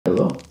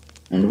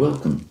and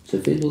welcome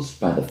to Fables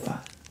by the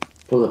Fire.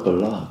 Pull up a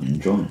log and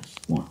join us,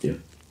 won't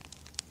you?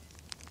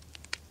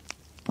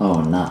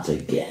 Oh, not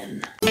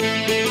again.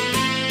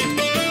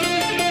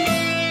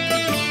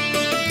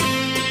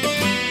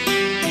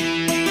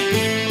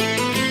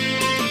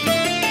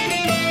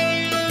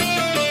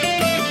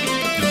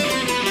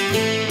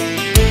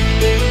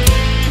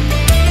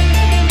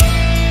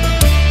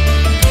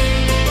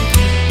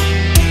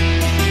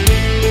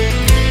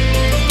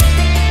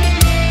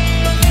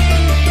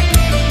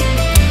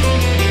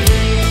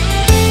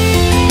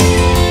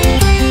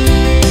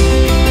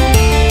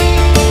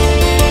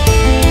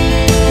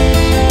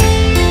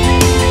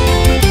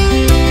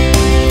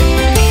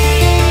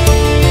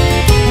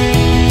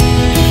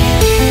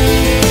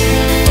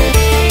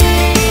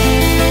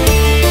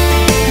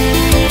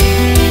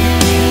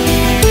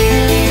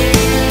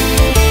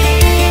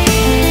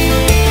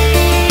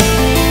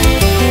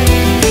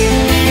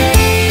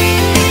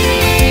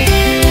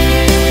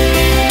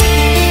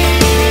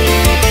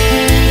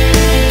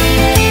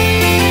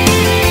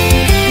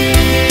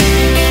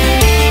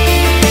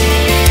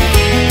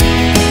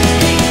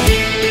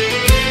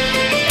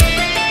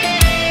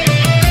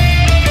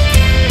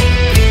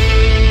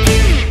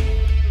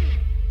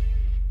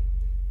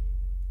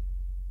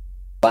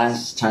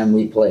 Last time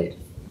we played,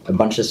 a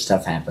bunch of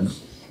stuff happened.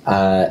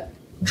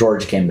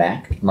 George came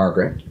back,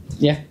 Margaret.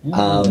 Yeah,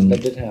 that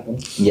did happen.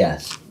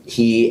 Yes.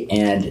 He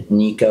and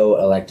Nico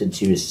elected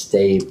to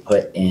stay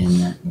put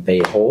in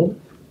Bayhold,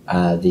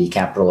 the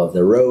capital of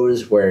the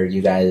Rose, where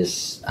you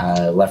guys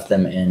left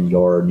them in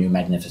your new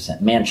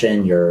magnificent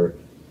mansion, your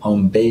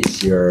home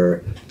base,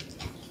 your...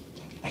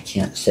 I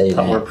can't say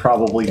that. We're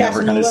probably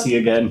never going to see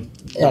again.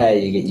 Yeah,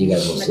 you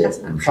guys will see it.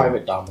 I'm sure.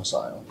 Private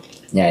domicile.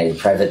 Yeah, your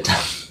private...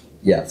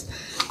 Yes.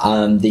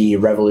 The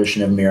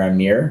Revolution of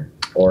Miramir,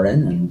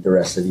 Orin, and the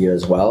rest of you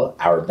as well,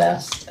 our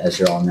best, as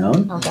you're all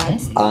known. Oh,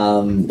 guys.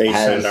 They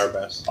send our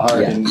best.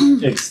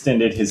 Arden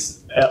extended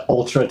his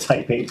ultra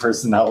type A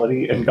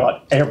personality and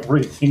got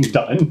everything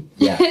done.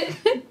 Yeah.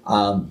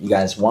 You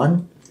guys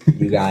won.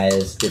 You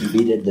guys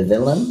defeated the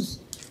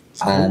villains.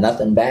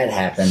 Nothing bad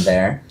happened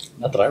there.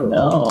 Not that I remember.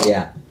 No.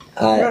 Yeah.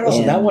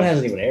 Listen, that one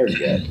hasn't even aired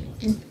yet.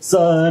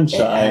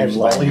 Sunshine, Yeah,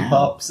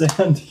 lollipops,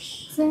 and...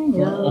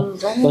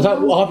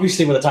 Well,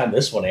 obviously by the time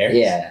this one airs.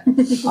 Yeah.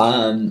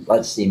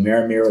 Let's see.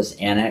 Miramir was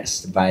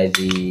annexed by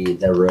the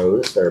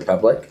Rose, the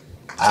Republic,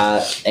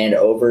 and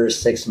over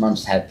 6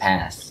 months have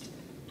passed.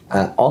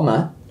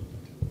 Alma.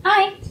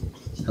 Hi.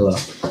 Hello.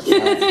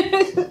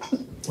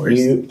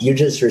 You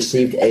just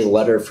received a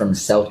letter from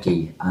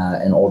Selkie,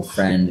 an old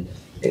friend,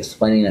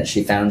 explaining that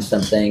she found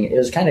something. It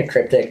was kind of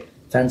cryptic.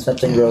 Found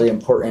something really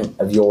important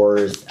of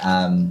yours.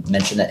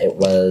 Mentioned that it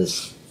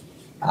was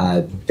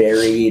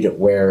buried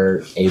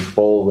where a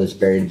bowl was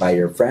buried by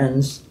your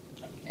friends,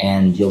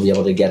 and you'll be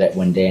able to get it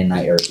when day and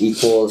night are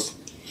equals.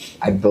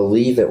 I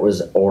believe it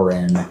was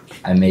Orin.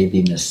 I may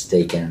be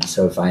mistaken.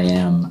 So if I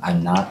am,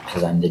 I'm not,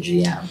 because I'm the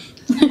GM.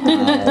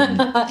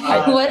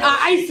 What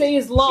I say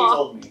is She law.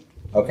 told me.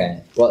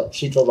 Okay. Well,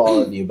 she told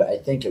all of you, but I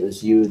think it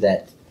was you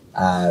that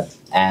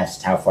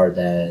asked how far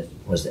the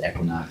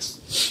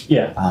equinox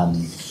Yeah.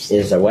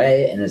 is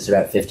away, and it's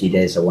about 50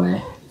 days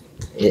away.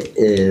 It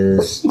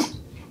is...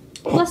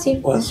 Bless you.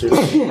 Bless you.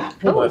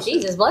 Oh,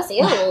 Jesus, bless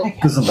you.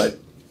 Gesundheit.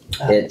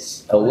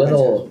 It's a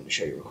little... Let me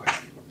show you real quick.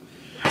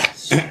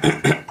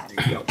 There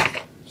you go.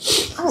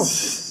 Oh.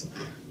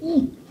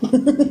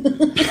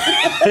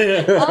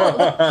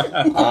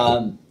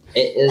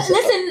 It is...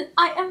 Listen,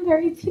 I am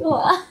very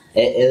pure.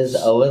 It is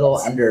a little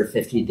under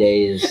 50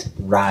 days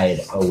ride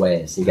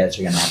away, so you guys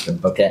are going to have to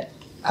book it.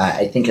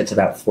 I think it's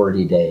about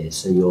 40 days,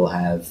 so you'll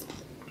have...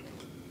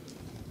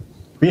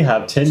 We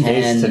have 10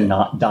 days to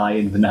not die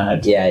in the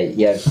night. Yeah,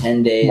 you have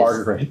 10 days...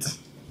 Margaret.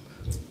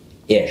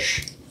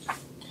 Ish.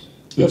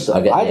 Listen,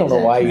 I'll get I the don't know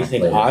exact why you math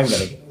think later. I'm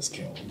going to get this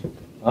killed.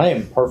 I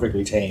am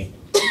perfectly tame.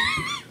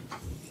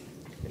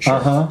 Sure.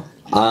 Uh-huh.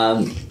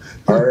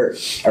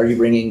 Are you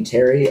bringing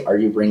Terry? Are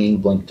you bringing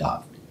Blink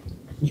Dog?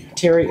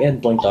 Terry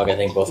and Blink Dog, I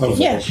think, both came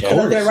Yeah, with this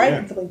shit. they're right yeah.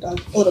 with the Blink Dog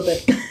a little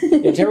bit.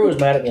 Yeah, Terry was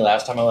mad at me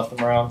last time I left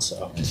him around,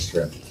 so... That's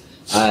true.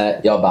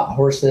 Y'all bought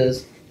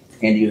horses,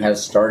 and you have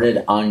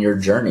started on your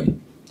journey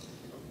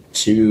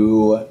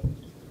to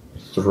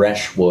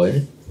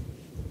Threshwood.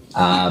 Which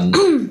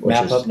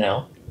Map is, up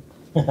now.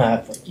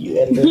 Fuck you,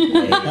 editor.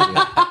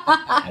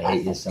 I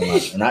hate you so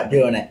much. I'm not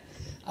doing it.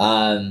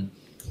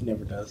 He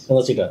never does.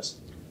 Unless he does.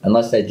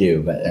 Unless I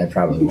do, but I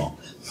probably won't.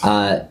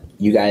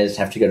 You guys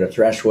have to go to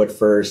Threshwood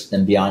first,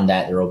 then beyond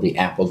that there will be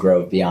Apple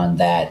Grove. Beyond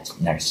that,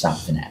 next stop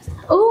Fnac.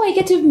 Oh, I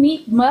get to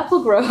meet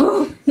Apple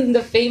Grove,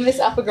 the famous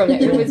Apple Grove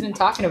that everyone's been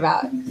talking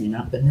about. You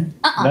not been there?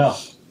 No.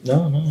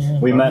 No, yeah.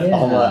 We met Yeah.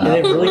 Alma. And they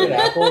have really good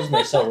apples, and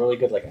they sell really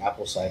good, like,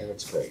 apple cider.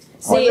 It's great.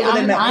 See, Well,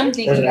 then I'm that-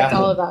 thinking There's an it's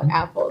all apple. about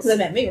apples. Because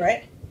they met me,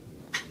 right?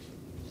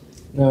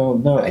 No.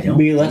 I don't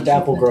We think left you've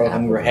Apple been to Grove,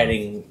 and we were Apple Grove.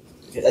 heading...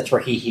 That's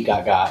where he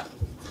got.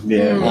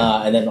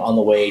 Yeah. And then on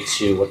the way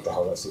to, what the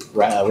hell was it?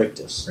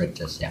 Rictus.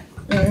 Yeah.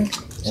 Mm.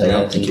 So I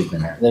don't think you've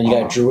been there. Then you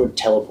got Druid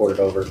teleported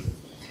over.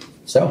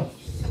 So,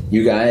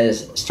 You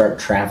guys start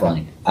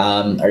traveling.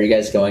 Are you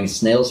guys going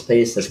snail's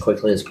pace as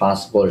quickly as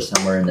possible, or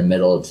somewhere in the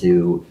middle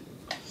to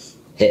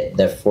hit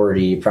the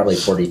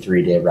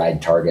 43-day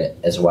ride target,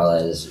 as well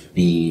as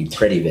be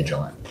pretty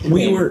vigilant?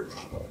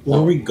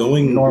 Were we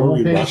going Normal were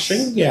we pace?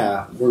 rushing?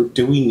 Yeah.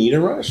 Do we need a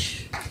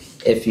rush?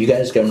 If you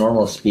guys go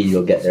normal speed,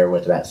 you'll get there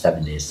with about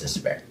 7 days to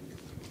spare.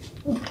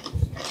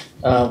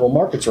 Well,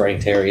 Margaret's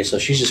riding Terry, so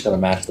she's just going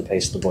to match the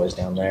pace of the boys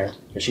down there.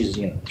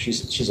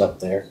 She's up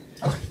there,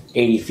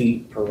 80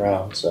 feet per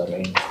round. So I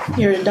mean,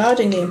 You're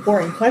dodging the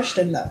important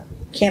question, though.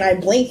 Can I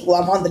blink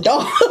while I'm on the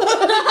dog?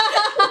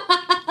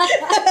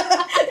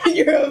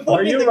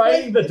 Are you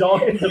riding the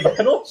dog into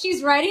battle?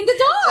 She's riding the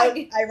dog.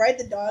 I ride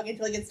the dog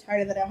until it gets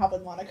tired, and then I hop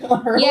with Monica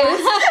on her Yeah.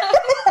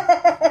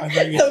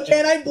 horse. So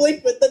can I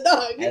blink with the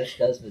dog? As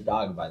does the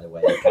dog, by the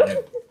way. It kind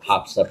of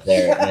hops up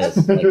there and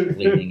is like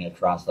leaning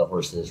across the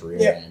horse's rear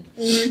Yeah. end.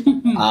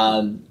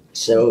 Mm-hmm.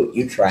 So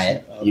you try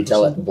it. You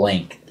tell it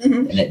blink,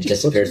 Mhm. and it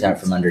disappears out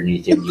from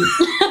underneath you.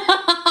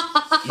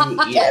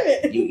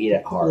 You eat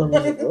it hard.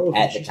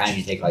 At the time,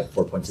 you take like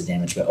 4 points of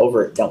damage, but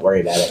don't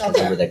worry about it, because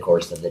Okay. over the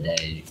course of the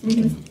day, you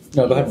can,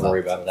 no, go ahead and worry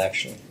about it.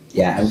 Actually,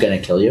 yeah, I'm gonna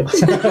kill you.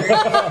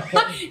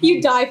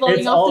 You die falling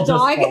It's off all the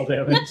just dog. fall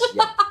damage.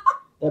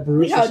 that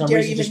bruise How for some dare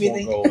reason you just make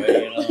me won't go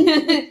away. You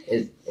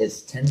know?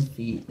 It's 10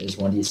 feet is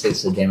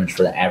 1d6 of damage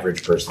for the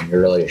average person.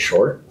 You're really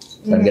short,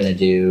 so I'm gonna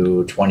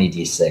do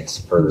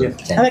 20d6 per Yeah.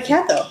 10. I'm a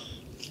cat, though.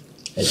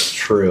 It's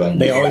true.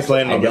 They always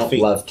land I on their don't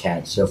feet. love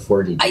cats, so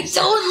 40d6. I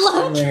don't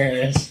love. There it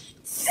is.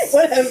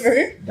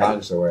 Whatever.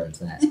 Dogs are where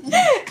it's at.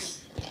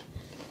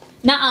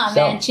 Nuh-uh,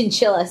 So- man.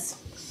 Chinchillas.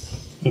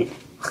 Give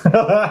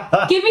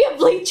me a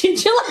blink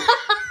chinchilla.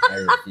 I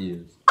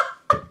refuse.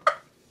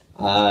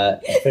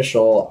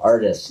 Official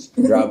artist.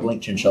 Draw a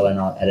blink chinchilla and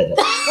I'll edit it.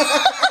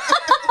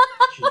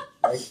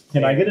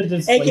 Can I get a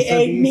displacer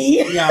AKA piece?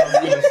 me. Yeah, I was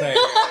gonna say.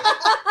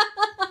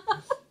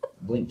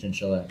 Blink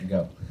chinchilla and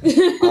go.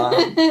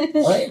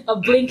 Alright. A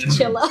blink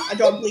chilla. I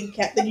draw a blink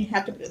cat, then you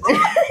have to put it there.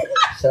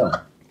 So,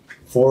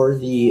 for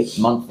the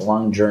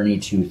month-long journey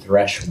to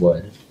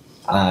Threshwood,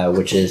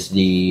 which is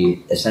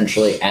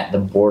essentially at the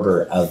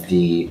border of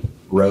the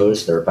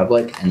Rose, the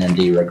Republic, and then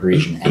the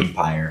Regresian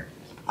Empire,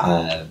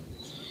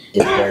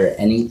 is there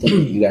anything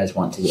that you guys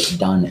want to get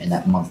done in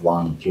that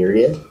month-long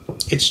period?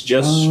 It's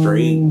just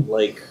straight,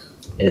 like,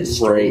 It's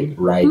straight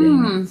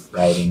riding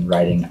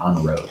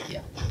on road,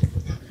 yeah.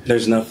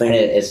 there's nothing And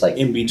it's like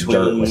in dirt with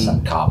between.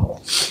 some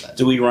cobble.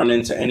 Do we run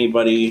into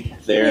anybody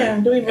there? Yeah,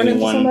 do we run into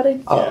Anyone?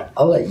 somebody?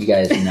 I'll let you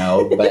guys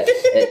know, but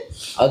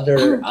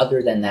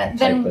other than that type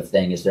Then- of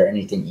thing, is there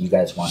anything you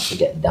guys want to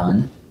get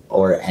done,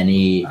 or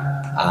any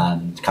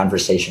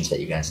conversations that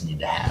you guys need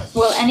to have?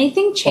 Will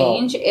anything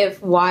change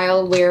if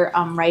while we're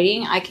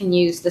writing, I can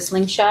use the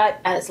slingshot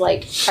as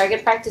like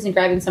target practice and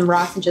grabbing some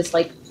rocks and just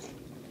like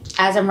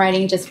as I'm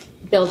writing, just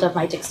build up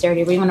my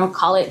dexterity. What do you want to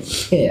call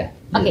it? Yeah.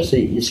 Okay. So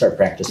you start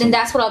practicing. Then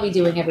that's what I'll be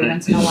doing every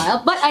once in a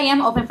while. But I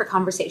am open for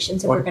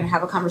conversations if we're going to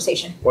have a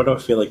conversation. Why do I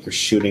feel like you're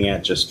shooting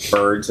at just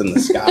birds in the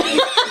sky?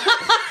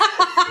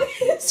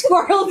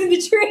 Squirrels in the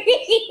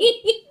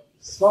tree.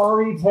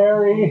 Sorry,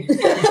 Terry.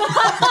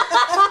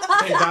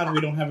 Thank God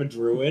we don't have a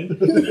druid.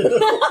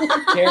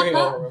 Terry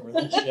will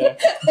remember this. Yeah.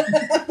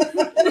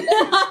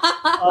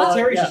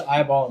 Terry's yeah. just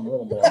eyeballing a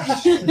little more.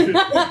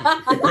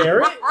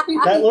 Ferret?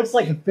 That looks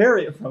like a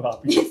ferret from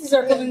up here.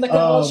 Circling like a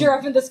vulture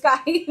up in the sky.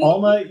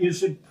 Alma, you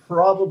should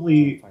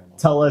probably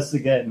tell us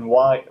again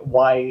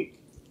why.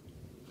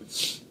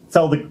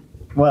 Tell the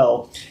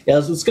Yeah,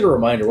 let's get a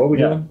reminder. What are we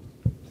Yeah. doing?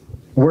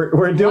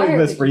 We're doing Why are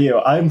this we- for you.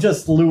 I'm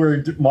just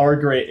lured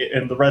Margaret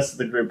and the rest of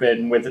the group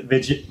in with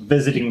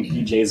visiting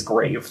PJ's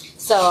grave.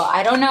 So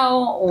I don't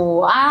know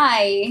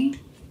why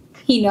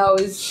he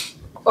knows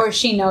or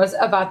she knows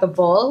about the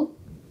bull,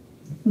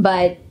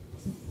 but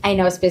I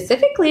know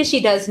specifically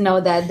she does know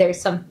that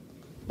there's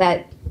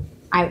that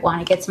I want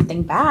to get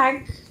something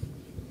back.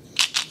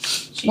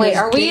 Wait,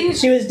 are we in?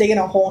 She was digging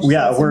a hole. She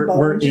Yeah, found some we're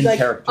bones. She's in like,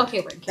 character. Okay,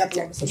 we're in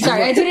character. That's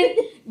Sorry, I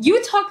didn't.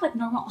 You talk like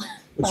normal.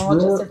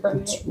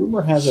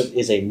 Rumor has it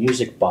is a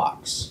music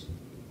box.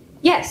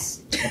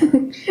 Yes.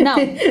 No.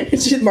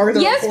 She's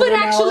Margaret Yes, but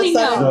actually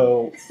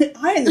no. So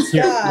Eye in the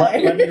here, sky.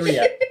 let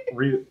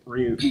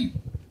me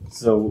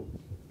So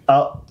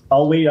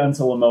I'll wait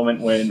until a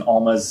moment when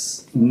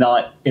Alma's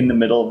not in the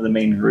middle of the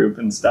main group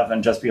and stuff,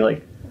 and just be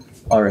like,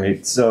 "All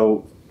right,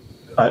 so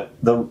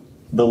the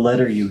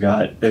letter you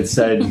got, it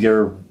said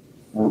you're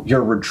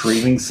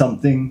retrieving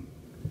something.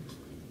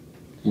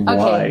 Why?"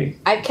 Okay,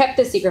 I've kept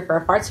this secret for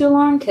far too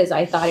long because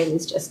I thought it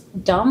was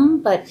just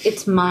dumb, but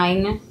it's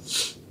mine.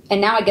 And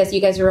now I guess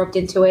you guys are roped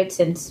into it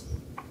since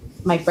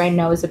my friend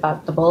knows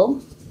about the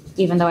bull,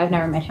 even though I've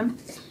never met him.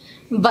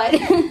 But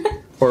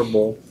Poor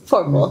bull.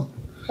 poor bull.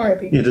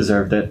 R.I.P. You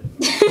deserved it.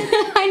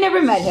 I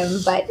never met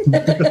him, but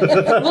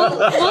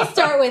we'll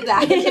start with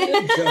that.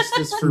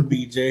 Justice for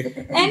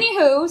BJ.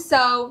 Anywho,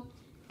 so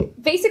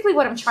basically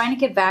what I'm trying to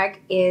get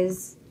back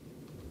is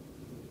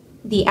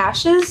the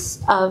ashes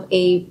of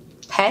a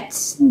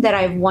pet that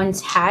I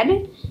once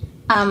had.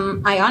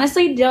 I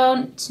honestly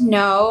don't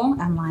know.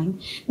 I'm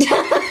lying.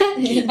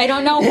 I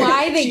don't know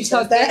why they She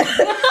took says that.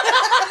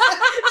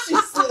 it. She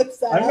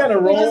slips out. I'm gonna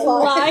We roll. just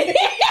lie. Lie.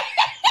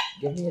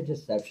 Give me a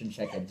deception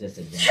check at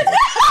disadvantage.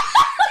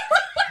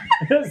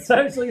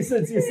 Especially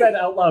since you said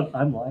out loud,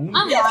 I'm lying.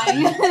 I'm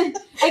lying.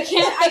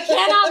 I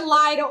cannot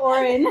lie to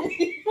Orin.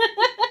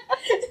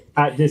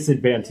 At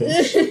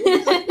disadvantage.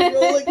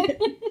 It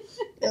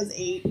was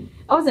 8.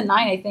 I was a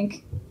 9, I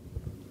think.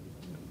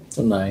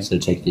 So nice. So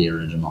take the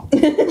original.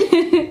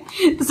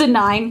 It's a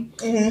 9.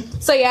 Mm-hmm.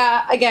 So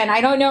yeah, again,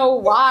 I don't know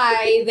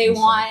why they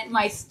want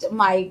my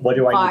What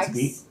do I box. need to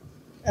beat?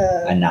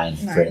 A 9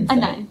 for 9. A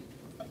 9.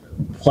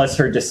 Plus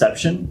her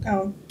deception.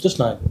 Oh. Just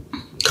 9.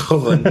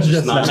 Oh, just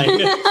Just 9.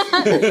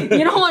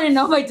 You don't want to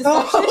know my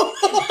deception.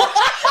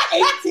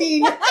 Oh.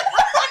 18.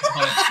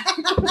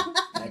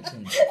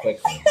 Action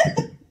quickly.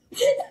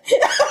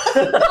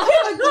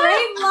 I'm a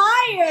great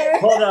liar.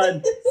 Hold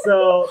on.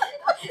 So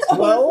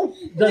 12?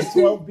 Does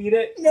 12 beat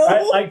it? No.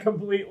 I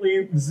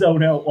completely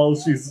zone out while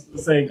she's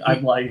saying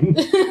I'm lying.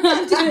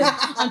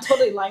 I'm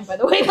totally lying, by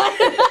the way.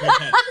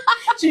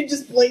 She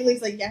just blatantly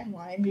like, yeah, I'm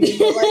lying. Dude.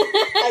 But,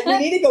 like, we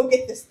need to go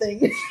get this thing.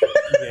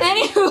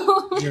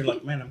 Anywho, You're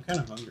like, man, I'm kind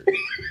of hungry.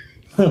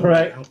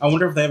 Right. I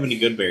wonder if they have any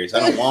good berries. I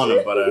don't want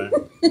them, but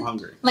I'm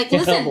hungry. like, Yeah,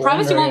 listen, but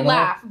promise you wonder, won't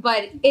laugh,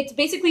 but it's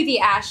basically the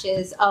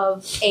ashes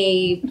of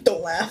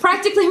Don't laugh.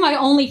 practically my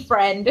only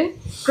friend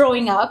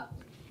growing up,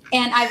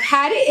 and I've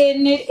had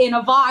it in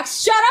a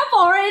box. Shut up,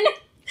 Oren.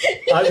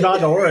 I'm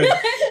not Orin.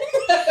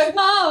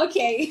 Oh,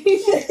 okay.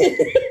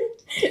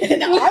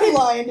 And I'm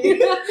lying, dude.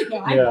 No,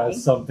 I'm Yeah, lying.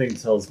 something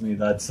tells me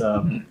that's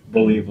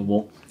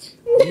believable.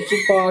 Music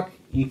box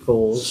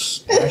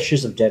equals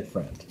ashes of dead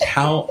friend.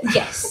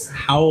 Yes.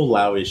 How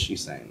loud is she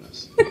saying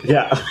this?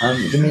 Yeah.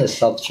 Give me a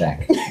stealth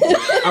check.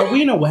 Are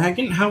we in a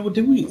wagon? How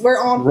do we? We're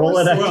on Roll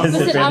it horses. at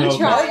Listen, I'm disadvantage.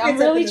 trying. I'm Mark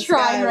gets up really in the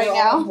trying sky, right we're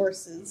all on now.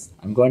 horses.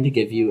 I'm going to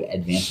give you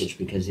advantage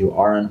because you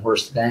are on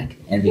horseback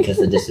and because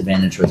the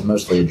disadvantage was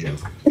mostly a joke.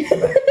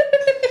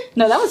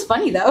 No, that was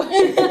funny though.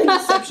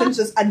 Deception's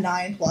just a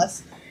 9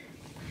 plus.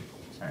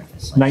 Sorry,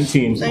 it's like,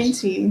 19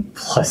 19.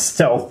 plus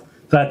stealth.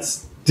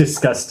 That's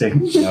disgusting.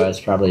 no, it's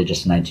probably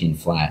just 19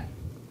 flat.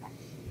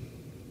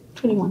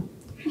 21.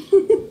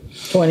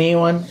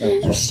 21.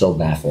 I'm still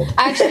baffled.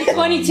 Actually,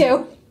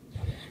 22.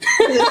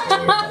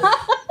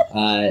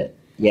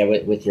 Yeah,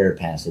 with your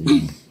passive,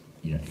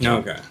 you know.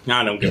 Okay.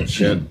 I don't give a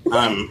shit.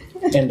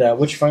 And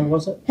which friend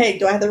was it? Hey,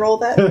 do I have to roll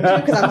that?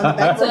 Because I'm on the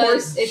back of the So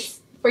horse. it's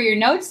for your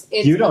notes.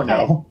 It's You don't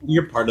okay. know.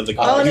 You're part of the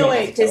Oh, you no, don't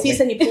wait. have to Because tell he me.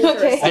 said he pulled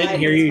her Okay. aside I didn't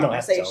hear for you, the you don't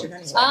have to tell conversation me.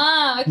 anyway.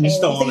 Ah, okay. You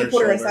still He said on he her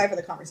pulled her shoulder. aside for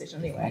the conversation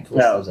anyway. Michael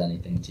No. says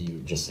anything to you,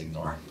 just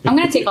ignore. I'm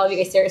gonna take all of you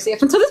guys seriously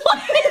up until this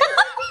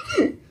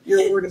point.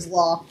 Your word is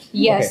law.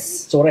 Yes.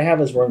 So what I have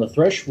is we're in the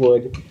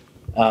Threshwood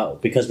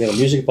because we have a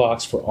music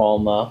box for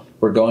Alma.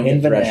 We're going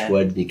In to Vanad.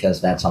 Threshwood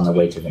because that's on the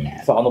way to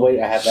Vanad. So on the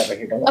way, I have that right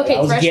here. Don't worry. Okay, I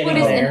was Threshwood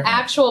getting is there. an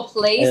actual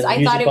place. And the I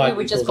music thought box we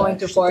were just equals going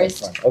to ashes of dead forest.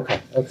 friend. Okay,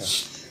 okay.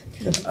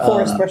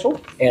 Forest threshold.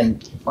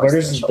 And where Forest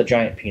does threshold. the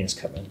giant penis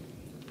come in?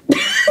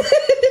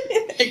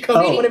 It comes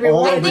Oh, whenever you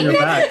all want. over your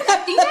back. I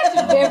think that's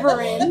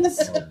Viverins.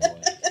 Oh, boy.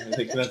 I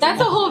think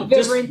That's a whole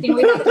Viverin thing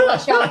we have to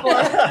watch out for.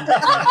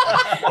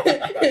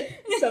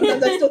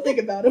 Sometimes I still think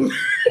about him.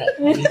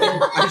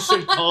 I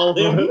should call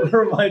him.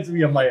 Reminds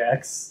me of my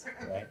ex.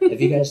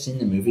 Have you guys seen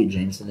the movie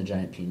James and the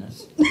Giant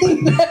Penis?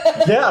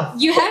 Yeah.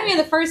 You had me in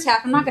the first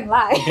half. I'm not gonna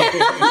lie.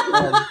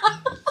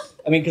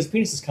 I mean, because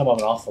penises come on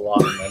an awful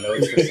lot in my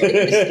notes for some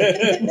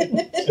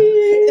reason.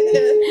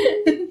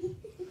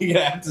 You're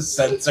gonna have to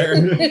censor.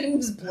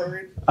 It's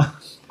blurred.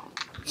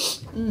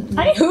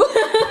 Anywho.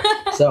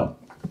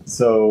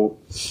 So,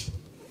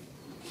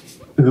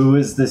 who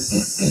is this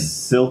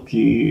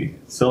Silky?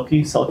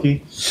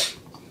 Selkie.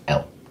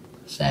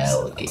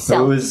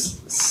 Who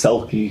is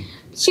Selkie?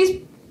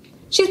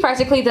 She's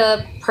practically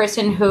the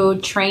person who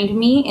trained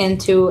me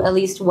into at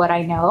least what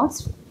I know.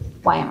 It's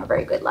why I'm a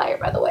very good liar,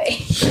 by the way.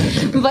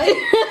 But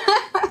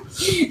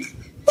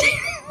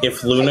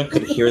If Luna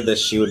could hear this,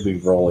 she would be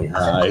rolling her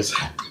eyes.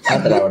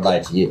 Not that I would lie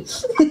to you.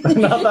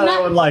 Not that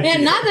I would like yeah,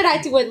 to. not that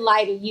I would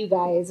lie to you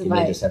guys, Give me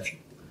a but deception.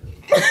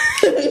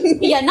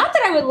 yeah, not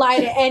that I would lie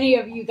to any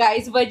of you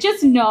guys, but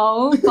just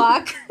know,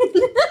 fuck.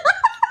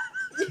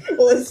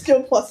 Well, it's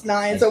still plus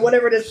 9, so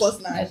whatever it is, plus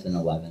 9. That's an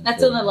 11.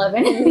 That's an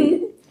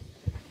 11.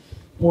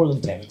 More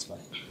than 10, it's fine.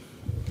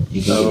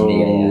 You can give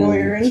me Roll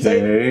your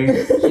insight.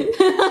 Okay.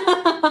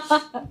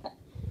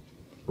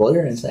 roll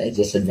your insight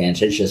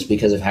disadvantage just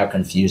because of how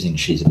confusing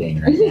she's being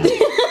right now.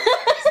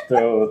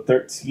 So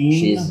 13.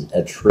 She's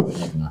a true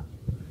enigma.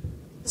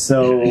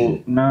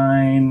 So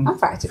 9. I'm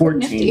practically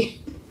 14.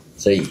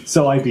 nifty.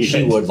 So I beat She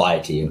it. would lie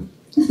to you.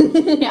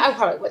 Yeah, I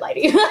probably would lie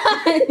to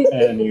you.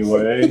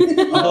 Anyway.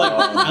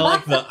 I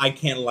like the I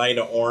can't lie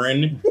to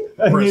Orin.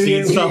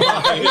 Proceeds to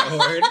lie to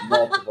Orin.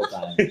 Multiple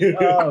times in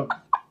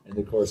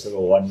the course of a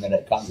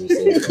 1-minute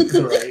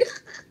conversation.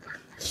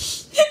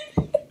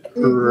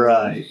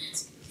 Right.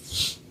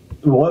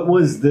 What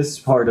was this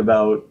part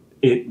about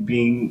it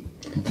being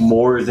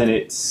more than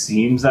it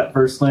seems at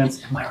first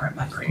glance? Am I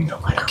remembering the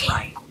letter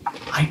right?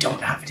 I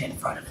don't have it in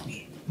front of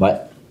me.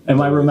 What? Am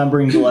I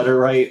remembering the letter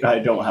right? I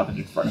don't have it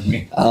in front of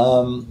me.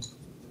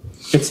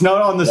 It's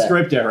not on the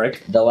script,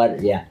 Eric. The letter,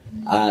 yeah.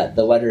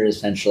 The letter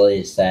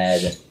essentially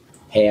said,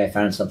 hey, I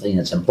found something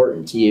that's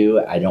important to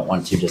you. I don't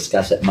want to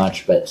discuss it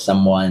much, but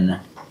someone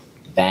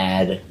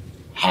bad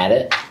had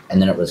it,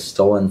 and then it was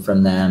stolen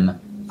from them.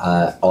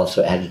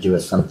 Also, it had to do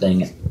with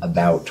something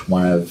about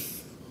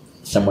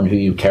someone who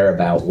you care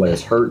about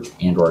was hurt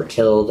and or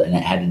killed, and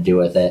it had to do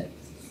with it.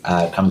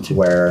 Come to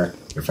where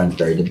your friends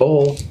buried the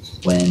bull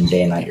when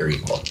day and night are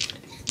equal.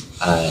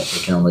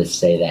 It can only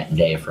say that in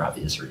day for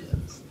obvious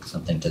reasons.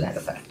 Something to that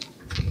effect.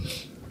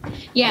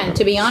 Yeah, and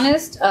to be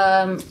honest,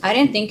 I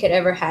didn't think it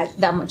ever had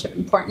that much of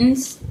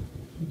importance.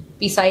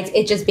 Besides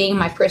it just being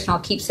my personal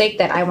keepsake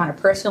that I want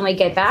to personally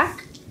get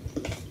back.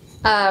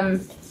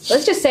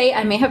 Let's just say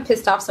I may have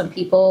pissed off some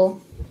people,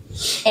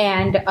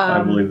 and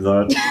I believe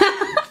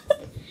that.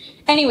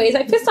 anyways,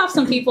 I pissed off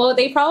some people.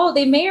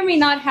 They may or may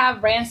not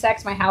have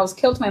ransacked my house,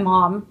 killed my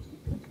mom,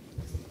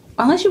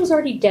 unless she was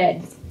already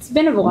dead. It's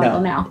been a while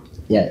now.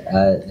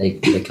 Yeah, they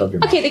killed your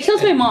mom. Okay, they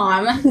killed my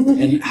mom.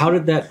 And how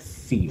did that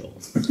feel?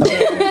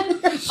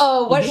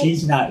 Oh, what?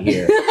 She's not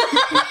here.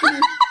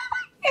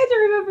 I have to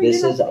remember.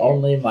 This is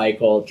only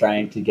Michael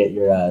trying to get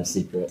your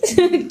secret.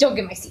 Don't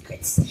get my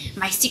secrets.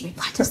 My secret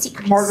pot of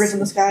secrets. Margaret's in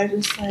the sky,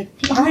 just like,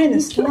 eye in the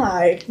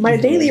sky. My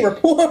daily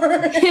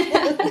report.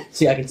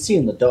 See, I can see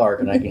in the dark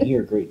and I can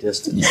hear a great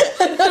distance.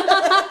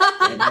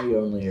 I know you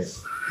only hear.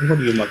 What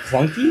are you,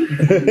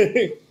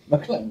 McClunky?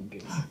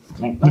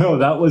 No,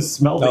 that was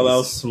smell. No, that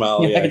was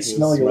smell. Yeah, Yeah, I can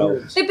smell your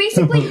words. They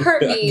basically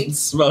hurt I me. can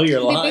smell your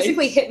They lies.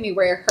 basically hit me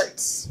where it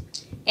hurts.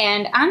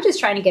 And I'm just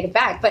trying to get it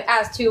back. But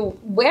as to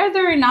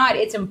whether or not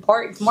it's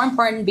important, more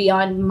important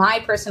beyond my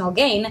personal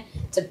gain,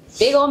 it's a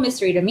big old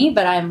mystery to me,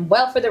 but I'm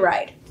well for the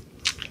ride.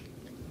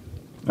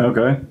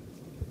 Okay.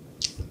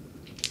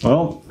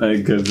 Well,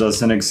 it gives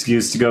us an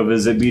excuse to go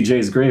visit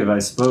BJ's grave, I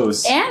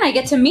suppose. And I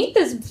get to meet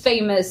this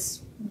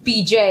famous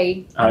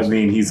BJ. I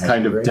mean, he's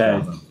kind of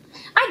dead.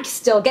 I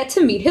still get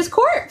to meet his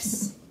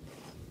corpse.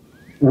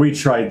 We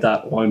tried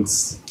that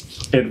once.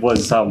 It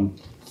was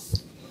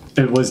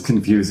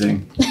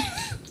confusing.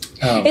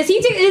 Is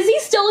he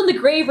still in the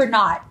grave or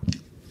not?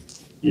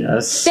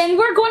 Yes. Then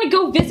we're going to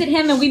go visit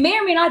him, and we may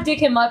or may not dig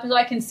him up so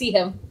I can see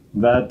him.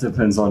 That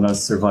depends on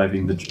us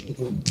surviving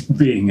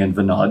being in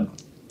Vinod.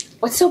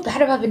 What's so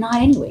bad about Vinod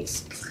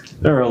anyways?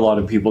 There are a lot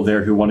of people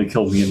there who want to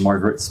kill me and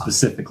Margaret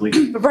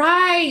specifically.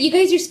 Right, you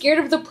guys are scared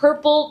of the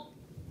purple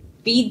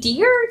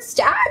deer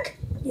stag?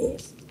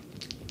 Yes.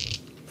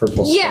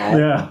 Purple Yeah. sky.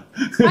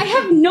 Yeah. I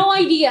have no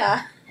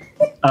idea.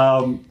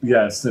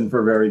 Yes, and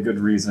for very good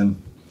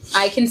reason.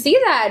 I can see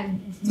that.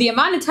 The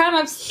amount of time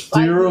I've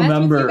Do you met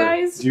remember? with you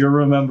guys. Do you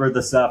remember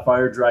the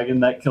sapphire dragon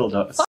that killed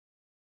us?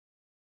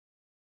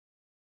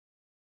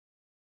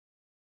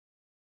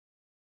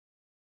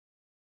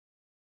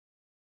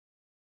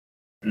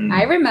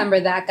 I remember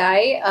that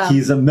guy.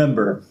 He's a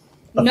member of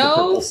the No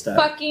Purple Stag.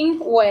 fucking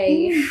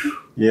way.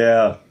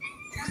 Yeah.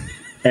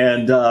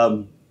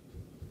 And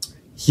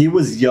he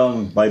was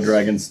young by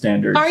dragon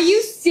standards. Are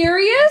you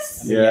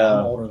serious? I'm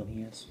Yeah. older than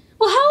he is.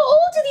 Well, how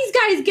old do these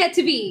guys get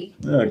to be?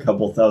 A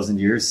couple thousand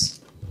years.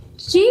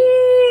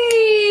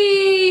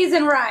 Cheese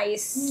and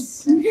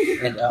rice.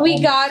 And, We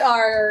got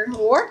our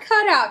work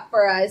cut out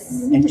for us.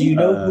 And do you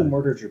know who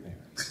murdered your parents?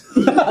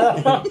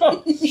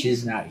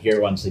 She's not here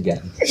once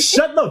again.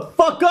 Shut the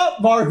fuck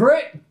up,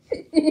 Margaret!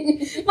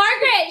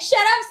 Margaret, shut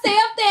up, stay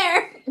up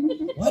there.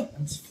 What?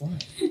 That's fine.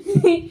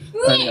 This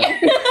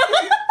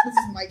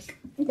is Mike.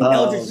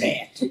 Elder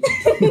Rat.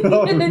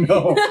 Oh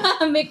no.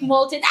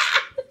 McMolton.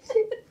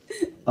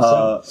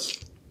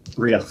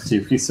 Reality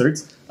research.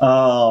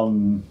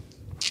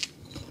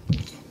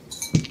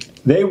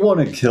 They want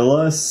to kill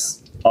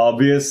us,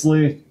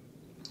 obviously.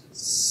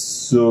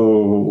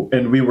 So,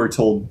 and we were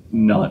told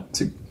not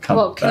to come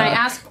Well, can I back.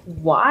 ask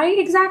why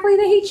exactly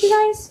they hate you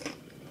guys?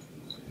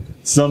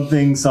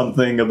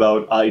 Something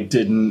about I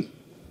didn't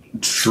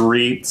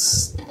treat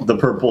the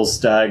purple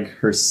stag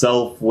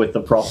herself with the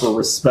proper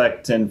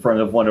respect in front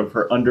of one of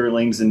her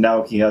underlings, and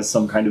now he has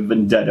some kind of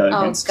vendetta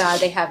Oh against. god,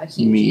 they have a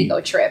huge me. ego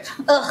trip.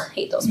 Ugh,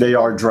 hate those They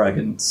people. are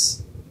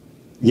dragons.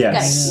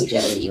 Yes. Guys.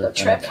 Huge ego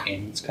trip.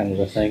 It's kind of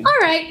a thing.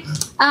 Alright.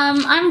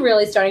 I'm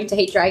really starting to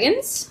hate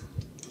dragons.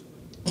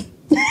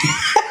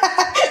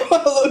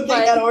 Look,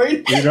 But- got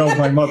worried. You know,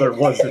 my mother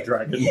was a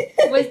dragon.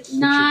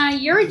 Nah,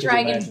 you're a Could you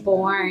dragon imagine?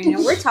 born.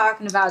 We're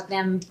talking about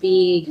them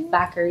big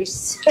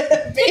fuckers.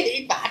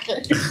 Big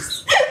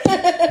backers.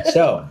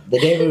 So, the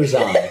day moves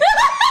on.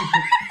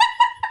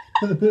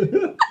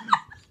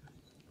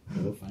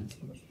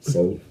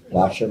 So,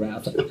 wash your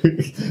mouth.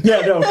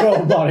 Yeah, no,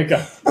 go,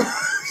 Monica.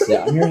 Sit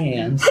on your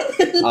hands.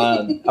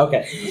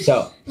 Okay,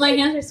 so. My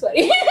hands are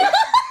sweaty.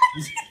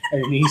 Are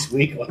your knees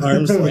weak?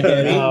 Arms sweaty.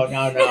 No.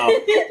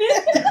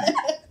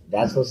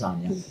 That's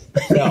lasagna.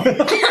 No.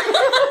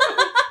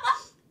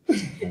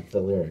 That's the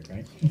lyric,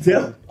 right?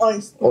 Yeah.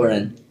 Nice.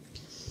 Oren,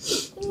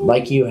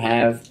 like you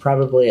have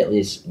probably at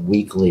least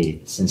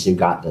weekly since you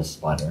got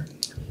this letter.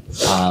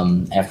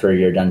 After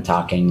you're done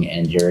talking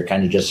and you're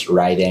kind of just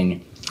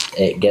writing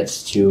it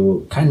gets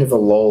to kind of a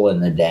lull in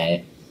the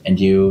day, and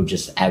you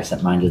just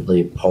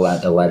absentmindedly pull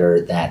out the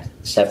letter that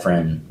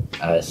Sephron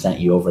sent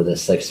you over the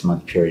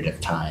 6-month period of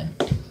time.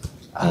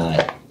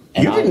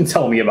 You didn't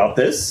tell me about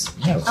this.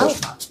 No, of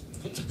course not.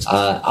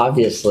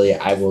 Obviously,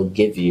 I will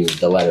give you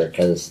the letter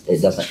because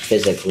it doesn't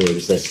physically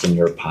exist in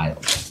your pile.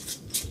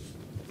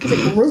 It's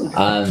a group.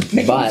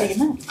 Maybe But take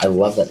it out. I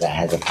love that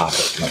has a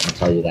pocket. Let me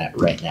tell you that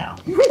right now.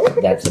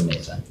 That's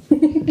amazing.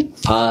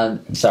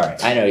 Sorry,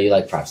 I know you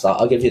like props.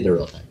 I'll give you the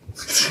real thing.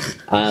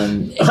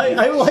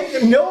 I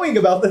like knowing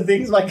about the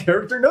things my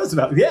character knows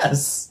about.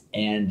 Yes.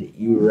 And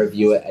you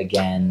review it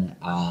again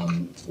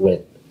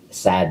with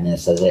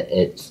sadness as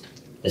it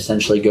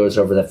essentially goes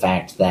over the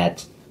fact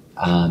that,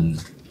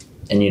 and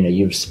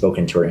you've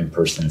spoken to her in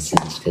person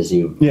since because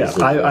you. Yeah,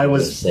 I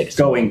was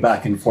going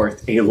back and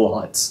forth a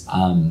lot.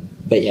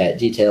 But yeah, it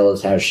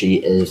details how she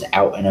is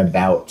out and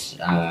about,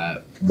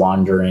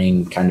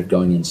 wandering, kind of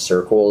going in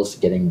circles,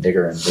 getting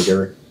bigger and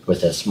bigger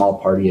with a small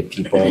party of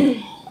people.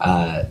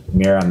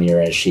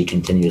 Miramir, as she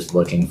continues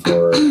looking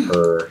for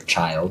her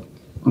child.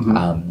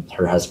 Mm-hmm.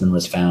 Her husband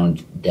was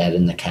found dead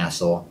in the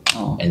castle,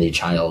 Oh. and the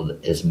child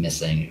is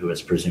missing, who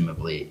is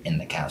presumably in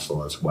the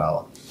castle as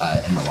well,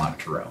 in the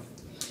locked room.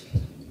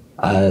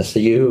 So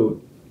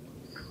you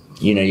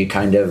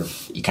kind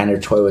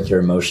of toy with your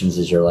emotions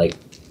as you're like,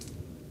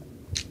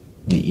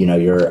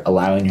 you're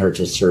allowing her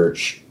to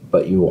search,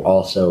 but you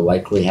also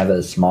likely have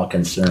a small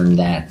concern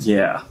that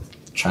Yeah.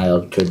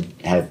 child could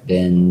have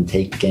been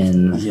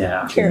taken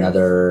Yeah. to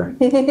another,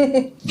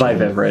 By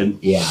Vivrid.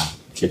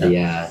 to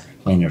the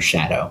plane of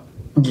shadow.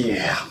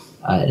 Yeah.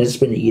 It's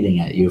been eating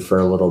at you for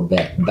a little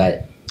bit,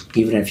 but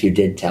even if you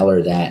did tell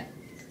her that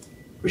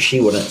she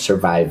wouldn't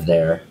survive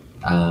there,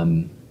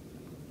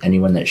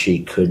 anyone that she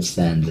could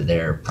send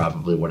there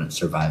probably wouldn't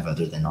survive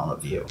other than all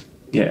of you.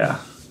 Yeah.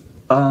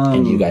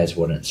 And you guys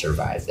wouldn't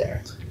survive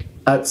there.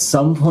 At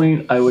some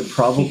point, I would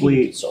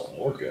probably. So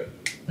we're good.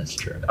 That's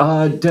true.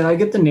 Did I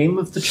get the name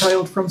of the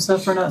child from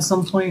Sephron at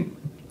some point?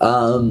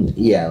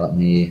 Yeah, let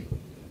me.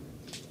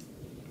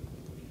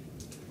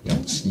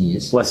 Don't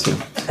sneeze. Bless you.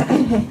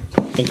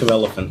 Think of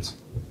elephants.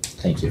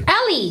 Thank you.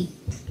 Ellie!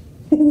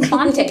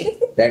 Fonte.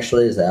 It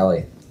actually is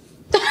Ellie.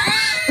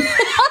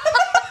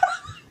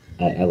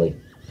 Ellie.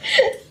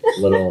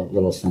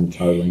 Little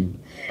centaurling.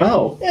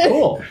 Oh,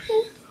 cool.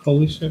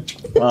 Holy shit.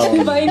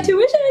 My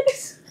intuition.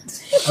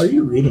 Are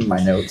you reading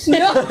my notes? No.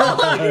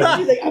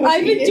 She's like,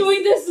 I've been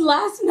doing this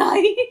last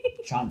night.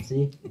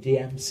 Chauncey,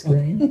 DM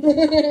screen?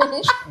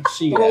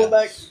 She, Roll it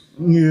back.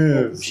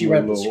 Yeah. she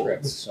read the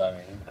script, so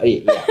I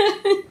mean. Oh,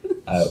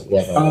 yeah. We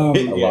have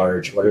a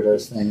large, what are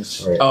those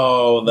things? Or,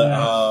 Oh,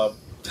 the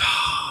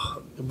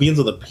it begins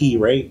with a P,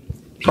 right?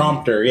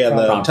 Prompter, yeah,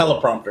 the Prompter.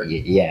 teleprompter.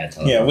 Yeah,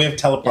 Yeah, we have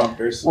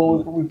teleprompters.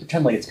 Well, we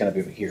pretend like it's going to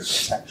be over here, but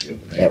it's actually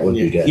over there. that would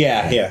be good.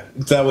 Yeah.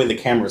 That way the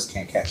cameras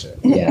can't catch it.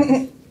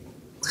 Yeah.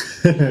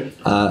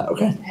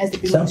 Okay. It has to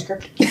be So- one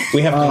script.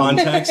 We have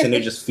contacts, and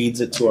it just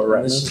feeds it to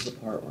our This retinas. is the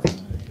part where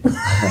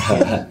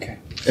okay.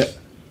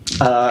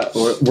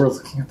 We're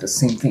looking at the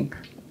same thing.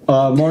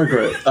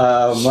 Margaret,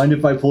 mind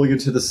if I pull you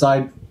to the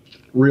side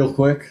real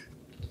quick?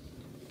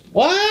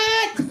 What?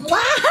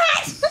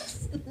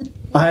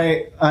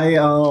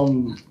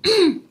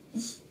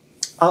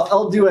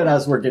 I'll do it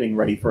as we're getting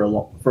ready for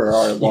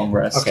our long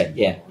rest. Okay,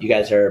 yeah. You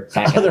guys are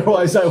back.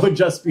 Otherwise, I would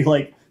just be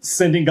like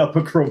sending up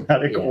a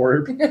chromatic Yeah.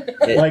 orb,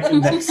 It- like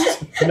next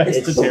to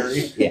it's-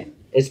 Terry. Yeah.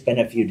 It's been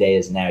a few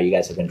days now. You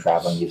guys have been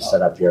traveling. You've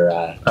set up your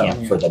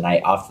camp for the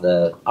night off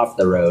the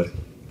road.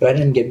 Go ahead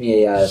and give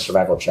me a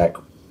survival check.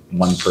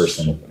 One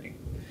person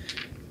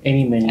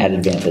Any mini. at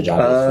advantage,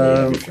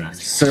 obviously. if you're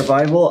friends.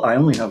 Survival, I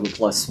only have a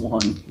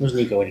 +1. Where's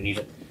Nico? I didn't need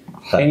it.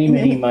 Any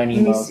mini miny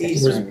Let me mo. see.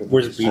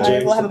 Where's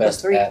BJ? will have a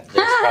best +3. at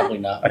this? Probably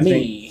not I think-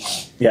 me.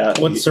 Yeah,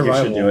 What's you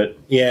survival? should do it.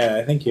 Yeah,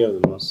 I think you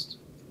have the most.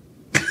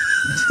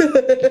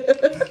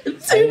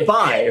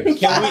 5.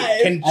 Can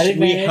At we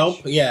advantage? help?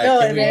 Yeah, No,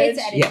 can we advantage.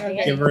 It's Yeah.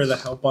 editing. give her the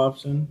help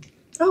option?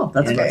 Oh,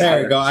 that's And nice.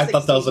 There you go. I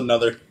thought that was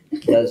another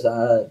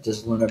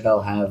Does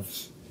Lunabelle have?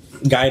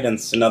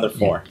 guidance. Another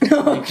 4.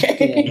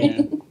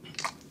 Okay.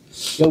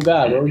 Yo,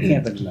 God, where are we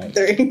camping tonight?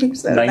 3,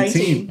 so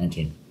 19.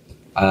 19.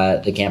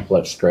 The camp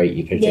looks great.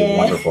 You picked a Yeah.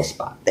 wonderful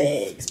spot.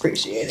 Thanks,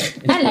 appreciate it.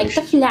 I like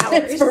the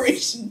flowers.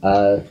 Inspiration.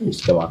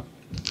 Please go on.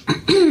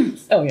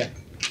 Oh, yeah.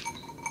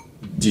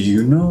 Do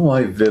you know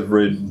why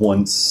Vivrid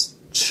wants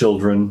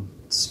children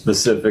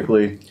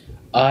specifically?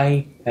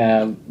 I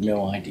have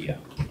no idea.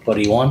 But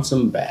he wants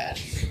them bad.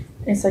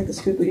 It's like the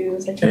Scooby Doo.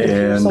 It's like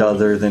And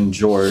other than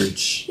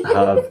George,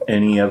 have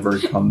any ever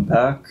come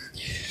back?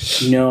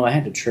 No, I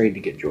had to trade to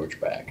get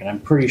George back, and I'm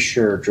pretty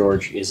sure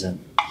George isn't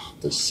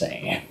the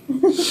same.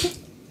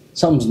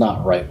 Something's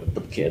not right with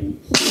the kid.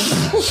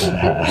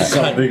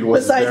 Something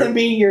was Besides there. him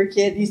being your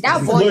kid, he's That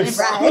just boy Looks- is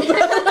right.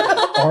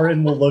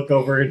 Arin will look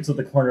over into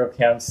the corner of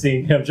camp,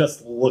 seeing him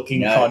just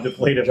looking No,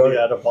 contemplatively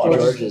at a bottle.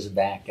 George is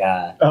back.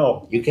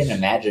 Oh, You can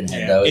imagine him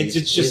Yeah. though. It's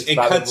He's- just he's it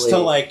cuts to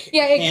probably- like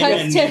Yeah, it him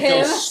cuts and to Nico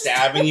him.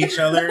 stabbing each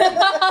other.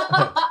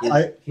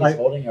 He's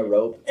holding a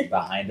rope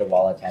behind a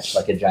wall attached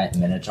like a giant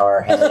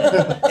minotaur head,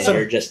 and So-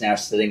 you're just now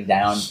sitting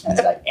down and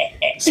it's like.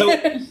 So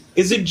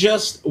is it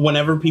just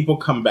whenever people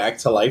come back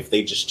to life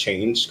they just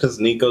change? Because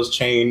Nico's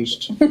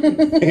changed,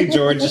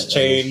 George has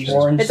changed,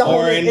 Orange. It's a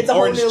whole new- it's a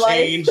whole Orange new life.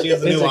 changed. He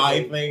has a new Physically.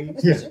 eye thing.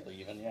 Physically,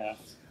 even, yeah.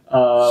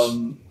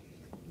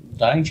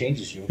 Dying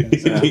changes you.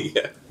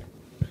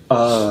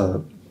 Yeah.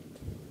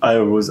 I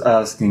was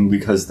asking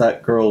because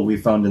that girl we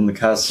found in the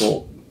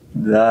castle,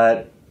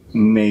 that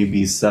may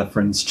be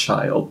Saffron's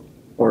child,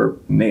 or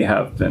may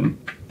have been.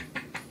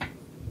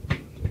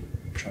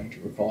 Trying to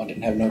recall, I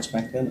didn't have notes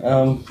back then. There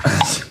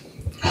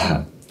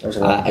was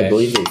a lot of I bad-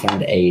 believe they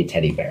found a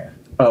teddy bear.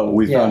 Oh,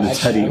 we Yeah, found a I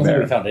teddy don't think we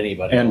bear found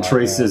anybody and alive,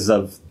 traces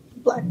of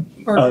black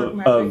Of-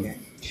 magic.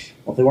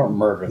 Well, they weren't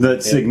murdered.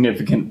 that They-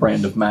 significant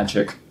brand of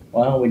magic.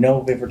 Well, we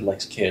know Vivard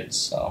likes kids,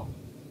 so.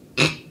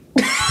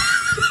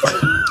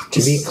 To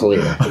be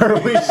clear,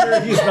 Are we sure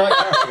he's not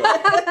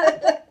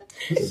Catholic?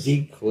 to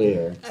be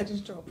clear, I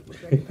just dropped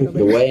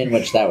the way in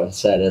which that was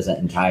said isn't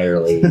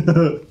entirely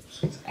Isn't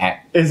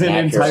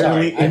accurate.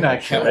 entirely Sorry,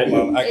 inaccurate.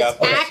 Well, I got It's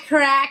this.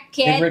 accurate,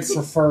 Vivard kids.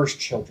 prefers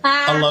children.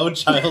 Hello,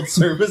 child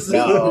services.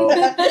 No.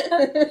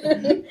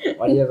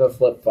 Why do you have a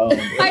flip phone?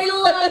 I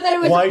love that it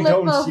was Why a flip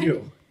don't phone.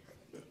 you?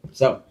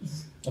 So,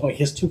 Oh, he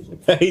has two flip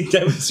I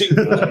don't see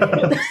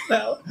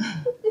now.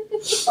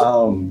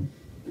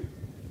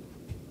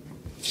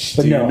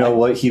 But Do no, you know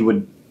what he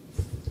would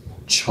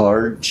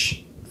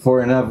charge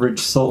for an average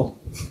soul?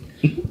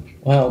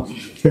 Well,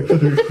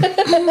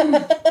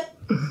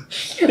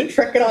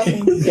 Trick it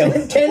on these Yeah,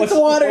 intense what's-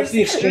 waters. what's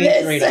the exchange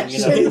This rate on, you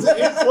know?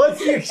 section. What's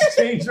the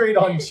exchange rate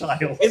on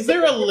child? Is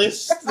there a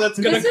list that's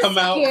going This to is come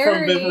out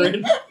scary. from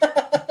Vivarin?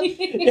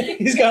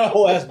 he's got a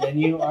whole ass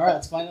menu. All right,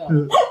 let's find out.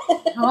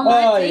 How am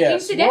I taking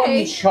yes, today?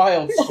 one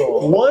child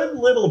soul. One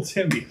little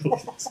Timmy.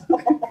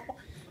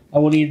 I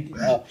will need.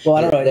 Well,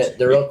 I don't know.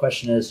 the real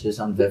question is who's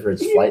on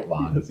Vivarid's flight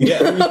log? Yeah,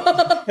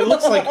 it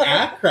looks like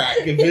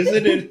Akrak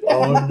visited.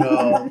 Oh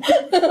no.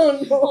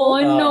 Oh,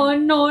 no. Oh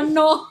no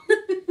no.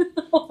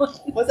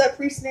 What's that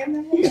priest's name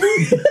now?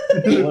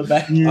 Went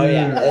back. Oh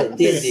yeah,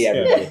 D&D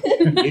everybody.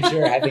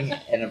 Future having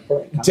an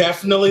important conversation.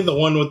 Definitely the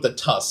one with the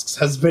tusks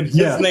has been.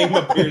 Yeah. His name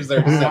appears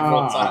there several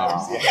Ah.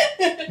 times.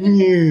 Yeah.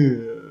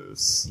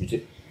 Yes. You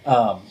too.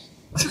 But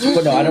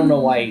no, I don't know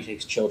why he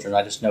takes children.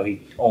 I just know he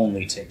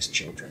only takes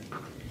children.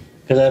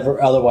 Because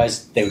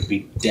otherwise they would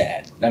be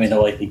dead. I mean, they're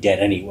likely dead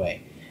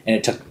anyway. And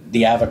it took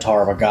the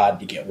avatar of a god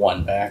to get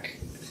one back.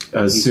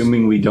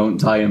 Assuming we don't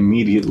die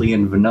immediately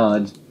in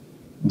Venad,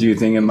 do you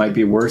think it might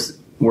be worth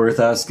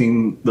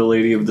asking the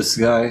Lady of the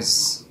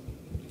Skies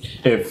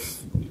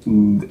if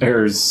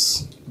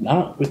there's...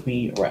 Not with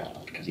me around.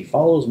 Because he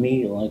follows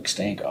me like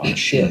stank on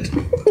shit.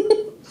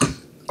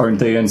 Aren't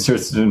they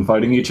interested in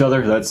fighting each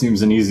other? That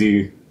seems an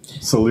easy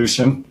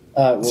solution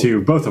Well,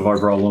 to both of our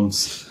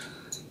problems.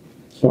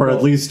 Or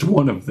at least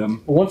one of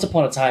them. once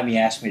upon a time he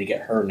asked me to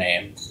get her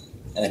name.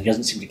 And then he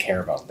doesn't seem to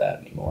care about that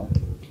anymore.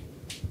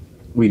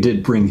 We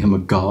did bring him a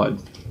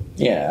god.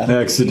 Yeah.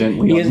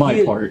 Accidentally, on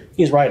my part.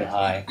 He's riding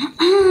high.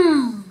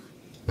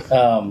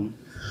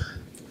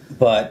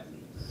 But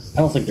I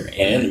don't think they're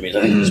enemies.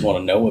 I think they just want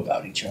to know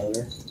about each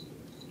other.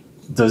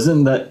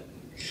 Doesn't that...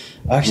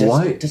 Actually,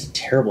 Why- that's a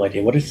terrible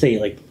idea. What if they,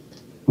 like,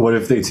 What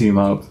if they team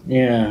up?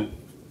 yeah.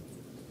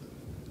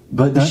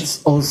 But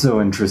that's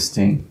also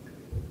interesting.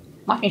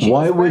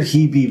 Why would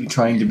he be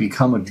trying to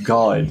become a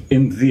god,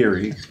 in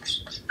theory,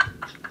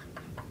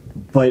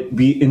 but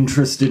be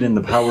interested in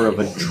the power of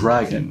a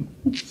dragon?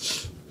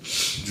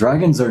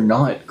 Dragons are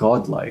not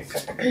godlike.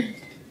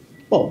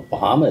 Well,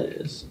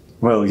 Bahamut is.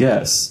 Well,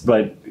 yes,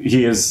 but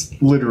he is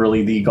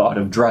literally the god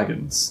of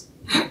dragons,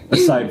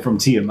 aside from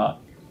Tiamat.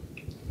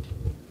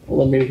 Well,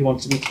 then maybe he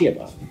wants to be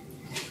Tiamat.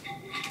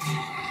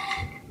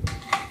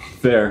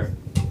 Fair.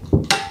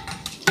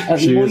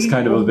 She Well, is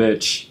kind of a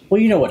bitch.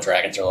 Well, you know what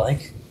dragons are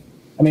like.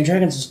 I mean,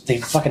 dragons, they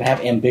fucking have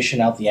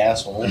ambition out the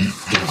asshole.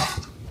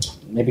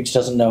 Maybe he just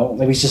doesn't know.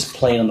 Maybe he's just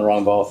playing on the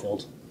wrong ball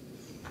field.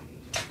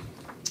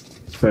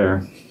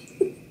 Fair.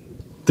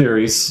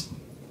 Theories.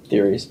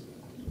 Theories.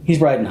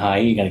 He's riding high.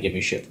 You gotta give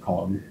me shit for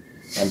calling him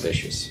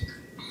ambitious.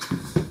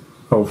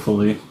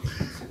 Hopefully.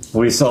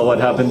 We saw what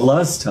happened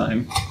last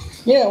time.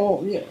 Yeah,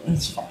 well, yeah,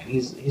 that's fine.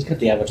 He's got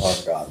the avatar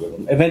of God with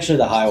him. Eventually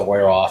the high will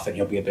wear off and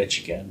he'll be a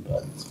bitch again,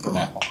 but for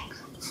now.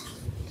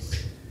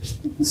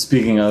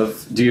 Speaking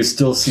of, do you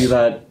still see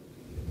that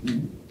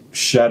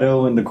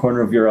shadow in the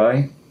corner of your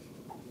eye?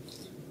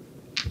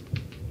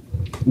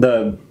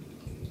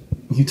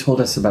 You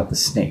told us about the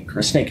snake, Or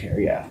right? snake hair,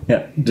 yeah.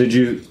 Yeah. Do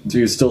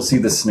you still see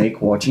the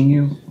snake watching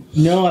you?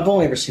 No, I've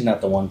only ever seen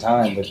that the one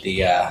time with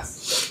the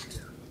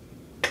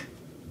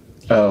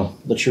Oh.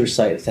 true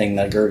sight thing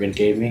that Gergen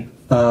gave me.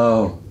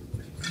 Oh.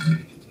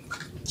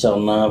 So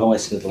no, I've only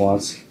seen it the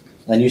once.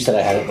 And you said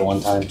I had it the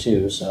one time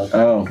too. So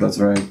Oh, that's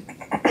right.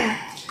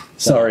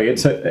 Sorry,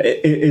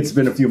 it's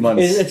been a few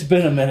months. it's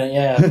been a minute,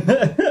 yeah.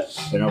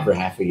 It's been over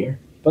half a year.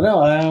 But no,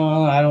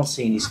 I don't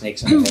see any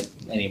snakes in it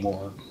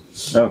anymore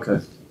Okay.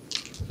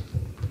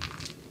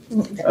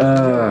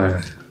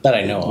 that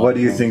I know of. What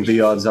do you think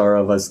the odds are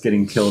of us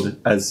getting killed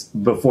as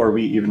before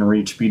we even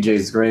reach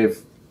BJ's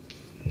grave?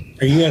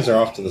 You guys are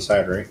off to the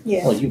side, right?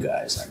 Yeah. Well, you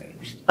guys,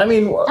 I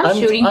mean, I'm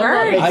shooting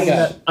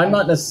birds. I'm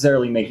not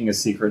necessarily making a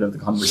secret of the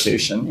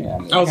conversation. yeah.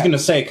 I was gonna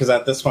say because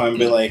at this point, I'd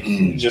be like,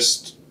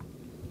 just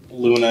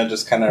Luna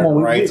just kind of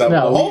rides up.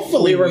 No,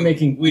 Hopefully, we were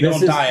making. we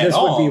don't die at This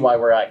all. would be why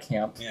we're at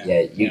camp.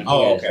 Yeah, you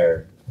Oh, guys okay.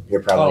 are.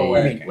 You're probably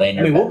okay. laying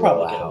I your mean, we'll bed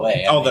probably roll get out.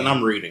 away. Oh, then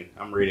I'm reading.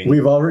 I'm reading.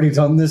 We've already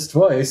done this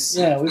twice.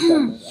 Yeah, we've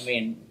done this. I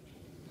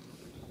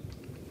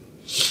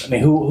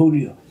mean, who do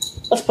you?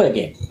 Let's play a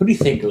game. Who do you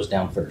think goes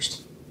down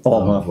first?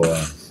 Alma.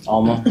 Boy.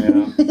 Alma.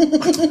 Yeah.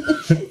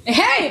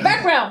 Hey,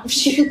 background. And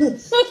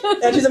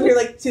she's up here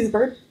like, see the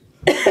bird?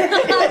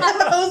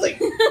 I was like,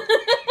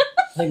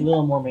 I think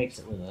Lila Moore makes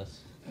it with us.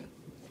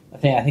 I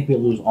think we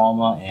lose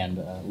Alma and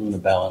Luna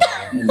Bell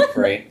in the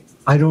fray.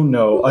 I don't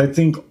know. I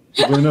think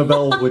Luna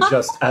Bell would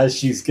just, as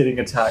she's getting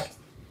attacked,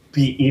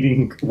 be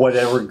eating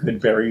whatever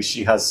good berries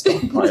she has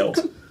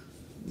stockpiled.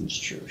 It's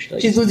true.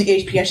 she's losing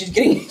HP as she's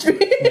getting HP.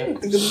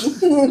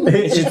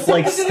 It's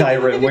like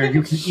Skyrim, where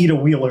you can eat a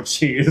wheel of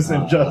cheese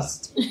and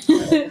just.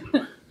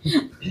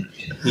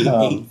 He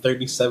ate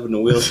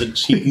 37 wheels of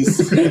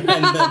cheese. And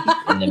then,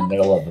 In the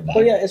middle of the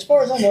battle. But yeah, as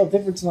far as I know,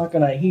 Vifford's not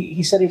gonna.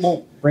 He said he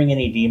won't bring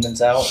any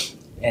demons out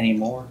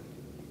anymore,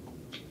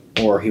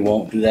 or he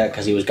won't do that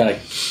because he was gonna,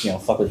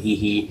 fuck with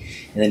Hee,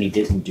 and then he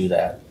didn't do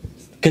that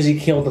because he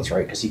killed. That's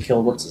right, because he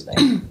killed what's his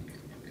name?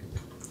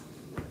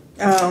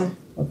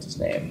 What's his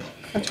name?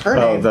 That's her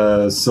Oh, name.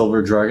 the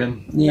silver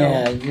dragon?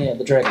 Yeah,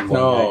 the Dragonborn.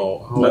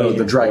 no. No,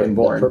 the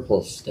Dragonborn. The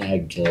purple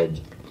stag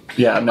killed.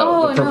 Yeah, no,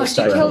 Oh, the purple no, she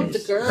stag killed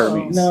Hermes. the girl.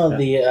 Hermes. No,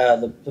 Yeah.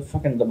 the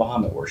fucking the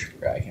Bahamut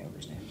worshiper guy. I can't remember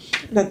his name.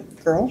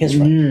 The girl? His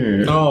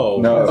friend. Yeah. Oh.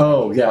 No.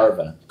 Oh, yeah.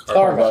 Carva.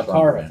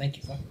 Carva. Thank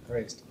you, fucking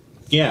Christ.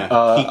 Yeah,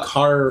 he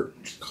carved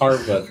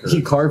her.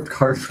 He carved.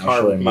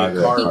 Actually,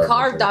 Margaret carved- He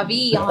carved a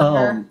V on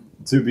her.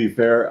 To be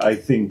fair, I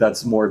think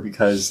that's more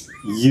because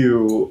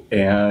you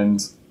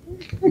and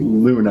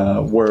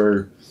Luna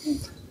were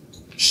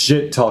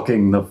shit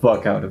talking the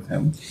fuck out of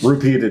him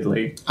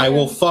repeatedly. I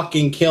will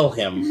fucking kill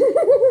him.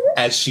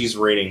 As she's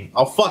reading,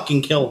 I'll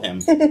fucking kill him.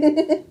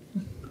 Didn't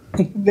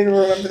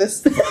remember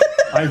this.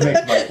 I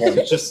make my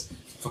point. Just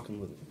fucking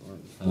with it.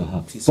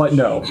 Uh-huh. But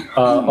no,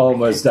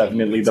 Alma's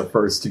definitely the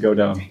first to go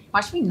down.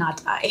 Watch me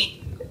not die.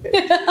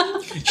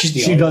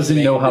 She doesn't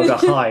know how to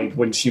hide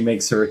when she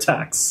makes her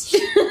attacks.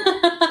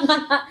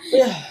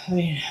 Yeah, I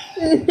mean,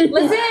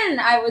 Listen,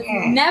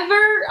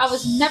 I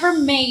was never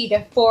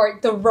made for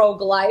the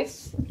rogue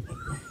life.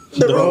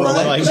 The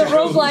roguelike. The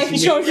rogue life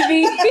chose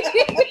me.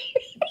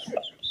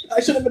 I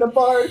should have been a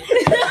bard.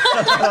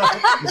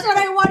 That's what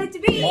I wanted to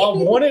be. Mom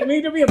wanted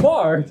me to be a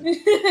bard.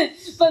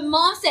 But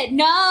Mom said,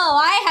 no,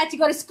 I had to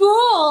go to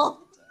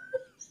school.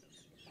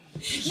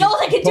 No, all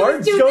I could do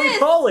Bards is do go to this.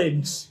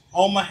 college.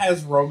 Alma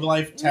has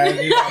roguelife tagged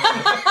on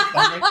her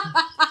stomach.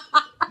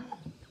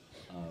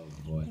 Oh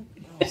boy.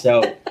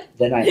 So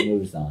the night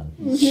moves on.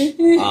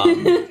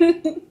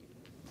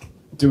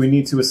 Do we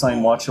need to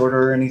assign watch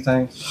order or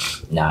anything?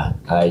 Nah,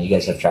 you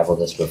guys have traveled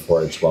this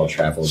before. It's well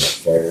traveled,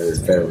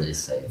 fairly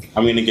safe.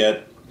 I'm gonna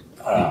get.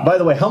 By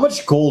the way, how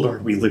much gold are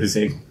we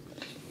losing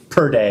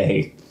per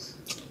day?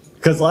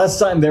 Because last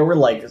time there were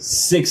like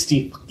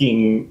 60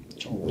 fucking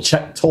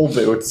toll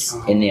booths.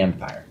 In the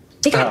Empire.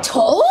 They got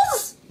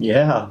tolls?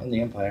 Yeah. in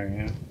the Empire,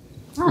 yeah.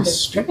 Oh, they're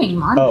stripping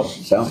money. Oh,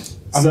 So I'm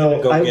so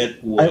gonna go I,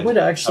 get wood. I would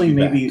actually I'll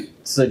be maybe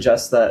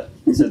suggest that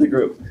to the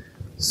group. Would you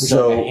like a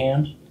So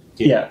hand?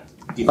 yeah,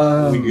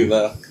 back. We do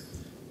the.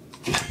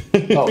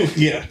 Oh.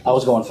 Yeah. I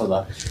was going for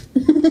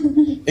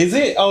the. Is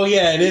it? Oh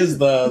yeah, it is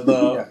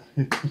the.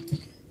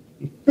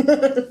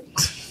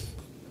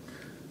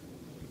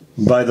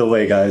 by the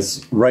way,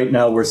 guys, right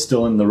now we're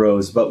still in the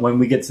Rose, but when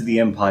we get to the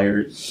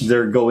Empire,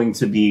 they're going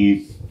to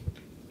be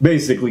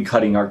basically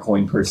cutting our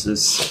coin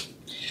purses.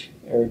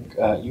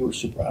 Eric, you were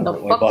super out The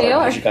of it. fuck Bought they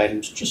our are. magic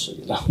items, just so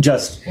you know.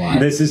 Just Why?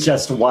 this is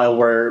just while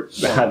we're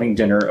having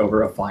dinner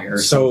over a fire or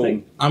So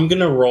something. I'm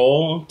gonna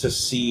roll to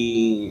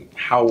see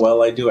how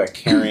well I do at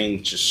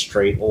carrying just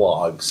straight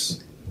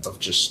logs of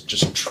just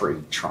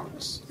tree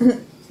trunks.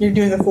 You're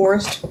doing the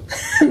forest.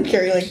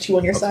 Carry like 2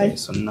 on your Okay, side.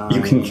 so 9.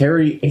 You can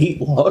carry 8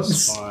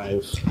 plus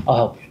logs. 5 I'll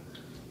help you.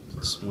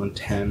 plus 1,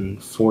 10,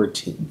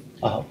 14.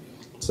 I'll help.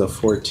 So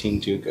 14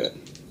 do good.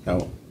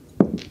 No.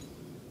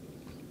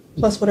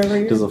 Plus whatever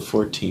you Does a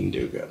 14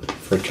 do good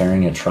for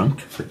carrying a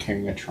trunk? for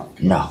carrying a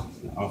trunk? No,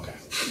 Okay.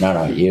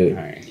 no. You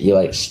Alright. you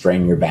like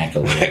strain your back a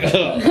little bit.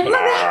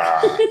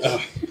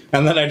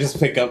 And then I just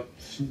pick up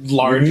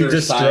larger You need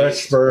to size.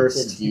 stretch first.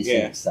 It's a decent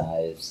Yeah.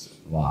 size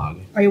log.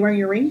 Are you wearing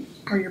your ring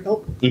or your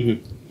belt?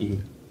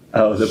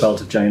 Oh, the belt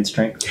of giant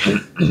strength.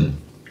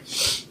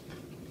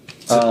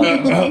 So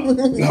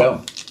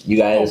you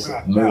guys Oh,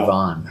 God, move wow.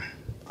 on.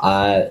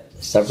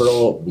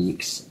 Several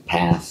weeks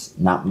pass.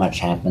 Not much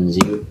happens.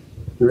 You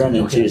run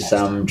into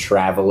some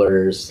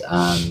travelers.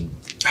 I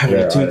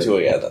haven't tuned to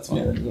it yet. That's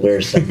why.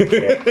 There's some.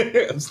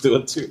 I'm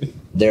still tuning.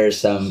 There's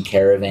some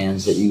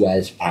caravans that you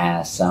guys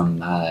pass.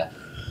 Some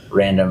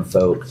random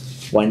folk.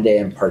 One day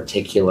in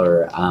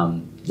particular,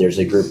 there's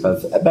a group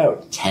of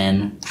about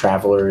 10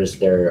 travelers.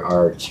 There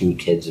are 2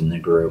 kids in the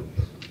group.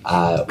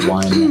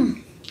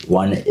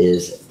 One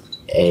is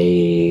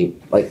a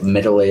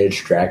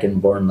middle-aged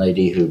dragonborn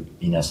lady who,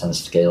 some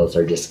scales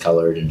are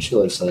discolored and she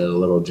looks a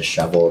little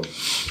disheveled.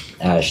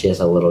 She has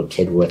a little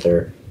kid with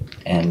her,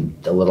 and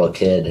the little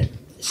kid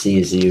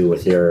sees you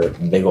with your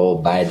big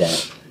old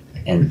bident,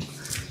 and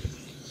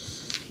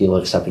he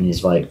looks up and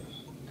he's like,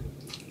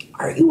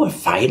 "Are you a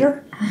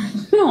fighter?"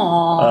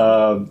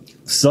 Aww.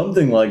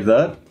 Something like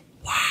that.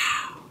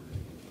 Wow.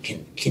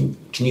 Can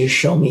you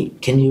show me?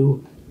 Can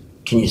you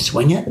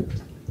swing it?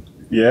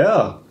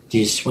 Yeah. Do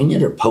you swing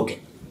it or poke it?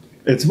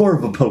 It's more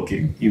of a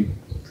poking.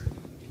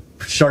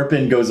 Sharp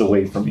end goes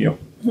away from you.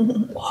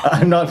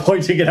 I'm not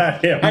pointing it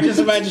at him. I just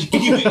imagine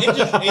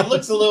it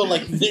looks a little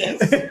like this.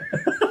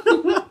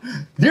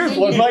 Here's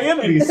what my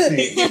enemies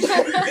see.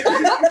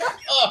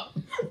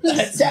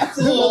 Stabs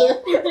his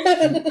mother.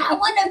 I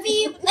want to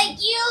be like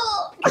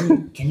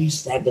you. Can you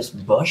stab this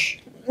bush?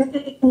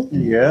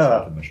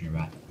 Yeah. The bush in your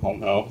back. Oh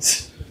no.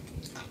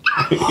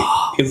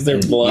 Is there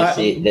blood?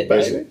 You see that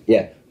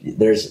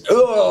there's.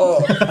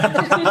 Oh!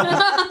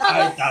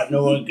 I thought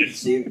no one could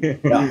see me.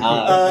 No,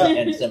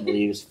 and some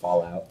leaves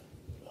fall out.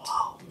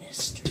 Whoa,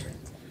 mister.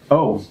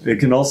 Oh, it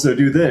can also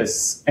do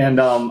this. And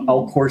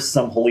I'll course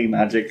some holy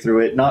magic through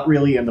it. Not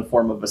really in the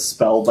form of a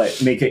spell,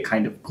 but make it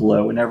kind of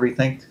glow and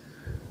everything.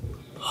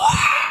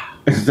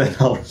 and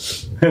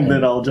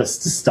then I'll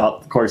just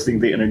stop coursing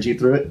the energy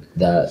through it.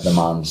 The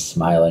mom's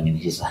smiling and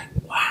he's like,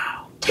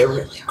 "Wow, they're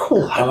really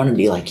cool. I want to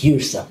be like you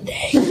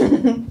someday."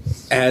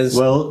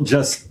 Well,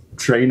 just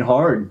train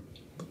hard.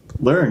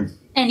 Learn.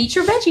 And eat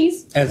your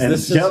veggies.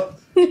 Yep.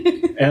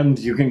 And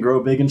you can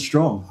grow big and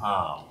strong.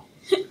 Oh,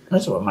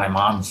 that's what my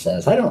mom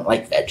says. I don't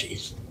like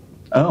veggies.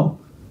 Oh.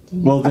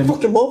 Well then, I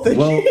fucking love it.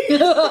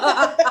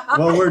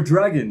 well, we're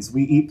dragons.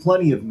 We eat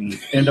plenty of meat,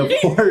 and of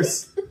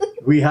course,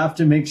 we have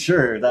to make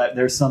sure that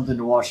there's something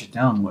to wash it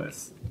down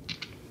with.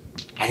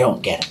 I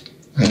don't get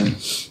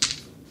it.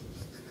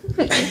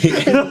 The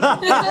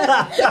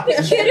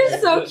kid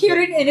is so cute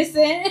and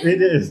innocent.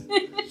 It is.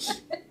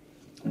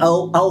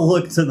 I'll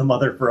look to the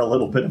mother for a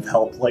little bit of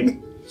help.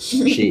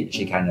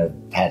 She kind of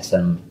pats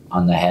him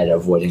on the head,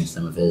 avoiding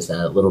some of his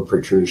little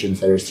protrusions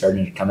that are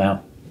starting to come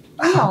out.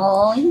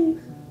 Oh,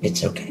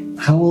 It's okay.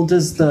 How old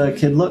does the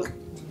kid look?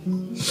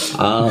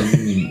 No.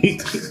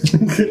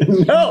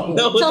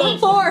 tell him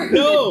 4.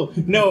 No.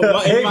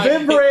 Hey,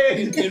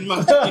 Vimbrain! In my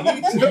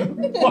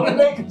Want to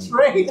make a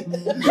trade?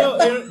 no,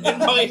 in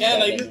my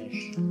head, I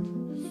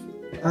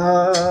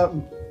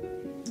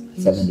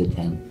just 7 to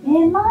 10.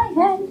 In my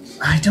head.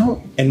 I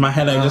don't.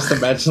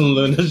 imagine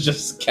Luna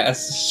just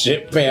cast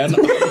shit ban.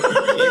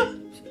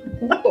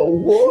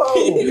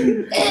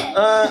 Whoa!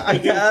 I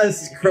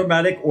cast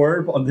chromatic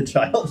orb on the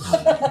child.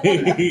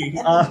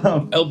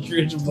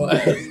 Eldritch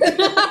blast.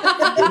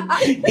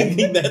 You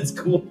think that's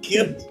cool,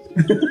 kid?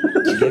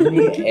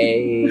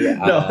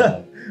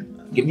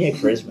 Give me a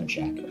charisma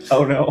check.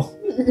 Oh no!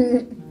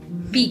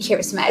 Be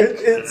charismatic.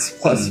 It's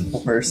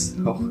 +4.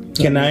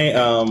 So. Can I?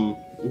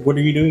 What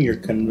are you doing? You're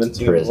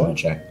convincing me. Charisma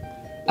check.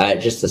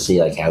 Just to see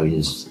how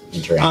he's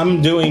interacting.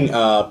 I'm doing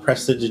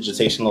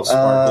prestidigitational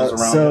sparkles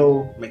around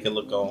so it. Make it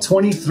look all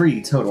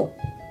 23 total.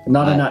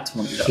 Not a nat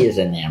 20 though. He is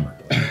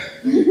enamored.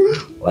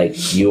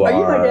 You Are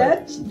are. you my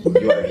dad?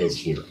 You are his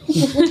hero.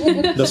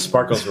 the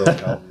sparkles really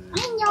help.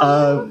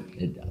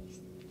 It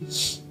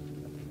does.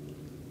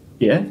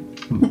 Yeah.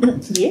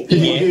 Yeah.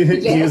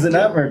 He is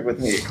enamored with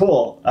me.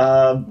 Cool.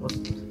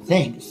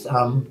 Thanks.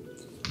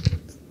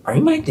 Are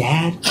you my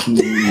dad?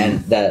 And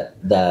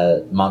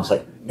the mom's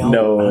like,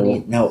 no,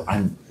 honey, no,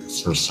 I'm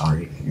so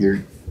sorry.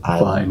 You're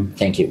fine.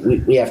 Thank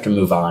you. We have to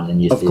move on,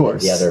 and you Of see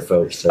course. the other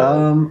folks are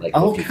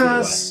I'll 50 feet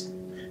away.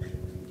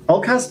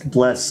 I'll cast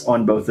bless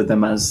on both of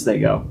them as they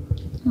go.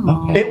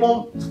 Okay. It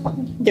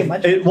won't Do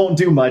much. It won't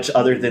do much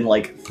other than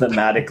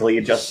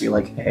thematically just be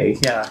like, hey,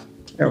 yeah,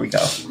 there we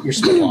go. You're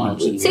still on.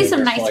 Say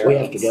some nice We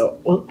have to go.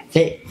 Well,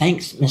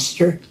 thanks,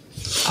 mister.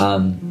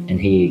 And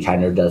he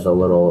kind of does a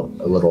little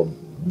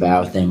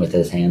bow thing with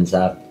his hands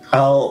up.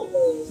 I'll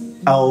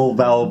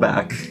bow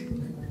back.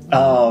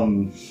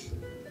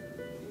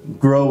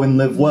 Grow and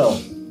live well.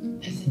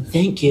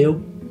 Thank you.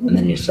 And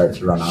then he starts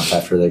to run off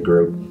after the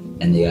group,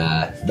 and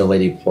the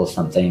lady pulls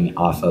something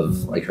off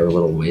of her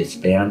little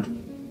waistband.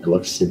 It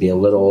looks to be a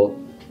little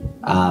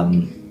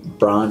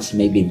bronze,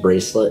 maybe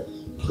bracelet.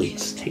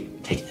 Please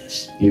take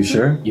this. You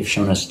sure? You've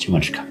shown us too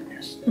much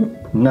kindness.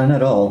 None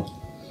at all.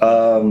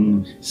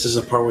 This is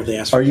the part where they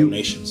ask for Are you-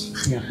 donations.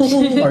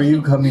 Are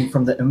you coming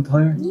from the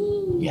Empire?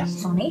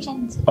 Yes.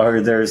 Donations. Are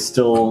there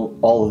still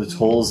all the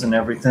tolls and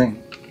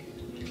everything?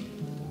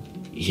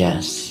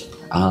 Yes.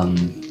 Are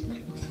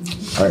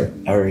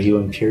you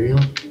Imperial?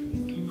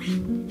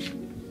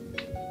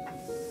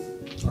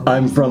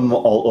 I'm from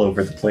all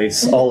over the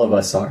place. All of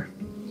us are.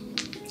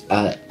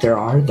 There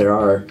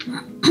are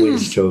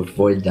ways to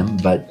avoid them,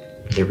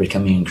 but they're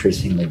becoming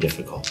increasingly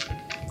difficult.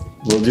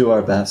 We'll do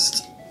our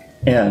best.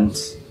 And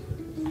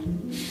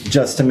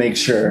just to make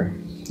sure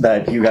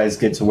that you guys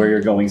get to where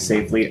you're going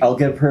safely, I'll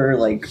give her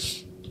like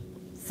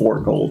 4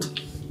 gold.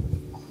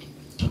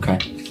 Okay.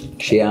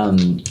 She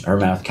her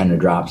mouth kind of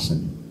drops,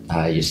 and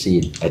you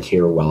see a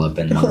tear well up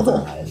in one of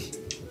her eyes.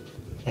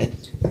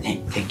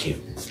 Thank you.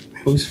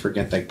 I always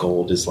forget that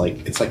gold is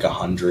like it's like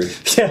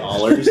 $100. Yeah.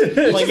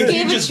 Like if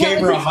you just gave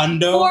her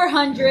 $100.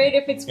 400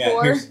 if it's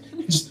 4. here's-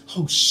 just,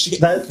 oh shit.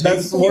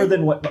 That's more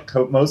than what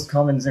most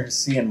commoners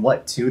see in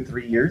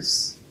 2-3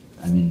 years.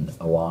 I mean,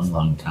 a long,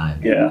 long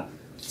time. Yeah.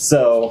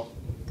 So,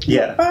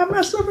 yeah. I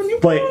messed up a new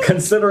But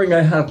considering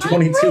I have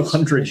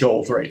 2,200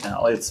 gold right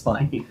now, it's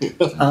fine.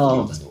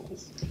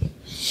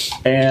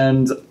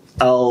 And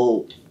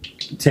I'll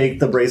take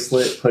the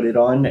bracelet, put it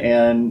on,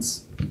 and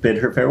bid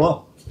her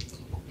farewell.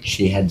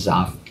 She heads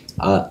off.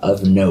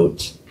 Of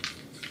note,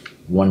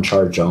 1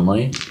 charge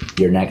only.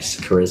 Your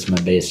next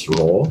charisma-based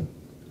roll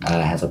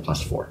has a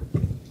 +4.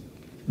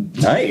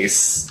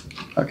 Nice.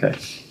 Okay.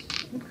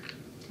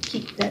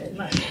 Keep that in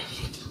mind.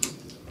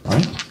 All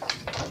right.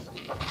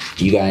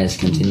 You guys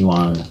continue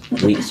on.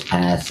 Weeks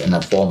pass, and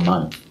a full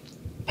month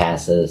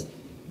passes.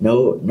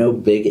 No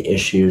big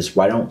issues.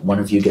 Why don't one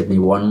of you give me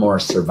one more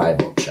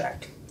survival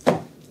check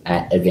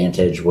at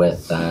advantage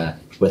with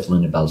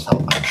Lunabelle's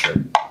help? I'm sure.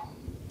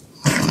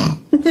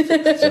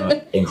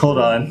 So, Hold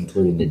on.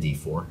 including the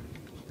D4.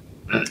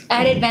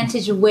 At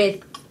advantage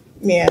with.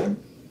 Yeah.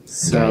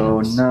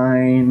 So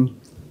 9,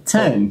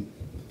 10.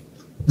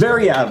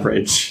 Very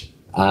average.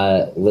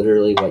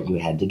 Literally what you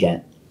had to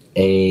get.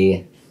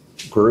 A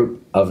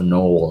group of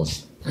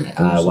gnolls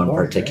one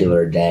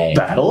particular day.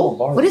 Battle?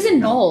 What is a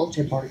knoll? It's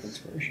your bardic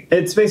inspiration.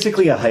 It's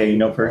basically a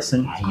hyena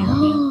person.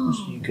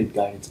 You could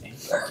guidance and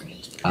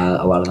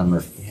A lot of them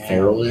are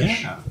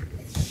feralish. Yeah.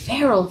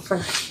 Feral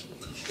first.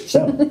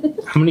 So,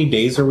 How many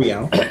days are we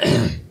out?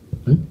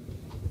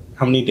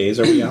 How many days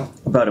are we out?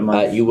 About a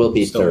month. you will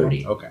be Still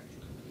 30. Okay.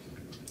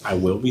 I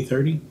will be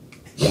 30?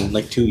 In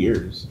like 2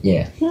 years.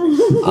 Yeah.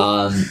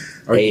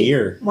 Or a A-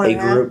 year. One A and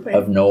a half, group right?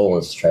 of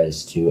gnolls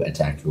tries to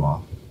attack you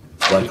all.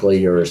 Luckily,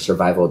 your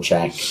survival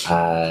check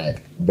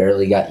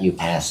barely got you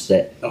past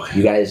it. Okay.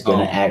 You guys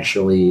didn't Oh.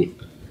 actually.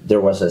 There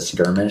was a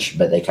skirmish,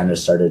 but they kind of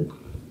started,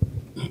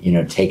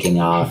 taking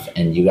off,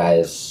 and you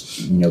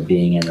guys,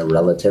 being in a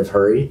relative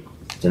hurry,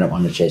 didn't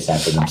want to chase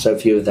after them. So a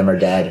few of them are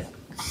dead.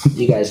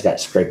 You guys got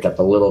scraped up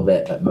a little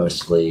bit, but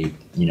mostly,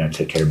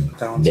 took care of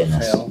That one's a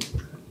business. fail.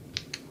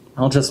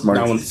 I'll just mark.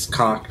 That one's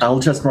cocked. I'll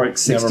just mark Never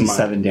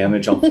 67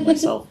 damage off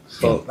myself.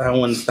 Well, that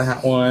one's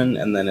that one,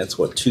 and then it's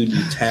what,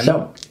 2d10?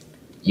 So,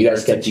 you guys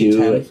Or it's a get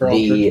D10 to for all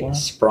the church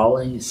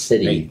sprawling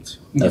city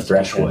 8. of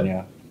Threshwood.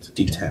 Yeah. It's a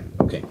d10.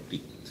 Okay.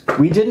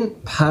 We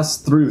didn't pass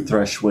through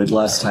Threshwood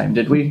last time,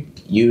 did we?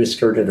 You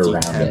skirted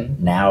around D10. it.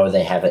 Now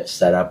they have it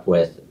set up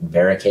with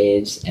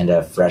barricades and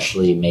a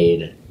freshly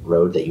made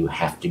road that you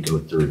have to go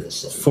through the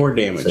city. 4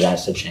 damage So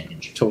that's a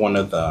change. to one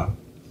of the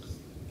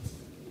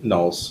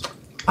gnolls.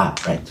 Ah,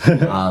 right.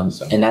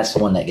 And that's the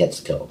one that gets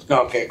killed.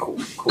 Okay, cool.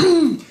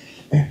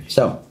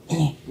 So,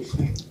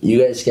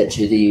 you guys get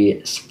to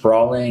the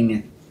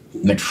sprawling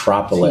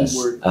metropolis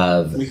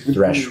of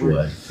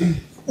Threshwood.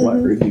 What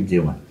are you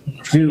doing?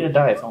 I'm gonna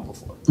die. I fell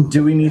before.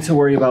 Do we need to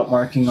worry about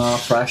marking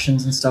off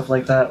rations and stuff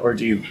like that, or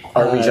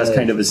are we just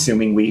kind of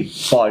assuming we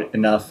bought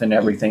enough and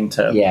everything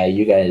to? Yeah,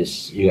 you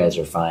guys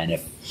are fine.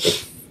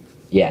 If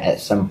at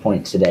some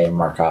point today,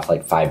 mark off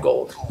like 5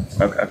 gold.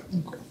 Okay.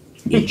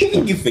 You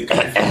think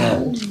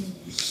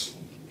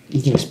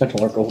You can spend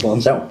more gold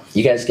on. So,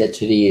 you guys get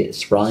to the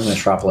sprawling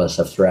metropolis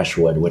of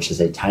Threshwood, which is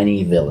a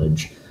tiny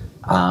village.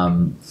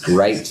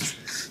 Right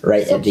So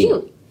at the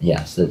cute.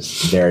 yes,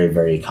 it's very,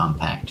 very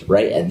compact.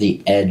 Right at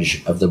the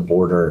edge of the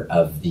border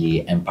of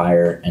the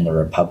Empire and the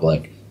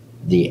Republic.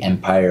 The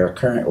Empire,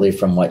 currently,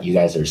 from what you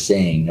guys are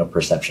seeing, no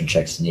perception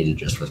checks needed,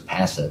 just with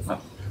passive.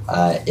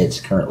 It's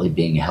currently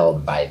being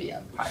held by the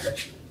Empire.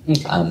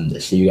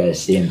 So you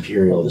guys see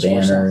Imperial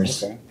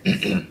banners.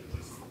 Okay.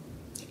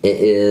 It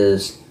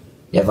is.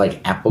 You have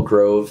like Apple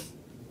Grove,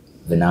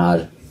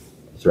 Vinod,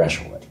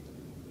 Threshwood.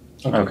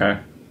 Okay.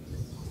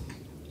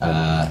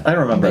 I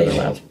remember They the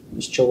have map.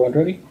 Is Chill Rend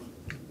ready?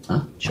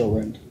 Huh? Chill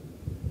Rend.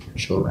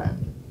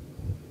 Chilrend.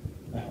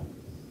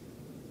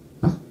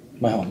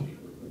 My home.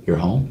 Your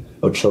home?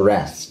 Oh,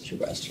 Chilrest. Chill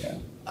Rest, yeah.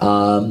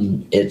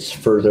 It's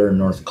further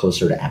north,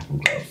 closer to Apple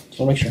Grove. Just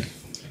wanna make sure.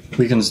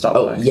 We can stop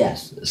Oh, by.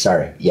 yes.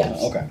 Sorry.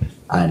 Yes. Okay.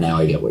 Now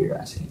I get what you're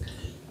asking.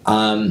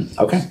 Okay.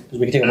 Because we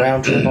can take a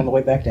round trip on the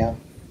way back down.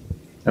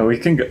 No, we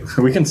can go.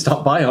 We can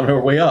stop by on our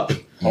way up.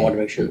 I wanted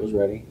to make sure it was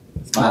ready.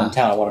 If I'm in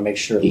town, I want to make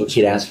sure it looks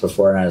He'd asked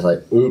before, and I was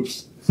like,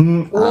 "Oops."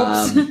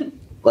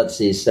 Let's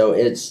see. So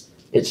it's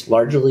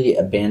largely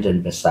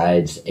abandoned.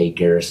 Besides a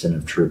garrison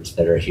of troops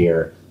that are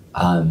here,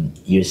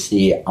 you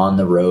see on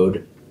the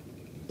road,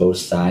 both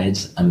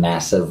sides, a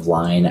massive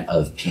line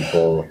of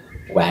people,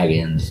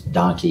 wagons,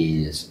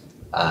 donkeys,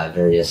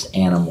 various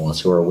animals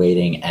who are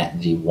waiting at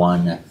the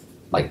one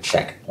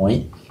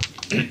checkpoint.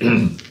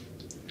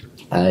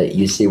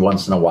 You see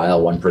once in a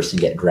while one person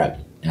get drug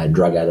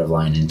out of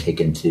line and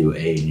taken to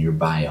a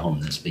nearby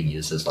home that's being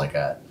used as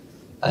a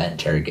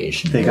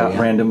interrogation. They got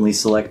area. randomly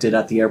selected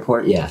at the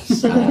airport.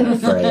 Yes,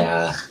 for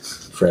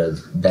a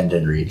bend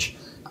and reach.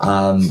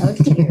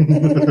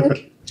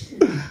 The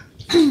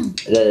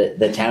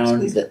town,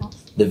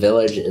 the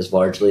village is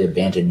largely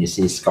abandoned. You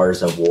see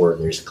scars of war.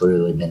 There's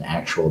clearly been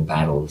actual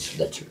battles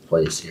that took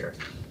place here.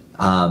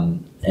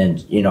 And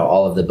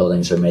all of the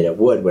buildings are made of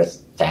wood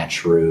with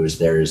thatch roofs.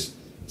 There's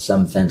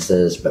some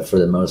fences, but for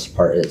the most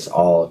part, it's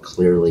all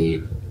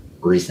clearly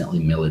recently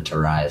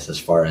militarized as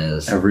far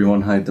as...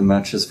 Everyone hide the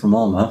matches from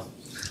Alma.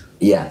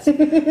 Yes.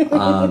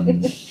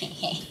 And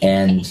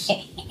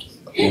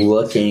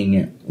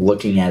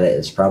looking at it,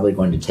 it's probably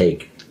going to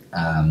take...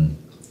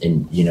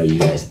 you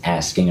guys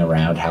asking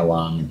around how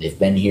long they've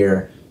been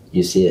here,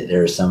 you see that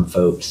there are some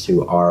folks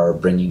who are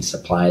bringing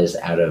supplies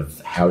out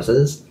of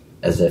houses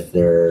as if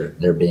they're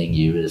being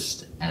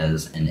used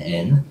as an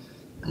inn.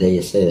 They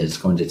say that it's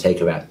going to take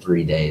about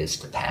 3 days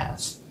to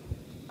pass.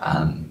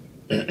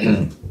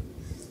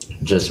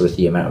 Just with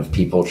the amount of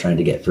people trying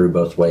to get through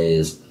both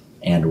ways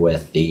and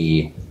with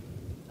the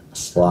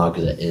slog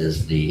that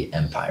is the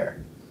Empire.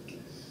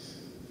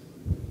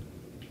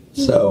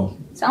 So...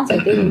 Sounds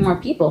like they need more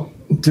people.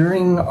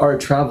 During our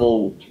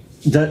travel,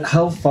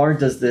 how far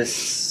does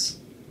this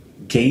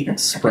gate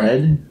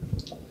spread?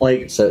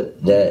 It's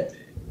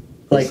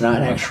not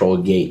an actual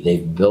gate.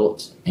 They've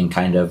built and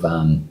kind of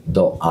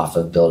built off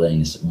of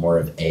buildings more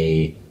of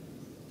a...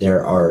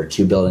 There are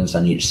 2 buildings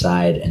on each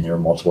side, and there are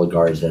multiple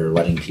guards that are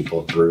letting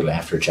people through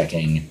after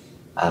checking,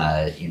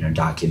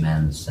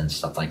 documents and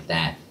stuff like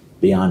that.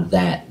 Beyond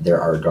that,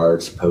 there are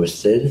guards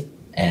posted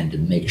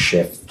and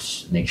makeshift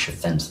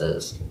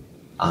fences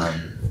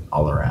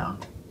all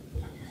around.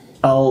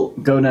 I'll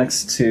go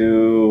next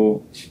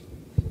to...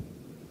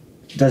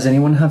 Does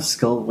anyone have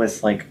skill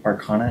with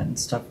Arcana and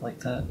stuff like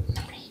that?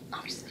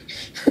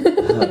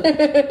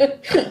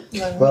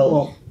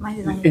 Well,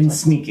 in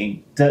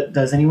sneaking,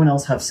 does anyone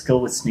else have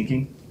skill with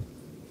sneaking?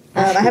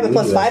 I have a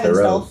 +5 in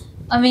stealth.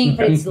 I mean,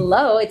 but it's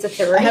low. It's a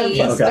 3, I have a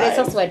 +5. but it's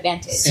also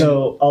advantage.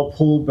 So I'll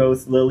pull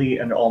both Lily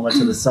and Alma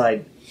to the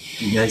side.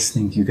 You guys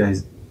think you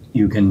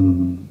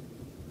can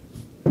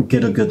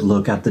get a good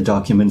look at the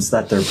documents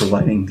that they're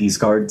providing these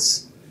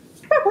guards?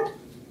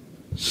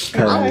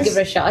 I'll give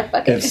it a shot.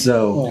 Fuck If it.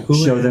 so,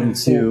 show them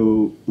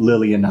to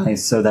Lily and I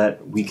so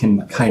that we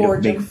can kind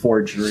of make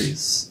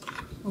forgeries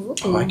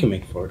Oh, I can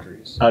make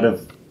forgeries. out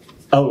of...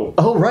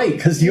 Oh, right,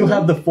 because you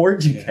have the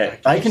forging kit.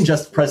 I can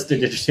just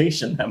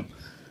prestidigitation them.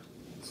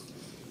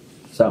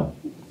 So,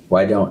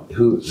 why don't...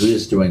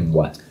 Who's doing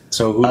what?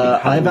 So who?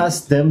 I've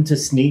asked them to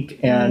sneak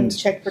and...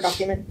 check for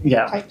document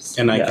Yeah. types.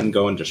 and I Yeah. can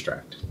go and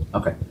distract.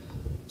 Okay.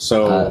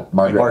 So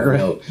Margaret,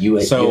 no, you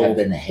So- have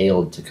been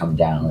hailed to come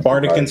down. Like,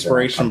 Bardic the guards are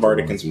inspiration, not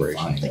bardic comfortable with you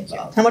inspiration.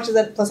 flying above. How much is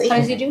that +8? How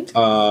does he do?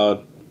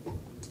 I'll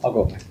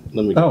go.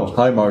 Let me. Oh,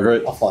 hi,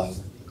 Margaret. I'll fly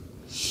over.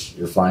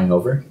 You're flying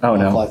over? Oh, I'll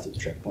no. fly through the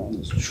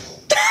checkpoint.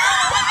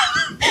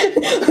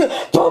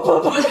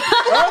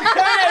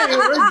 Okay,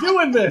 we're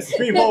doing this,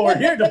 people. We're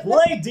here to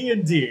play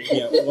D&D.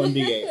 Yeah,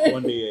 1d8,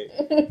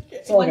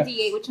 1d8. So like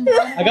 1d8, which one's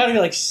that? I gotta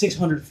be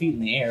 600 feet in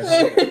the air.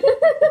 So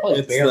probably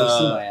It's barely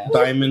see my the ass.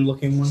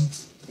 diamond-looking one.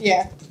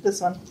 Yeah, this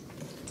one.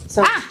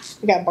 So Ah!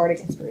 we got bardic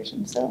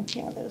inspiration, so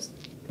yeah, those.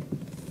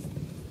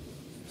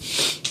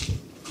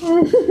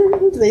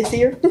 Do they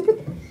see her?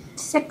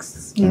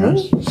 6.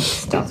 Mhm.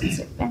 Stealth is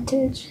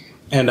advantage.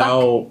 And Fuck.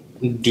 I'll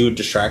do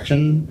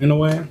distraction in a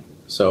way.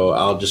 So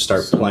I'll just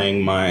start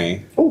playing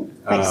my Oh,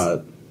 nice.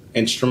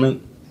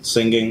 instrument,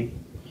 singing,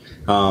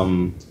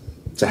 to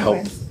help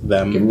Okay. Give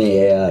them.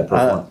 me a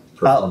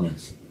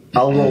performance.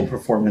 I'll roll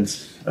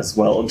performance as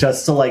well,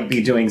 just to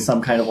be doing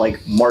some kind of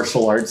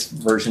martial arts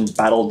version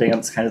battle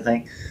dance kind of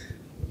thing.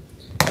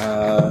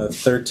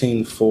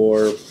 13,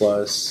 4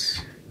 plus.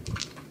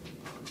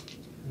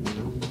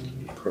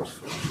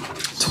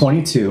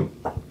 22.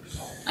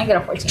 I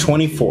got a 14.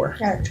 24.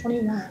 Yeah,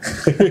 21.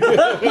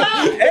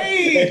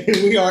 Hey!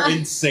 We are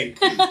in sync.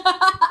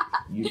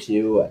 You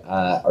two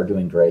are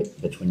doing great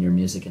between your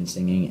music and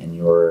singing and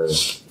your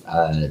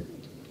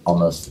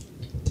almost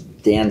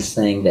dance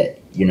thing that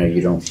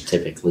you don't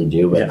typically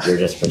do, but Yeah. you're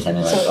just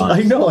pretending like So- on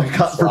I know I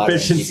got slogging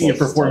proficiency in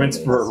people's performance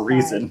toes. for a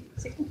reason.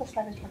 16 +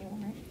 5 is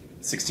 21, right?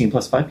 16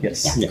 plus 5,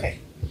 yes. Yeah. Yeah. Okay.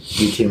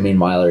 You two,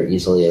 meanwhile, are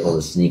easily able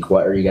to sneak.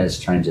 What are you guys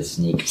trying to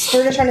sneak? So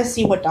we're just trying to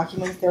see what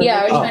documents they're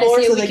Yeah, we're looking trying for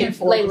to see so if we they can,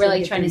 forge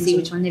really it trying to into see the-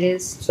 which one it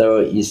is. So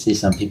you see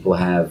some people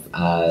have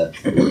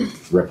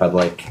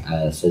Republic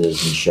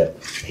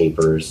citizenship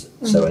papers.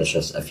 So it's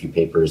just a few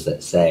papers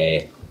that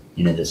say,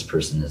 this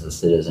person is a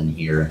citizen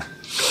here.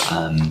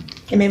 Am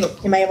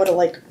I able to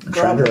I'm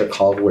trying grab to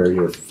recall where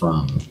you're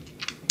from.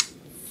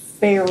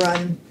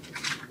 Faerun?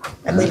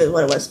 I believe it's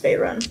what it was,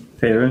 Faerun.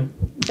 Faerun?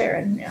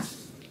 Faerun, yeah.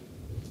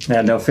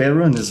 Yeah, no,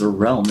 Faerun is a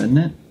realm, isn't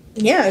it?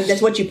 Yeah,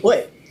 that's what you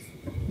put.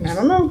 I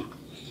don't know.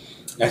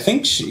 I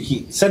think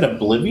he said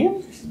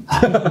Oblivion?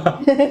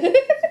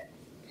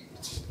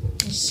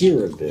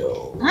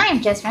 Cyrodiil.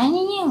 I'm just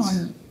running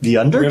in. The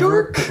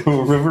Underdark?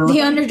 River. The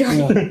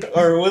Underdark.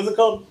 Or what's it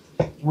called?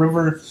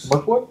 River.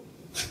 What?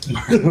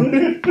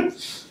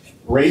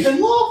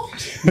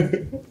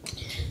 Ravenloft?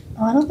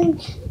 Oh, I don't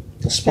think.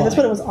 The That's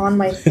what it was on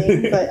my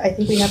thing, but I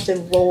think we have to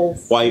roll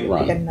White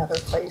like Run. another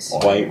place.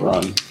 White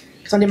Run.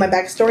 Because I did my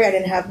backstory, I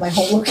didn't have my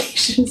home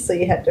location, so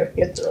you had to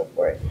roll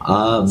for it.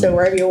 Um, So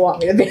wherever you want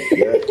me to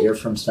be. you're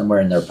from somewhere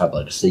in the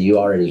Republic, so you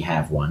already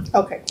have one.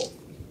 Okay, cool.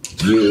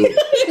 You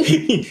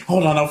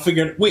Hold on, I'll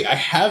figure it. Wait, I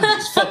have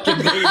this fucking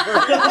paper.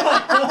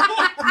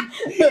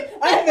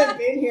 I haven't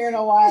been here in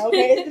a while.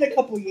 Okay, it's been a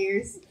couple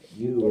years.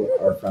 you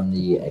are from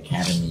the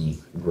Academy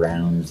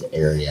grounds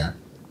area,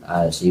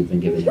 so you've been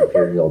given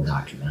Imperial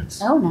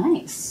documents. Oh,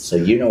 nice. So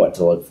you know what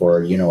to look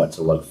for. You know what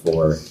to look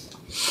for.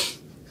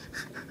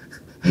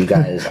 You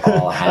guys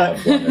all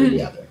have one or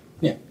the other.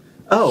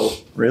 Oh,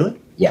 really?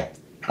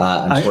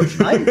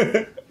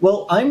 Unfortunately,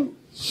 Well,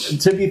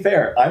 to be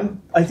fair,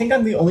 I think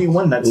I'm the only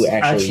one that's Ooh,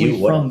 actually, you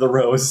actually wouldn't. from the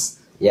Rose.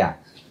 yeah.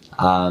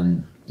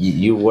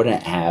 You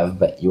wouldn't have,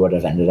 but you would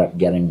have ended up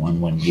getting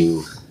one when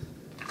you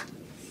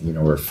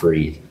were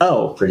freed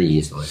Oh, pretty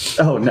easily.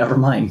 never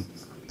mind.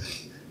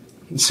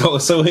 So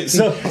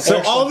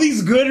all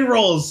these good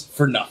rolls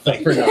for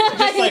nothing. For nothing.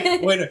 Just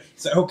like, wait.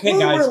 So, okay,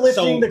 Well, guys. we're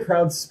lifting So, the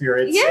crowd's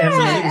spirits. Yeah,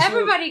 and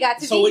everybody got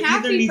to so be it either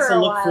happy needs for to a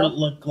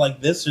look while.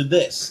 like this or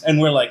this, and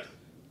we're like,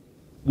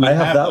 we I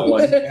have that those.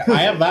 one.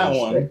 I have that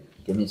one.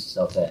 Give me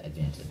yourself that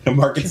advantage. And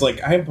Market's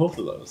like, I have both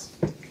of those.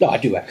 No, I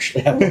do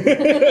actually have one.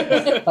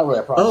 Not really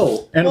a problem.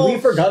 Oh, and we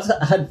forgot to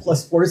add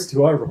 +4s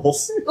to our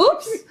rolls.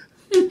 Oops.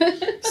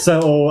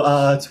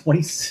 So,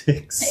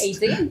 26.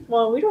 18.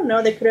 Well, we don't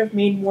know. They could have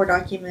made more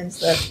documents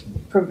that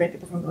prevent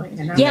people from going in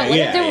and out. Yeah,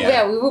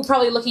 Yeah, we were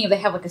probably looking if they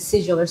have like a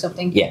sigil or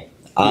something. Yeah.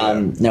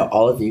 No,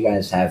 all of you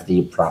guys have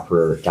the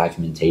proper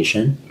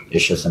documentation.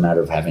 It's just a matter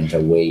of having to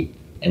wait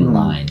in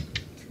line.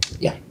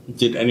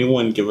 Did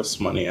anyone give us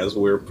money as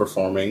we're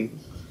performing?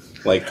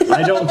 Like,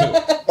 I don't do.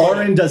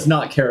 Orin does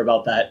not care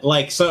about that.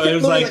 like so it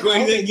was Look, like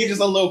like, you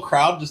just a little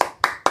crowd. Just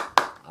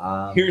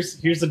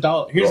here's a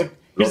dollar. Here's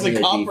roll a me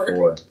copper.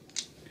 D4.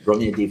 Roll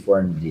me a D4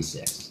 and a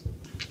D6.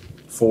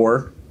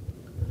 4.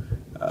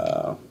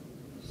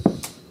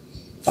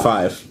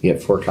 5. You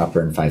get 4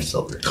 copper and 5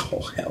 silver.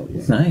 Oh hell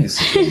yeah!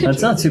 Nice.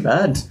 That's not too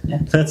bad. Yeah.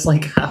 That's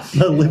like half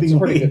the It's living a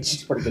pretty good. wage.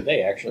 It's a pretty good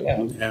day actually.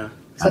 Yeah. Yeah.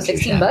 So Not too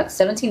 16 shabby. bucks,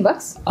 17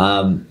 bucks.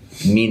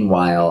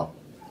 Meanwhile,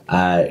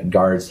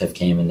 guards have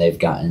came and they've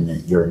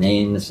gotten your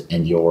names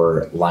and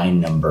your line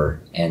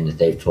number, and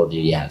they've told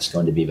you, yeah, it's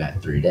going to be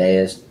about 3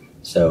 days.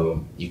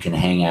 So you can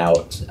hang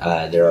out.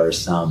 There are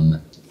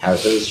some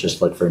houses.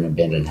 Just look for an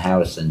abandoned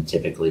house, and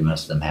typically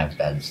most of them have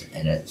beds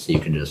in it, so you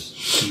can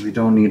just. We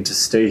don't need to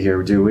stay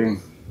here, do we?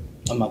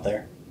 I'm not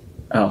there.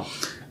 Oh.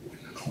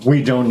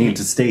 We don't need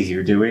to stay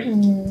here, do we?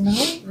 No.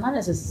 Not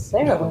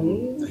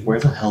necessarily. Where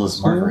the hell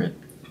is Margaret?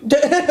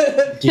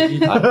 Did you? You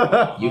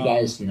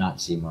guys do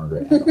not see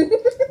Margaret at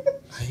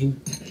all.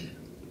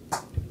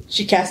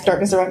 She cast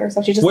darkness around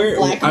herself. She's just Where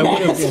black. I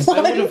mass.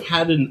 would have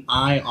had an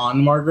eye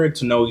on Margaret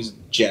to know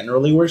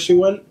generally where she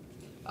went.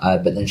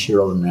 But then she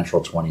rolled a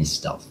natural 20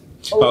 stealth.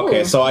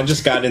 Okay, so I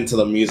just got into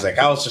the music.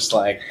 I was just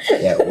like,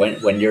 Yeah,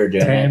 when you were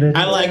doing that.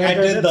 I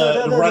did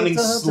the running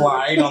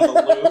slide on the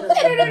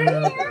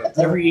loop.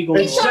 Every eagle.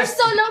 It's Guitar just-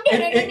 solo.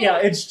 Yeah,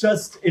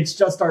 it's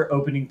just our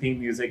opening theme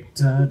music.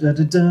 Da, da,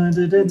 da, da,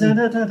 da,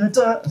 da, da, da,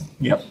 da.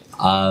 Yep.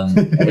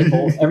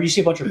 Every you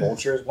see a bunch of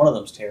vultures. One of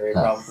them's Terry,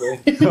 probably.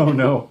 Oh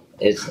no.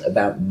 It's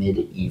about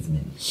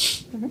mid-evening.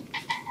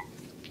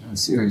 Oh,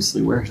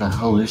 seriously, where the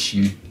hell is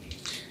she?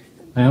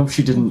 I hope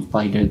she didn't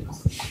fight it. I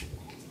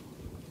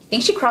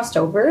think she crossed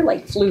over,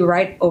 like flew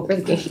right over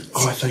the gate.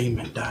 Oh, I thought you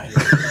meant died.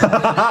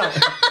 I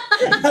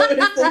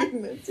was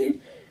thinking that too.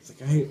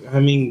 It's like, I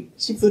mean,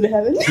 She flew to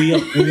heaven.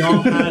 we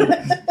all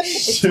had.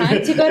 It's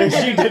time to go to If she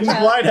heaven, didn't child.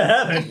 fly to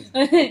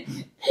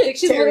heaven.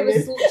 She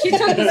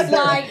took the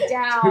slide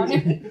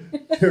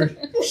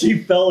down. She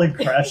fell and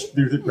crashed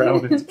through the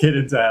ground and get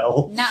into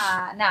hell.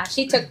 Nah.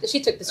 She took the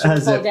strip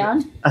As pole if-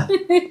 down.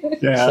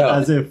 Yeah, So-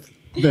 as if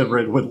the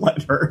Red would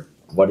let her.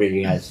 What are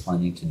you guys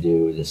planning to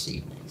do this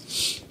evening?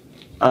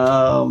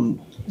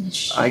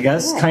 I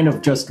guess kind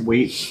of just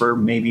wait for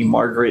maybe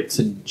Margaret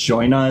to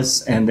join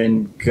us and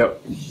then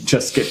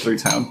just get through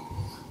town.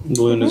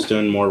 Luna's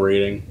doing more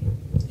reading.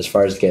 As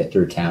far as get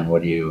through town,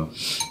 what do you...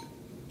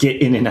 Get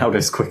in and out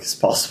as quick as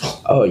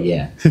possible. Oh,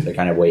 yeah. To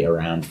kind of wait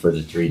around for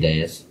the 3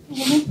 days.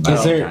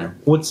 Is there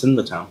what's in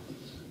the town?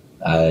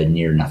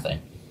 Near nothing.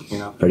 You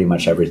know, Pretty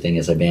much everything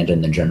is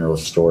abandoned. The general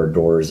store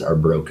doors are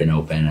broken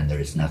open, and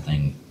there's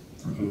nothing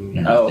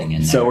in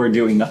there, So we're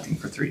doing nothing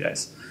for 3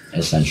 days.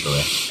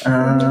 essentially.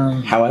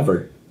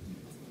 However,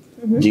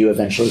 Do you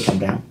eventually come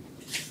down?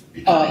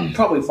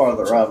 Probably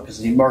farther up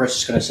because Margaret's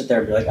just going to sit there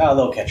and be like, "Oh,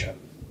 they'll catch up."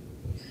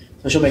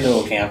 So she'll make a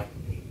little camp.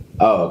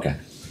 Oh, okay.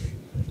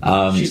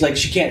 She's like,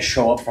 she can't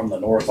show up from the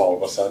north all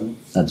of a sudden.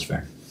 That's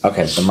fair.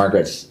 Okay, so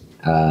Margaret's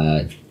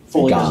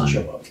Fully gone. doesn't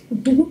show up.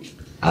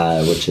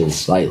 which is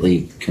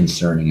slightly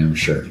concerning, I'm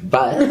sure.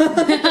 But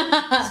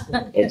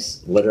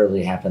it's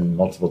literally happened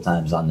multiple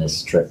times on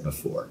this trip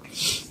before,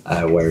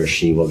 where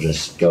she will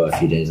just go a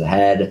few days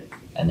ahead,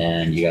 and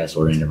then you guys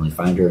will randomly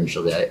find her, and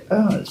she'll be like,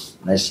 "Oh, it's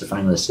nice to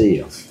finally see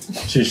you."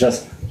 She's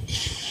just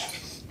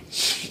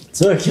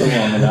took you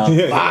long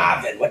enough.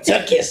 Marvin, what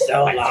took you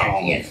so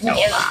long?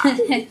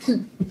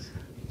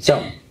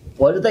 So,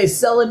 What did they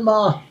sell in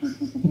Ma?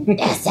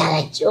 They're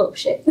selling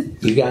shit.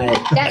 you guys,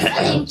 They're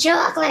selling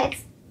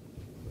chocolates.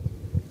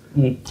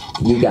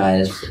 you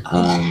guys,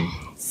 I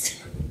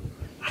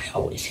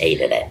always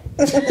hated it.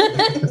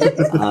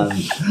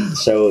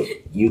 so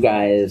you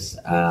guys,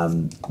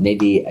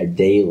 maybe a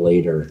day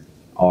later,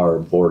 are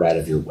bored out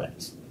of your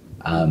wits.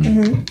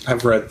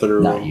 I've read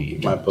through Not you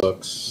my don't.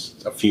 books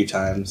a few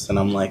times, and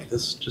I'm like,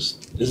 this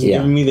just isn't Yeah.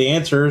 giving me the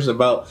answers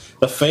about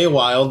the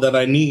Feywild that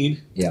I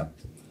need. Yeah.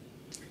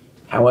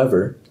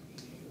 However,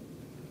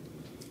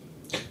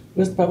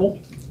 Where's the pebble?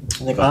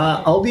 I think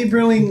I'll be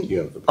brewing. You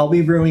have the I'll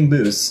be brewing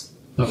booze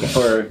okay.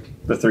 for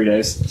the 3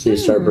 days. So you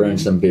start brewing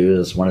some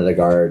booze. One of the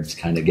guards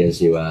kind of gives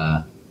you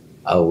a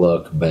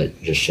look, but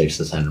just shakes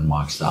his head and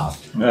walks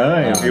off. All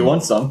right, if you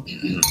want some,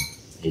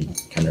 He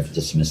kind of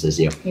dismisses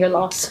you. You're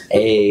lost.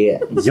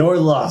 you're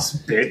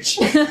lost, bitch.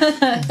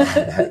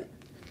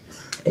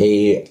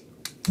 A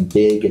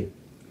big,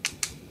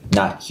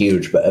 not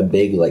huge, but a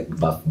big, like,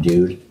 buff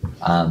dude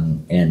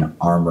in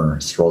armor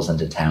strolls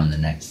into town the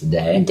next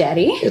day.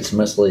 Daddy. It's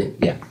mostly,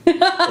 yeah.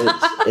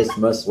 It's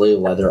mostly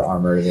leather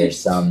armor. There's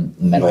some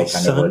metal My kind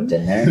of son? worked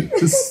in there.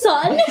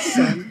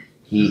 Son.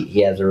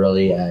 He has a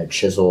really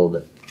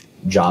chiseled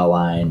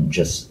jawline,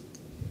 just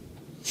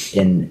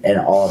in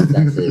all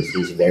senses.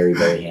 He's very,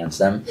 very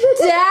handsome.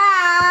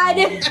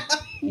 Dad.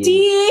 He's,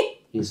 D.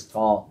 he's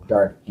tall,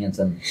 dark,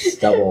 handsome,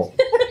 stubble.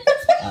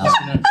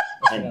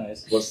 And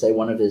nice. we'll say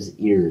one of his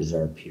ears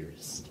are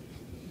pierced.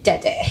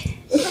 Daddy.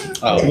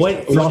 Oh,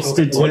 what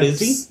Frosted what is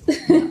he?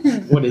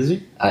 What is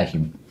he?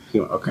 Human.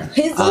 Okay.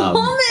 His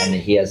woman. And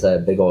he has a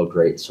big old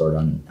greatsword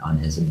on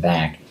his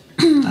back.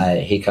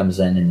 He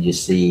comes in and you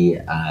see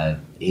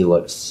he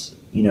looks,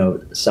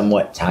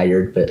 somewhat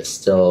tired, but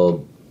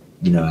still,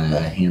 a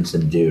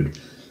handsome dude.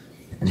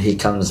 And he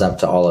comes up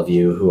to all of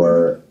you who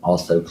are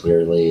also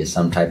clearly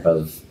some type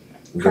of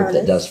group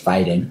that does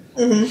fighting.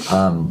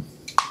 Mm-hmm.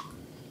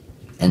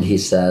 And he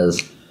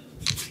says,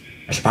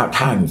 "It's about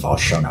time you've all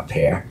shown up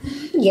here.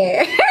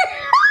 Yeah.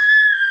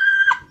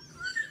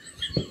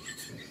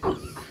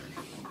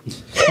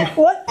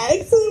 What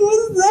accent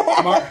was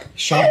that?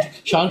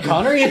 Sean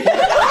Connery? It's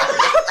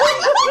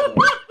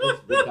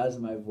because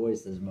my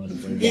voice is mostly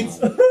It's,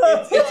 down.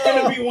 it's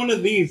gonna be one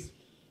of these.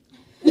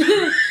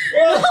 No.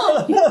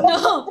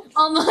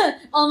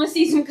 Alma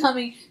sees him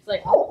coming. It's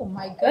like, oh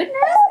my goodness.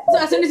 So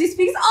as soon as he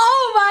speaks,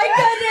 oh my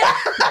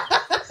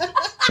goodness.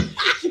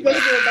 She goes to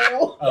a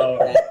barrel.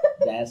 That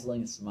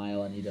dazzling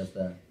smile, and he does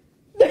the.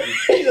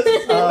 He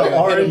doesn't smell it.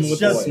 Orange with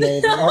just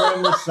the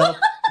Orange looks up.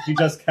 He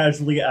just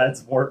casually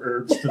adds more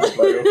herbs to the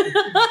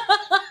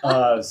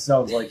brew.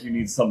 Sounds like you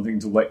need something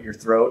to wet your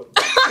throat.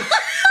 He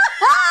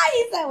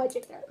said what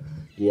you said.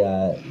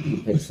 He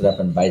picks it up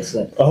and bites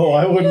it. Oh,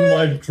 I wouldn't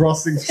mind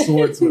crossing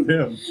swords with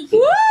him.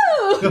 Woo!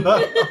 He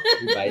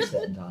bites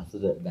it and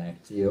tosses it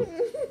back to you.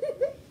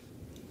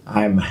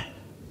 I'm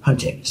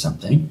hunting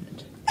something.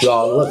 You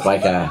all look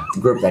like a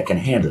group that can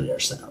handle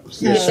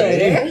yourselves. You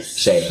say.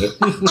 Say.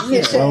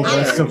 Well,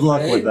 best of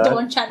luck with that.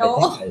 Don't I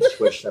channel. think I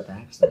switched up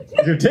accents.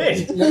 You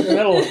did.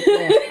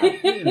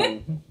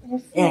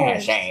 Yeah,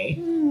 say.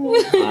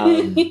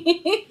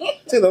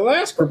 See, the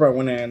last group I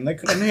went in, they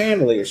couldn't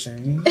handle it,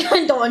 Shane.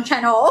 Don't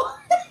channel.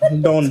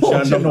 Don't you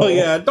know? know.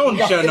 Yeah, don't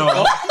you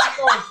know?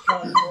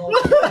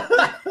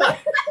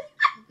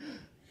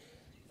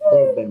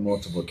 There have been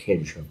multiple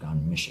kids who have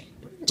gone missing.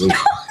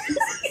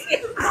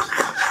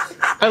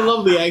 I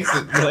love the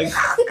accent. Like,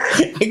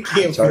 I can't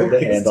It's hard to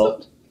focus.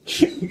 handle.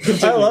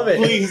 Continue. I love it.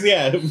 Please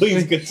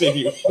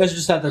continue. You guys are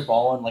just out there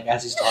bawling like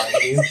as he's talking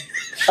to you.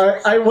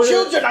 I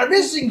would. are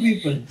missing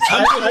people.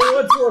 I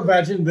want to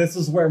imagine this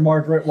is where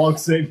Margaret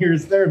walks in.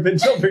 Here's there have been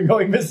children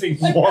going missing.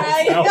 And walks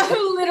out.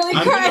 I'm literally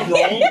I'm crying.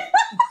 gonna roll.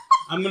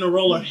 I'm gonna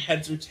roll our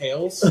heads or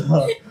tails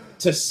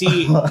to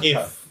see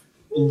if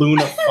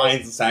Luna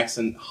finds this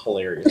accent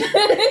hilarious.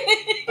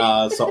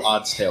 So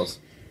odds tails.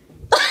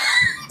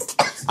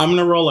 I'm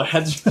gonna roll a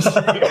heads or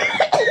tails.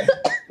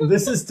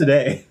 This is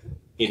today.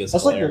 It is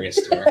That's like hilarious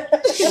to her.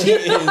 She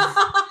is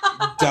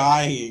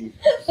dying.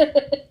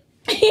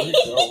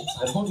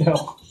 I don't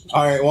know.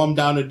 Alright, well I'm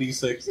down to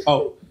D6.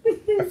 Oh,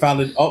 I found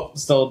it. Oh,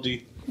 still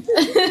D.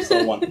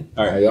 Still 1.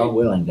 Are Alright. y'all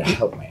willing to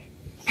help me?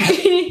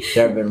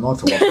 There have been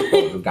multiple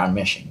people who've gone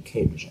missing.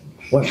 Kids and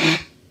women.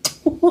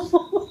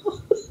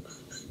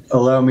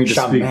 Allow me to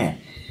Some speak. man.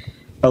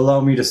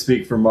 Allow me to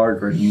speak for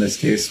Margaret in this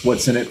case.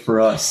 What's in it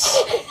for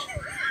us?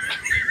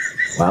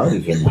 Well,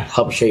 you can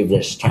help save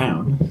this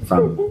town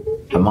from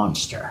a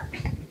monster.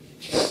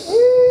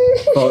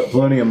 Oh,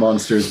 plenty of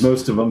monsters,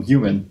 most of them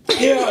human.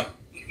 Yeah,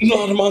 a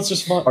lot of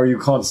monsters fought. Are you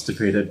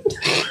constipated?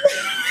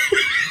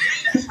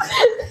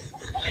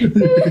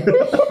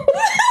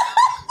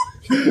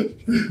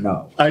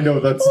 No. I know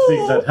that's the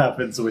thing that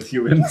happens with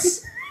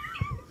humans.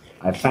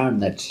 I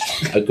found that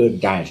a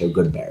good diet of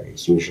good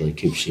berries usually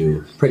keeps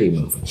you pretty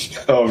moving.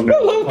 Oh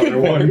no, Good other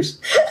ones.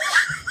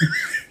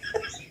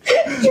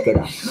 It's good.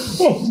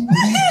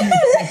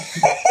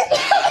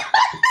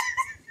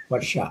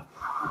 What's up?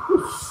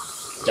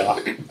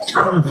 Doc.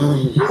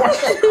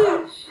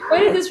 Why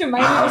did this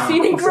remind me of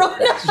scene in Grown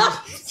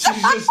Up?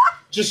 She's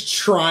just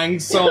trying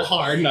so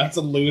hard not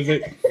to lose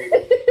it.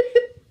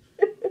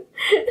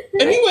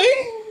 Anyway.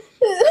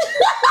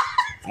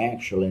 I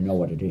actually know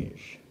what it is.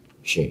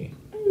 See,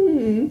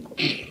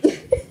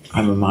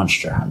 I'm a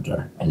monster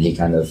hunter. And he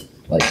kind of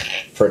like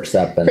perks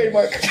up and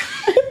Trademark.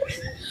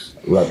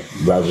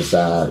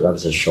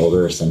 rubs his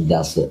shoulders and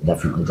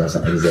definitely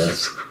doesn't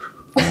exist.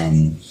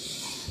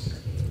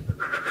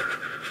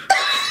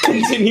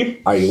 Continue.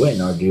 Are you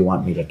in, or do you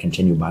want me to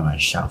continue by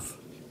myself?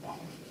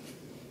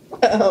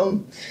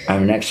 I'm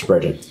an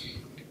expert at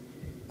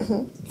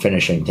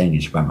finishing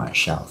things by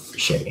myself.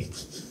 See.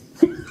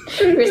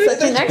 You're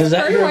such an Is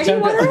that expert. your Why do you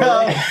attempt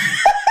want at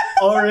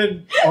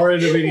to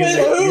Orin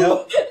immediately.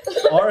 Yep.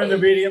 Orin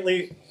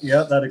immediately.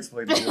 Yep, that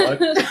explains a lot.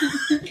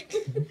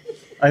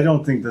 I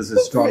don't think this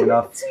is strong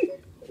enough.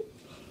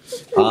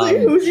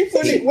 Who's he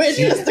flirting with?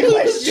 That's the I was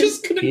question.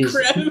 just gonna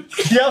grab him.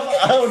 Yep,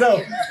 oh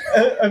no.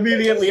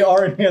 Immediately,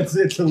 Orin hands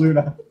it to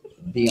Luna.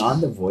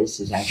 Beyond the voice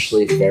is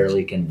actually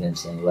fairly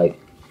convincing. Like,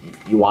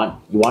 you want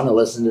to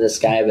listen to this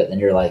guy, but then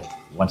you're like,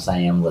 once I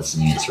am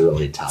listening, it's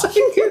really tough.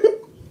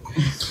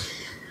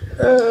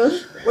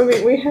 I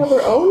mean, we have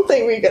our own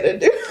thing we gotta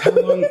do.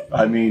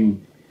 I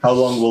mean, how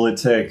long will it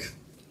take?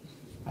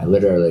 I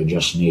literally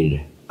just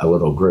need a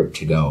little group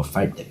to go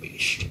fight the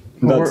beast.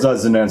 That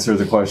doesn't answer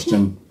the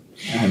question.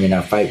 I mean,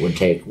 a fight would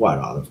take, all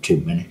of 2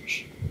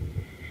 minutes?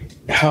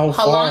 How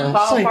How long?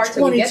 far? How far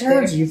till we get there?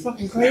 Are you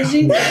fucking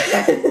crazy?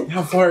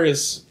 How far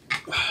is?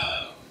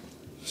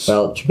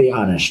 Well, to be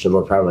honest, it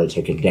will probably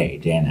take a day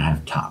and a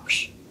half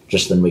tops.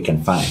 Just then we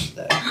can find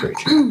the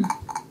creature.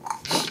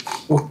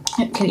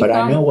 Can you But I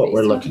call know him what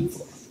we're FaceTime? looking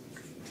for.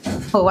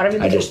 Well, what are we I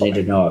looking just for? need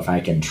to know if I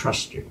can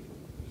trust you.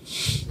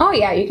 Oh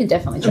yeah, you can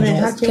definitely I trust mean,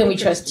 how us. can Can we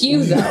we trust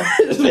you though?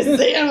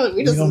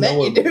 We just don't met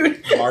know you, what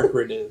dude.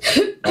 Margaret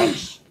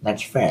is.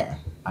 That's fair.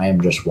 I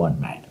am just one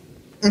man.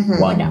 Mhm.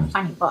 One No,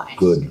 funny boy.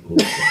 good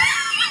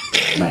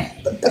man.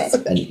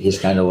 And he's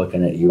kind of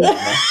looking at you.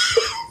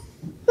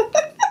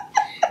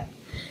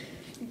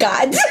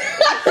 God.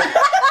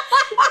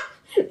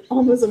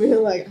 Almost over here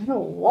like, I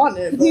don't want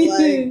it, but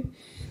like,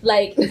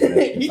 Like, If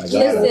I got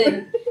it.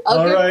 listen, I'll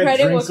All give right,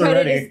 credit what drinks are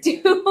credit ready. is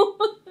due.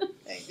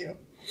 thank you.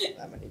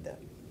 I'm gonna need that.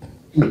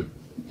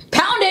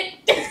 Pound it.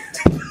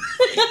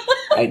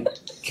 I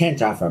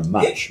can't offer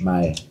much.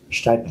 My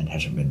stipend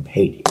hasn't been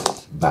paid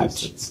yet.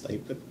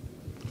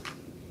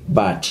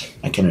 But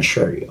I can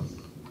assure you,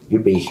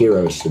 you'd be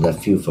heroes to the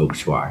few folks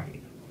who are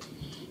here.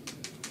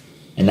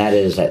 And that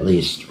is at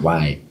least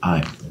why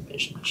I'm in the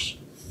business.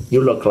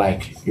 You look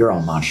like you're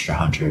all monster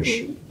hunters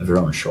of your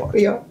own sort.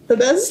 We are the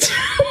best.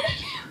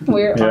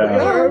 We're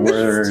Yeah,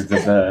 we're the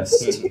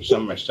best.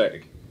 Some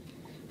mistake.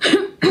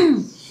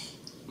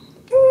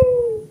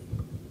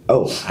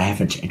 Oh, I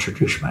haven't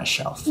introduced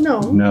myself. No.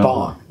 No.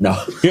 Bond.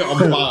 No. Yeah,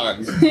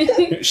 Bond.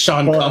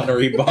 Sean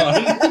Connery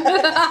Bond.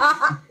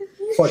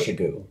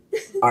 Fortitude.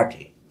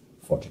 Artie.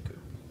 Fortitude.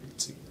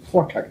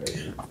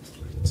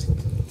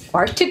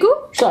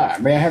 Artigu?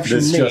 Sorry, may I have some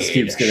This mead? just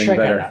keeps getting Shake it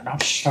better. up,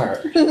 not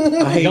stir.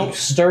 I Don't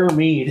stir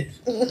mead.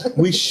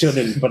 We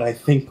shouldn't, but I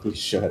think we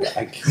should.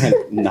 I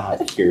can't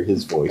not hear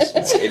his voice.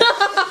 It's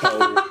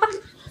so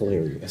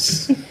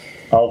hilarious.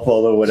 I'll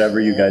follow whatever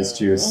you guys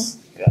choose.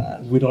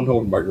 God. We don't know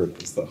where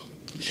Margaret is, though.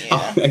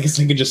 Oh, I guess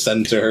I could just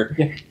send to her.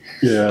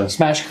 Yeah.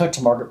 Smash cut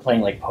to Margaret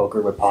playing like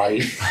poker with Potty.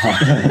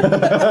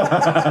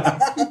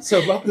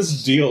 So about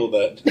this deal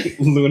that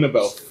Luna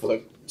Bell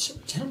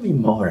flipped. Tell me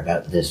more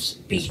about this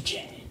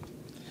BJ.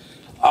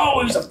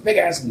 Oh, he was a big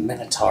ass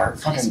minotaur.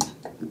 Fucking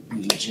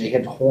BJ. He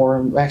had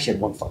horn. Actually,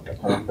 had one fucked up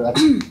horn, but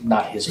that's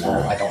not his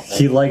fault, I don't He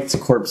think. liked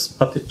corpse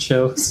puppet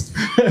shows.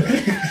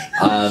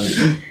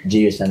 Do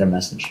you send a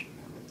message?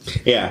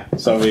 Yeah,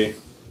 so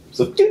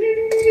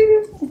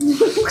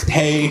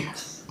hey,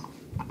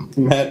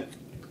 met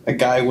a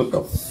guy with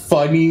a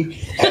funny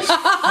as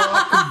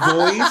fuck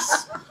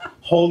voice.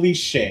 Holy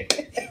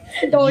shit.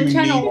 Don't You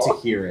channel. need to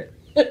hear it.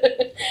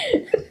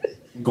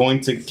 Going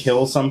to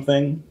kill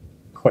something?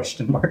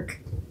 Question mark.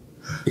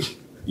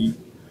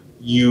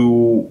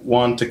 You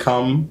want to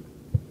come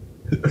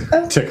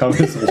To come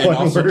as and one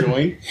also word.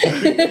 join?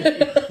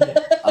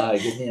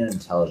 Give me an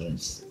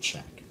intelligence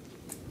check.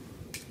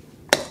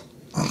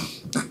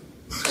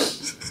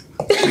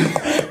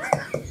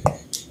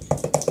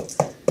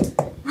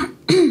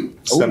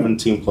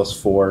 17 plus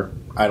 4.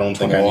 I don't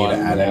think I need to 21,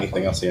 add yeah.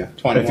 anything else. Yeah,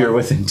 21. If you're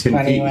within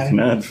 10 feet, you 21. can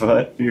add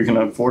 5. You can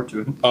add 4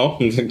 to it. Oh,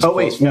 Oh,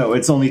 wait, no,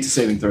 it's only to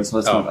saving throws, so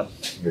that's Oh. not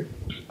bad.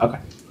 Okay.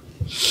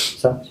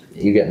 So,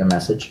 you get the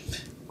message.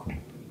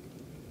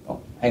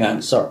 Oh, hang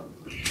on, sorry.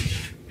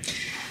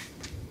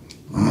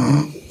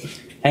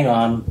 Hang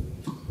on.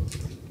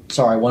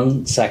 Sorry,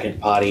 1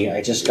 second, Potty.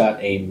 I just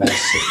got a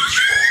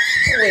message.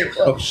 Wait,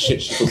 what? Oh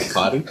shit, she was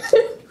potty.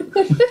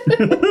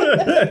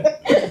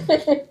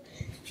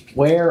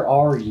 Where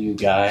are you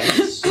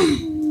guys?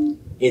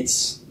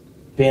 It's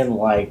been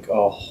like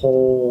a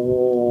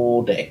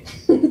whole day.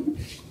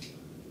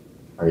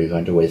 Are you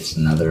going to waste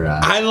another?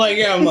 I'm like,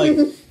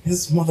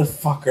 this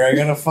motherfucker. I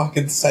gotta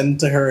fucking send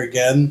to her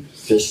again.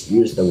 Just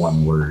use the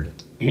one word.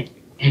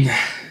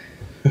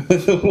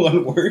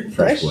 One word.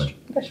 Threshwood.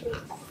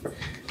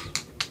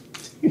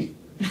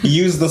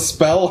 Use the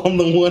spell on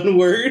the one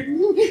word.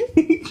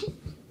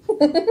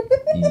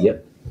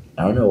 Yep.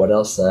 I don't know what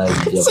else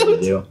you'd be able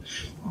to do.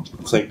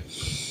 It's like,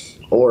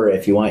 Or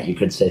if you want, you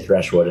could say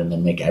Threshwood and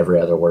then make every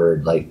other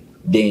word like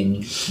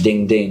ding,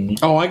 ding, ding.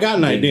 oh, I got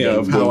an Ding, idea ding,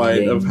 of how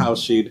ding, ding. how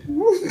she'd.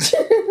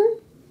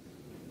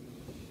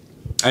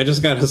 I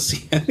just gotta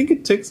see. I think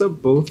it takes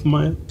up both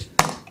my.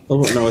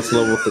 Oh no, it's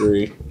level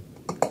 3.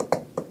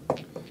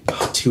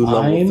 Oh, 2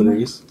 level I'm-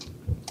 3s.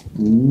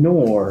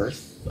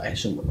 North. I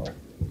assume we're north.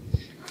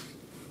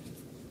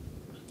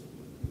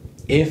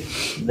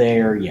 If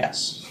they're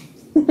yes.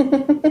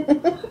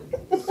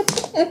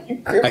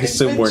 I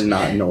assume we're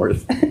not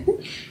north.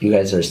 You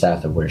guys are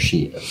south of where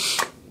she is.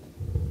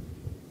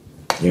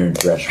 You're in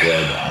Threshwood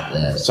at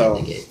the, So-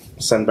 at the gate.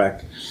 Send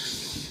back.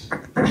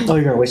 Oh,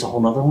 you're gonna waste a whole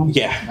nother one?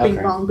 Yeah. Bing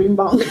Okay. bong, bing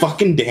bong.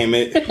 Fucking damn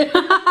it.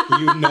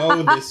 You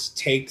know this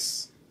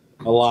takes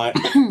a lot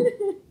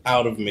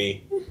out of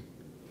me.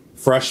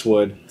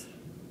 Freshwood,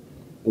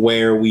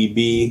 where we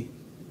be,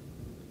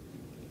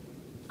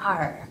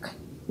 Arg.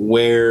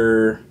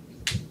 where.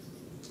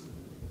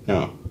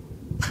 No.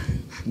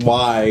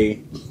 Why?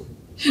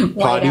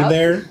 Potty out.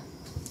 there?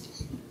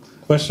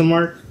 Question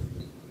mark?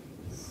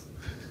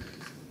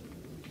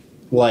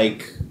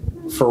 Like,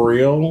 for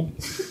real?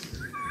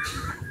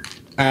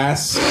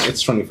 Ask.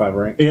 It's 25,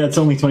 right? Yeah, it's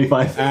only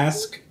 25.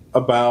 Ask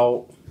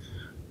about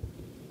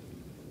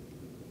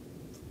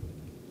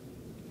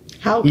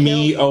How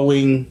me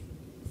owing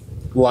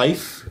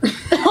life.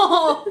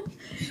 Oh,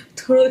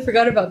 totally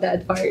forgot about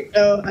that part.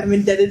 Oh, I'm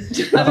indebted.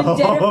 I'm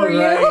indebted for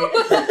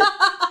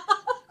you.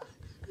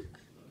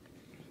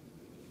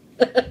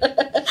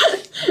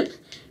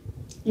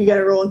 You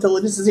gotta roll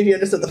intelligence to see if you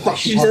understood the fuck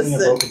She's you talking just in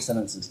said. broken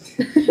sentences.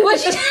 What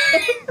she-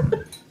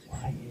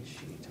 Why is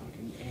she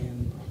talking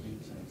in broken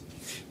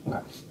sentences?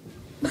 Okay.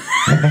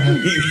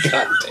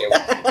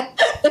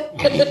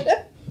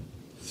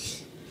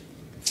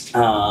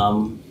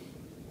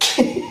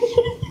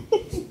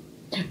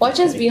 Watch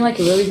us being like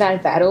a really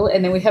bad battle,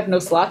 and then we have no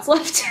slots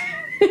left.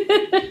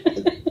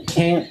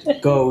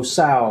 Can't go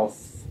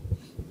south.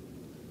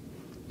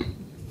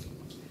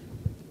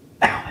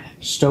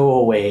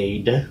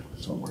 Stowawayed.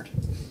 That's one word.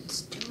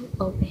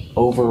 Okay.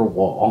 Over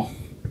wall.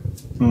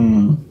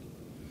 Hmm.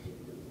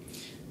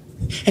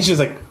 And she's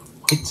like,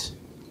 what?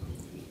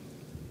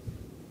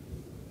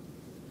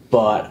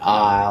 But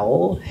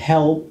I'll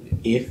help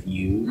if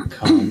you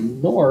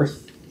come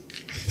north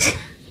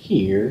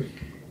here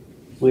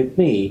with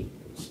me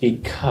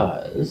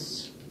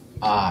because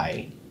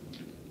That's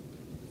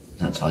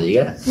all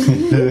you got.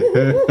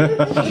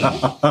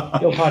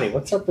 Yo, Potty,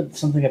 what's up with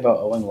something about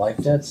owing life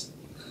debts?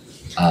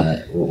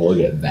 We'll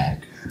get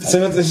back.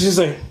 So it's just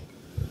like,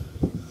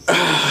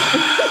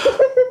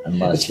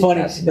 Unless It's you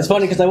funny. pass It's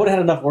funny because I would have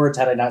had enough words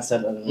had I not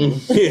said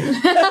it. yeah.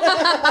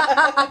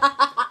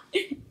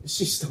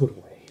 She stowed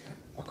away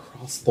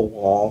across the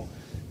wall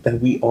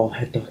that we all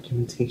had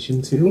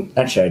documentation to.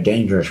 That's a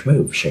dangerous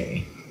move,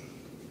 Shay.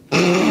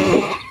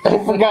 I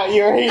forgot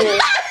you were here.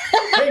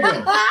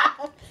 Penguin.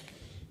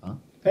 Huh?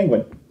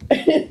 Penguin.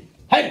 Penguin.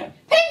 Penguin.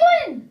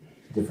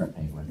 Different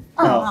penguin.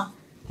 Oh.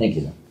 Thank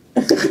you,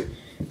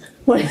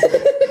 What?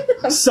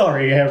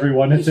 Sorry,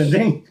 everyone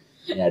attending.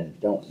 though. Yeah,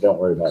 don't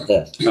worry about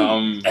this.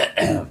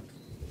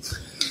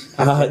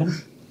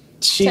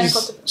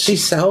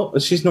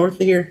 She's north of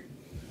here.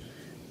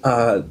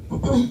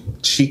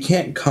 She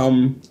can't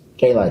come.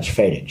 Daylight's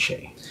fading,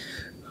 Shay.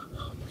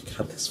 Oh my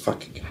god, this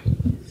fucking guy.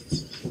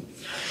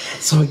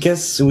 So I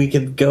guess we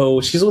could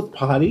go. She's with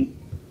Potty.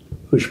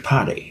 Who's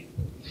Potty?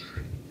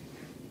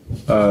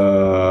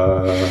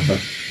 Don't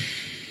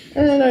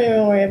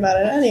even worry about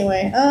it.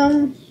 Anyway,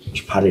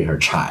 Is Potty her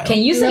child? Can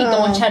you say No.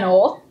 Don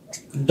Channel?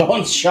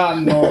 Don't shut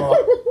no.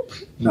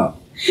 No.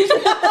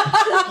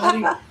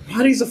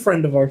 Potty's a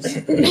friend of ours.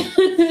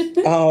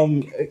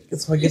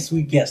 So I guess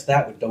we Yes,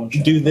 that would don't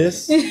shut do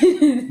this.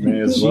 May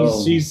as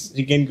well. She's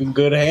again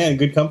good hand,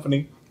 good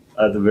company.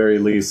 At the very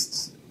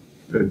least,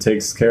 it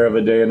takes care of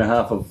a day and a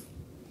half of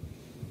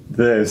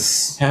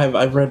this.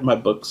 I've read my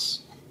books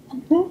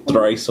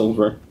thrice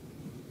over.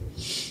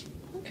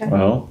 okay.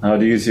 Well, how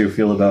do you two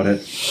feel about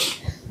it?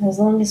 As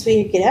long as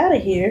we get out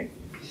of here.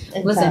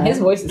 in Listen, time. his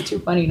voice is too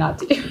funny not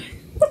to do.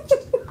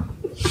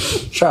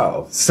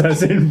 So,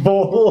 Says in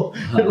bowl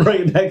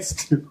right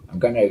next to. I'm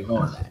gonna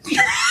ignore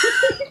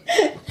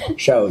that.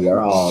 So,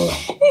 you're all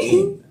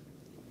in.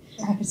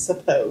 I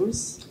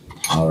suppose.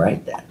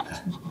 Alright then.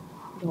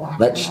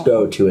 Let's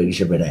go to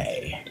Exhibit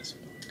A.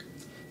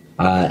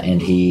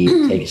 And he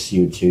takes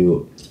you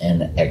to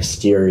an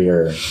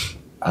exterior,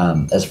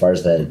 as far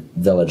as the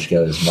village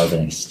goes, more of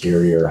an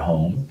exterior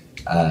home.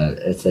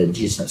 It's a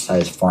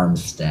decent-sized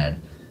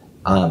farmstead.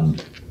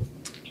 And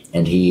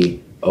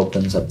he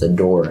opens up the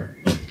door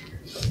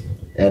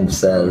and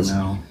says,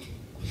 no.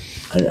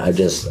 I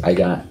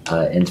got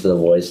into the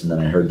voice, and then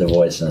I heard the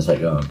voice, and I was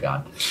like, oh,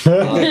 God.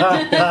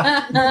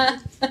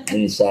 And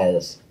he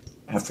says,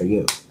 after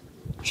you,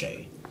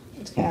 Jay.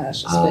 It's kind of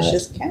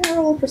suspicious. Can I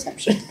roll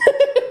perception?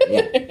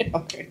 Yeah.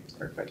 Okay,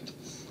 perfect.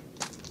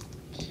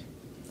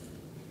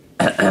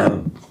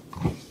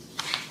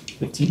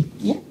 15.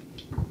 Yeah.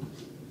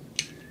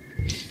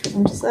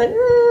 I'm just like, I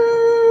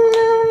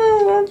don't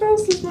know about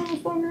trust this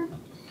motherfucker.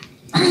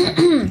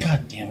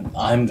 God damn it.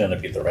 I'm going to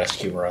be the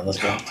rescuer on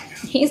this guy.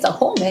 He's a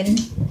human.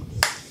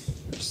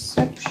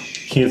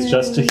 He is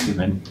just a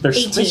human. They're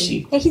 18.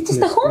 squishy. Yeah, he's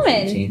just a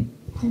human.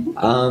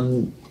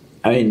 15.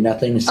 I mean,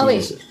 nothing seems Oh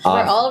wait, we're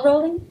off. all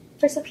rolling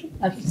perception?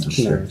 Okay.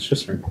 No, it's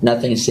just her.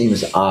 Nothing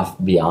seems off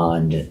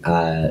beyond.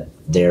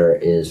 There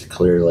is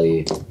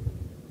clearly,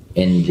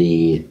 in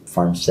the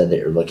farmstead that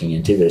you're looking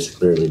into, there's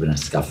clearly been a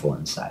scuffle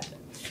inside.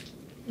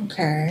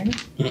 Okay.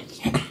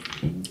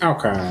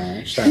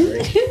 Okay,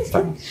 sorry.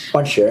 But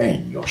once you're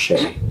in, you'll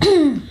share.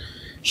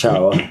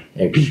 So,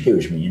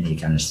 excuse me, and he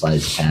kind of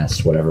slides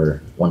past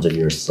whatever ones of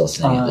you are still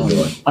standing at the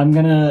door. I'm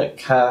gonna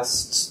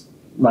cast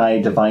my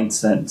divine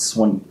sense.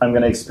 I'm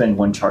gonna expend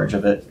one charge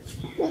of it.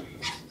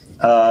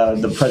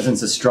 The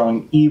presence of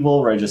strong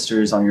evil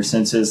registers on your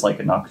senses like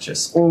a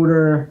noxious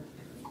odor.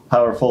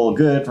 Powerful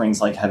good rings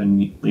like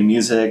heavenly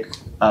music.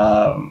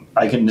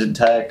 I can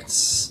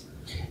detect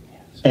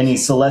any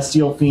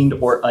celestial fiend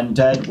or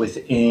undead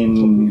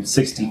within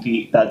 60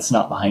 feet that's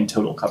not behind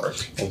total cover.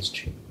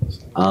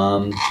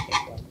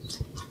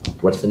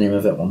 What's the name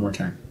of it one more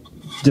time?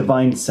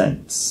 Divine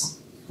sense.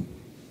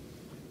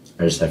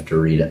 I just have to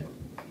read it.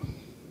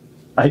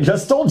 I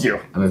just told you.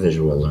 I'm a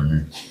visual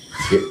learner.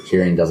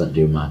 Hearing doesn't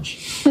do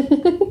much.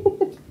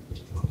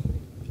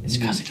 It's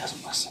because he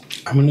doesn't listen.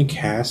 I'm gonna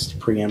cast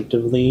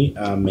preemptively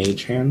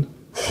Mage Hand,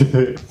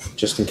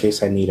 just in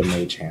case I need a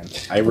Mage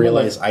Hand. I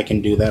realize I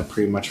can do that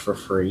pretty much for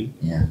free,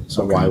 Yeah.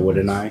 so why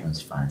wouldn't I?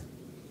 That's fine.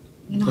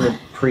 I'm going to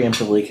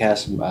preemptively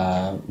cast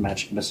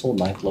Magic Missile,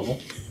 9th level.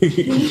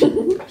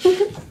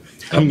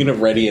 I'm gonna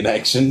ready an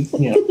action.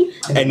 Yeah.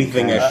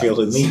 Anything I feel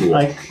is needed.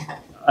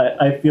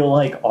 I feel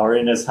like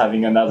Arin is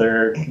having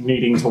another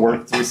meeting to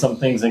work through some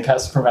things and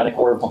cast Chromatic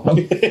Orb on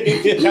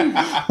him.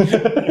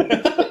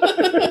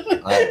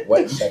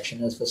 What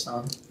section is this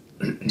on?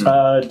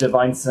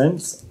 Divine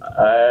Sense,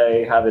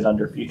 I have it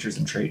under features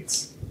and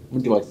traits.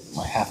 I'm going to do like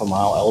my half a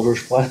mile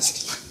Eldritch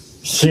Blast.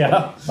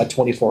 Yeah. My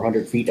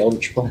 2,400 feet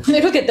Eldritch Blast.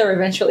 We'll get there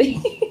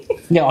eventually.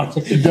 No,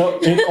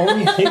 It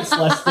only takes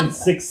less than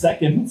 6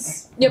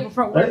 seconds. Yeah, but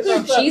from where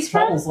she's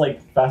from? travels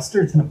like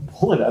faster than a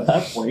bullet at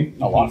that point.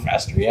 a lot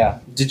faster, yeah.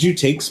 Did you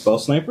take Spell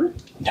Sniper?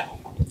 No.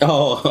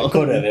 Oh, I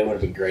could have. It would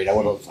have been great.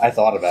 I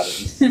thought about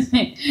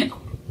it.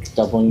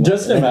 Doubling.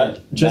 Just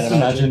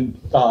imagine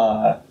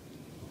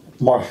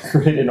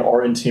Margaret and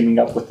Orin teaming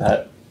up with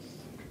that.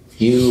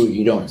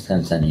 You don't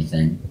sense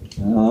anything.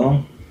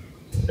 No.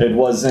 It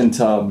wasn't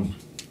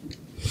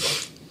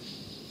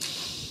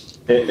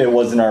it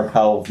wasn't our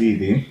pal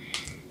Vivi.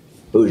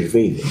 Who's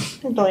Vivi?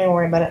 Don't even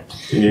worry about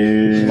it.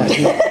 Yeah.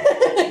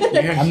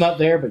 I'm not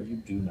there, but you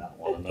do not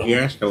want to know. you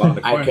ask a lot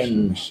of I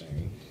questions.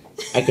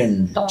 I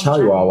can Don't tell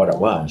you all what it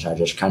try. was. I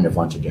just kind of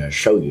wanted to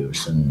show you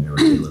some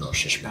a little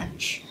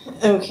suspense.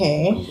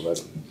 Okay.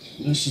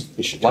 This is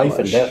You should tell life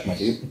and us. death, my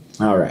dude.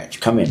 All right,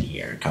 come in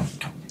here. Come.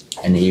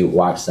 And he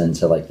walks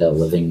into like the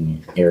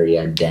living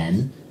area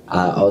den.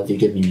 All of you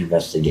give me an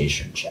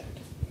investigation check.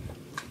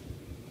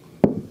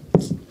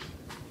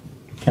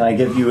 Can I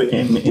give you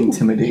an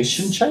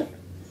intimidation check?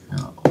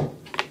 No.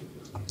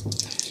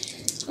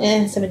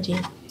 17.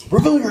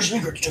 Reveal your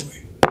secrets to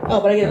me.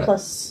 Oh, but I get a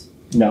plus.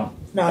 No.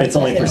 No, It's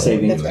only for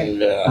saving. That's right.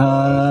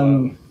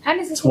 How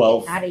does this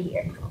 12. get out of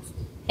here?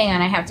 Hang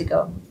on, I have to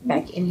go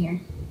back in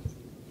here.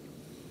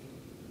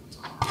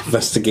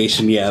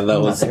 Investigation, yeah, that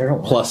I'm not was there,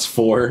 don't worry.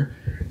 +4.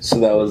 So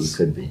that You was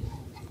could be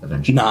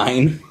eventually.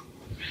 9.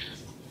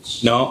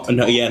 No,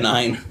 yeah,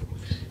 9.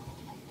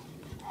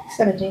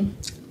 17.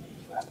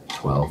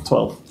 12.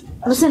 12.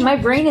 Listen, my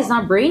brain is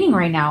not braining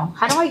right now.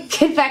 How do I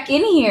get back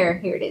in here?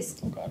 Here it is.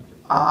 There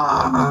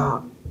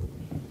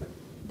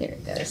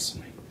it goes.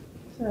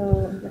 So,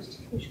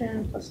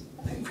 investigation plus.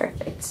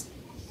 Perfect.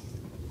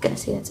 Gonna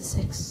say that's a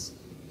 6.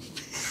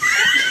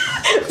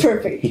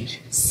 Perfect.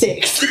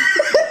 6.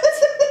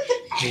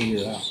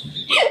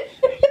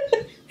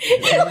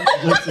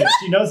 Listen,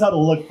 she knows how to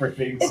look for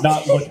things,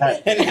 not look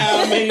at. And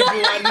how many do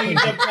I need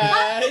to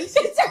pass?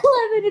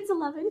 It's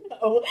 11.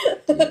 Oh.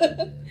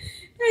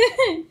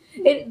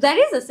 That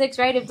is a 6,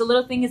 right? If the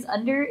little thing is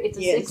under, it's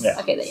a Yes. 6. Yeah.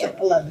 Okay, then, yeah.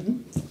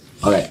 11.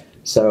 Okay,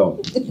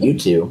 so you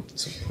two,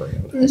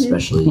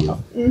 especially you,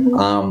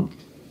 Mm-hmm.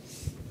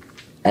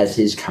 as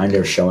he's kind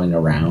of showing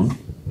around,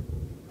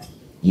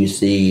 you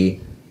see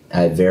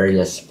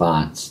various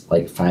spots,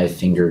 like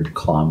 5-fingered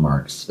claw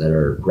marks that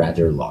are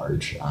rather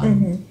large.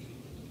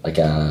 Like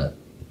a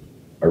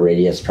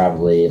radius,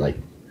 probably like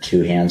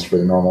 2 hands for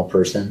the normal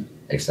person,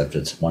 except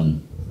it's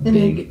one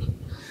big.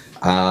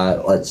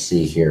 Let's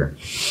see here.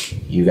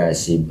 You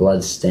guys see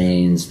blood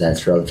stains.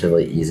 That's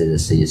relatively easy to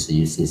see. So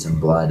you see some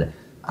blood.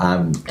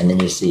 And then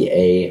you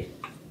see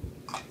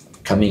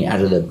coming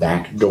out of the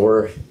back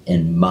door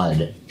in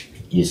mud,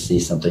 you see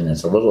something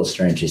that's a little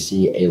strange. You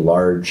see a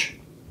large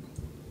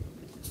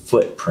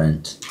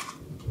footprint,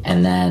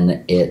 and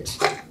then it's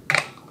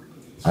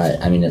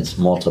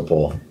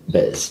multiple,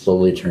 but it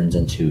slowly turns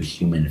into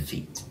human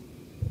feet.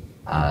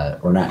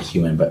 Or not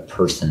human, but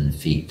person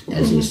feet,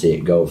 as you see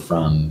it go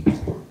from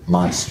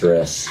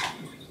monstrous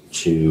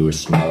to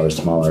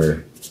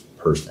smaller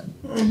person.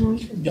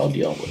 Y'all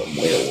dealing with a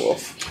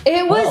werewolf.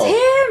 It was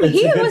him. It's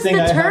He a good was thing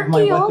the I have my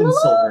turkey all weapon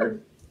along. silver.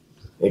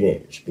 It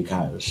is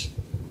because,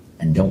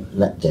 and don't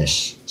let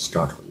this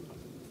startle you.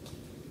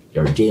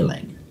 We're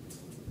dealing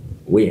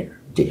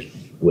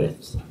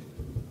with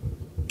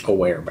A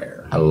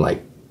werebear. a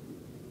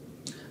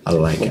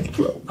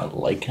lycanthrope. A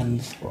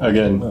lycanthrope.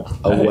 Again,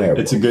 A werewolf.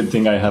 it's a good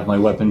thing I have my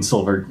weapon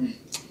silver.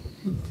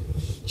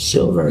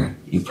 Silver,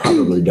 you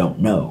probably don't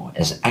know,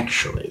 is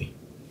actually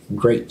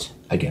great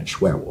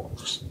against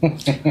werewolves.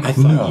 I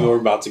thought you were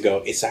about to go,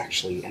 it's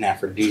actually an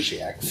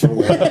aphrodisiac for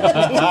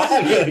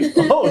werebears.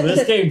 Oh,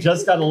 this game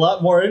just got a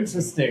lot more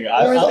interesting.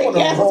 I We're like, want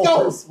to yes, roll let's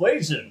go.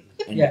 persuasion.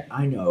 And Yeah.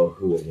 I know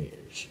who it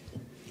is.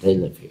 They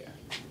live here.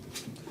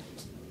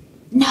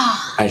 No.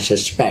 I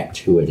suspect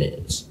who it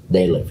is.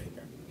 They live here.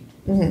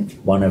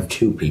 One of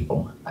two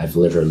people. I've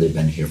literally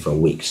been here for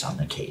weeks on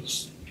the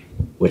case,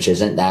 which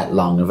isn't that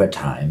long of a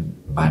time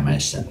by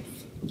myself.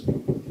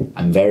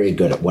 I'm very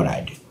good at what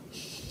I do.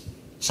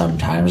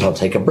 Sometimes I'll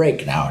take a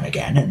break now and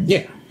again, and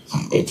Yeah.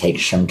 it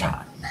takes some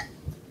time.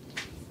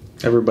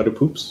 Everybody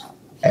poops.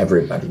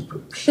 Everybody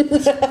poops.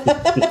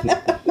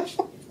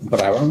 But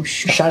I won't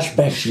shut.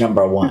 Suspect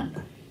number one,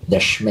 the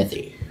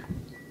Smithy,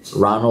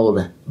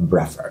 Ronald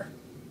Breffer.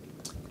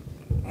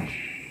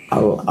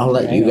 I'll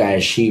let you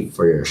guys see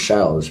for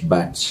yourselves,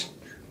 but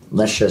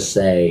let's just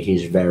say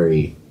he's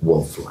very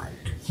wolf-like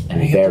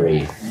and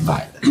very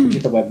violent.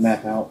 Get the web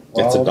map out.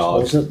 It's a Ronald, dog.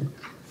 what was it?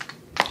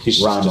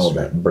 He's Ronald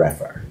just-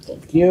 Breffer.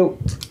 Thank you.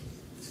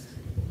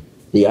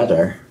 The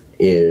other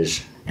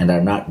is, and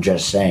I'm not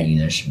just saying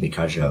this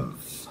because of,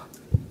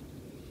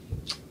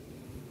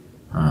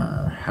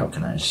 how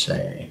can I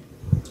say,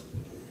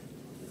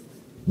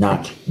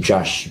 not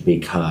just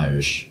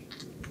because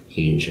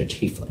he's a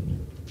tiefling.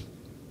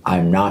 I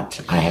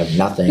have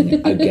nothing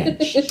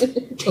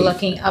against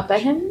Looking up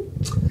at him.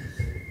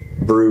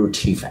 Brew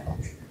Tiefel.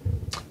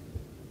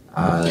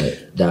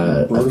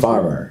 The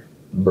farmer,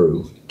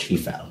 Brew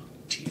Tiefel.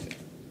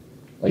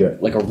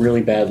 Like a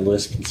really bad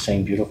lisp and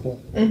saying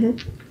beautiful.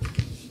 Brute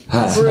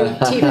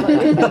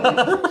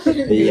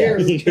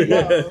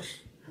Yeah.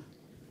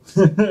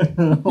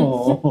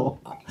 Oh.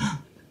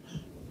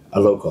 A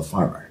local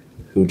farmer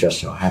who just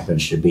so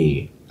happens to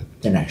be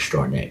the next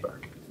door neighbor.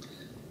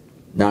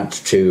 Not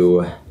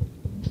to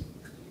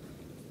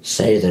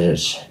say that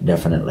it's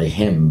definitely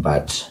him,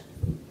 but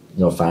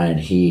you'll find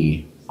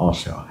he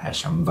also has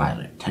some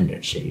violent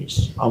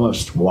tendencies,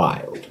 almost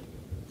wild.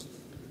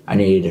 I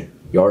need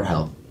your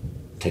help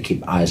to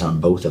keep eyes on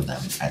both of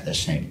them at the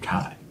same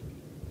time.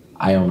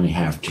 I only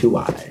have 2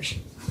 eyes,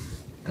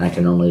 and I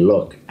can only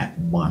look at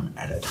one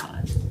at a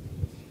time.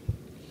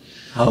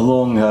 How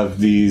long have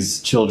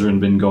these children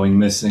been going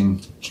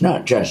missing? It's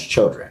not just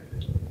children.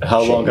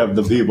 How long have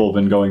the people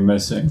been going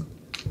missing?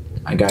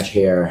 I got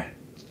here,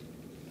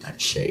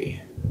 let's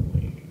see,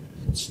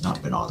 it's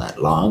not been all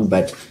that long,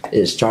 but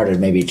it started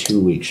maybe 2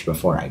 weeks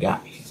before I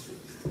got here.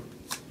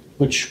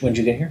 When'd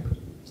you get here?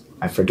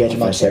 I forget if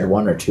Not I said there.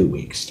 1 or 2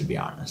 weeks, to be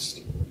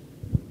honest.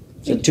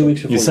 So 2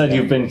 weeks before You said got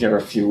you've here. been here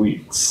a few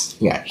weeks.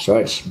 Yeah, so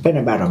it's been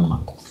about a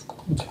month.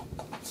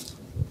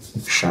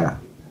 Shut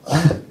up.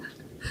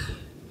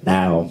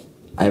 Now,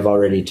 I've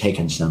already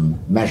taken some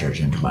measures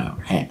into my own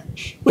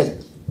hands.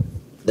 With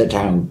the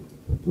town,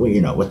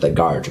 with the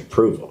guard's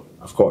approval,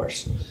 of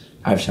course.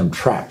 I have some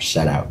traps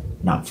set out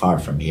not far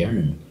from here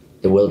in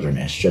the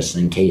wilderness, just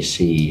in case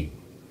he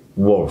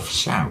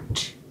wolfs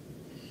out.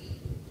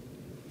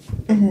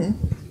 I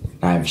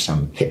have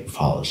some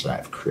pitfalls that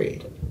I've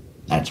created.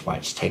 That's why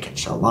it's taken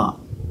so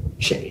long.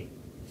 Shady,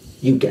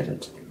 you get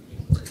it.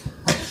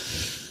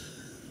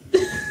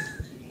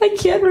 I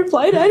can't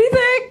reply to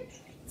anything.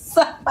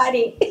 So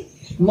funny.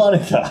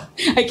 Monica.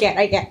 I can't.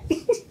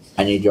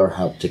 I need your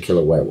help to kill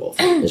a werewolf,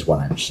 is what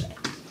I'm saying.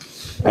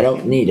 I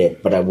don't need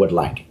it, but I would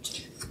like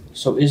it.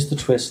 So is the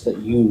twist that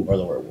you are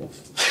the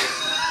werewolf?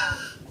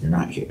 You're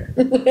not here.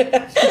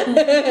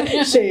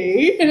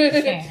 See? I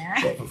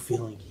have a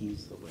feeling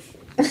he's the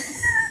werewolf.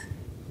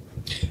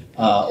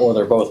 Or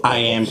they're both. I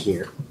am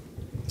here.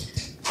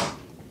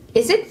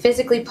 Is it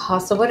physically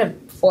possible to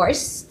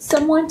force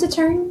someone to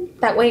turn?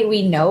 That way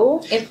we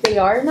know if they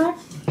are or not?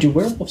 Do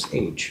werewolves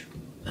age?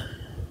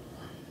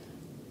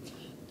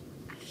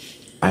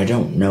 I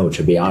don't know,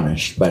 to be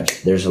honest, but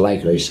there's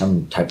likely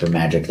some type of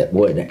magic that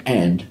would,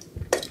 and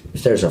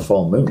if there's a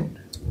full moon,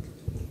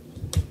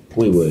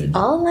 we would.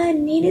 All I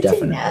needed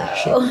Definitely.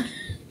 to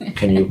know.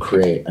 Can you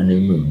create a new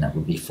moon that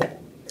would be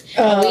full?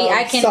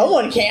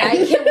 Someone can.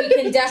 We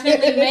can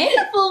definitely make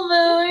a full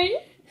moon.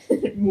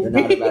 You're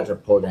not about to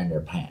pull down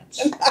your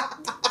pants.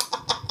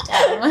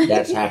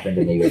 That's happened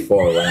to me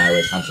before when I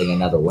was hunting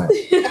another werewolf.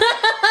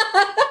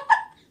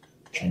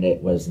 And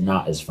it was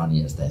not as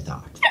funny as they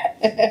thought.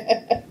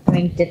 I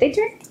mean, did they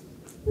drink?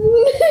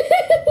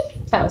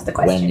 That was the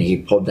question. When he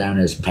pulled down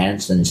his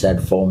pants and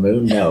said full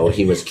moon, no,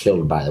 he was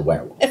killed by the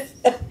werewolf.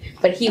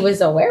 But he was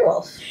a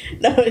werewolf.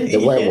 No, The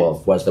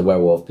werewolf was the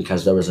werewolf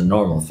because there was a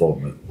normal full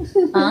moon.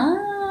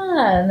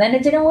 And then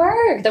it didn't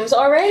work. There was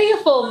already a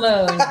full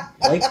moon.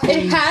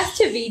 It has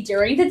to be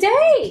during the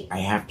day. I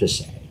have to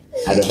say,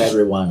 out of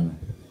everyone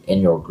in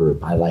your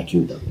group, I like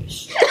you the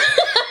least.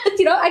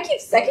 You know, I keep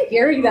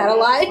hearing that a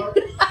lot.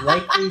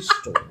 Likely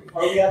story.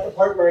 Are we at the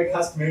part where I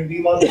cast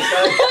Moonbeam on this guy?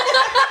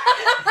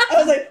 I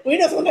was like, we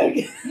just want to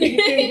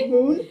get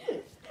moon.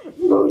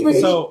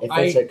 So if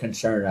it's a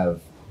concern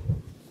of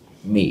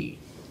me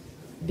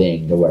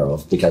being the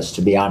werewolf, because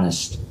to be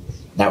honest,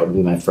 that would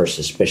be my first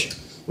suspicion,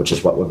 which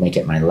is what would make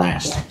it my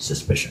last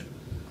suspicion,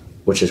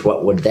 which is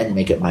what would then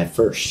make it my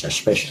first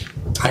suspicion.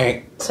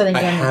 I So then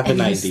have an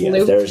idea.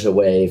 If there's a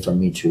way for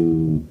me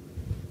to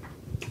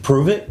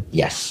Prove it.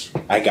 yes,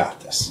 I got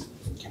this.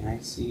 Can I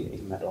see a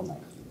metal knife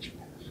that you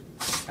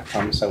have? I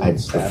promise I I won't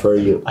stab. prefer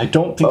you. I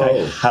don't think I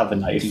Oh. have a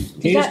knife.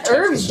 You got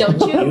herbs, don't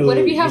you? What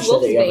if you have said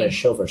wolf's that you have a bane?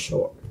 silver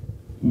sword.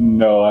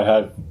 No, I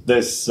have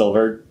this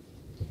silver.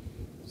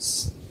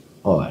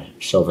 Oh,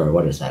 silver.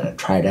 What is that? A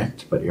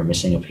trident? But you're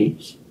missing a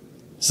piece.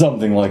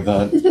 Something like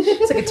that.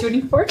 It's like a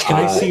tuning fork. Can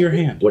I see your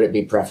hand? Would it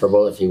be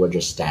preferable if you would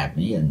just stab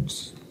me and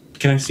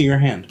Can I see your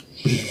hand?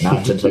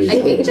 not until you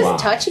I think say why?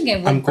 just touching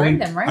it I'm would burn going-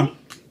 them, right? I'm-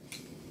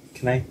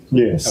 Can I?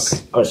 Yes.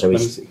 Okay. Oh, so Let me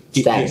he's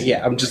see. stabbing.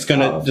 Yeah, I'm just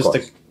gonna Of just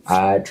course.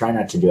 Try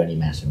not to do any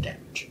massive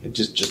damage.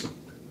 just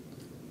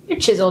You're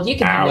chiseled. You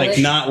can handle like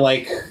it. not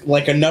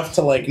like enough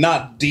to like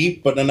not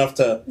deep, but enough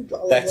to.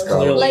 That's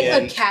clearly like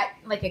in.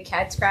 a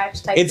cat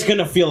scratch type. It's thing.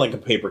 gonna feel like a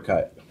paper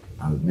cut.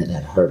 I'll admit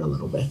that hurt a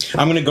little bit.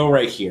 I'm gonna go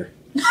right here.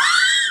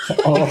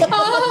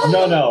 Oh,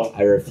 no.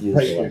 I refuse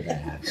Right to let here.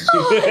 that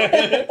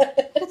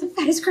happen.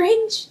 That is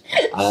cringe.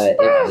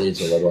 It bleeds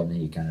a little, and then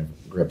he kind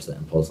of grips it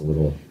and pulls a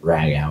little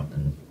rag out.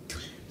 And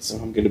So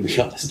I'm gonna be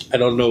honest. I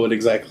don't know what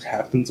exactly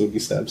happens when you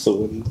stab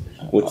someone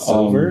with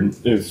silver.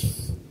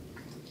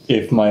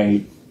 If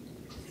my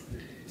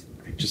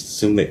I just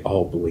assume they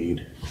all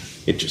bleed.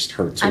 It just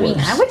hurts I worse. mean,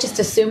 I would just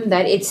assume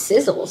that it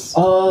sizzles.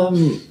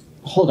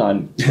 hold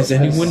on. Has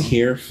anyone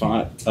here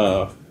fought?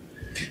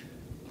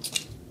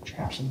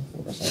 Traps in the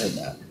forest. I heard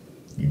that.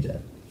 you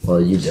did. Well,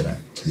 you didn't.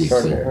 To be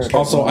clear.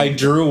 Also, I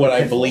drew what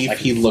I believe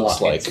he looks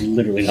like. It's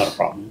literally not a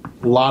problem.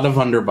 A lot of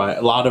underbite,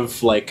 a lot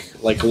of like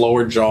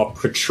lower jaw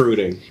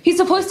protruding. He's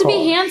supposed to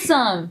be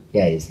handsome.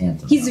 Yeah, he's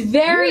handsome. He's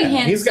very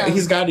He's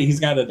handsome.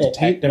 got a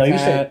detective No, you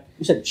hat.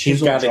 said He's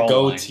chiseled got a jawline.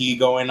 goatee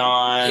going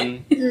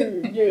on.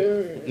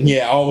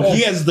 Yeah. Oh,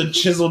 he has the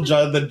chiseled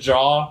jaw. The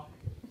jaw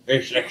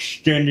is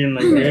extending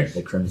like this.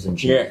 the crimson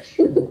Yeah. cheek.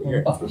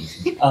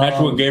 That's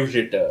what gives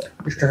it the.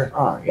 Mr.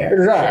 Oh, yeah.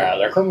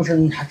 The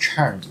Crimson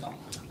Charms.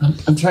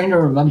 I'm trying to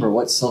remember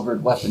what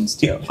silvered weapons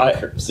do.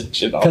 Because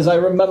Because I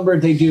remember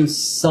they do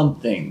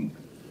something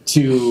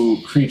to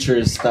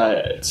creatures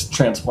that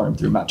transform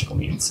through magical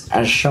means.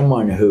 As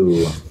someone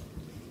who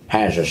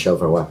has a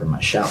silver weapon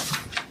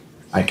myself,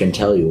 I can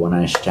tell you when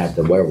I stabbed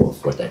the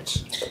werewolf with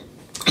it,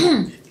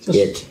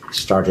 it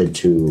started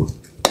to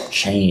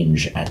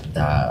change at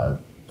the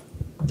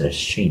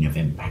sheen of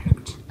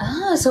impact.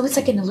 Oh, so it's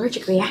like an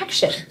allergic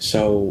reaction.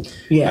 So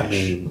Yeah. I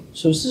mean,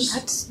 So is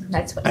this?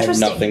 That's I have interesting.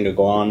 nothing to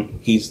go on.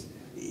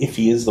 If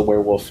he is the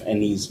werewolf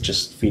and he's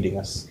just feeding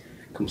us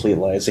complete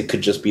lies, it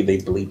could just be they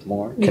bleed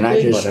more. Can I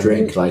just But,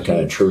 drink like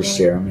a true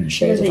serum and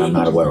say that I'm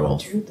not a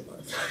werewolf?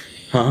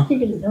 Huh? You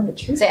didn't know the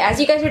truth. So as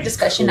you guys are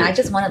discussing, I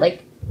just want to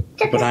like.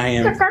 But I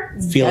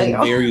am feeling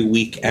very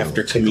weak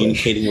after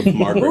communicating with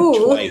Margaret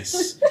Ooh.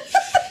 twice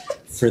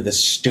for the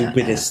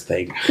stupidest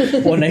thing.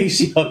 When I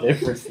see how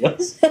different it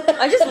feels.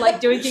 I just like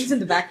doing things in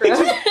the background.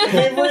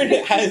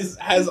 Favorite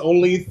has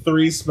only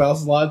 3 spell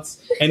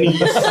slots, and he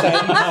sends to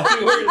her.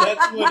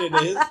 That's what it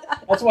is.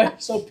 That's why I'm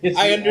so pissed.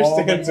 I all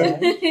the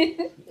understand.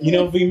 time. You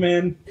know,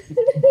 V-Man,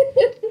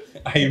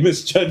 I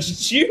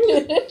misjudged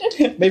you.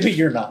 Maybe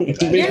you're not.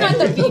 You're not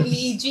the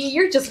BBEG.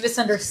 You're just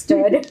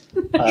misunderstood.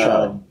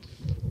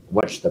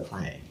 What's the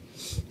play?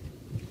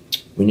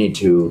 We need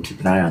to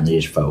keep an eye on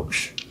these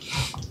folks.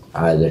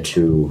 The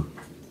 2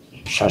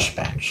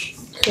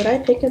 suspects. Could I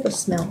pick up a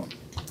smell?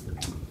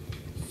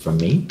 From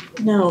me?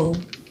 No.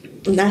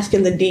 I'm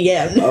asking the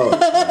DM.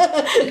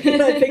 Oh. Can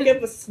I pick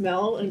up a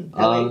smell and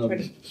that way try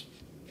to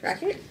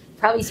track it?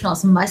 Probably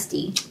smells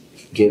musty.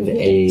 Give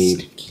a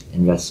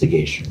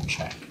investigation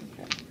check.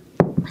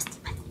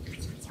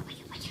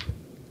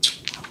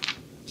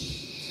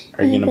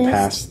 Are you gonna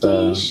pass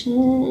the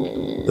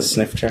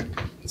sniff check?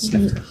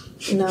 Sniff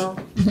check. No.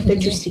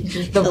 Interesting.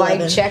 The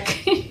vibe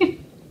check.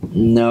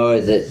 No,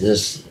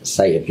 this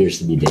site appears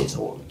to be days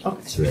old.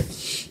 Okay. So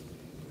it's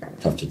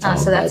tough to tell.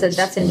 So that's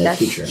but in the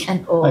future.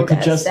 an old. I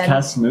could just scent.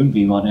 cast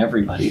Moonbeam on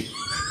everybody.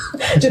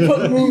 Just put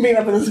the moonbeam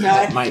up in the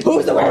sky.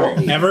 Who's the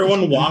werewolf?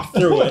 Everyone walk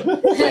through it.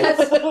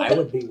 I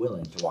would be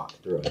willing to walk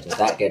through it if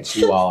that gets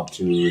you all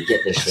to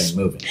get this thing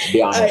moving. To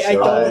be honest, I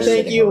you're all don't think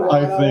sitting you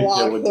around. I think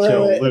walk it would through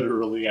kill it.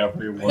 literally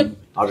everyone.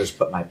 I'll just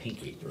put my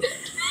pinky through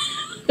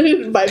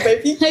it. Bye,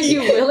 baby. Are you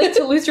willing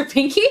to lose your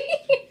pinky?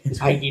 His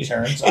pinky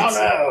turns.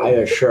 I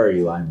assure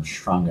you, I'm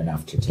strong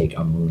enough to take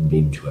a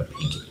moonbeam to a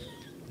pinky.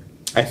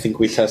 I think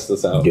we test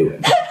this out. Do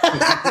it.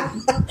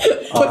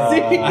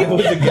 I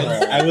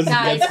was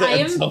Guys, against it I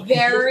am until-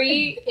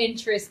 very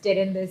interested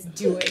in this.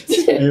 Do it.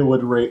 It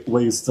would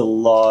waste a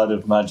lot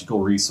of magical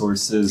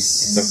resources.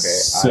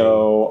 Okay,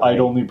 So I'd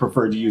only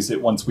prefer to use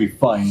it once we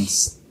find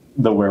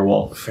the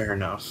werewolf. Fair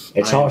enough.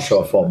 It's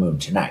also a full moon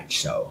tonight,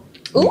 so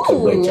we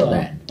could wait till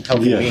then. How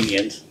Yeah.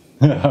 convenient.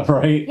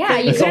 Right? Yeah,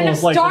 you It's couldn't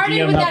have almost like the started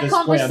DM with had that this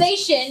plan.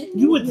 conversation.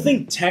 You would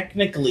think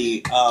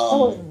technically,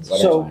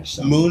 Whatever,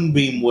 so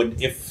Moonbeam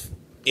would,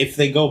 if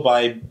they go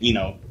by,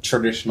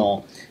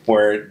 traditional,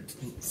 where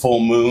full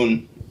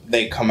moon,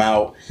 they come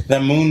out,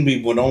 then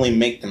Moonbeam would only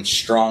make them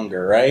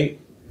stronger, right?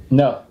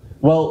 No.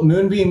 Well,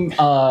 Moonbeam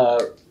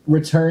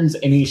returns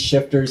any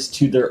shifters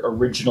to their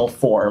original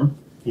form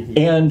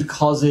and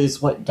causes,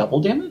 double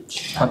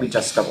damage? Let me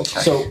just double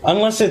check. So,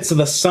 unless it's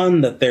the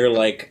sun that they're,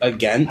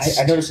 against,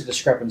 I noticed a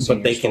discrepancy but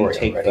in they your can story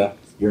take already. the...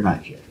 You're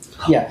not here.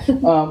 Yeah. So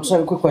I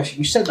have a quick question.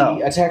 You said the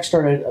attack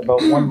started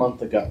about 1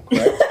 month ago,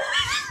 correct?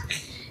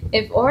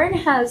 If Orin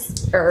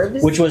has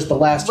herbs, Which was the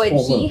last would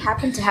full he moon.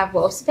 happen to have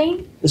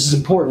Wolfsbane? This is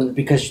important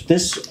because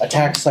this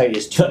attack site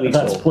is 2 weeks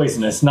That's old.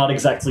 poisonous, not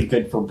exactly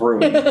good for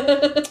brewing.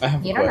 I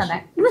have You a don't know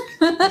question.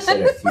 I that.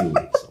 said a few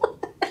weeks.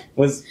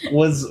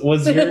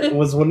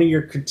 Was one of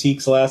your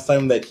critiques last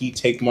time that he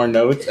take more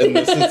notes, and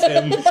this is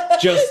him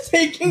just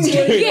taking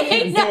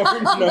taking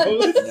more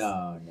notes?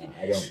 No,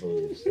 I don't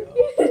believe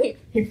so.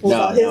 He pulls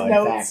No, out his in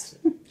notes.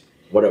 fact,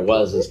 what it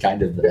was is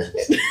kind of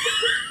the...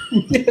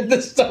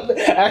 This stuff.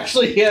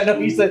 Actually, yeah, no,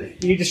 he said,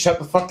 you need to shut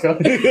the fuck up.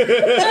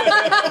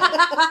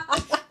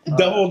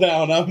 Double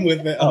down. I'm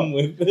with it. I'm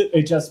with it.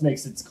 It just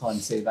makes its con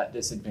save at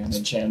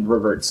disadvantage and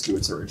reverts to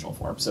its original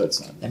form, so it's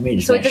not. That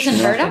means So it next doesn't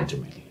to hurt nothing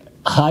him? to me.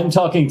 I'm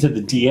talking to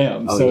the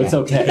DM, Oh, so yeah. it's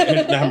okay.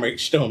 That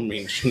makes stone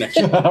mean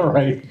connection. All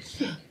right.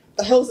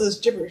 The hell's this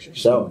gibberish? Or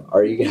So,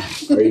 are you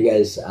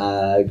guys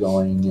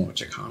going...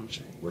 What's a con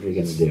check? What are you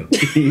going to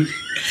do?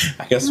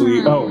 I guess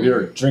we. Oh,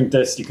 here, drink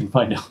this. You can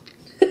find out.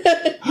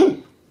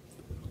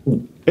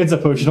 It's a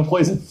potion of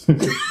poison.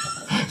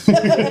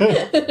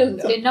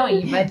 Didn't know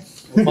you, but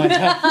Find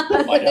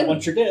out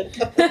once you're dead.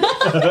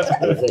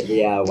 Was it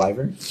the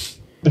wyvern?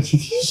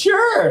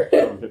 Sure.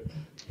 It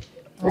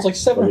was like What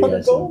 700 do you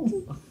guys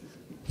gold.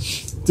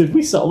 Did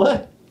we sell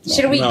that?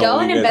 should we No, go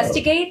we and gotta-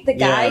 investigate the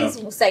Yeah. guys?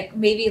 It's like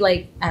maybe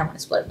I don't want to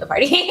split up the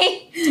party,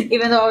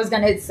 even though I was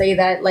gonna say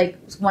that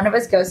one of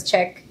us goes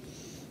check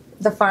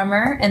the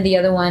farmer and the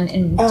other one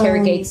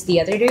interrogates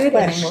the other dude, and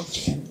then we'll.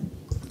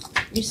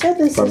 You said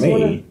this For is me,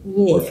 one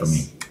of or for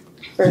me?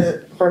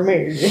 For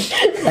me.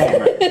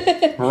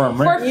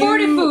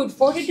 For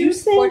fortitude, You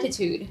said-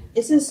 fortitude.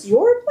 Is this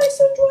your place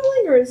of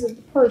dwelling or is it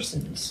the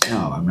person's?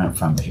 No, I'm not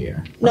from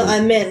here. No, I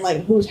meant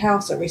whose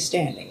house are we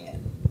standing in?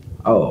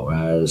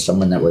 Oh,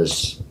 someone that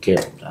was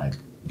killed. I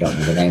don't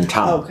know the name.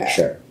 Tom. Okay.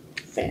 Sure.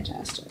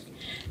 Fantastic.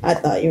 I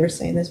thought you were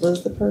saying this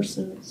was the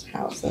person's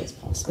house that's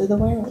possibly the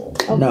werewolf.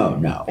 Okay.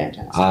 No.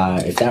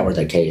 Fantastic. If that were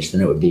the case,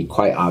 then it would be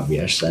quite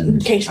obvious,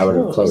 and Case I would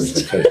have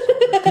closed. closed the case.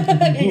 Do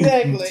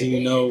Exactly. you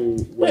know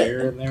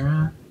where they're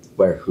at?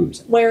 Where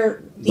who's?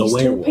 Where The these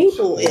two werewolf.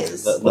 people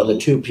is. Well, the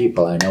two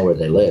people I know where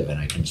they live, and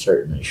I can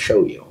certainly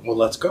show you. Well,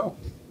 let's go.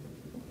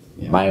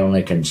 My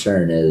only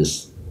concern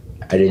is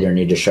I'd either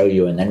need to show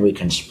you, and then we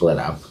can split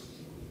up,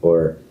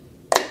 or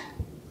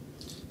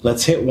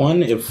Let's hit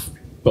one. If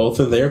both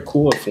are there,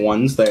 cool. If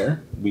one's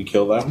there, we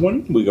kill that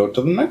one. We go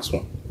to the next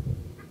one.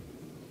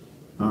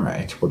 all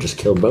right, we'll just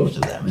kill both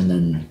of them, and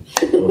then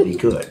we'll be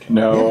good.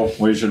 No,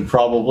 we should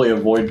probably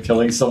avoid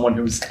killing someone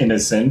who's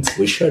innocent.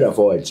 We should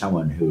avoid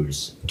someone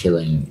who's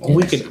killing.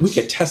 We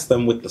could test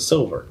them with the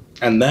silver,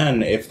 and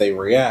then if they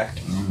react,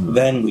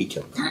 then we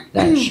kill them.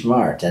 That's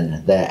smart,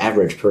 and the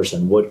average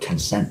person would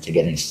consent to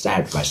getting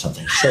stabbed by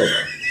something silver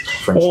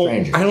from Well,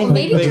 strangers. I don't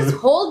Maybe think they. just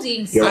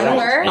holding You're I don't-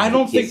 silver. I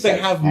don't He think they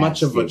says have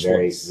much of a fast,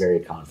 very, choice. very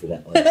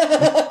confidently.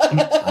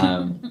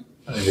 I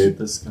hate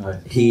this guy.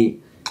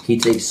 He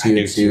takes I you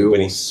do too, but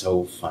to he's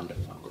so fun to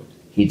fuck with.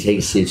 he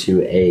takes you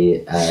to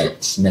a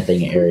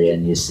smithing area,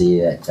 and you see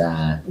that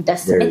The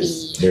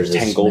smithy. there's a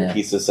 10 gold smith.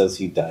 pieces says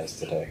he dies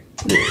today.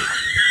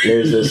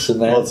 There's a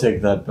I'll smith.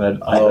 take that bet.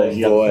 Oh,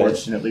 He boy.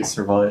 unfortunately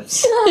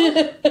survives.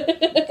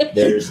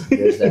 There's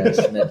a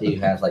smithy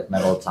who has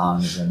metal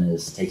tongs and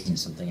is taking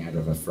something out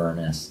of a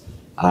furnace.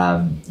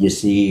 You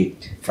see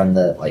from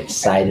the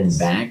side and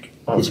back,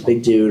 he's a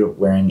big dude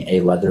wearing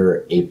a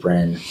leather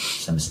apron,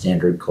 some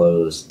standard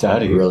clothes.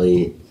 Daddy.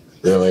 Really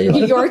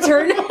Your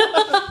turn.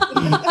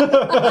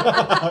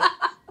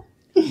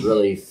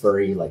 really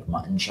furry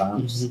mutton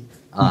chops.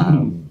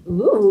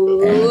 Mm-hmm.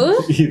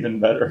 Ooh. Even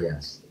better.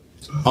 Yes.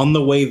 On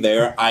the way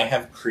there, I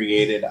have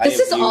created. This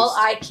is all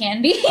eye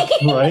candy.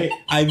 Right?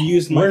 I've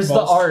used my. Where's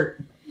the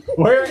art?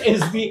 Where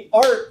is the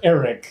art,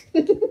 Eric?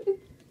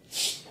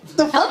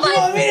 The fuck you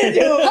want me to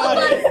do about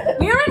it?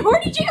 We're in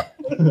horny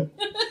jail.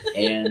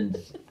 And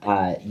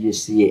you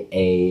see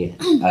a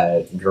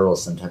girl,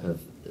 some type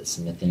of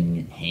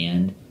smithing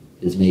hand,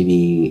 is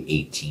maybe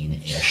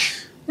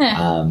 18-ish,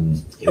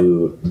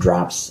 who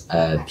drops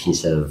a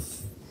piece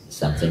of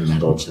something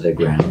metal to the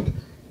ground,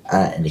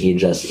 and he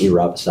just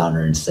erupts on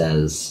her and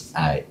says,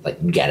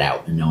 like, get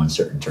out, in no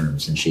uncertain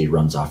terms, and she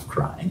runs off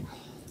crying.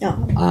 Oh.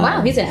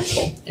 Wow, he's an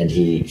asshole. And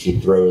he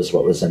throws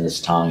what was in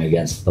his tongue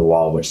against the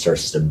wall, which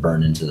starts to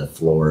burn into the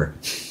floor.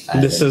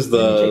 This is then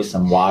he the- takes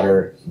some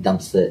water,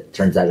 dumps it,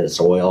 turns out it's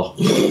oil.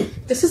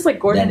 This is like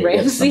Gordon Then he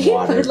gets some Ramsay,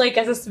 water. but like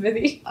as a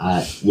smithy.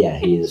 Yeah,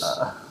 he's...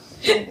 I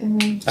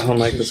don't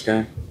like this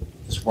guy.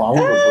 What's wrong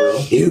with her, bro?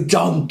 You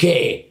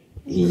donkey!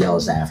 He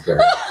yells after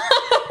her.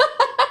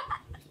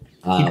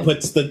 He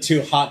puts the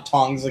two hot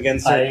tongs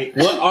against her.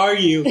 What are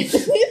you?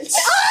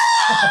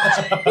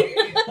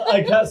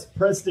 I cast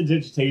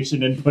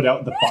prestidigitation and put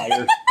out the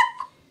fire.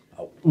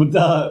 With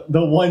the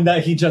one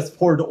that he just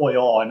poured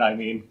oil on, I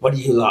mean. What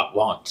do you lot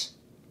want?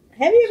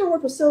 Have you ever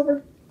worked with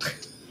silver?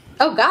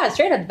 Oh God,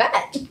 straight out the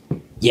bat.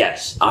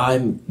 Yes,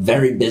 I'm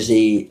very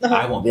busy.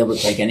 I won't be able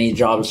to take any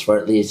jobs for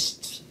at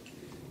least...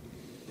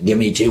 Give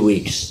me 2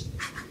 weeks.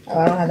 Oh,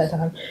 I don't have that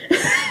time.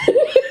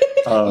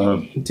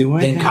 Do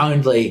I? Then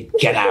kindly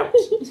get out.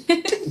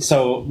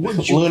 So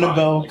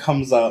Lunabelle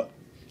comes up.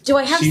 Do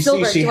I have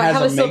silver? She Do I has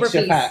have a a silver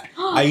makeshift piece? hat.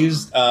 I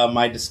used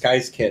my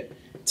disguise kit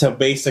to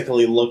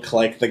basically look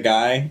like the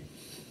guy,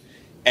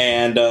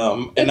 and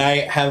I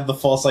have the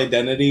false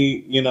identity,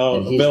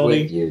 And he's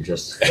ability. with you,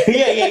 just...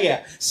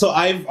 yeah. So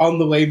I've on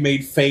the way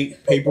made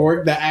fake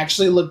paperwork that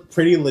actually looked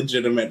pretty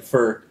legitimate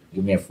for.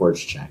 Give me a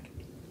forge check.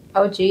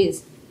 Oh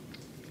jeez.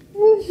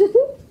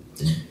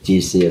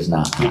 DC is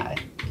not high.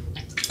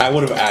 I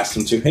would have asked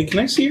him to. Hey, can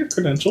I see your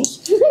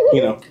credentials?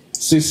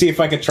 So see if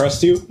I could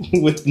trust you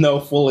with no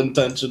full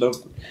intention of.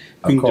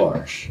 Of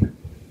course.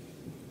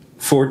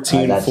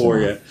 14 that's for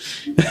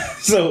enough. you.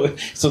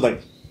 So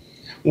like,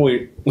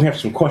 we have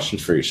some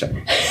questions for you,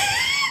 Shane.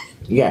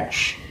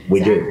 Yes,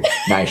 we do.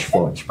 Nice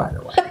forge, by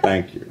the way.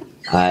 Thank you.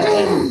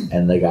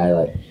 And the guy,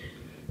 like,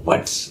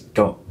 what's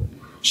going...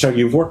 So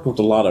you've worked with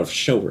a lot of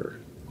Silver,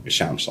 it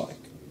sounds like.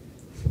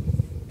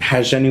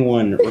 Has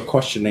anyone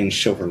requested any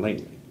Silver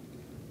lately?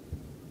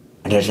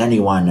 And has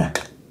anyone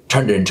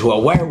turned into a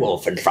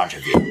werewolf in front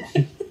of you?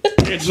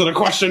 Answer the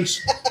questions.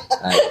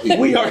 He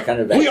We are kind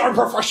of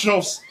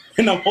professionals,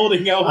 and I'm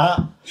holding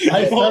out.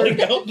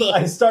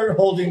 I start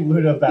holding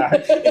Luna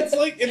back. It's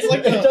like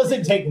It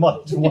doesn't take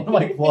much. One of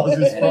my claws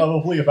is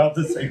probably about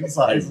the same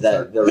size.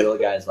 And the real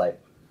guy's like,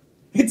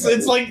 it's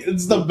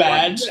the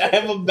badge. I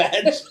have a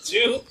badge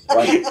too.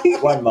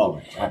 one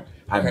moment.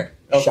 I'm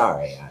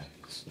sorry.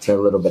 It's a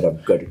little bit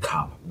of good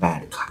cop,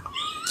 bad cop.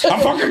 I'll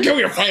fucking kill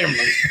your family.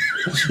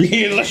 You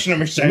didn't listen to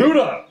me, Shane.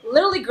 Luna!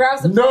 Literally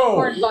grabs a No.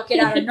 popcorn bucket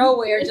out of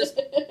nowhere. Just,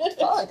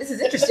 oh, this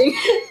is interesting.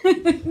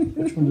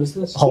 Which one is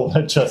this? Oh,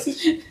 that just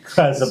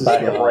has a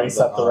bag of rice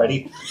at the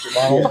ready.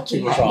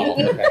 Okay.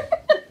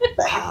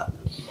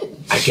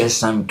 I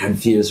guess I'm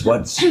confused.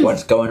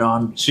 What's going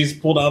on? She's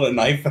pulled out a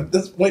knife at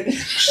this point.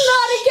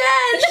 Not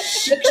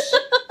again.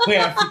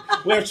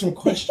 We have some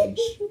questions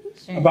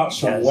about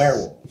some Yes.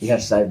 werewolves.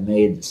 Yes, I've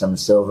made some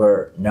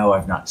silver. No,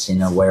 I've not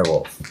seen a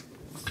werewolf.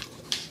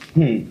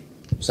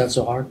 Is that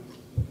so hard?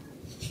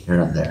 You're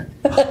not there.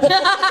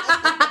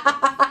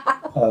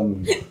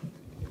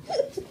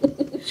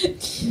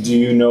 Do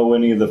you know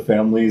any of the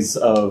families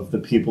of the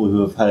people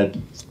who have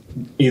had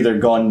either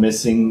gone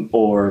missing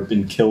or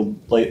been killed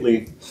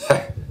lately?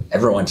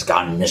 Everyone's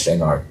gone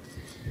missing or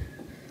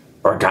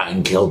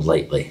gotten killed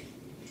lately.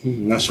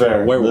 That's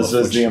Fair. werewolf. This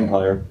is the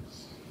Empire.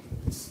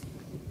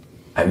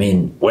 I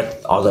mean,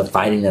 with all the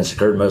fighting that's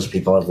occurred, most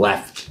people have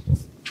left.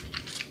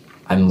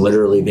 I'm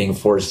literally being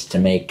forced to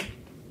make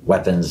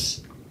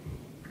weapons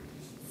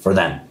for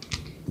them.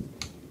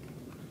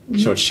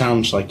 So it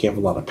sounds like you have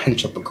a lot of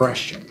pent-up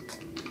aggression.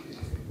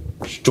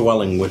 It's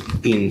dwelling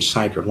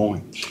inside your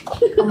loins.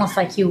 Almost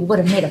like you would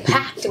have made a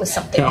pact with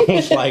something.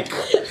 Almost like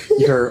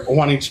you're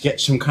wanting to get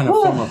some kind of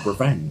form of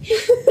revenge.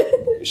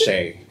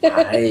 Say,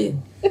 I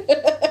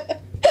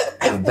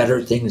have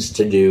better things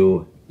to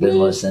do than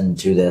listen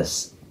to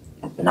this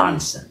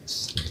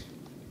nonsense.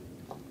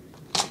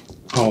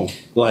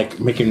 like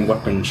making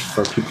weapons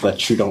for people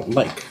that you don't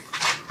like.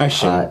 I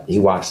see. He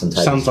walks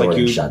inside Sounds the store like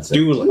and you shuts it.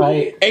 do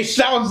like. It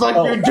sounds like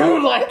you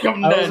do like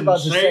them. I was Then, about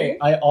to see? say,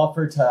 I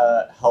offer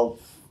to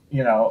help,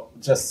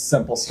 just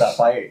simple stuff.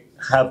 I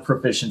have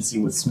proficiency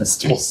with smith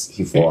tools.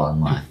 He full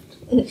on laughed.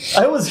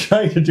 I was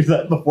trying to do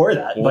that before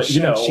that, Well, but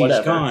since she's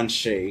whatever. gone,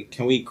 Shay,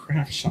 can we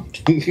craft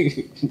something?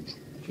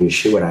 You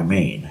see what I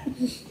mean?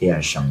 He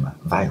has some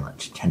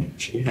violent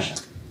tendencies. Yeah.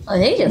 Well,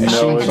 they just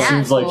No, like it an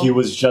seems like asshole. he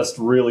was just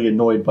really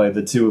annoyed by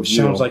the two of you.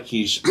 Sounds like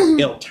he's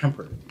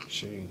ill-tempered.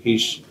 See,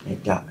 he's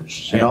It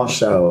does. And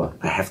also,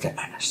 I have to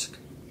ask.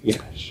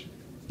 yes.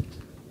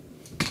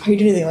 Are you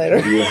doing anything later?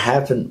 You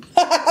haven't...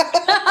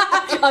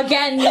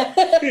 Again,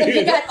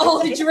 you got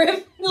all the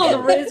drip, all the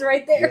riz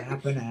right You there.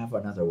 happen to have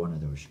another one of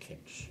those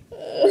kits?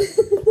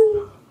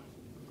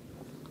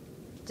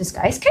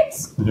 Disguise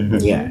kits?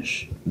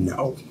 Yes.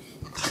 No.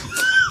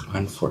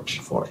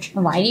 Unfortunately.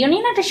 Why do you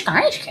need a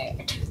disguise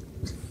kit?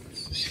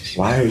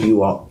 Why are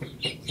you all...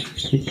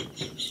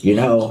 You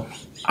know,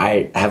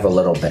 I have a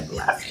little bit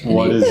left. And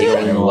What is he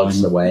going kind of looks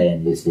on? away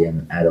and you see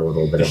him add a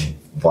little bit of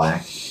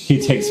black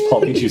He takes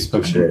polyjuice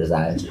under potion. his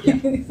eyes.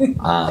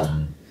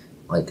 Yeah.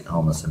 Like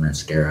almost a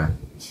mascara.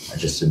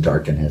 Just to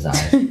darken his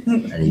eyes.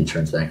 And he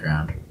turns back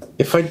around.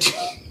 If I do...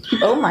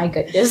 Oh my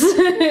goodness.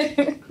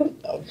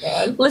 Oh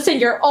god. Listen,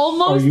 you're Are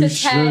almost you a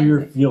sure 10.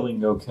 you're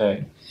feeling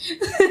okay?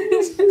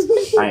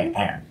 I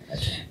am.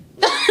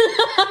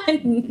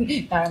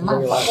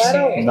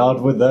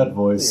 Not with that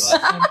voice.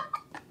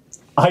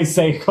 I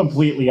say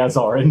completely as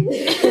Arin.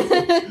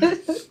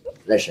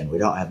 Listen, we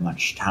don't have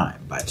much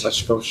time, but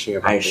Let's go see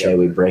if I say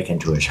we break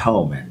into his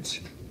home and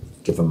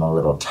give him a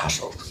little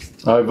tussle.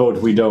 I vote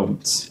we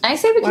don't. I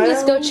say we can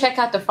just go Well- check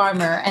out the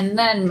farmer and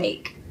then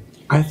make.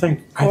 I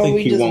think Or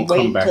we he just won't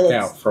wait come back till it's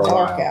out for a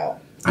dark while. out.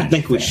 I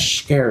think we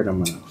scared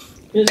him enough.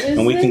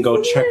 And we can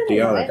go check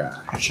the other guy.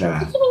 Let's,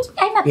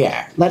 I'm not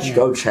yeah, let's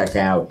go check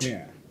out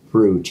Yeah.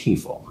 Brew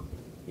Tiefel.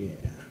 Yeah.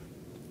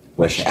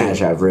 Which,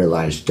 as I've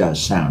realized,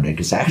 does sound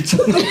exactly.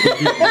 Bro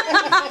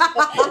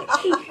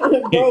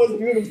is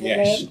beautiful,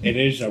 Yes, man. it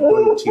is a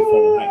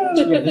beautiful night.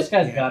 Yeah, this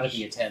guy's got to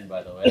be a 10,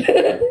 by the way.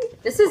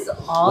 This is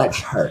all. Let's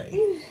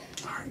hurry.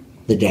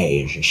 The day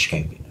is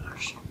escaping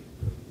us.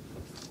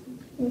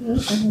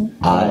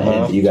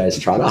 And you guys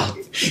trot off.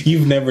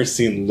 You've never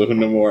seen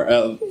Lunamore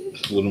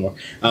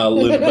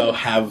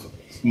have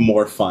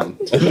more fun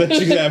than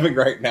she's having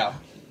right now.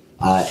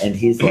 And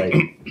he's like,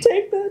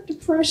 Take that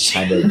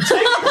depression. kind of.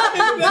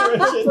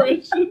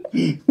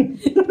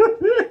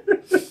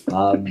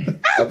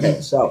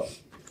 Okay, so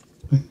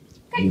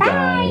you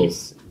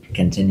guys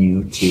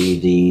continue to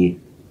the.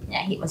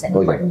 Yeah, he wasn't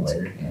We'll get it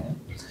important. later.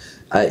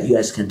 Yeah. You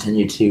guys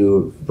continue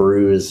to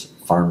Brew's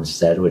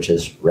farmstead, which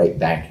is right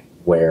back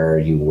where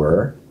you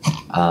were.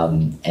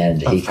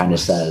 And he kind of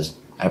says,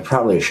 I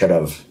probably should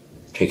have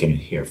taken you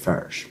here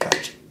first,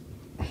 but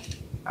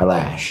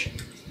alas,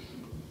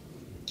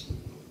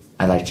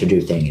 I like to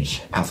do things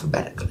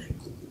alphabetically.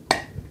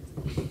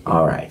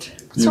 All right.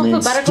 What's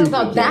alphabetical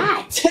about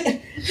that?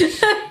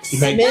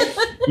 Smith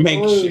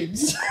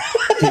Makes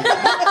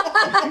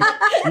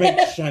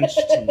makes sense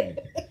to me.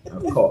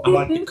 Of course. I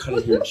like the cut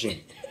of your chin.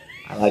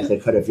 I like the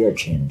cut of your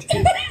chin,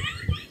 too.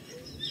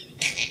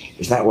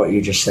 Is that what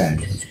you just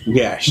said?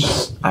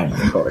 Yes. I know,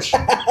 of course.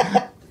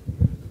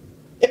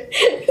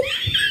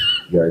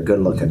 You're a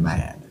good-looking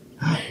man.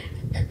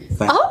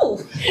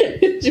 Oh!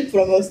 Did you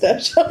put a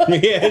mustache on?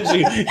 Yeah,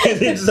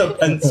 it's a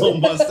pencil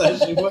mustache.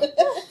 She put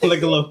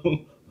like a little.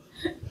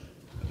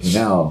 You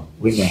know,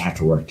 we may have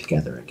to work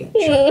together again.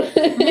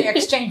 We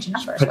exchange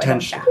numbers.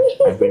 Potential.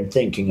 I've been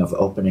thinking of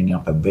opening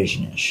up a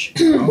business.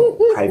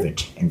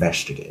 Private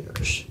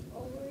investigators.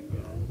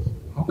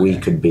 We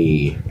could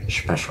be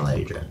special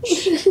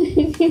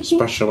agents.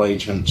 Special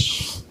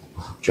agents.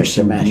 Just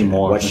imagine.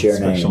 More What's than your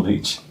special name?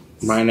 agent.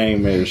 My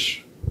name is.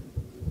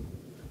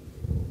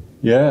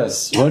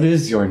 Yes, what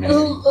is your name?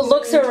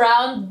 Looks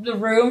around the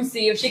room,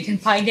 see if she can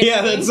find anything.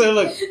 Yeah, that's it.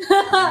 Look.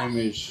 My name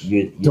is.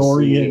 You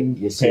Dorian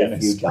See, you see a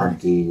few Bannister.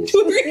 donkeys.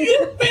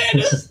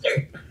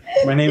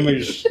 My name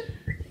is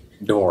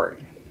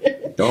Dorian.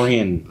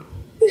 Dorian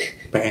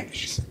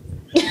Bannister.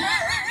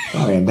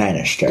 Dorian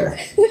Bannister.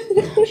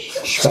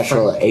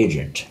 Special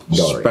agent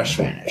Dorian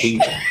Special Bannister.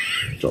 agent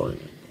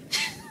Dorian.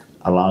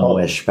 Along Oh.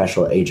 with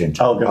Special Agent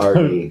I'll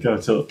Artie go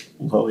to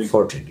Lily.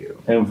 Fortitude.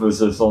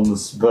 Emphasis on the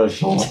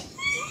special.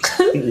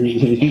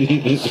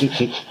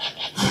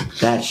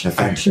 That's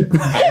offensive.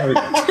 I heard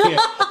that. Yeah.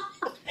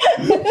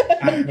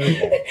 I heard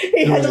that.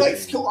 He had to like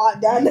squat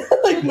down,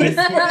 like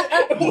whisper.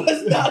 It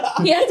was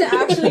not. He has to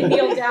actually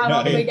kneel down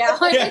all the way down.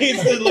 Yeah,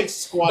 he's to like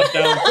squat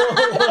down.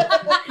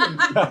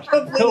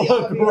 He'll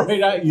look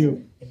right at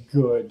you.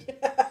 Good.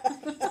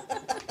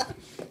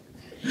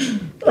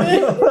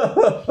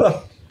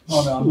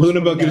 Oh, no,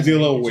 Lunabelle gives you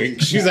a little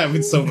wink. She's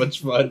having so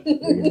much fun.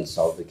 We're gonna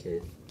solve the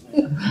case.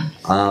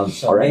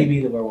 So all right. maybe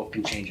the werewolf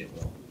can change it,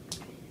 Will.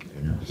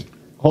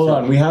 Hold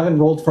on, we haven't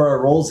rolled for our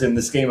rolls in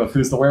this game of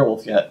Who's the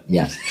Werewolf yet.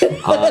 Yeah.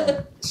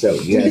 So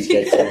you guys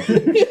get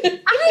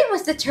to, I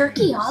was the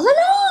turkey all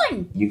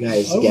along. you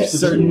guys Oh, get we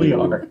certainly to,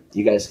 are.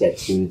 You guys get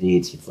to the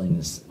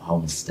tiefling's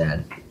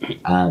homestead,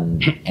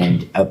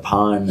 and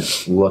upon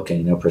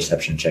looking, no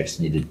perception checks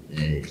needed.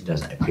 It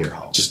doesn't appear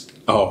home.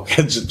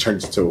 It just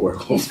turns into a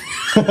werewolf.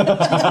 He's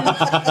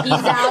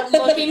out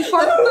looking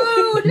for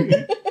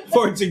food.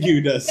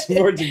 Fortitude does.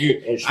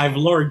 Fortitude. It's- I've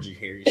lured you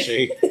here, you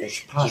see.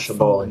 It's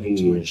possible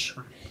he is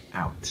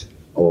out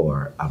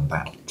or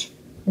about.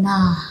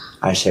 Nah.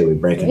 I say we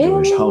break into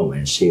his Really? home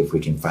and see if we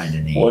can find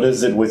any. What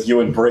is it with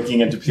you and breaking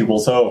into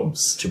people's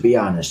homes? To be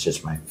honest,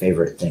 it's my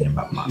favorite thing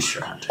about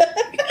Monster Hunt.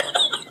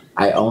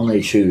 I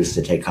only choose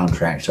to take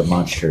contracts of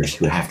monsters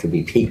who have to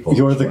be people.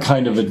 You're the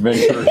kind of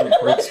adventurer who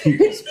breaks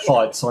people's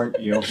pots, aren't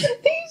you?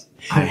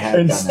 I have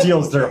and done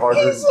steals their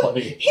hard-earned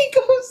money. He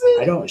goes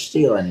in. I don't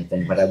steal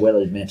anything, but I will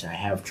admit I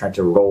have tried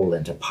to roll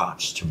into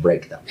pots to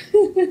break them.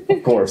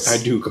 Of course.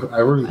 I do.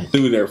 I run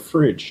through their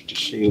fridge to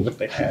see what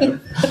they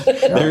have.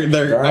 They're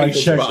There I are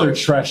ice check their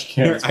bombs. trash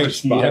They're cans for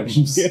ice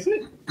bombs.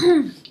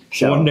 TMs.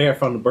 So, One day I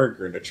found a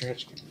burger in a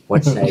trash can.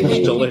 what say It was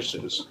we,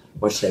 delicious.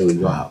 what say we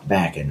go out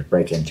back and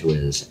break into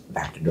his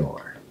back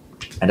door?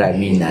 And I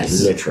mean that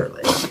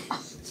literally.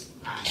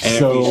 And if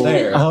So, he's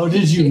there, how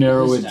did you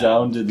narrow it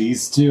down to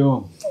these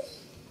two?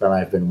 Well,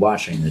 I've been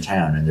watching the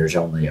town, and there's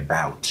only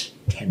about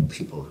 10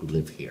 people who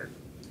live here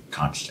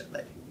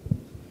constantly.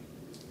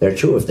 There are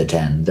 2 of the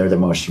 10. They're the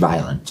most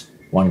violent.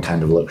 One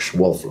kind of looks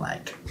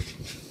wolf-like.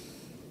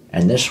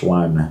 And this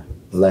one,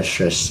 let's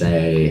just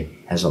say,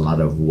 has a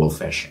lot of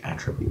wolfish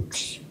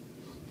attributes.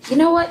 You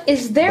know what?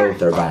 Is there?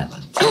 Both are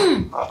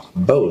violent.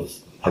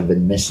 Both have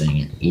been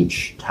missing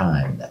each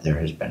time that there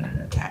has been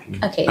an attack.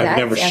 Okay, I've that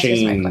never answers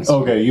seen- my question.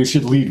 Okay, you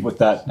should lead with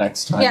that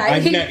next time. Yeah,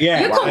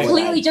 yeah, you why-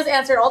 completely just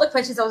answered all the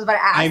questions I was about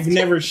to ask. I've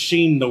never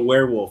seen the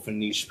werewolf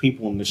and these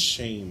people in the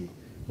same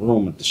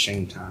room at the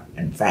same time.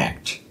 In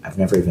fact, I've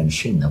never even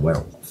seen the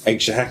werewolf.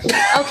 Exactly.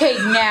 Okay,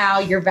 now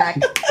you're back.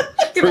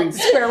 You're back to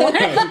square one.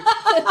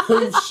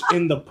 Proofs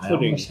in the I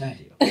pudding. almost had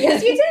you.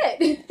 Yes,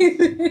 you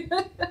did.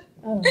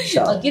 Oh.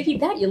 So, I'll give you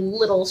that, you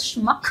little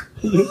schmuck.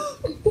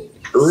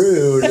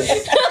 rude.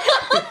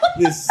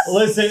 This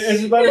Listen,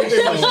 it's better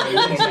than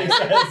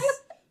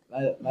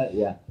My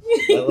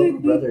little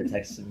brother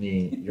texted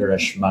me, "You're a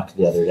schmuck,"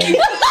 the other day.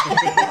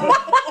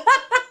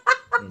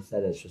 And he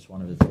said it's just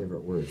one of his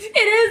favorite words. It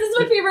is. It's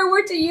my favorite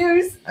word to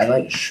use. I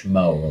like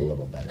schmo a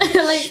little better.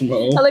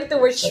 I like the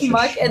word Such a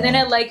schmuck, and then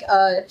schmo. I like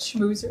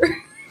schmoozer.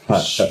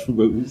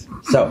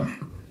 So,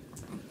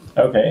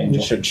 Okay, You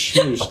should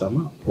schmooze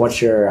them up.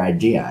 what's your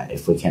idea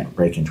if we can't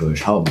break into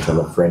his home to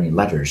look for any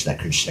letters that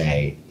could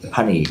say,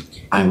 "Honey,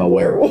 I'm a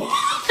werewolf.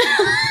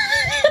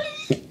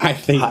 I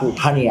think.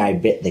 Honey, I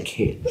bit the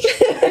kids."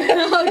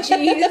 Oh,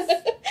 jeez.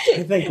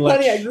 I think.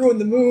 Honey, I grew in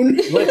the moon.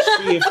 Let's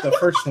see if the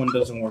first one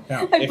doesn't work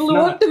out. I If blew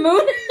not, up the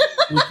moon.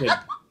 we could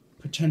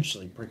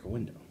potentially break a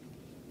window.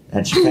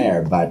 That's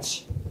fair,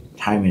 but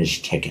time is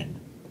ticking.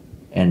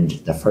 And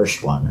the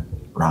first one,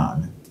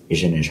 Ron,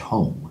 is in his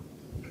home.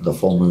 The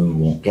full moon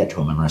won't get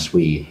to him unless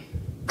we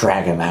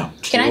drag him out.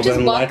 Can I Well, just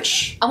then walk?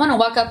 let's- I want to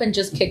walk up and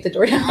just kick the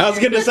door down. I was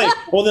gonna say,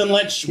 well then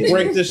let's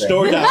break this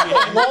door down.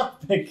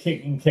 lockpick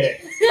kicking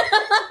kick.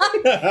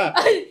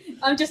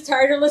 I'm just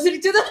tired of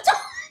listening to the door.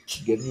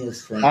 Give me a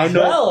strength. I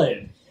know.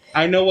 Valid.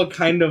 I know what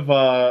kind of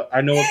I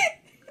know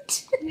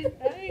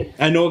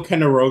what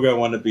kind of rogue I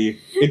want to be.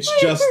 It's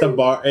just a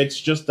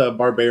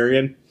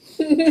barbarian.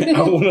 I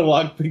want to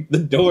lockpick the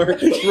door, roll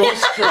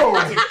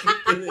straight to kick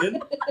it in.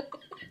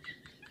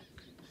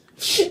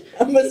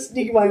 I'm gonna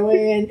sneak my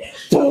way in.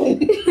 Boom.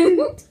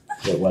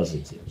 It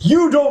wasn't you.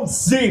 You don't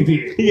see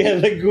me. Yeah,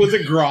 like was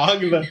it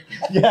grog?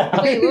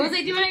 Yeah. Wait, what was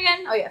I doing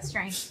again? Oh yeah,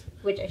 strength,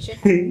 which I should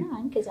have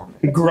done because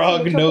I'm.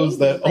 Grog knows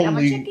that But I'm gonna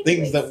only check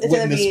things that anyways. It's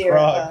gonna witness be your,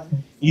 grog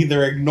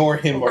either ignore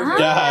him or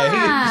die.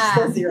 Ah.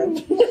 still 0.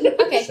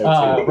 Okay.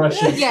 So two.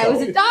 Russian. Yeah, it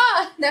was a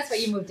that's why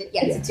you moved it.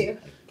 Yeah, it's a 2.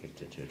 I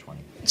kicked it to a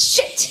 20.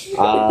 Shit.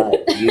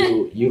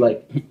 You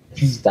like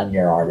stun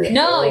your arm.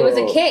 No, it was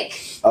a kick.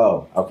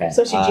 Oh, okay.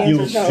 So she You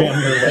jams her jam toe.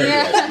 your leg.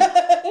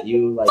 Yeah.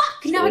 You like.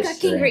 Fuck, now I got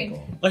twist your gangrene.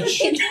 ankle.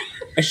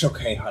 It's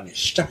okay, honey.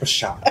 Step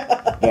aside.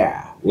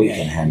 Yeah, we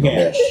can handle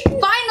Yeah. this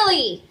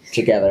Finally.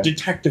 together.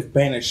 Detective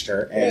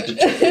Bannister and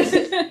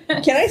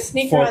Can I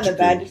sneak around the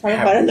back to try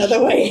to find House.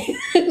 another way?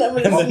 I'm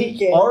gonna sneak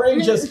in.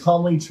 Ari just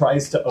calmly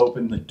tries to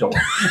open the door.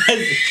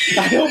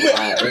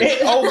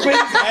 it opens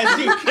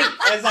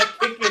as I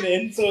kick it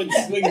in, so it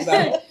swings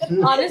out.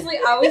 Honestly,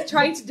 I was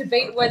trying to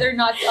debate whether or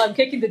not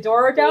kicking the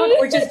door down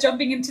or just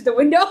jumping into the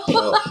window.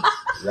 So,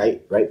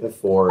 right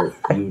before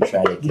you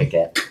try to kick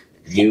it,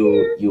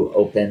 you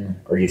open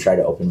or you try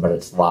to open, but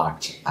it's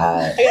locked.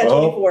 I got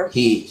 24.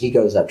 He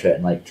goes up to it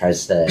and like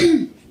tries to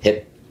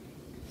hip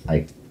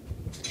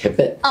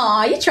it.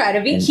 Aw, you try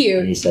to be And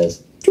cute. he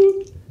says,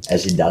 "Toot,"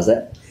 as he does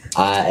it,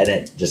 and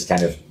it just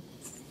kind of,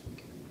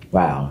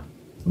 wow,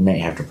 you may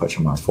have to put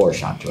some more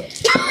force onto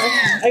it.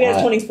 I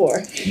got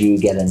 24. You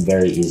get in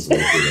very easily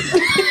through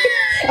the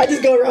I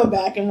just go around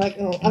back. I'm like,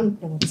 oh, I'm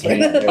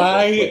There's a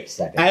quick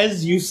second.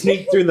 As you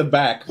sneak through the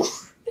back,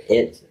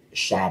 It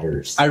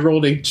shatters. I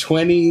rolled a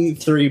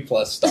 23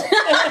 plus stuff.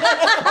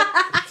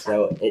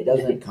 So it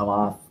doesn't come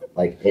off,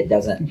 like, it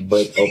doesn't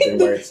break open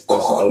where it's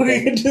supposed to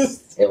open.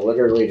 It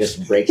literally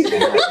just breaks in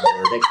half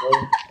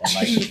vertically and,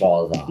 like,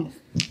 falls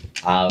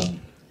off.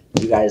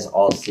 You guys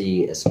all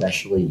see,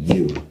 especially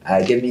you.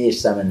 Give me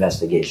some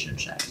investigation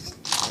checks.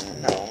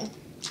 No.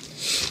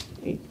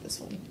 Wait, this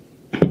one.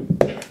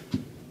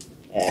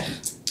 Yeah.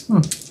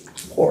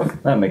 4.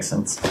 That makes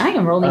sense. I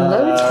am rolling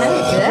low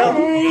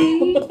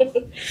today.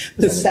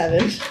 The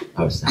 7.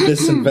 Oh, sorry.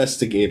 This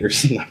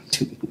investigator's not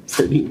doing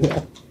pretty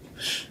well.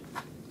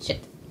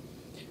 Shit.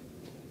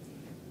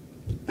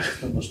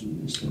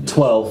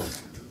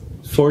 12.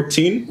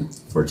 14?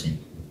 14.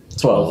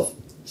 12.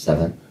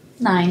 7.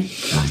 9. 9.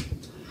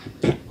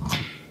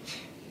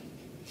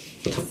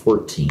 With a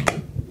 14,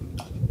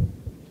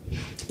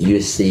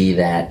 you see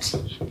that,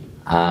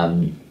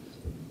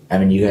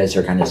 you guys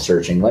are kind of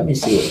searching. Let me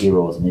see what he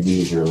rolls. Maybe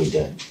he's really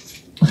good.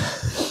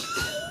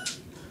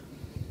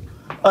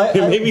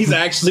 Maybe he's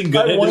actually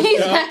good at his He's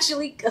job.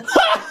 actually good.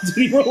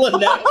 Did he roll a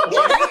nat one?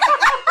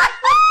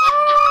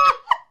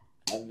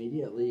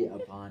 Immediately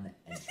upon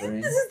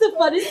entering, This is the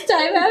funnest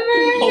time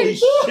ever. Holy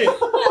shit.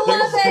 I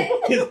love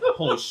it.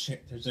 Holy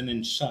shit, there's an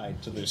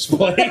inside to this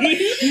place.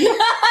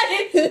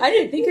 I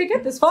didn't think I'd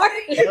get this far.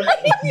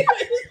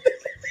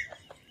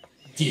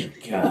 Dear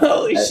God.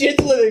 Holy shit,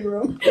 living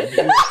room.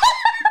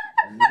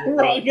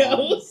 Wrong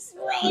house.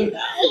 Wrong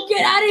house.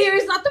 Get out of here!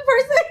 It's not the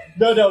person.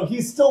 No,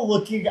 he's still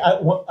looking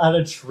at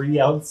a tree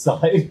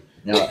outside.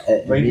 no,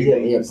 Where do you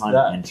immediately use upon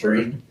that?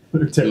 entering,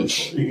 Territory.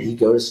 he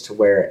goes to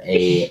where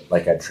a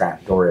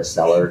trapdoor, a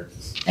cellar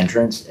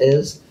entrance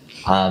is,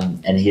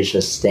 and he's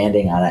just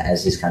standing on it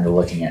as he's kind of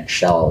looking at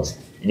shelves,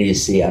 and you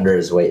see under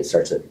his weight it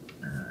starts to,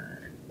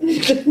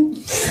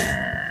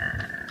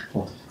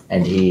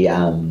 and he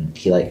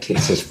like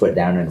kicks his foot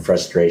down in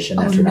frustration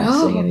after not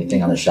no. seeing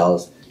anything on the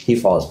shelves. He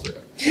falls through.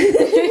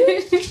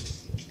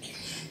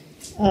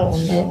 Oh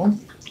no.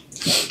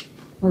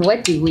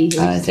 What do we do?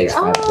 It takes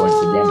 5 points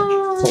of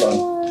damage.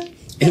 Hold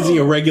Is he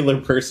a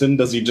regular person?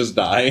 Does he just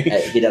die?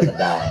 He doesn't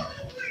die.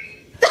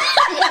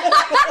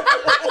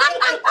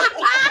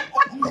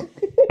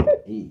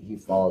 He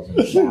falls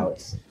and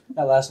shouts.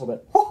 That last little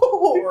bit.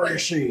 Where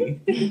is she?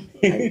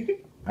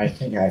 I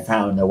think I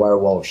found the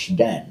werewolf's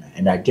den,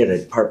 and I did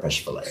it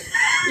purposefully.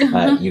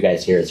 You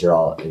guys hear as you're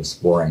all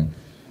exploring.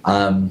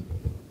 I'm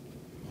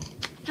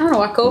gonna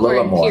walk over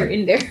and Lillamore. peer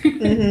in there.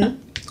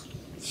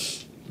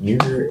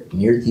 Mm-hmm.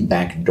 Near the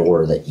back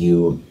door that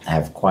you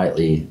have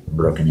quietly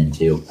broken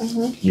into,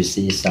 Mhm. you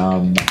see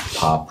some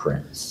paw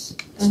prints,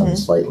 some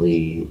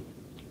slightly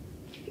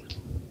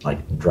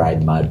like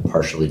dried mud,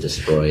 partially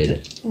destroyed.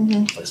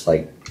 Mhm. Looks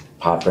like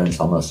paw prints,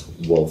 almost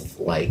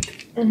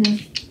wolf-like,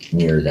 Mhm.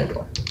 near that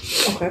door,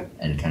 Okay.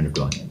 and kind of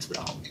going into the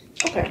home.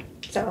 Okay.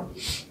 So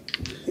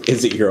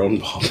Is it your own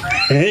paw?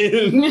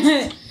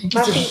 my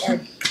feet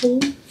are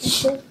clean.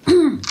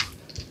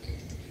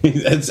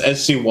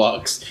 As she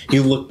walks,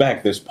 you look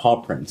back, there's paw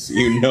prints.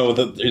 You know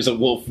that there's a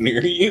wolf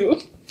near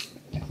you.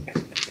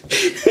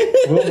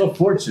 Will the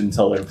fortune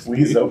teller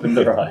please open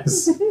their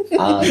eyes?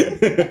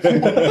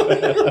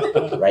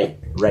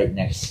 Right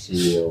next to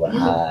you,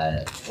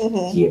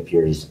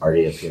 Mhm.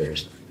 Artie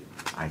appears.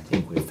 I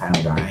think we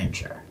found our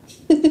answer.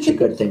 It's a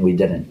good thing we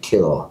didn't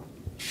kill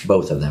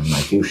both of them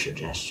like you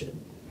suggested.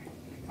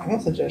 I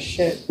don't suggest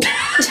shit.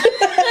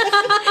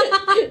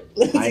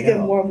 Let's I get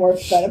know. more and more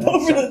fed up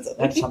over this.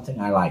 That's something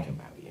I like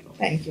about you.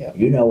 Thank you.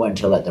 You know when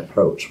to let the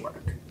pros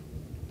work.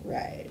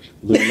 Right.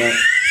 Luna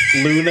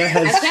I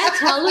has can't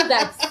tell if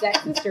that's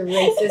sexist or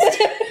racist.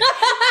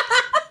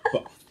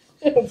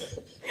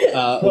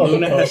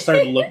 Luna has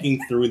started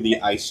looking through the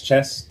ice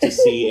chest to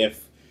see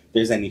if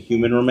there's any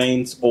human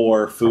remains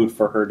or food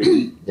for her to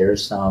eat.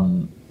 There's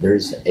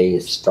a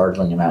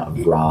startling amount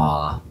of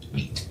raw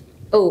meat.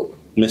 Oh,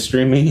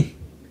 Mystery me.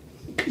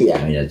 Yeah,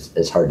 I mean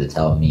it's hard to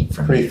tell meat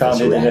from We meat.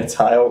 found It's it in a red.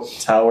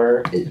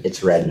 tower.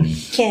 It's red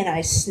meat. Can I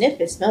sniff?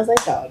 It smells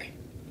like dog.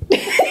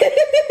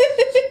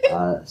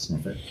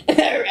 Sniff it.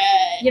 Alright.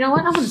 you know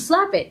what? I'm gonna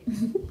slap it.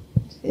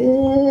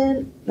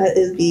 And that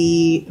is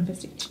the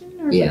investigation?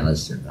 Or Yeah,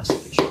 let's do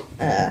investigation.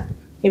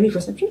 maybe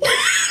perception?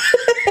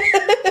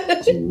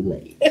 Too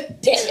late.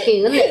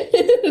 Damn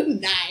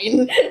it.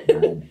 9.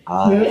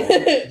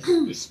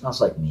 It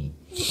smells like meat.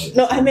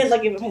 No, I meant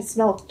like if I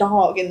smell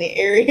dog in the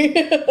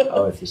area.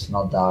 Oh, if you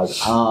smell dog.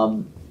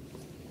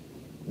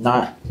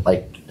 Not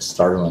like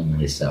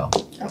startlingly so.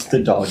 The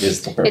dog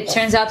is the It purple.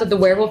 turns out that the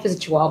werewolf is a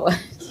chihuahua.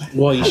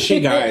 Well, you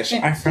see, guys,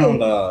 I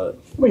found How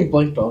many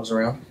blake dogs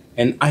around?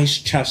 an ice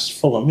chest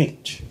full of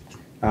meat.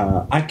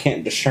 I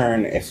can't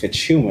discern if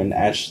it's human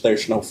as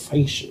there's no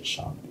faces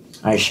on it.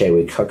 I say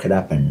we cook it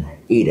up and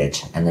eat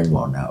it, and then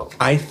we'll know.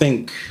 I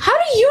think How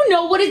do you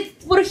know what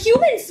a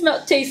human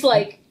smell tastes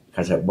like?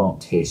 Because it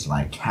won't taste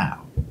like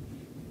cow.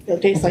 It'll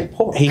taste like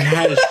pork. he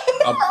has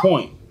a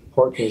point.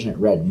 Pork isn't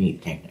red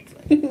meat, technically.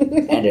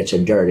 And it's a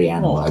dirty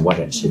animal. I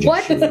wouldn't suggest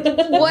What? you eat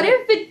it. What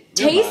if it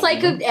tastes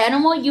like an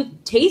animal you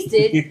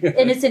tasted,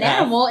 and it's an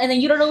animal, and then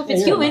you don't know if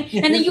it's human,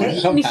 and then you've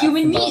eaten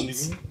human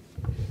meat?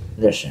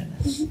 Listen,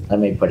 let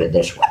me put it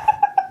this way.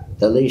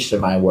 The least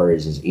of my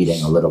worries is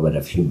eating a little bit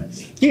of human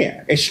meat.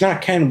 Yeah, it's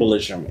not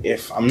cannibalism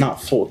if I'm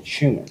not full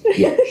human.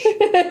 Yes.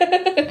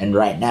 And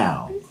right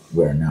now,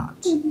 we're not.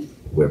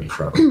 We're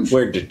pros.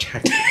 We're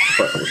detective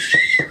pros.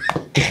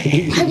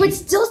 I would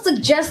still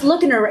suggest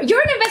looking around.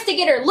 You're an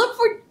investigator. Look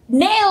for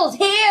nails,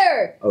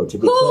 hair. Oh, to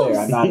be clear,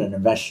 I'm not an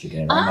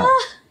investigator.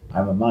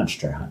 I'm a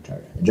monster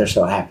hunter. It just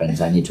so happens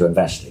I need to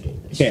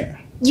investigate this. Yeah.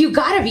 You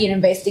gotta be an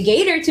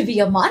investigator to be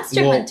a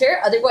monster Well, hunter.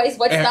 Otherwise,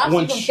 what stops you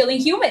once- from killing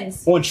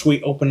humans? Once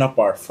we open up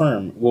our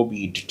firm, we'll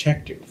be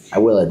detectives. I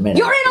will admit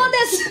You're I in on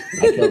killed-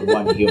 this. I killed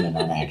one human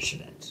on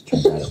accident.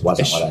 Turns out it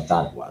wasn't what I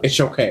thought it was. It's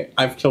okay.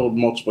 I've killed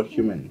multiple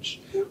humans.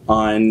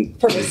 on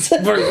Purpose.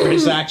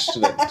 purpose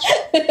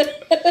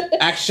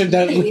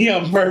accidentally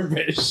on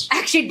purpose.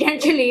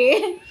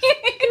 Accidentally.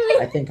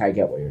 I think I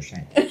get what you're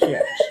saying.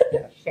 Yes.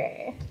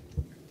 Sure.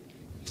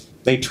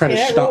 They try to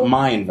Yeah, stop roll.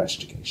 my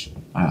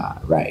investigation. Ah,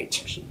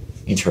 right.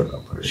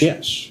 Interlopers.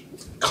 Yes.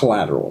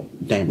 Collateral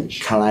damage.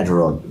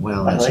 Collateral.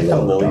 Well, I that's like a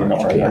how little Lily and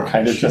dark, Ollie are yeah.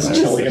 kind of just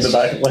chilling in the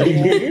back, like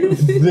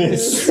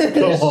this.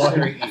 Go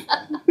on.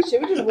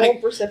 Should we just roll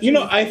perception? You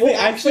know, I We'll feel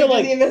actually do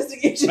like- the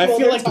investigation. I while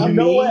feel they're like You talking.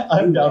 know what?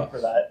 I'm down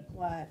for that.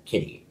 What?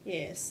 Kitty.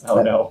 Yes.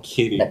 Oh no.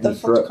 Kitty. Let The me,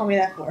 fuck you throw, call me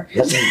that for?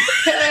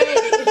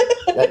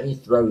 let me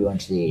throw you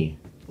into the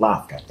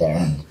loft up there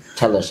and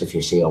tell us if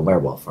you see a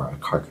werewolf or a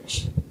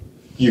carcass.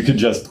 You could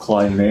just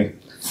climb me.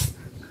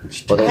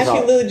 Well, I there's,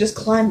 can literally just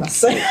climb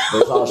myself.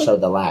 there's also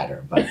the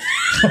ladder, but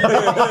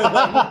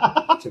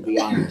to be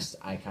honest,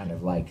 I kind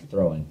of like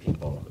throwing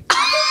people.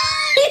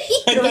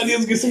 I thought he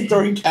was going to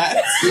throwing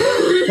cats.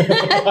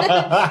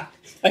 I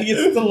guess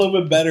it's a little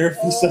bit better if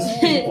he says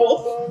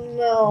people. Oh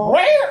no.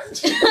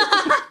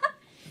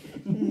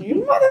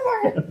 You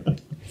motherfucker.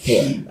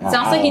 Here,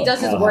 Sounds like he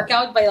does his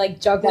workout by like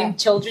juggling Yeah.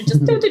 children.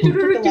 Just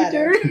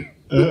Ladder.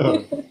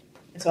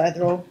 That's what I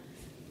throw.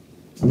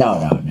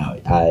 No.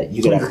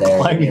 You get up there.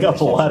 Climbing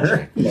up a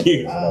ladder.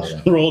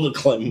 Roll to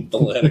climb up the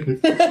ladder.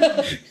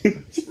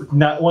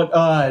 Not what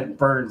it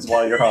burns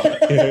while you're on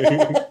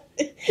it.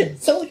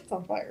 It sounds like it's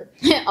on fire.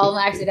 Alma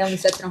accidentally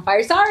sets it on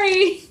fire.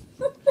 Sorry.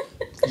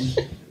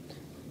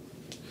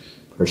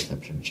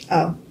 Perception.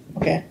 Oh,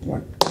 okay.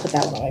 Put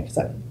that one away because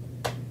I'm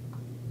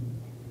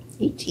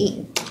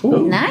 18.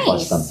 Plus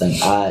Nice. something.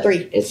 3.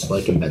 It's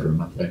like a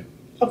bedroom up there.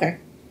 Okay.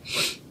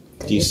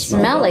 Do you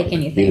Smell like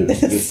anything.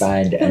 You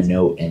find a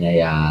note in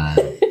a I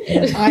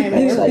am a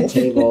bedside werewolf.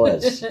 table.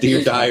 It's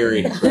Dear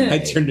diary, I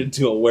turned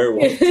into a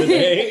werewolf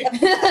today.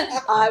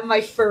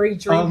 My furry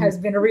dream has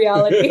been a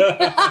reality.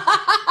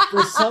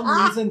 For some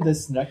reason,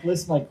 this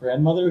necklace my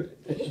grandmother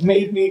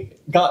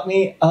got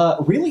me,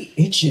 really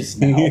itches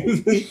now.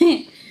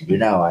 you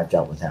know I've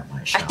dealt with that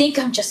myself. I think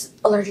I'm just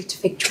allergic to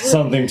fig trees.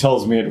 Something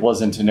tells me it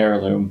wasn't an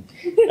heirloom,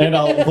 and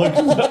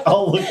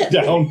I'll look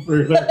down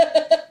further.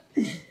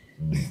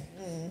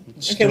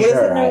 Okay, what does the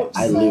Sure, note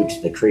I say? loot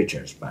the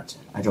creatures, but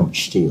I don't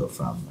steal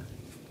from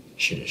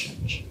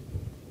citizens,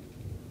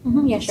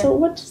 Mhm, yeah, sure. So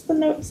what does the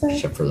note say?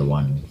 except for the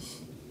one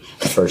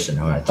person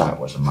who I thought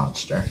was a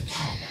monster.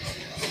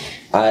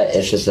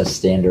 It's just a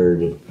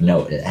standard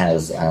note. It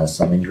has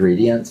some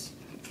ingredients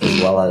as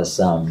well as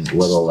some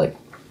little like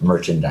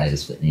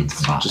merchandise that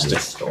needs bought Just at the a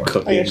store.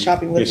 cooking. Oh, you're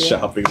shopping with You're you.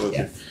 shopping with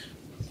Yeah.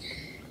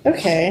 you.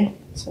 Okay,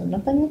 so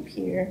nothing up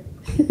here.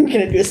 I'm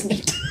gonna do a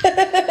sniff test.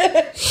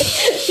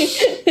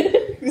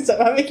 So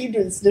I'm making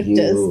you do a sniff test.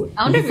 You,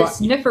 I wonder if the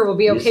sniffer will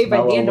be okay by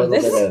smell the a end of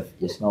little this. bit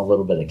you smell a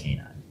little bit of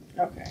canine.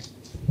 Okay.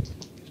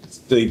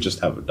 They just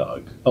have a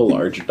dog. A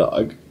large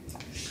dog.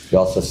 You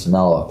also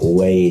smell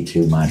way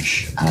too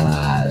much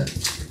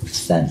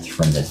scent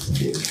from this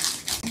dude.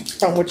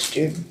 From which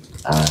dude?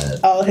 Artie.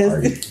 Oh,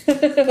 his.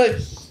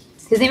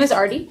 His name is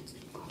Artie.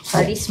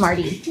 Artie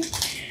Smarty.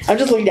 I'm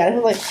just looking at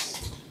him like,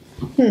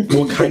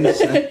 What kind of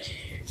scent?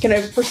 can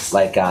I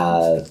Like can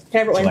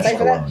I roll too much insight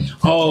for that? cologne.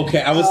 Oh,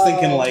 okay. I was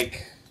thinking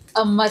like,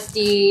 A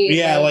musty.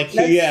 yeah, like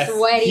That's yeah,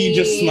 sweaty. he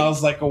just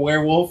smells like a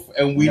werewolf,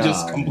 and we No.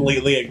 just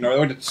completely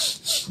ignore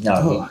it.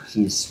 No,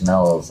 he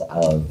smells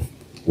of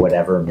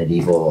whatever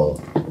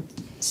medieval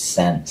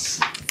scents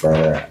for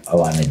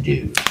I'm a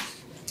dude.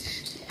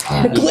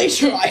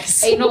 Glacier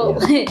ice.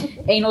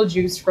 Anal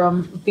juice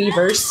from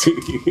beavers.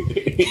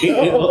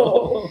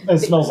 Oh. It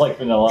smells like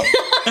vanilla.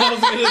 I was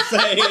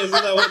gonna say, isn't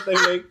that what they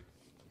make?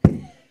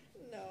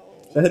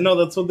 No. No,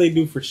 that's what they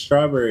do for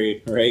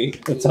strawberry, right?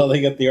 That's how they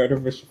get the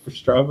artificial for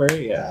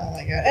strawberry. Yeah. Oh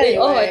my god.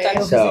 Oh, I Anyway.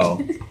 thought-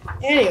 So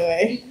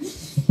Anyway.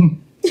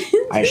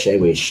 I say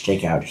we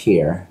stake out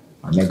here,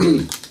 or maybe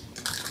we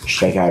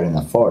stake out in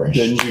the forest.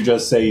 Didn't you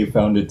just say you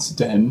found its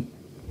den?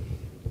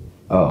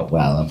 Oh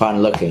well,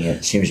 upon looking,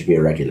 it seems to be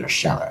a regular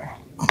cellar.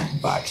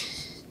 But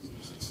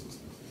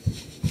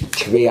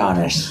to be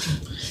honest,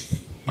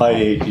 I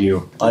hate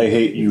you. I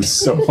hate you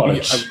so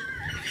much.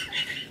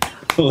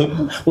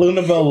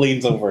 Lunabelle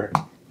leans over.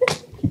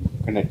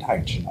 We're gonna die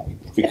tonight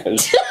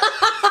because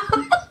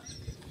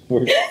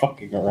we're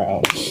fucking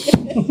around.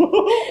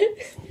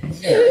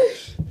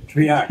 To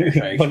be honest,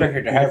 I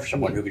expected to have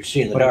someone who could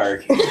see in the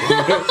dark.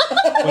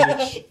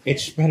 But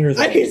it's better I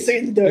than can see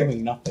in the dark.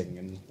 doing nothing,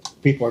 and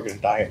people are gonna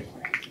die anyway.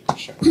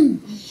 So,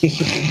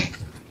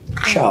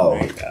 so oh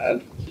my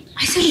god.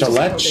 I said So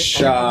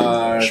just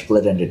let's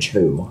split into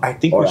two. I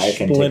think or we I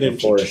can split take the into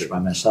forest two. by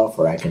myself,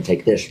 or I can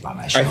take this by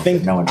myself. I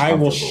think if no one's I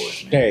will comfortable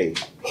with me. stay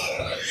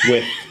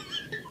with.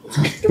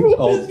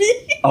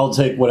 I'll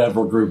take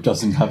whatever group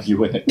doesn't have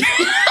you in it.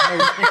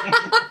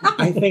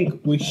 I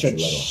think we should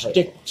That's a little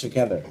stick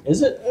together.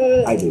 Is it?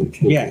 I do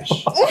too. Yes.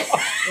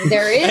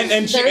 There is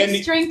And there is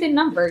and- strength in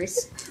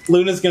numbers.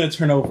 Luna's gonna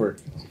turn over.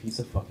 He's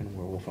a fucking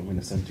werewolf. I'm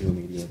gonna send you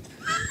immediately.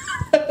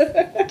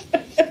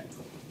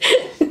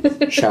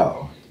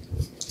 So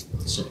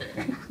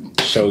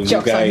So you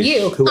Joke's on guys.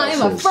 you. who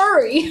I'm a else is-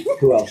 furry.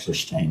 who else is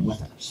staying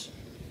with us?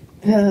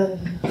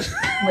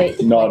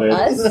 Wait, Not it.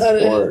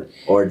 us?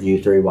 Or do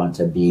you three want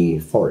to be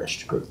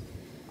forest group?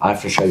 I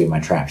have to show you my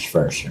traps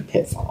first and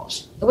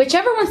pitfalls.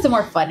 Whichever one's the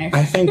more funner.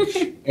 I think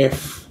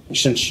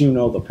since you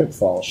know the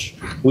pitfalls,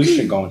 we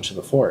should go into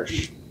the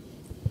forest.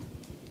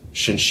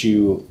 Since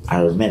you...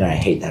 I'll admit I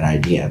hate that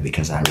idea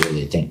because I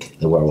really think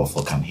the werewolf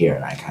will come here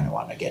and I kind of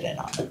want to get in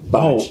on it.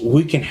 But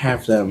we can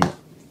have them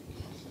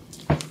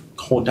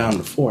hold down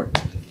the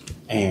fort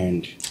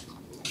and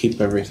keep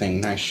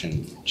everything nice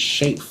and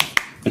safe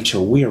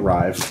until we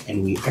arrive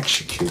and we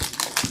execute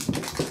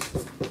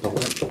the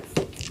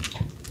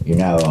werewolf. you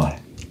know,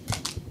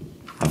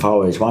 I've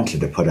always wanted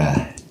to put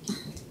a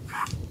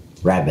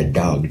rabid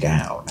dog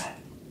down.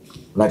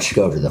 Let's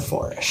go to the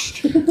forest,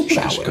 shall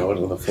Let's we? go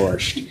to the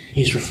forest.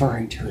 He's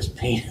referring to his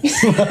penis.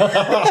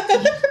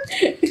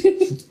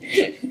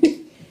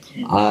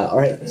 All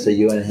right, so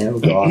you and him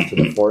go off to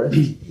the forest.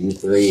 You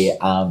three,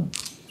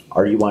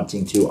 are you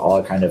wanting to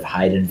all kind of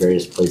hide in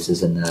various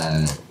places in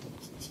the?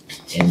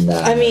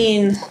 I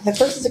mean, the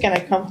person's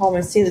gonna come home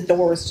and see the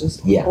door is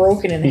just Yeah.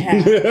 broken in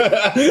half.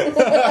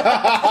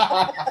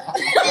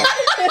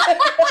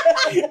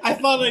 I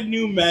thought I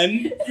knew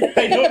men.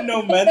 I don't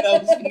know men.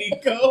 That was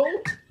Nico.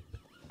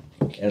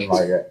 And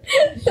Margaret.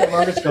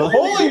 Margaret's going,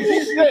 holy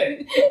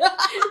shit!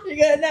 You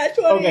got a nat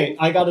 20. Okay,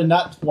 I got a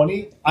nat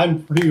 20.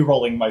 I'm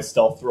pre-rolling my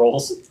stealth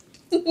rolls.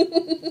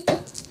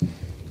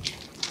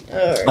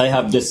 Alright. I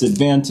have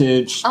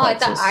disadvantage. Oh, I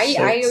That's thought a I six.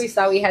 always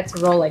thought we had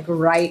to roll like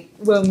right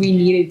when we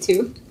needed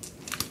to.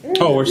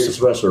 Oh, we're You're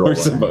supposed to roll we're it.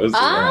 supposed to.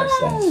 Ah.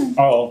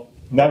 Oh,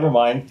 never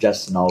mind.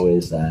 Justin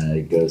always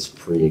goes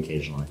pre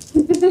occasionally.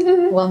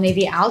 Well,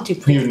 maybe I'll do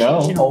You know.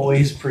 pre-occasional.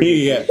 Always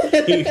pre.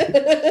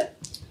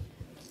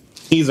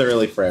 He's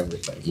early for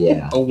everything.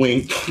 Yeah. A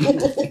wink.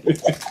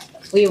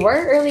 We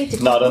were early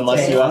to Not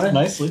unless you Okay. ask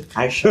nicely.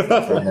 I should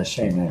from the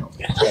same animal.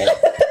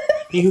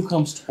 He who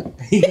comes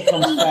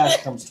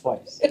fast comes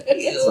twice.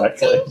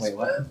 Exactly. Wait,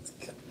 what?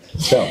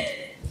 So,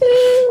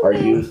 are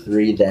you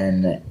three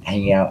then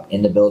hanging out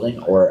in the building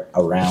or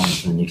around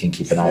so then you can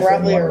keep an eye for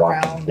Probably anyone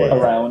walking?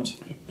 around. Around.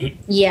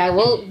 Yeah,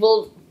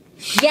 we'll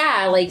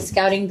like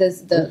scouting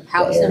the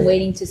house and area.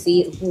 waiting to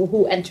see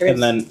who enters.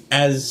 And then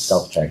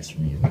Stealth checks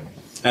from you.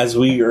 as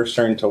we are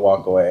starting to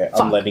walk away, I'm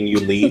Fuck. letting you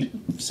lead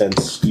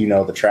since you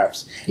know the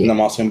traps. And Yeah. I'm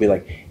also gonna be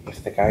like,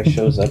 if the guy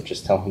shows up,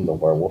 just tell him the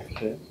werewolf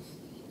did it.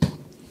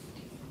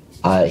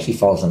 He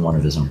falls in one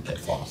of his own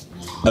pitfalls.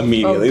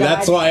 Immediately. Oh, God.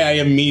 That's why I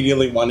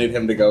immediately wanted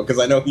him to go, because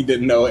I know he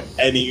didn't know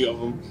any of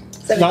them.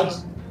 Not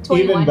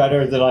 21. even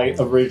better than I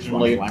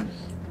originally. 21.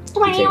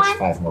 He takes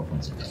 5 more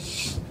points of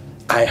damage.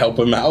 I help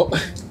him out.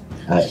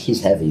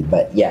 He's heavy,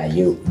 but yeah,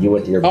 you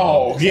with your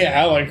Oh,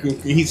 yeah, like,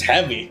 he's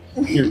heavy.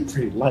 You're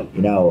pretty light.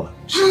 You know,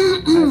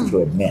 I have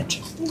to admit,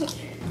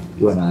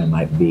 you and I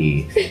might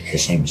be the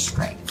same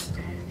strength,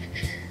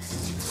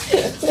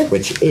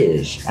 which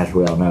is, as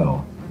we all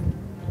know,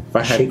 If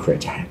I had,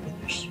 secret to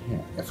happiness.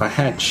 if I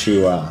had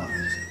to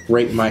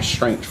rate my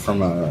strength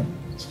from a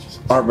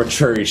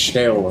arbitrary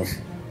scale of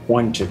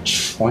 1 to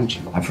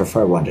 20, I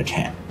prefer 1 to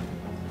 10.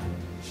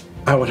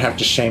 I would have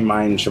to say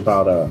mine's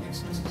about a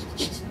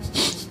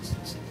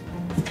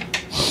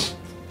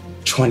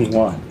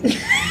 21.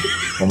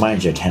 Well,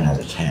 mine's a 10 out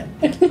of 10.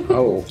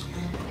 Oh,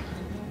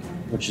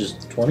 Which is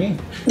 20?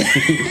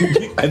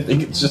 I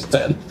think it's just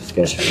 10.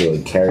 Guess if you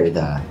would carry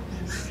the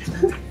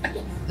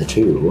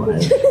 2.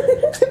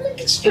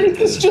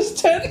 Strength is just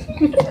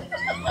 10.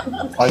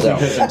 I think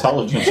his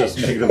intelligence is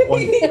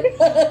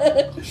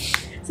 -1.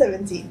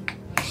 17.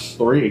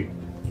 3.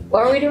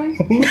 What are we doing?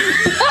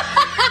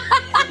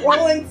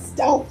 Rolling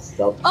stealth.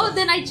 Stealth Oh,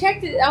 then I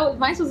checked it. Oh,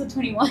 mine was a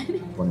 21.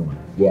 21.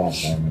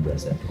 Yes, I remember I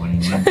said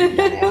 21.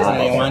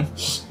 21.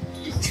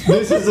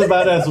 This is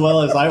about as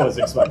well as I was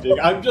expecting.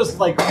 I'm just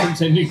like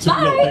pretending to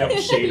be a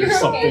lampshade or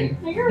something.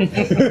 Doing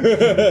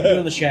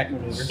the shack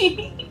maneuver.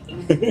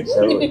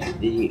 So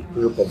the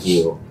group of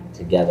you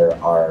together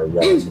are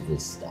relatively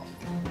stealthy.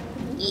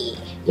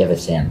 You have a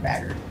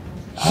sandbagger.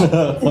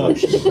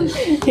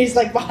 He's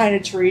like behind a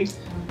tree.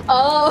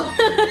 Oh.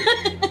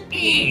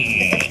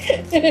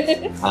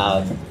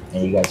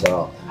 And you guys are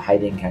all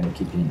hiding, kind of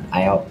keeping an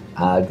eye out.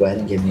 Go ahead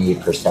and give me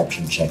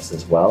perception checks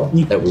as well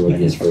that we will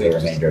use for the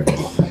remainder of the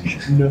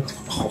session. No.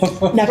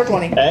 Never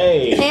 20.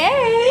 Hey!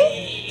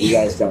 Hey. You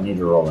guys don't need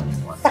to roll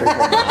anymore.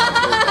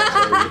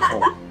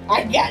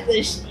 I got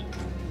this.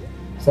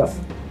 So,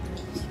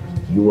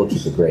 you will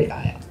keep a great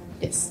eye out.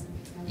 Yes.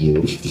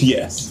 You.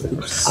 Yes.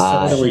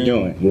 What are we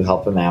doing? You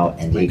help him out,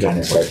 and he kind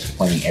of starts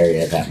pointing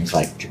areas at me. He's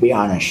like, to be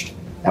honest,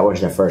 that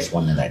was the first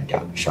one that I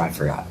dug, so I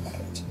forgot about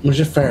it. Which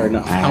is fair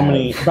enough. How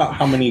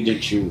many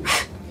did you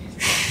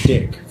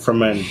dig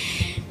from an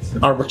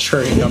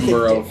arbitrary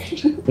number of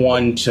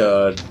 1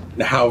 to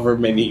however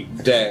many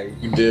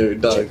you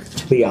dug?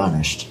 To be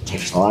honest, it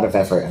takes a lot of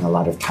effort and a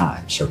lot of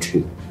time, so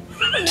 2.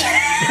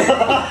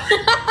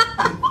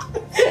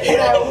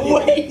 I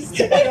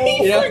wasted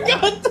it. Yeah.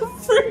 Forgot the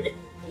fruit.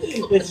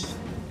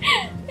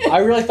 I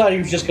really thought he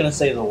was just gonna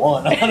say the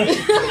 1. It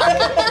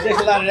takes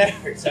a lot of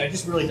effort, so I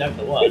just really dug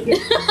the 1.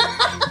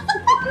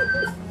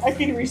 I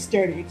can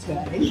restart it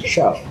today.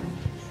 So,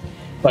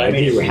 But I I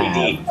made do it have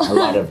have. a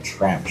lot of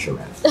traps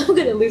around. I'm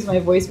gonna lose my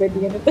voice by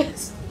the end of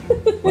this.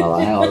 Well,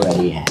 I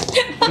already have.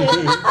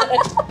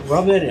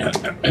 Rub it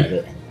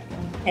in.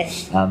 Hey,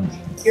 Um,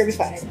 you'll be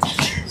fine.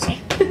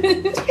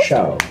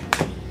 so,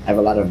 I have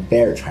a lot of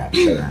bear traps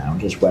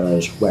around, as well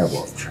as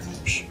werewolf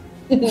traps.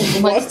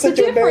 What's the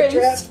a bear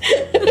trap? difference?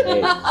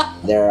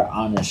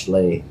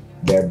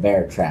 They're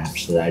bear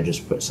traps that I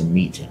just put some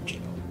meat into.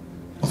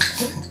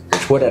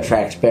 Which would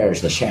attract bears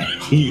the same.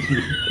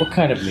 What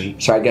kind of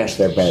meat? So I guess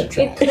they're bear It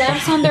traps.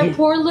 clamps on their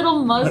poor little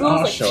But muzzles.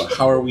 also, Like,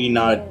 how are we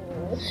not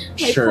my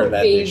sure poor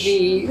that this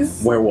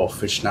babies.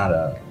 werewolf is not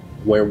a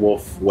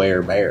werewolf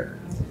bear?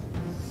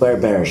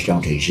 Bears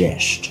don't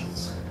exist.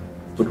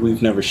 But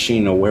we've never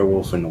seen a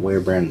werewolf and a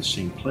werebear in the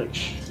same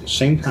place, at the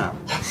same time.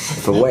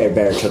 If a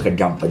bear took a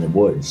dump in the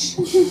woods,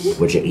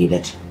 would you eat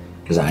it?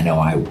 Because I know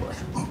I would.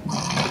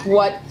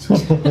 What?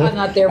 I'm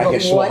not there, I but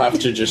guess we'll what? have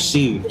to just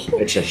see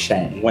It's a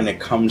shame. when it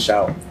comes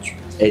out.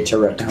 It's a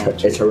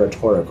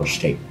rhetorical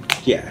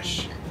statement.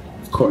 Yes,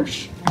 of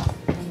course.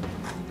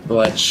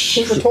 Let's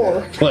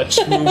Rhetoric.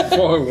 let's move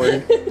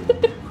forward.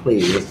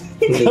 Please.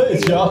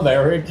 Good job,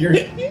 Eric.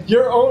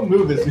 Your own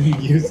move is being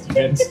used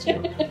against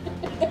you.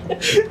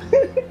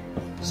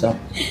 So,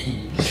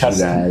 Cast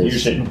Guys.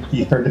 confusion.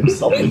 He hurt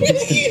himself in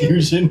his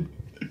confusion.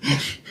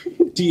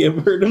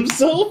 DM hurt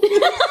himself.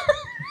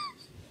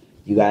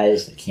 you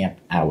guys camp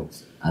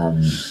out.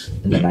 And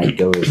the night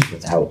goes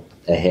without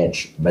a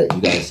hitch, but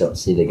you guys don't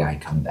see the guy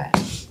come back.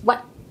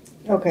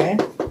 Okay.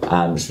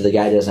 So the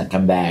guy doesn't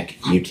come back.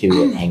 You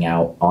two hang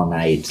out all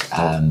night.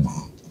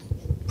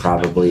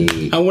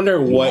 Probably. I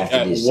wonder You what have to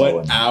at be so what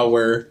annoyed.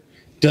 hour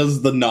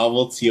does the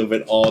novelty of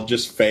it all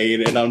just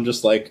fade, and I'm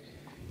just like,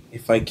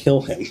 if I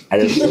kill him, At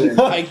a certain,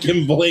 I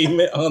can blame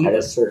it on at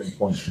a certain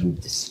point, you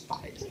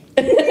despise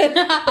him.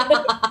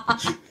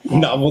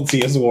 novelty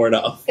is worn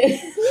off.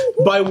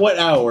 By what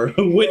hour?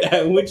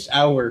 Which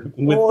hour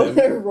with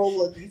them?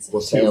 Roll a decent.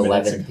 We'll say 2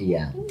 minutes 11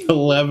 p.m.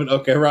 11.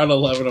 Okay, around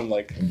 11. I'm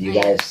like, And you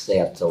guys stay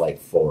up till like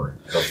 4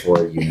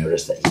 before you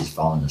notice that he's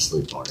fallen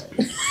asleep already.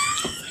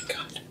 oh my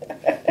god.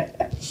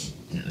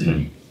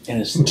 And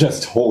it's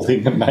Just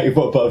holding a knife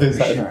above his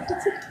head.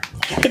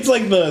 It's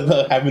like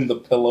the having the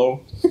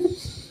pillow.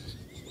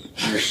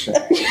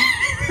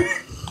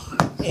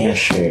 Yeah,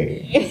 sure.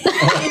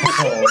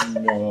 Oh,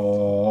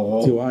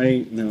 no. Do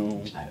I?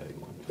 No.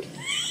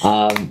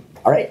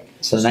 All right.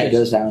 So the night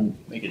goes down.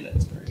 make it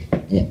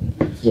inspiration.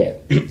 Yeah.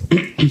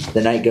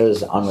 The night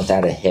goes on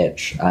without a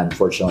hitch.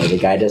 Unfortunately, the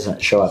guy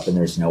doesn't show up, and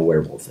there's no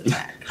werewolf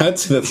attack.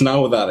 That's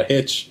not without a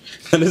hitch.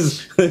 That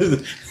is.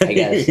 I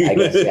guess.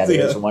 Yeah,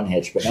 there's one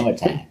hitch, but no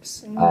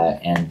attacks.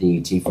 And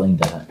the tiefling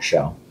doesn't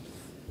show.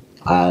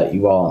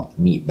 You all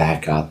meet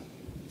back up.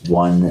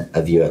 One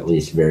of you, at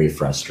least, very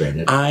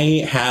frustrated.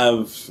 I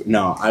have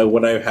no.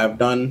 What I have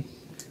done,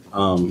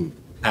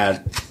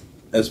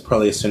 as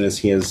probably as soon as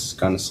he has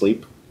gone to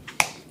sleep,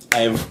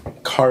 I have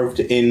carved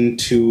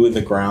into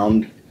the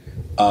ground,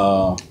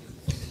 the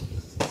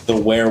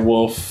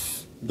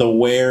werewolf, the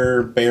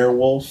bear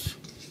wolf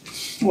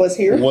Was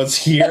here. was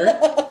here.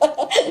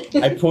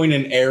 I point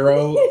an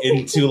arrow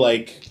into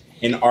like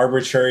an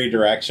arbitrary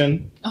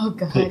direction. Oh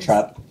Pit god.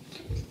 trap.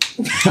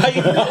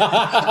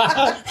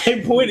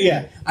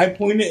 I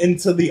point it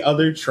into the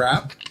other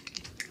trap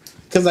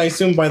because I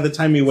assume by the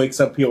time he wakes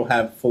up he'll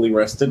have fully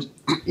rested,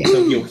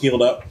 so he'll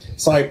healed up.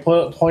 So I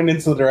point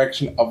into the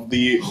direction of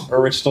the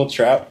original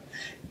trap.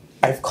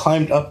 I've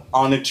climbed up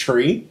on a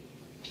tree.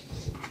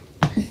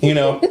 You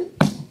know,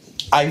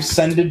 I've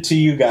sent it to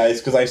you guys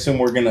because I assume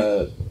we're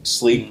gonna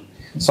sleep.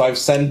 So I've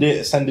sent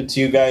it to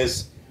you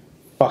guys.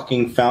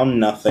 Fucking found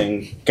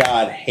nothing.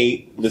 God,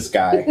 hate this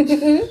guy.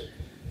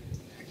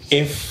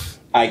 If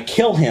I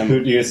kill Who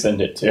him, do you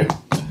send it to?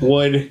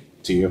 would it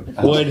He's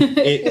like,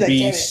 be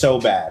 "Damn it." so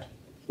bad?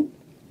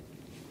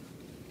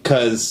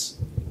 Because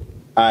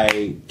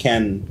I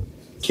can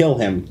kill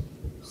him,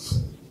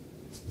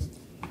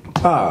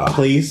 Ah,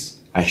 please,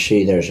 I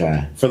see there's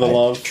a for the a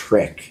love.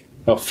 trick.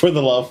 Oh, for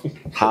the love.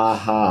 Ha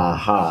ha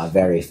ha,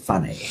 very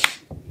funny.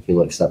 He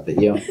looks up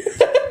at you.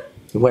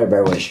 The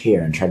werebear was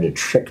here and tried to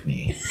trick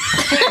me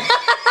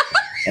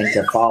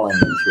into falling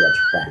into a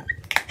trap.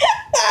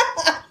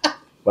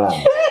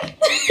 Well,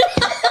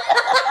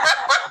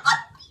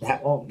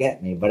 that won't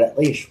get me, but at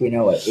least we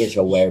know it is a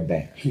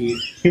werebear.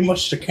 He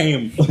must have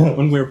came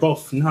when we were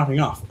both nodding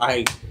off.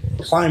 I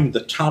climbed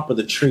the top of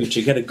the tree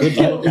to get a good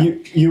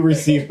look. You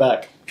receive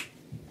back.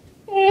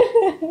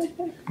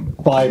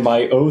 By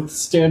my oath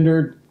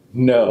standard,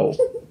 no.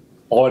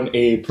 On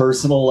a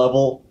personal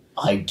level,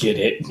 I get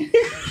it.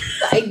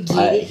 I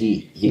get it.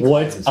 He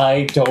What climbs,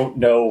 I don't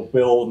know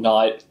will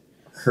not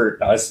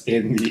hurt us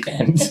in the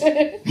end.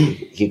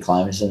 he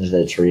climbs into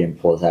the tree and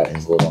pulls out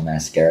his little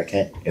mascara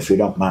kit. If you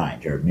don't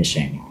mind, you're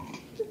missing.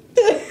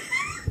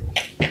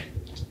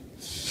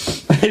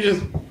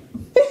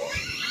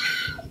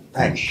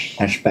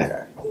 That's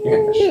better.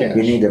 You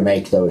need to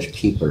make those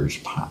peepers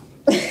pop.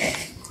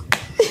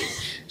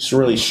 Just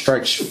really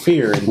strikes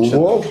fear into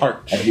Whoa. the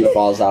heart. And he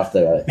falls off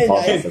the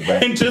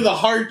branch. Into the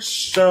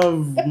hearts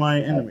of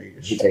my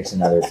enemies. He takes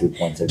another 2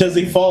 points of Does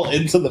he damage. fall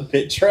into the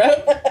pit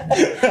trap?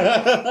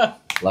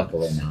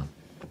 Luckily not.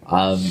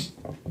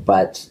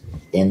 But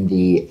in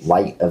the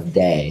light of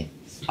day,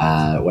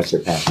 what's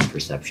your passive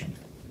perception?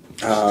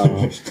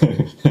 Oh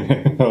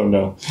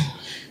no.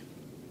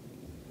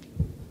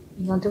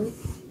 You want to?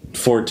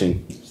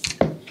 14.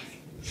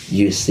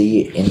 You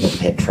see in the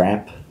pit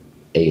trap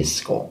a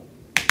skull.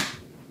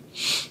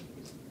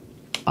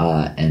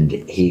 And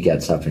he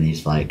gets up and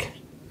he's like,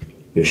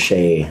 you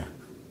say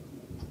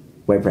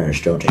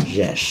werewolves don't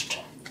exist,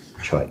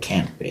 so it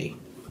can't be.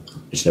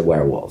 It's the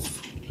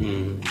werewolf.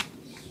 He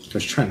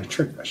was trying to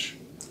trick us.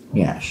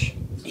 Yes.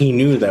 He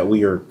knew that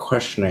we were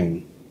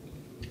questioning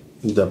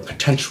the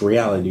potential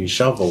realities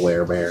of a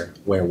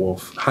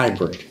werewolf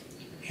hybrid.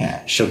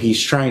 Yes. So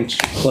he's trying to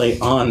play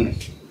on.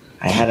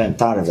 I hadn't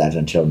thought of that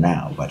until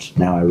now, but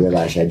now I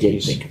realize I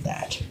did think of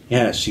that.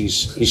 Yes,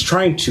 he's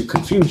trying to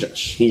confuse us.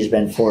 He's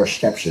been 4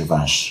 steps of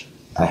us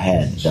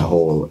ahead the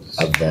whole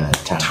of the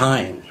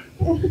time.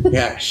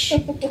 Yes.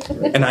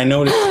 And I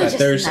noticed that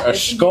there's a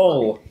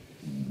skull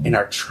in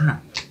our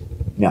trap.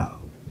 No.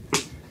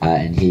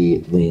 And he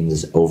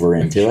leans over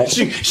into it.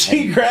 She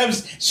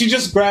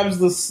just grabs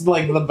this,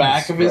 like, the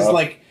back of his,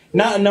 like,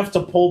 not enough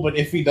to pull, but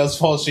if he does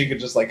fall, she could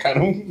just, like, kind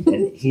of.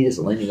 And he is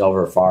leaning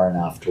over far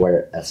enough to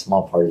where a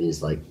small part of you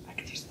is like, I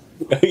can just.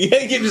 Yeah,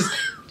 you can just.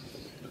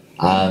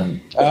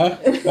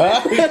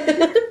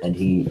 And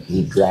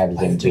he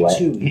grabs into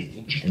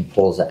it and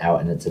pulls it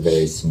out, and it's a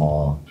very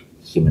small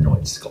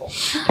humanoid skull.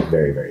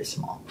 Very, very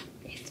small.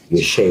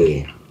 You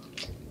say,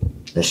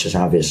 this is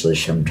obviously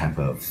some type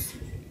of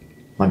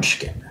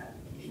munchkin.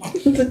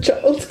 It's a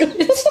child's gun.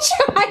 It's a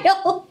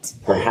child.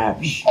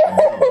 Perhaps a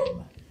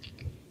gnome.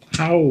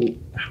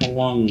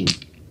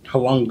 How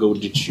long ago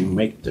did you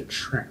make the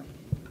trap?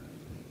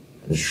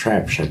 The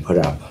traps I put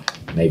up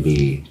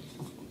maybe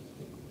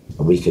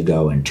a week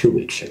ago and 2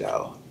 weeks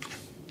ago.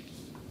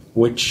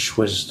 Which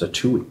was the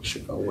 2 weeks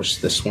ago? Was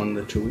this one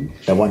the 2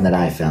 weeks? The one that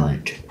I fell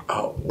into.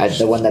 Oh,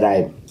 The one that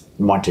I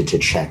wanted to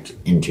check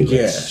into.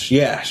 yes.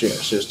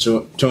 Just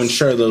to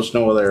ensure there's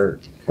no other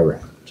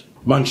Correct.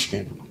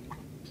 munchkin.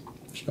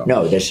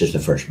 No, this is the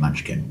first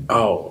munchkin.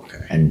 Oh,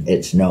 okay. And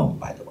it's gnome,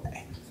 by the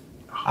way.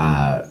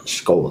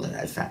 Skull that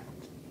I found.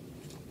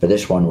 But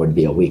this one would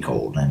be a week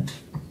old and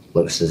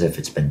looks as if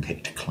it's been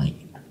picked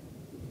clean.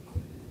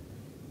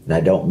 And I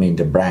don't mean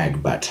to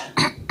brag, but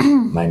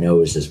my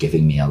nose is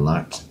giving me a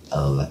lot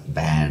of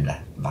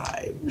bad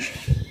vibes.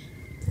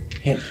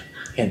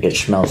 It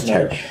smells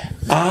terrible.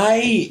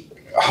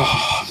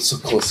 I'm so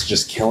close to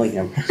just killing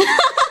him.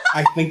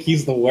 I think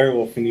he's the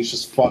werewolf and he's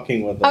just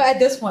fucking with us. Oh, at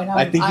this point,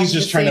 I think he's I'm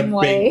just the trying to same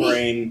big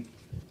way.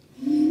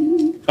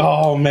 brain.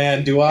 Oh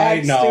man, do I?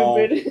 That's No.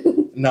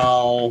 stupid.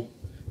 No.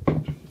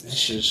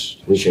 This is.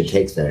 We should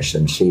take this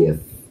and see if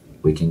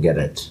we can get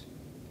it.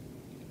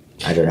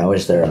 I don't know,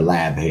 is there a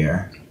lab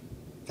here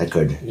that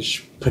could It's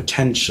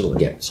potentially.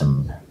 get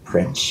some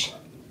prints?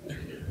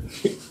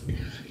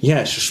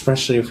 Yes,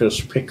 especially if it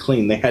was picked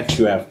clean. They had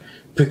to have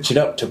picked it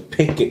up to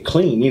pick it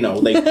clean. You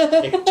know, they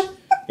picked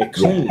it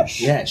clean.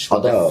 Yes,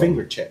 with their Although-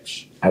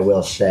 fingertips. I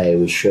will say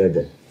we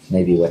should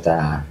maybe with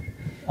I'm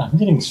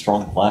getting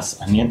strong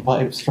glass onion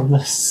vibes from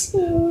this.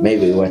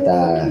 maybe with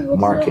a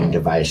marking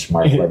device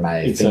mark where my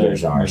It's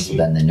fingers a- are, so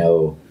then they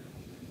know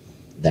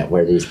that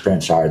where these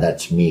prints are,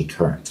 that's me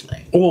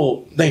currently.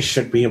 Well, they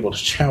should be able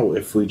to tell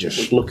if we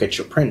just look at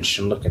your prints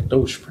and look at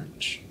those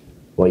prints.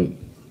 Well,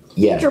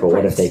 yes, Your but what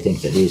if prints. they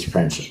think that these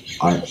prints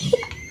aren't?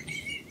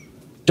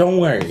 Don't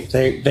worry,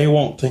 they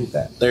won't think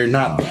that. They're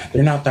not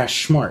that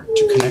smart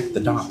to connect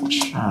the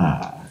dots.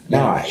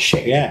 Now I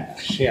see.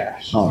 Yes.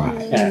 All right.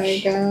 Oh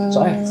my god.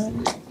 So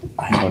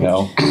I don't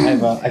know.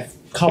 I've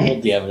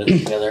cobbled the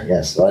evidence together.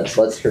 Yes,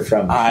 let's hear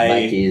from I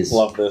Mikey's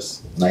love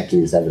this.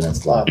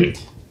 evidence log.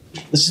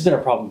 This has been a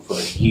problem for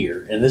a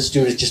year, and this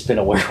dude has just been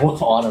a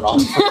werewolf on and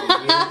off for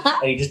a year,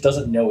 and he just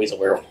doesn't know he's a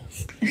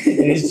werewolf. And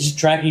he's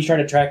just he's trying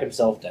to track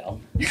himself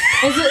down. Is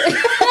it-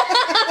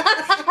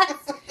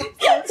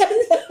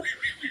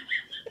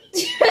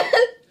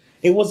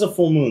 It was a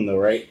full moon, though,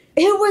 right?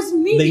 It was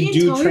me. They the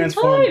do entire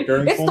transform time.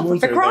 during it's full the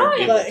moons, perfect or they're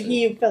crime. in- But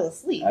he fell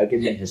asleep. Give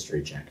me a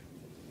history check.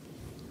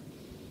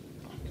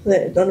 I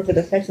don't know if it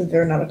affects if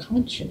they're not a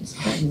conscience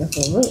during the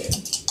full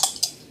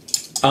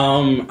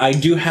moon. I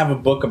do have a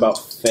book about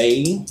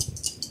Fae.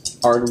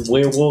 Are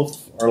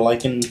werewolf or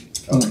lycan?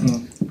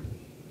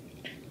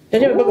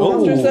 Did you have a book of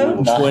monsters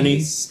though?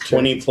 Nice.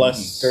 20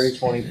 plus. 30,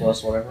 20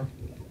 plus whatever.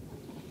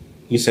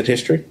 You said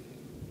history?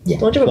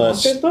 Don't you have a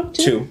Plus monsters book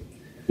too? 2.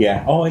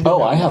 Yeah. Oh, I do.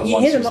 Oh, I have He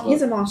monsters has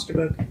book. a monster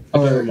book. I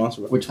have a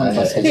monster book. Which one's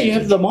Uh, less Yeah, you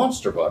have the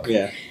monster book.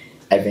 Yeah.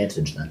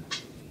 Advantage then.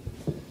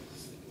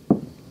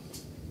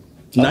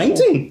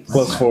 19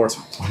 plus 4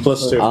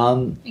 plus 2.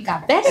 You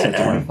got better.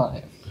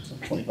 25.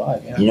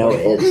 25, yeah. You know,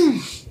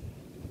 it's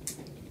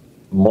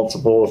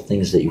multiple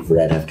things that you've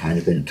read have kind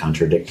of been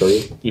contradictory.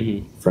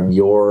 Mm-hmm. From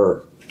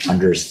your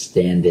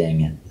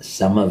understanding,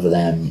 some of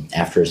them,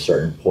 after a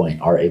certain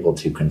point, are able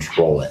to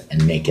control it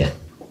and make it,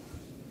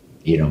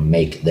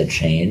 make the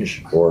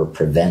change or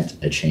prevent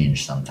a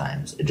change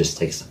sometimes. It just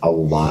takes a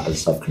lot of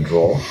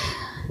self-control,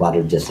 a lot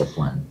of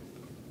discipline.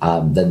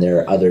 Then there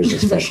are others,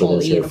 especially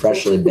those who are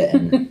freshly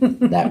bitten,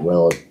 that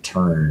will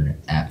turn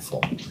at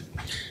full moon.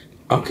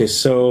 Okay,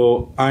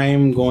 so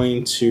I'm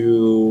going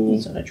to.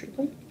 Is that a true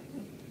thing?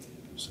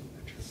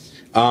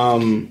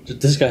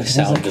 This guy There's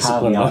sounds a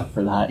disciplined. caveat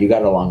for that. You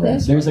got a long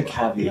rest. There's a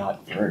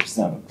caveat for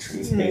Zone of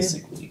Truth,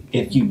 basically.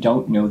 If you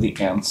don't know the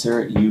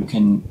answer, you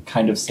can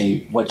kind of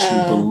say what you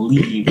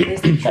believe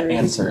Is the the truth.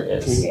 answer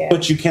is. Yeah.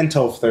 But you can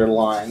tell if they're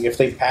lying. If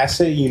they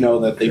pass it, you know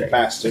that they've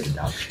passed it.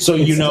 So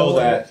you know Still-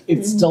 that.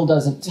 It still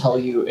doesn't tell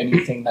you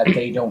anything that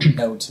they don't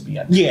know to be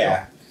untrue.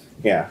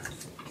 Yeah.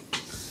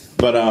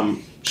 But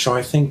so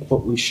I think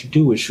what we should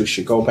do is we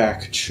should go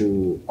back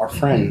to our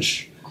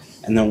friends,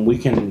 and then we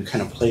can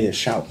kind of play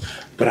this out.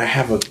 But I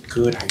have a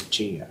good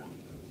idea.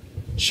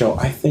 So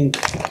I think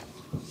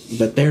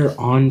that they're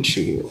on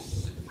to you.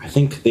 I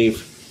think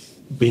they've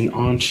been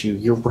on to you.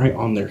 You're right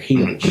on their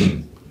heels.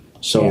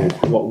 So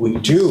what we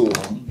do,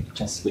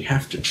 Just we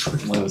have to trick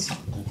them. close on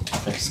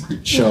the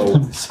screen.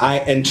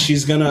 So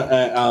she's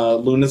gonna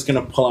Luna's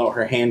gonna pull out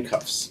her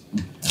handcuffs.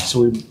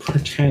 So we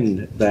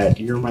pretend that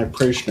you're my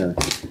prisoner.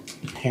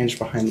 Hands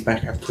behind the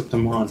back. I put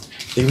them on.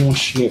 They won't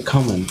see it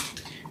coming.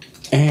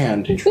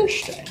 And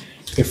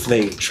if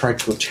they try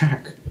to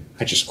attack,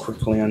 I just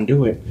quickly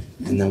undo it,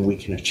 and then we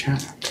can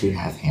attack. Do you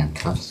have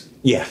handcuffs?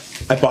 Yeah,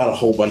 I bought a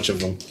whole bunch of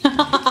them.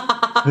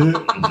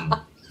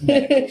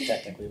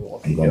 Technically,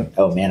 what we do.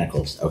 Oh,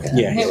 manacles. Okay.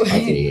 Yeah.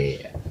 Okay,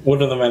 yeah.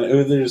 What are the men?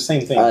 They're the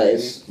same thing.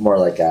 It's more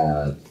like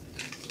a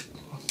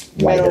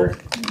wider.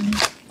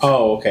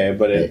 Oh, okay,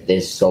 but They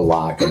still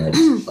lock, and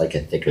it's like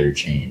a thicker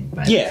chain.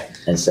 But yeah.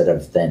 instead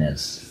of thin,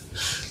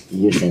 it's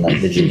using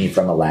like the genie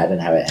from Aladdin,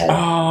 how it had,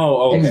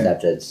 Oh, okay.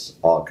 except it's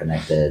all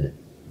connected.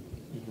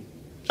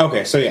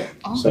 Okay, so yeah.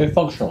 So they're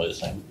functionally the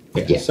same.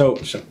 Yeah. So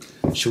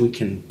we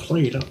can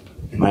play it up.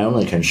 My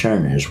only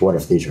concern is, what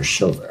if these are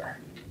silver,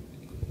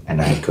 and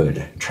I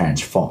could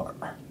transform?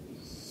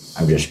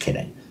 I'm just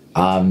kidding. You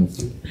I'll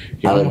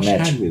almost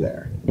admit, had me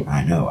there.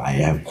 I know I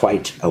have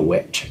quite a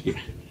wit.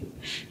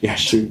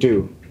 Yes, you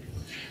do.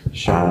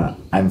 So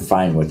I'm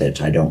fine with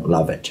it. I don't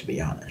love it, to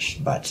be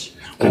honest, but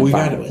I'm we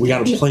fine got with we it.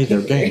 got to play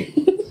their game.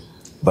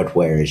 But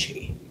where is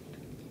he?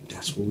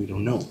 That's what we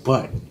don't know.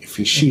 But if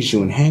he sees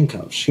you in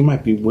handcuffs, he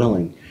might be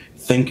willing,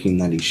 thinking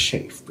that he's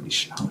safe, but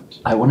he's not.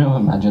 I want to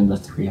imagine the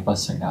three of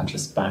us are now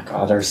just back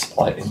on our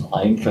spot in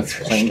line for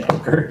playing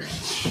poker.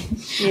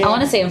 I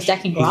want to say I'm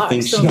stacking rocks.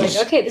 thinks So I'm like,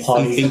 he's- okay, this He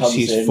is. thinks comes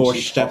he's in, 4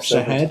 she steps pops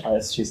over ahead. to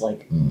us, she's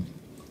like,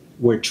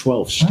 We're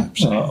 12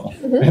 steps ahead. oh.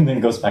 And then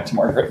goes back to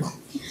Margaret.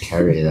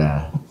 Carry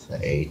the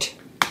 8.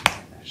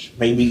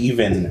 Maybe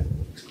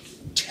even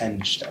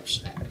 10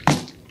 steps ahead.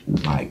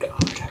 My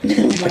God.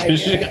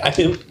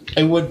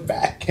 I went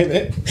back in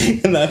it,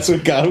 and that's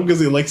what got him because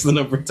he likes the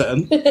number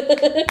 10.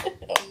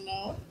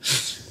 No.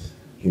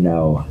 You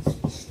know,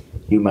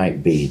 you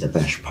might be the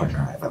best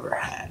partner I've ever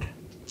had.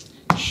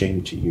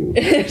 Shame to you.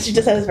 She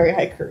just has very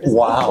high charisma.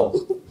 Wow.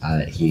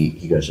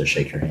 He goes to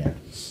shake her hand.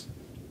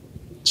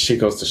 She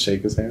goes to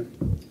shake his hand.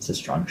 It's a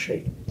strong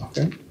shake.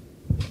 Okay.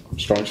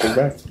 Strong shake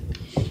back.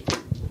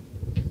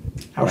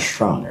 How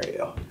strong are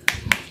you?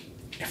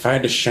 If I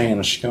had to say on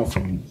a scale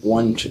from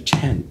 1 to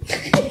 10,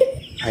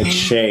 I'd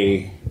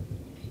say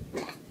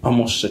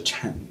almost a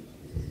 10.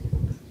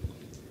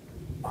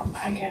 Oh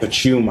my god.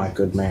 But you, my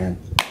good man,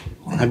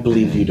 I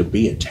believe you to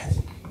be a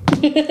 10.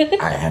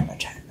 I am a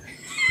 10.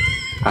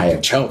 I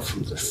can tell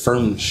from the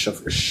firmness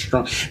of your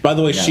strong. By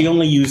the way, she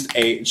only used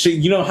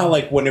you know how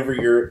like whenever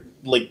you're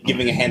like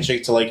giving a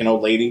handshake to like an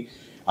old lady,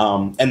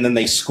 and then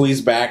they squeeze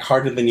back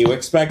harder than you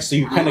expect, so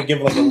you kind of give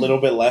like a little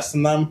bit less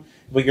than them.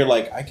 But you're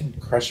like, I can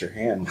crush your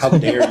hand. How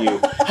dare you?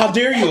 How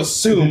dare you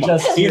assume?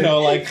 Just You know,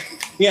 like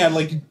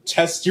like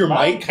test your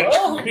mic.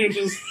 You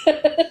just-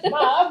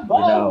 You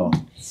know,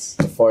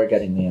 before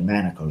getting me in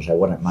manacles, I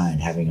wouldn't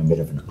mind having a bit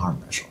of an arm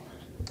wrestle.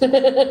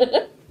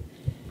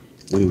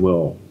 We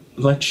will.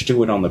 Let's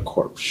do it on the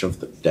corpse of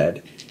the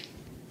dead.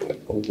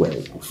 A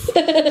werewolf.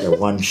 You're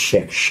one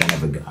sick son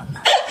of a gun.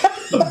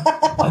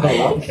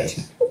 I like it.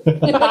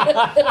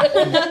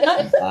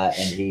 And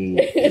he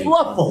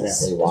Waffles.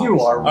 confidently walks. You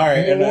are All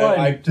right, and one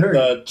I put dirty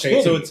the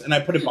chain, so kid. it's and I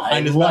put it I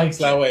behind his like back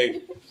so that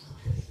way.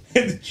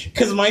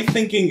 Because my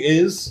thinking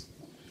is,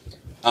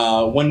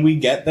 when we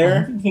get I'm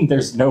there, thinking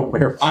there's no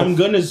werewolf. I'm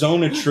gonna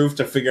zone a truth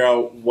to figure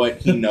out what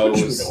he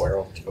knows,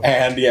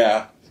 and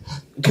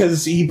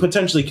because he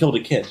potentially killed a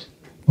kid,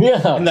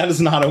 Yeah. and that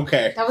is not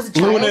okay. That was a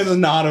child. Luna is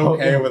not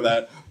okay Okay. with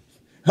that.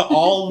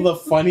 All the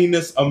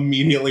funniness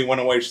immediately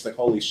went away. She's like,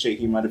 "Holy shit,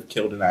 he might have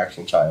killed an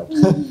actual child."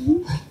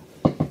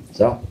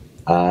 So,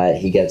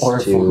 he gets Or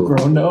a to...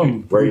 full-grown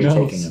gnome. Where are Who you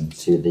knows? taking him?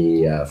 To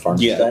the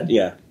farmstead?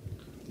 Yeah.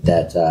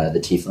 That the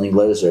tiefling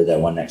lives, or that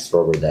one next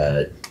door where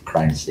the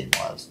crime scene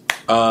was?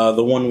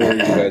 The one where you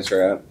guys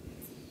are at.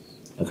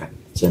 Okay.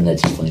 It's in the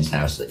tiefling's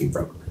house that you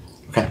broke.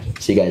 Okay,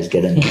 so you guys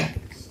get in there.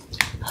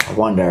 I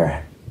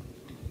wonder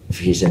if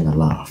he's in the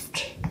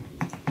loft.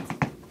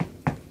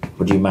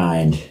 Would you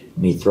mind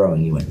me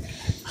throwing you in there?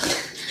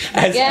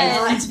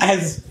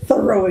 As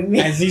Throwing me.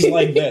 as he's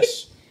like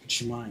this. Would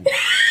you mind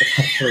if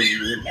I throw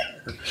you in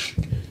there?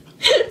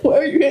 Why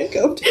are you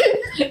handcuffed?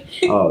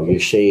 Oh, you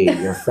see,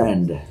 your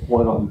friend.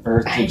 What on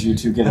earth did you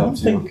two get up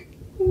to?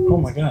 Oh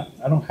my god,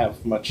 I don't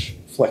have much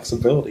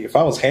flexibility. If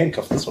I was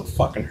handcuffed, this would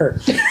fucking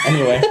hurt.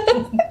 Anyway,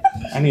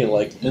 I need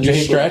like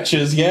just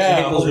stretches.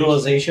 Yeah, Those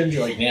realizations,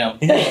 you're like, damn.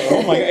 Yeah,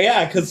 oh my god,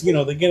 yeah, because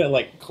they get it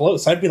like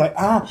close. I'd be like,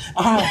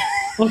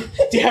 look,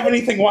 do you have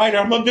anything wider?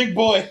 I'm a big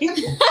boy.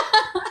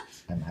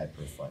 I'm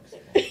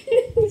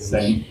hyperflexible.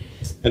 Same.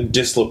 And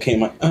dislocate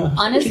my.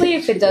 Honestly,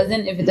 if it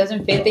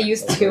doesn't fit, they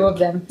use 2 of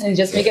them and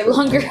just make it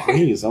longer.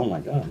 Please, oh my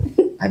god.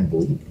 I'm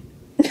bleeding.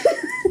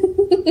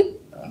 I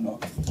don't know.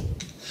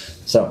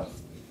 So,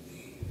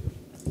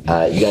 you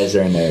guys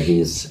are in there.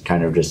 He's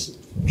kind of just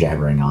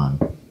jabbering on.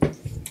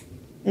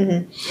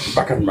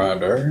 Fucking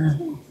murder.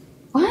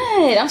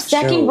 What? I'm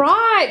stacking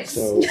rods.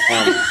 So, She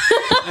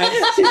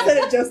said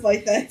it just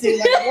like that, too.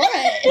 Like,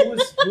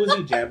 what? who was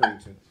he jabbering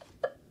to?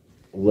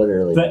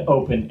 Literally. The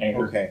open air.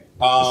 Okay.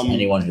 Just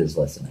anyone who's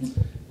listening.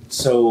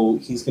 So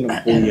he's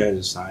gonna pull you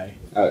aside,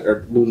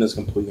 or Luna's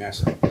gonna pull you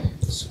aside.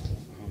 So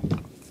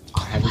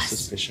I have a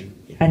suspicion.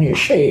 And you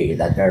see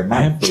that there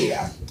might be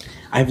a...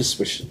 I have a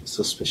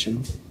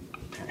suspicion.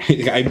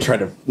 I try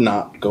to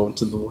not go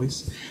into the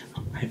voice.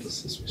 I have a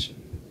suspicion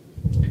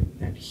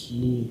that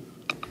he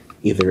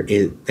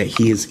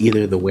is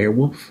either the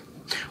werewolf,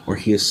 or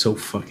he is so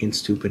fucking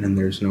stupid and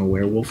there's no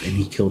werewolf and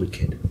he killed a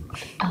kid.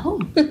 Oh.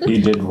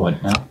 He did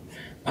what now?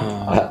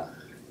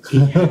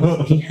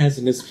 He has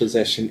in his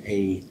possession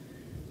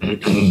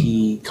what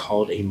he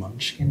called a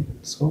munchkin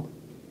skull.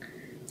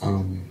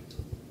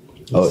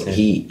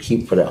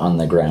 He put it on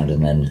the ground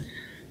and then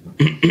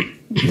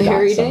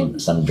Buried got it?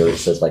 some dirt,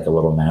 so it's like a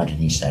little mound, and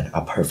he said,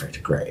 "A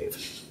perfect grave."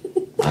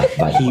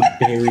 He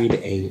buried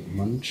a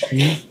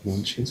munchkin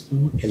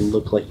skull. It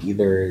looked like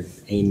either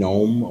a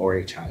gnome or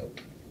a child.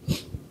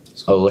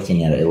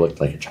 Looking at it, it looked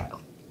like a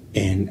child.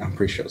 And I'm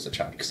pretty sure it was a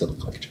child because it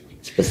looked like a child.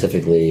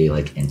 Specifically,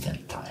 like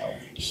infantile.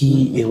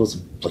 It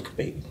was like a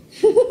baby.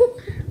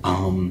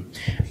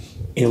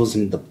 It was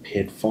in the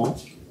pitfall.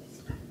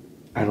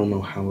 I don't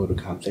know how it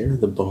got there.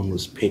 The bone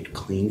was picked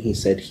clean. He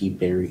said he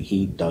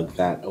dug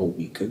that a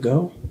week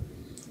ago.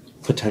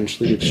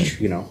 Potentially with,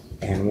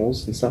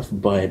 animals and stuff.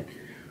 But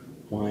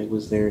why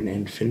was there an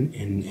infant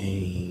in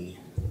a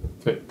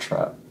Pit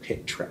trap.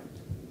 pit trap?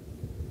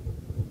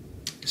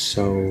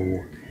 So,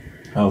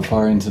 How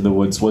far into the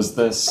woods was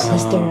this?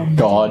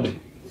 God.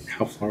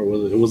 how far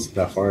was it? It wasn't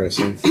that far, I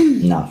assume.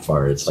 Not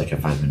far. It's like a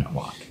 5-minute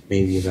walk.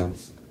 Maybe about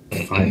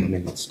 5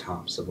 minutes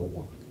tops of a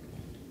walk.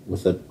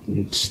 With a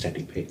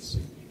steady pace.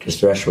 Because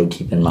Threshwood,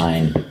 keep in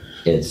mind,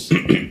 is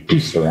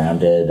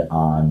surrounded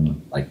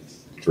on like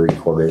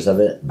 3/4 of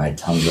it by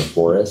tons of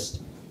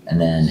forest. And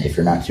then if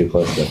you're not too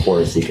close to the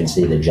forest, you can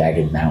see the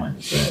jagged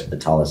mountains, the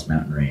tallest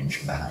mountain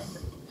range behind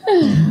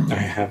it. I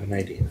have an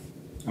idea.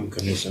 I'm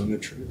going to zone a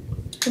trip.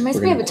 Reminds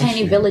We're me of gonna a tiny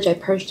question it. village I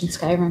purged in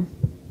Skyrim.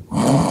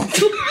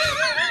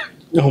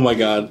 Oh my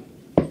god.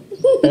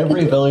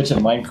 Every village in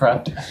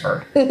Minecraft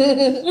ever.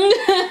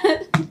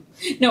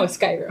 No, it's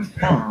Skyrim.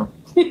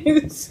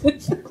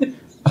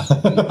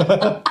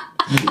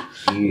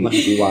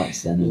 He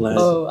walks in. And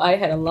Oh, I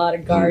had a lot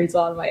of guards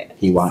on my.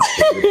 he wants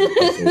to put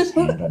his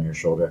hand on your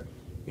shoulder.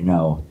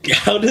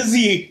 How does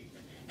he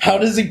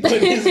put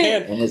his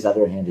hand? In his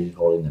other hand, he's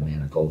holding the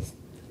manacles.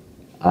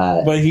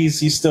 But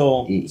he's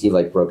still. He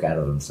like broke out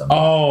of them somehow.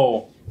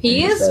 Oh,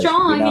 He And is says,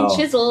 strong and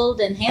chiseled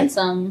and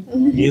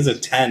handsome. he is a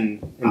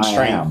 10 in I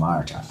strength. am,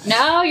 aren't I?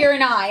 No, you're a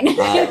 9.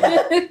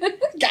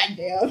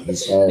 Goddamn. He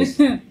says,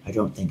 I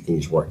don't think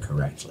these work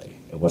correctly.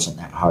 It wasn't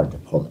that hard to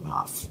pull them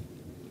off.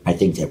 I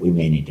think that we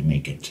may need to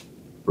make it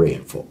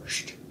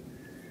reinforced.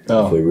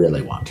 If we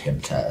really want him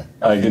to.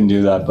 I can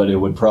do that, but it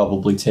would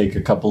probably take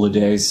a couple of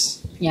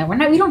days. Yeah,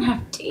 we don't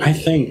have days. I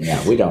think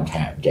Yeah, we don't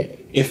have days.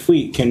 if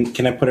we can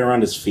I put it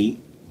around his feet?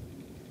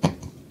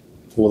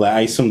 Well,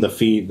 I assume the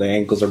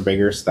ankles are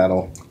bigger, so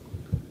that'll.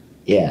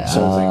 Yeah.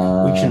 So it's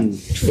like, we can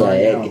try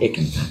it out. it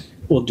can.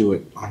 We'll do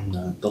it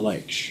on the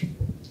legs.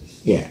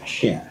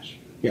 Yes. Yeah.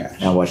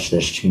 Now, what's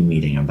this team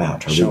meeting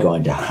about? Are So- we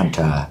going to hunt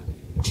a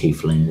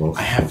tiefling wolf?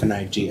 I have an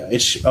idea.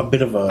 It's a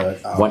bit of a.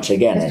 Once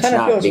again, It it's kinda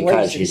not feels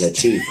because racist. he's a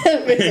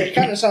tiefling. It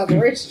kind of sounds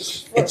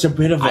racist. It's a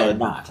bit of I a. am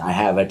not. I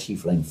have a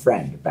tiefling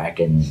friend back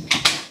in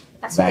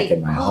That's back right.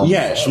 in my home.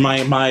 Yes,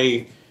 my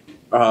My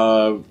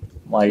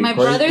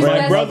brother's my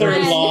best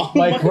brother-in-law.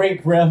 My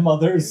great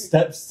grandmother's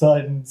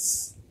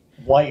stepson's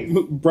wife.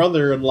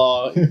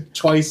 brother-in-law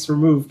twice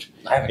removed.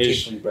 I have a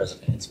Ish. tiefling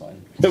president. It's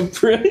fine.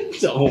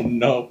 Oh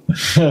no.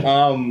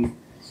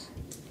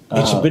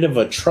 It's a bit of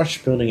a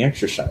trust building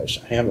exercise.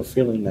 I have a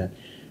feeling that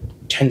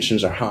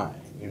tensions are high.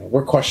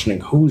 We're questioning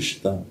who's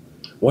the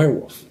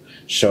werewolf.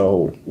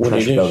 So what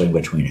Trust it building is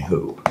between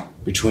who?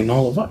 between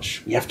all of us,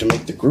 we have to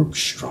make the group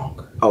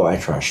stronger. Oh, I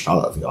trust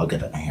all of you. I'll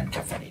get in a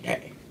handcuff any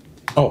day.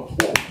 Oh,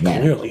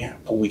 Man. clearly, yeah.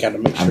 But we got to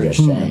make I'm sure.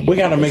 just saying. We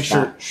gotta it's make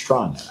sure- not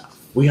strong enough.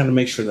 We got to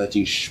make sure that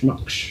these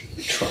schmucks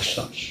trust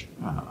us.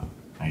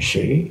 I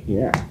see.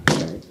 Yeah.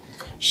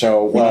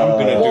 So what I'm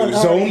gonna One do,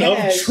 zone already of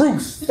has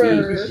truth.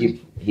 fur.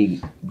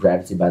 He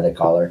grabs you by the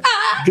collar.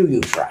 Do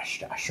you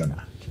trust us or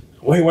not?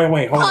 Wait,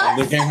 hold on.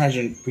 The game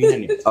hasn't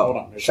begun yet. Hold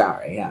on.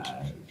 Sorry.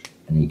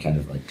 And he kind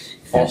of like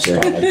pats your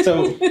head.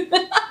 So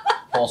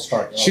False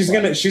start. she's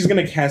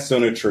gonna cast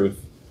zone of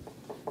truth.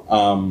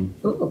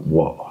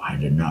 Whoa! I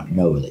did not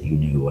know that you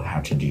knew how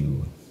to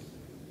do.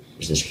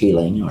 Is this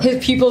healing? Or?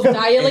 His pupils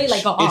dilate it's, like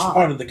it's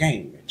part of the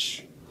game.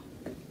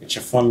 It's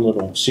a fun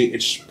little. See,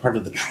 it's part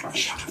of the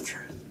trust.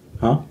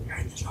 Huh? You're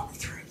in the zone of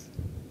truth.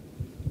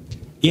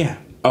 Yeah.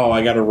 Oh,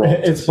 I got to roll.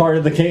 It's part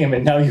of the game,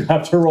 and now you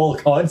have to roll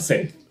a con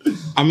save.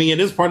 I mean,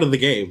 it is part of the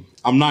game.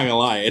 I'm not gonna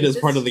lie. It is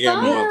part of the game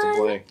I'm about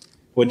to play.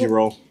 What'd you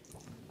roll?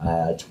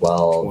 12.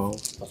 Well,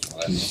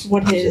 What He's a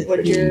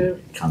would your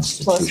pretty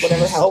constitution plus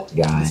whatever help?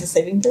 guy. Is it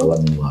saving throw?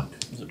 Let me look.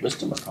 Is it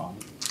wisdom or con?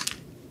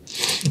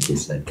 He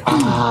said,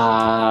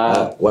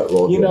 What what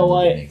roll? do you know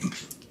want what? me to make?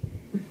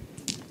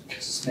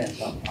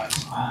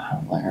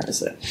 Where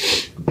is it?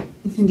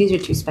 These are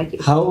too spiky.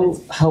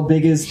 How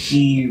big is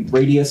the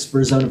radius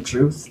for Zone of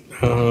Truth?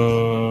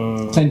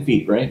 10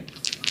 feet, right?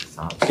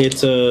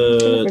 it's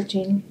a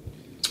 15.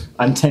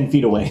 I'm 10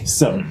 feet away,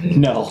 so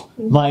no.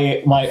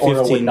 My aura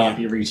 15, would not yeah.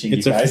 be reaching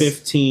it's you a guys.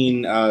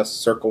 15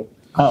 circle.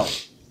 Oh.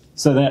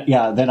 So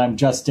then I'm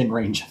just in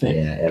range of it.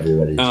 Yeah,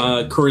 everybody's.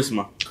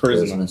 Charisma.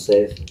 Charisma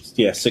save.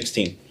 Yeah,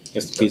 16.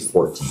 He's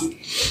 14.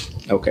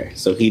 okay.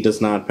 So he does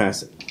not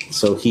pass it.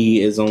 So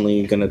he is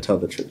only gonna tell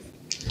the truth.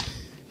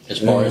 As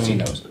far as he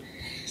knows it.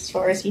 As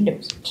far as he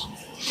knows.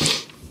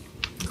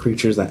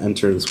 Creatures that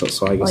enter this.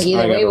 So I guess Well,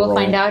 either I way, gotta we'll roll.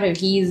 find out if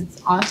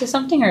he's onto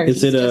something or if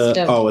Is he's it just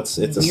a? Oh, it's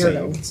a weirdo.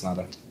 save. It's not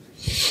a.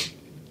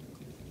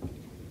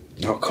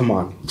 Oh come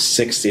on,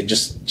 60.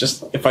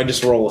 Just if I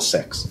just roll a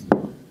 6.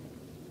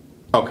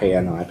 Okay,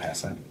 yeah, no, I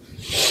pass that.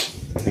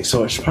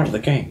 So it's part of the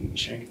game.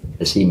 Shay.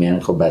 Is he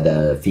manacled by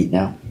the feet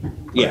now?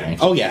 Yeah.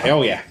 Oh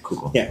yeah.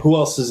 Cool. Yeah. Who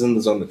else is in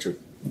the zone of truth?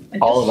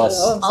 All of us.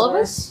 All of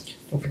us?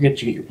 Don't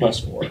forget you get your plus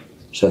 4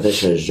 So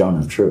this is Zone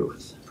of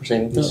Truth. for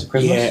saving throw.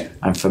 Yeah.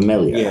 I'm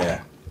familiar.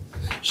 Yeah.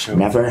 So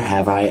Never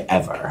have I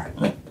ever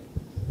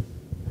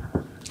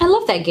I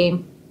love that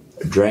game.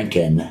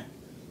 drinking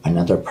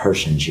another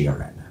person's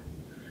urine.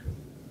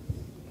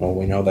 well,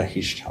 we know that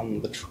he's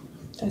telling the truth.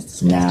 That's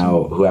disgusting.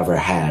 Now, whoever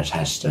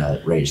has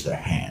to raise their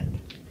hand.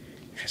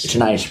 It's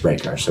an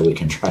icebreaker, so we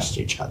can trust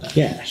each other.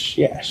 Yes.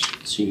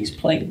 So he's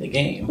playing the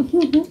game.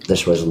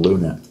 This was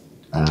Luna.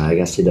 I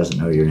guess he doesn't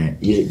know your name.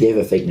 You gave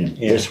a fake name.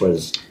 Yeah. This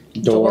was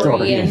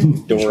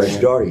Dorian. This was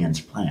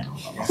Dorian's plan.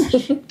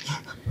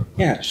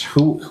 Yes.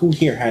 Who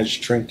here has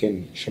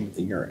drinking some of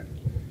the urine?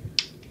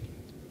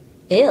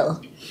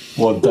 Ew.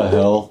 What the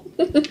hell?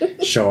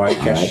 So I All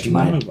guess right,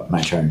 none of us.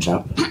 my turn's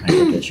up. I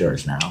think it's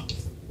yours now.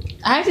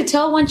 I have to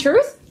tell one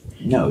truth?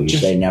 No, you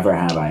say never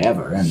have I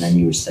ever, and then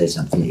you say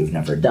something you've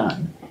never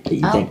done that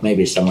you think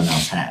maybe someone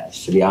else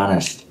has. To be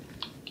honest,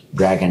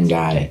 Dragon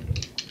Guy,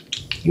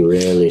 you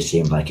really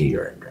seem like a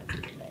urine drinker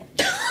to me.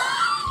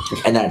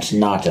 And that's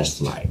not a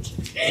slight.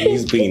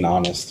 He's being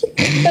honest.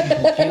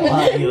 Can't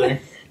lie either.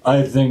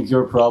 I think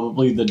you're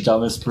probably the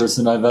dumbest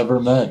person I've ever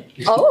met.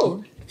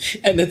 Oh.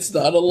 And it's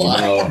not a You lie.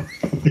 know,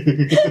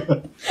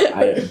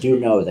 I do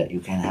know that you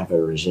can have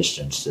a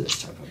resistance to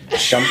this type of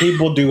mess. Some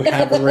people do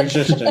have a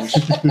resistance.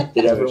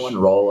 Did everyone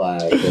roll a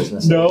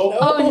business? No.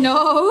 Oh, no.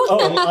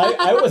 Oh,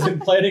 I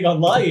wasn't planning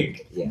on lying.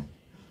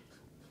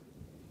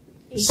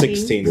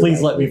 16.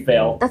 Please let me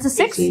fail. That's a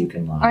So 6 you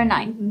can lie. or a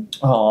 9?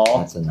 Aw.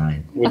 That's a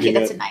 9. What'd Okay, you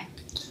that's get? a 9.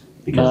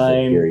 Because the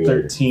 9, period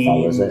 13,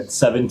 follows it.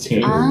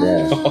 17. Ah.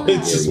 Oh,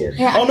 it's just- Period.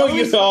 Yeah, Oh no, I you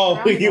always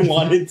thought look you around.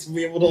 wanted to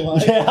be able to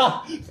lie.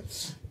 Yeah.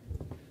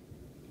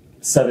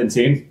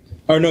 17.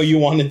 Or no, you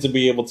wanted to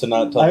be able to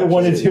not tell. I the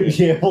wanted truth. to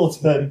be able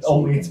to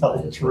only tell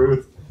the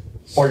truth.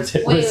 Or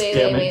to Wait, risk wait,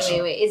 damage.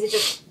 wait. Is it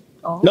just...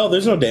 Oh. No,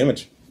 there's no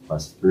damage.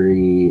 Plus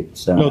 3.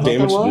 So No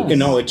damage. was.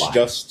 No, it's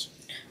just.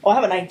 Oh, I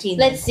have a 19.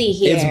 Let's see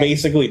here. It's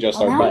basically just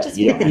Well, our. now butt. just-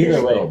 you don't have to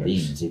Either way. spill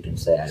beans. You can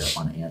say I don't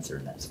want to answer,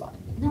 and that's fine.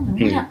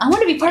 No, I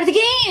want to be part of the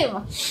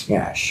game.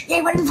 Yes.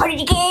 I want to be part of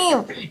the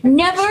game.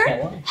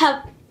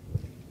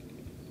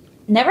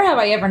 Never have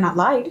I ever not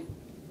lied.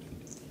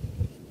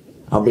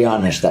 I'll be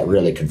honest, that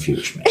really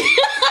confused me.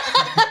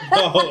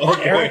 Oh,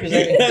 okay. Eric, is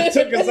that- That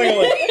took a second.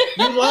 Like,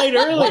 you lied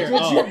earlier.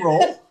 What did Oh. you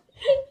roll?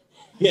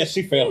 Yeah,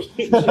 she failed.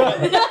 In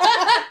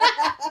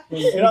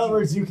other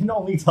words, you can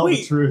only tell the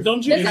Wait, truth.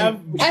 don't you Listen, have?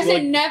 I said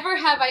like- never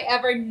have I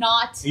ever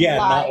not yeah,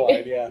 lied. not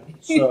lied. Yeah.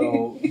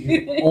 So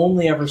you've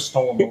only ever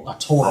stolen a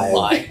total I-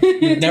 lie.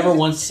 You've never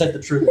once said the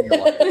truth in your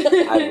life.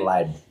 I've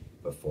lied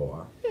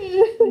before.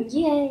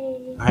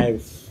 Yay.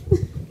 I've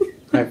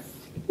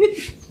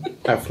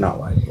not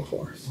lied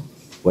before.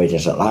 Wait,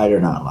 is it lied or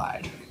not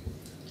lied?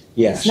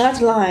 Yes, It's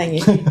not lying.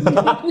 If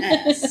you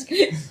ask.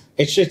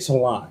 it's a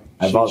lie.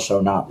 I've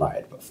also not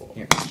lied before.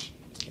 Yes.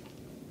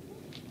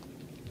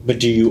 But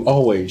do you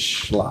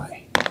always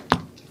lie?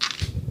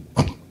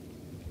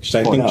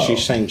 Because I think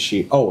she's saying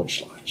she owed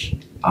Slash.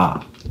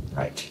 Ah,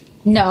 right.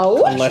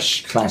 No.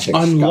 Unless Classic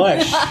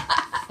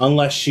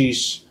unless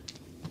she's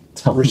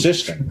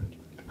resistant.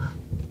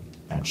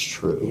 That's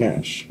true.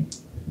 Yes.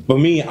 But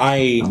me,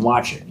 I'm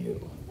watching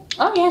you.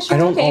 Oh yeah, sure. I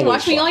don't Okay, always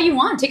watch me all you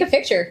want. Take a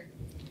picture.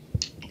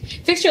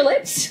 Fix your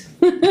lips.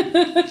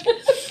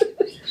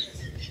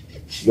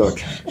 Your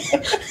turn.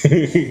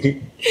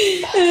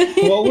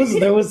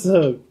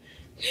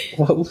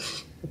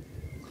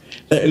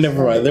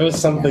 Never mind. There was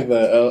something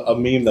that a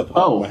meme that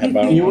popped in my head. But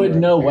I don't You would remember.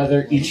 know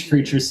whether each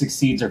creature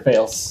succeeds or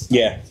fails.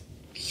 Yeah.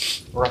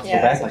 We'll have to Yeah,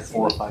 go back like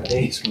 4 or 5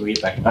 days when we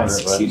get back in I order.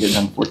 succeeded,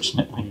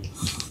 unfortunately.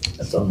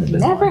 That's only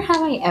been Never one.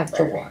 have I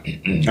ever.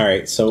 All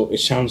right. So it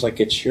sounds like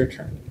it's your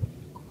turn.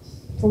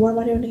 So what am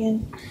I doing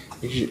again?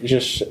 You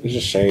just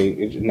say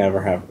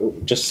never have.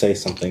 Just say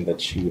something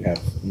that you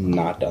have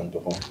not done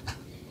before.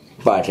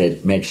 But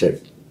it makes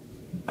it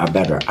a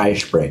better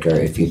icebreaker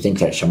if you think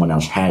that someone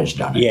else has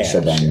done it. Yeah,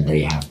 so then sure.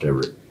 they have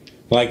to.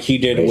 Like he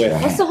did Raise with.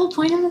 your What's the whole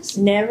point of this?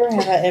 Never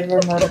have I ever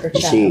murdered a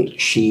child. See,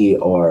 she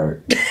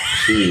or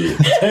he.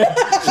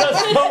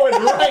 Just going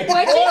right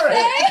What'd you for it.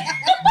 say?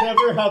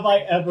 Never have I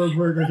ever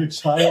murdered a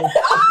child.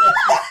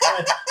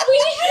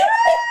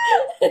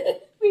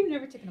 We've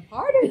never taken a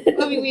part.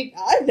 I mean,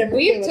 I've never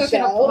we've killed a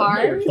taken a child.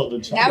 part. Never killed a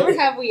child. Never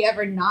have we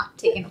ever not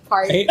taken a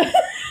part. Hey,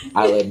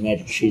 I'll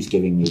admit she's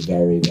giving me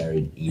very,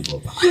 very evil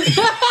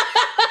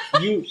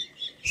vibes. you.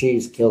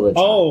 She's killed a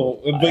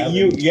child. Oh, but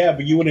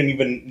you wouldn't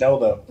even know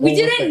We what was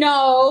didn't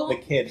know. the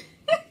kid.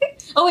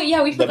 Oh wait,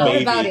 yeah, we The forgot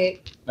baby. about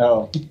it.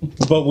 Oh.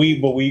 But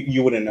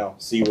you wouldn't know,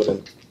 so you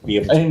wouldn't be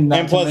able to. And, not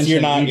And to plus, mention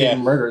you're not. you Yeah,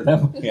 didn't murder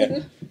them. yeah.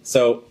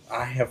 So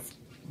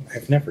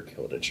I've never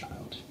killed a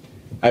child.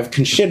 I've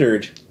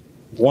considered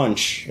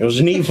once it was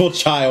an evil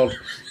child,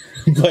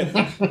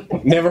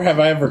 but never have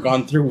I ever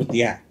gone through with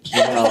the act. You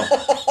know,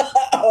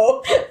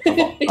 Oh.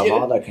 of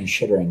all the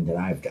considering that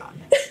I've done,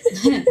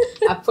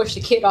 I pushed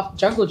the kid off the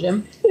jungle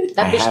gym. I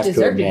That bitch have to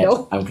deserved it admit,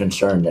 though. I'm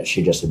concerned that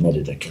she just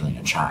admitted to killing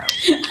a child.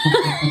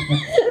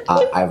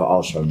 I've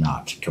also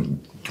not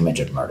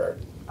committed murder.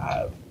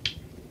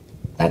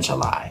 That's a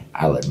lie,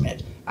 I'll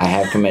admit. I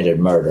have committed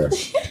murder.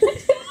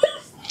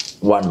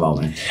 One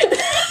moment.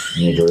 I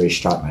need to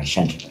restart my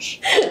sentence.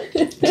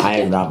 I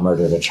have not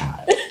murdered a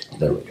child.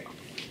 There we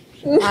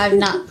go. I've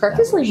not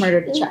purposely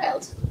murdered a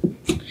child.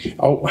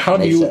 Oh, how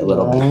do Makes you? it a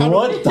little bit.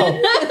 What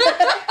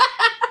the?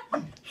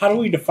 How do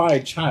we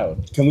define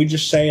child? Can we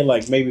just say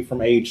like maybe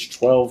from age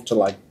 12 to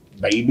like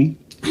baby?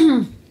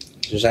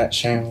 Does that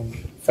sound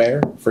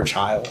fair for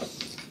child?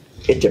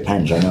 It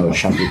depends. I know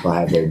some people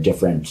have their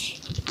different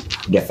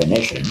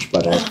definitions,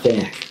 but I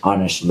think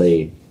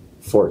honestly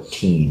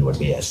 14 would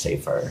be a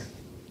safer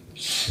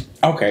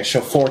Okay, so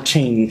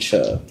 14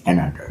 to and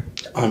under.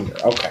 under.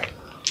 Okay,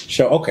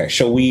 so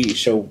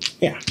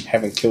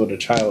having killed a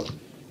child,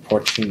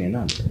 14 and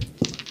under.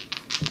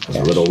 It was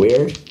a little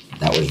weird.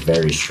 That was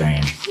very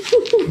strange.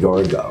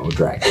 Your go,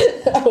 dragon.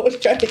 I was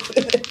trying to do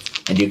it.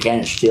 And you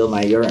can't steal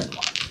my urine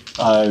one.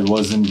 I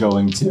wasn't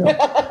going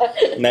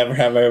to. Never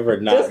have I ever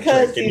not Just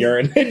 'cause drinking he's-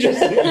 urine.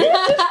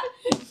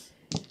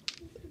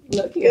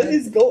 Look, because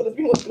he's gold. If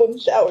he wants to go in the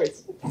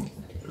showers.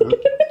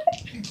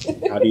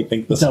 How do you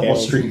think the Double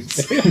scales-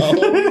 streams.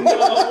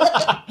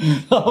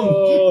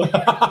 Oh,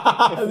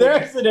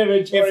 There's an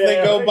image. if for they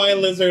you. go by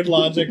lizard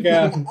logic,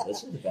 yeah.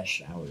 Those are the best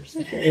showers.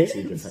 Two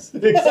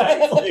different.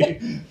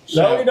 Exactly.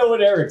 Now we know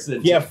what Eric's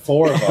into. Yeah,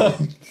 4 of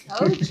them.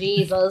 Oh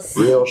Jesus.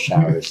 Real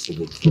showers to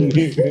be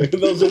clear.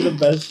 Those are the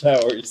best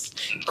showers.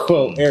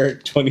 Quote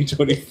Eric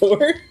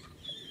 2024.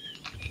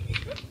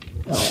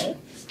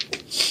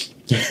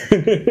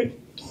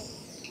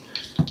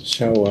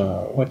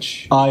 So,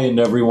 what's... I and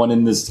everyone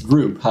in this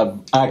group have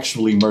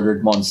actually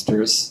murdered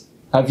monsters.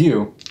 Have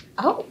you?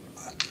 Oh.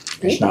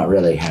 It's not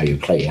really how you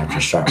play. You have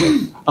to start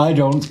with. I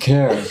don't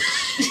care.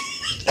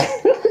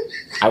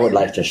 I would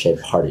like to say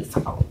party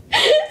foul.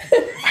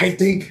 I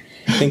think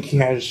he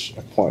has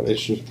a point.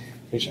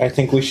 I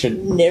think we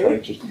should... Never.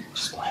 Just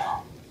play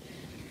along.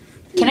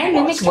 Can I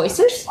mimic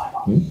voices?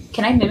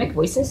 Can I mimic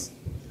voices?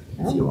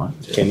 If you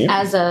want. Can you?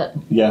 As a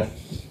Yeah.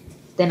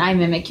 then I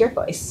mimic your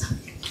voice.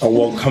 Oh,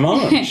 well, come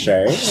on,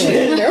 Shay.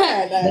 Never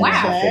had that. Wow.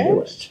 Have to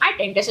do it. I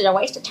think this is a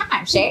waste of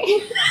time, Shay.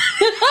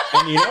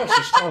 And you know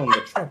she's telling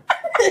the truth.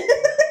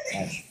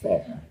 That's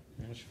fair.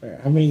 That's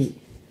fair. I mean,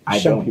 I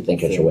some don't people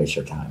think it's a feel- waste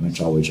of time.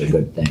 It's always a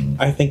good thing.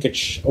 I think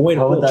it's a way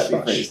to How would build that be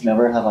trust. phrased?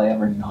 Never have I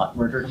ever not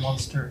murdered a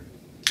monster.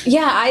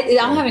 Yeah,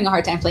 I'm having a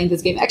hard time playing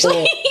this game actually.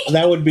 Well,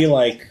 that would be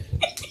like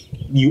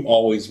you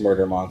always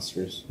murder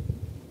monsters,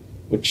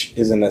 which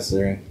isn't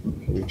necessarily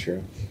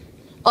true.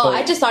 Oh,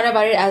 I just thought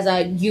about it as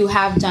a you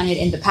have done it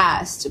in the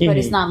past, but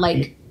it's not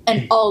like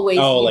an always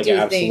Oh, you like do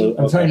absolute. thing.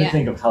 I'm trying to Yeah.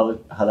 think of how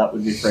that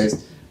would be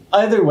phrased.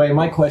 Either way,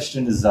 my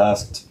question is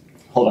asked.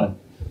 Hold on.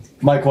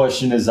 My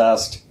question is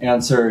asked.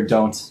 Answer or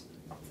don't.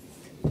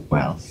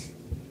 Well,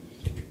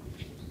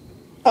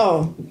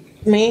 Oh,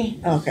 me?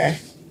 Okay.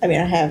 I mean,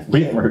 I have.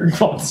 We've murdered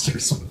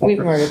monsters. We've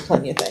murdered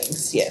plenty of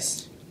things.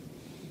 Yes.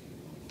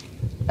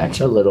 that's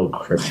a little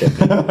cryptic.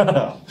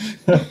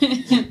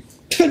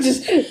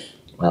 Just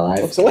Well,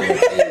 Looks away.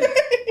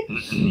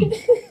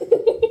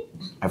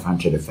 I've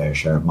hunted a fair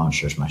share of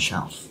monsters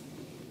myself.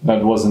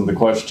 That wasn't the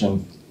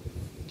question.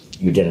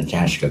 You didn't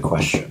ask a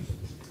question.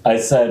 I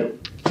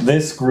said,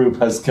 this group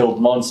has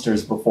killed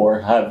monsters before,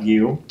 have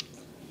you?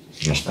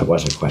 Yes, that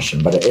was a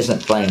question, but it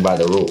isn't playing by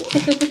the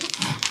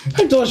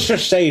rules. Let's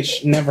just say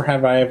it's never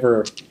have I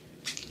ever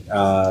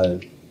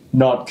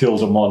Not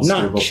killed a monster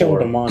not before.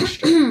 killed a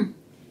monster.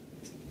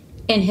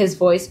 In his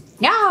voice,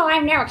 no,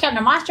 I've never killed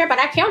a monster, but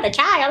I killed a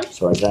child.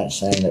 So is that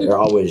saying that you're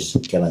always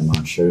killing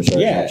monsters, or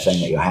Yes. is that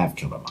saying that you have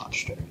killed a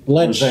monster? I'm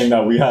Let's saying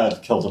that we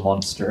have killed a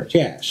monster.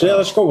 yeah. So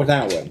let's go with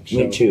that one. Me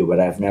So too,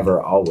 but I've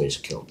never always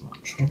killed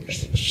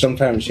monsters.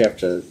 sometimes you have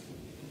to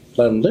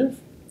let them live.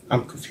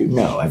 I'm confused.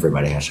 No,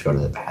 everybody has to go to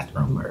the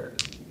bathroom or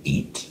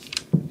eat.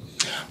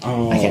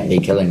 Oh, I can't be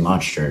killing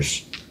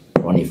monsters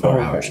 24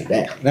 okay. hours a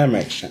day. That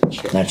makes sense.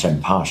 Yeah. That's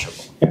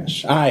impossible.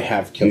 Yes, I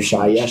have killed. You saw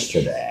monsters.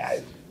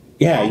 yesterday.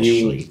 Yeah,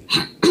 you.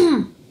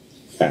 Actually,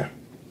 Yeah.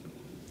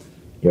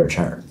 your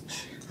turn.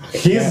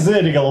 He's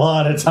spending a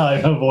lot of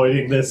time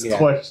avoiding this Yeah.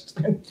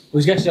 question.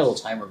 We've got a little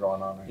timer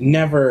going on right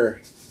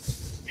Never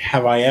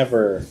have I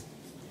ever.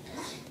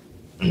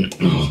 We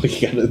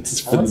gotta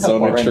spin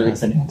zone of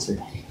truth. an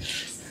answer.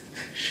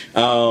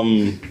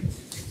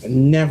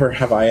 Never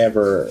have I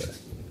ever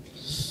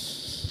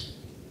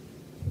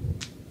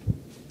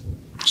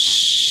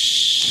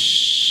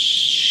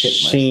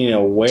seen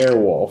a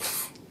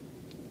werewolf.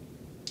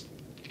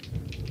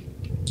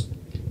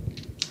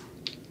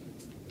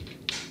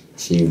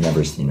 So you've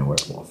never seen a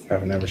werewolf.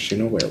 I've never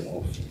seen a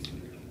werewolf.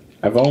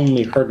 I've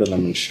only heard of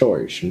them in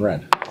stories and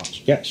read.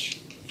 Yes.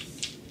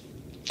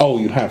 Oh,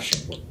 you have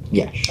seen one.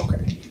 Yes.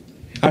 Okay.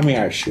 I mean,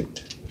 I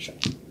shoot. So,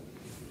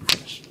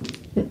 yes.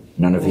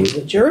 None of you?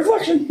 It's your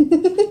reflection.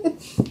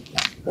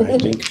 I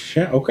think.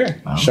 Yeah.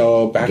 Okay. Well,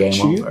 So back game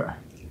to you. over.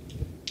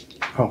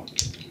 Oh.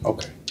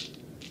 Okay.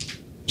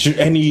 So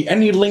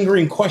any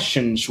lingering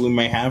questions we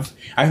may have?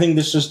 I think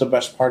this is the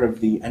best part of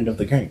the end of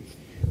the game.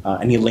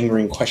 Any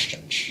lingering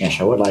questions? Yes,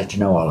 I would like to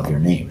know all of your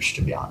names,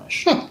 to be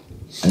honest.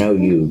 I know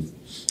you,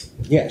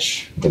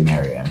 Yes.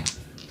 Demarion.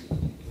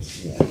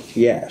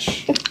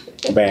 Yes.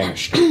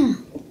 Bannister.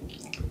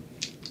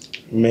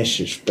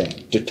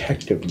 Mrs.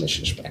 Detective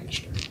Mrs.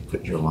 Bannister.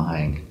 But you're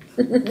lying.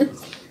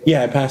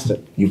 Yeah, I passed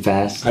it. You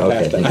passed? I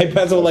passed it. thank I you.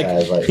 passed it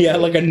Okay, I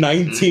was like a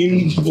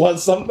 19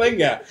 plus something.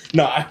 Yeah.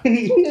 No,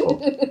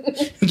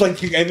 it's like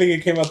I think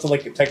it came out to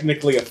like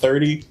technically a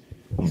 30.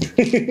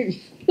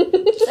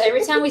 So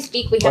every time we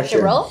speak, we have What's to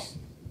your- roll.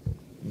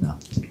 No.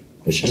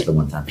 It's just the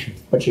one time.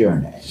 What's your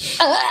name?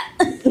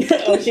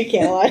 Oh, she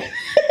can't lie.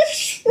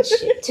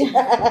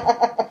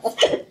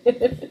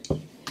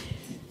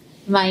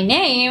 My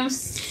name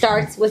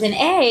starts with an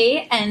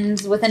A,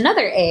 ends with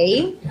another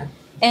A,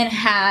 and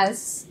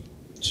has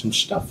Some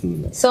stuff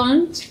in there.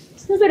 some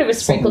bit of a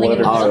sprinkling in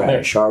the letters. middle.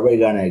 Alright, so are we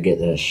gonna get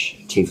this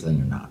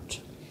tiefling or not?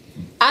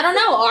 I don't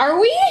know. Are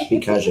we?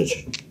 Because it's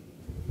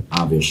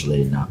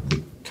obviously not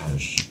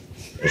because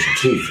it's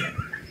a tiefling.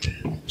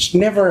 It's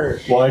never.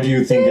 Why do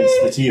you think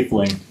it's the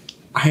tiefling?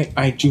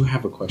 I do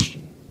have a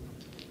question.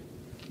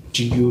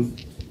 Do you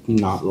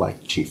not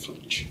like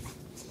tieflings?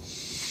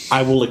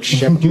 I will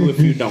accept you if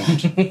you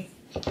don't.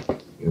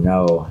 You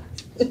know,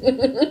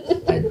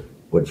 I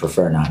would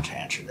prefer not to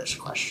answer this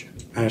question.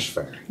 That's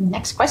fair.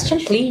 Next question,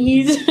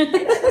 please.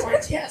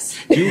 Yes.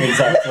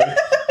 Exactly.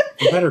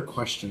 A better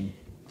question.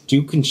 Do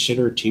you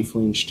consider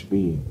tieflings to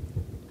be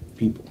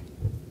people?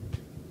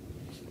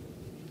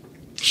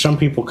 Some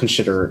people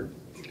consider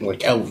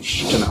like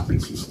elves to not be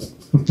people.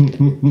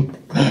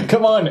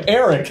 Come on,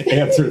 Eric,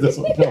 answer this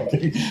one. No, I'm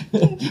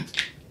kidding.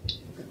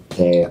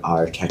 They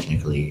are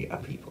technically a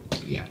people,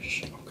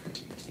 yes.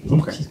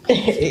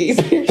 Okay.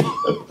 Okay.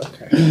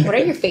 What are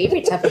your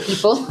favorite type of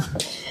people?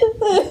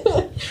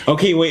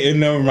 Okay, wait,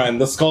 never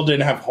mind. The skull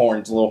didn't have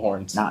horns, little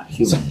horns. Not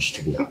humans,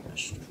 to be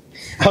honest.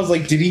 I was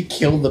like, did he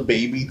kill the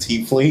baby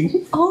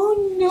tiefling? Oh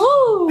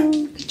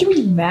no! Could you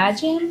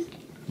imagine?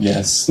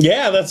 Yes.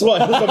 Yeah, that's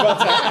what I was about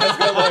to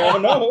ask. I was like, oh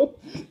no.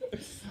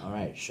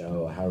 Alright,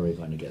 so how are we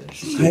going to get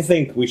this? I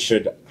think we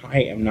should. I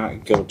am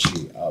not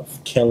guilty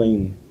of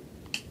killing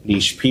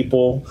these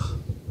people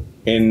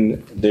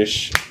in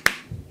this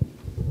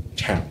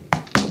town.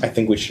 I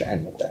think we should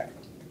end with that.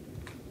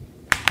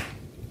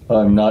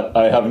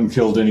 I haven't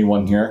killed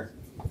anyone here.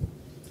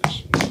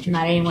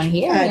 Not anyone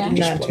here. I Yeah. do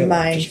not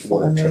mind Just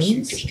work, full just,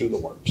 moons. just do the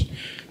works.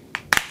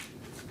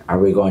 Are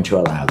we going to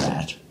allow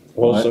that?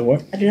 Well, so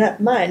what? I do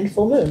not mind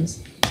full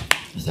moons.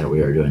 Is that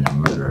we are doing a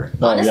murder?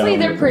 Honestly,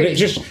 they're pretty.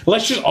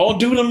 Let's just all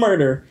do the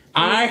murder.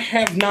 I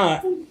have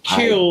not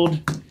killed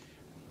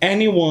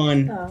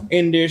anyone Oh.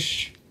 in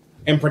this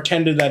and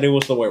pretended that it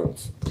was the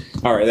werewolf.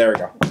 All right, there we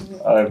go.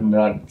 I've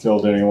not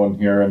killed anyone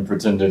here and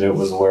pretended it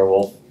was a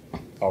werewolf.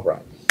 All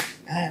right.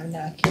 I have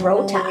not killed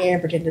Roll anyone Tide. here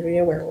and pretend to be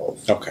a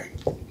werewolf. Okay.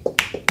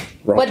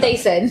 What they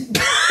said.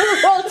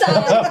 Roll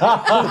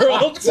Tide.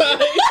 Roll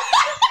Tide.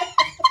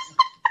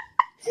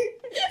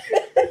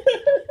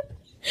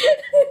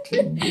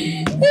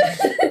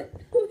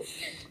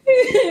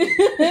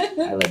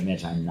 I'll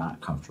admit I'm not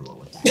comfortable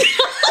with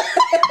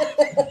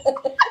that.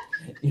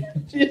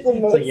 She's the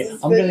most Yeah,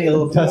 I'm gonna get a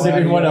little. Does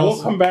anyone else?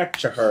 We'll come back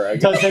to her. I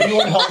guess. Does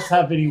anyone else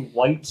have any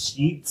white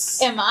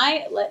sheets? Am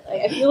I?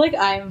 I feel like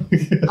I'm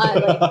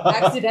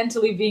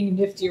accidentally being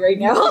nifty right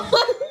now.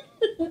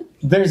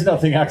 There's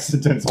nothing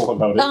accidental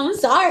about it. I'm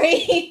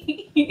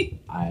sorry.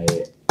 I'm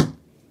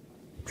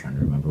trying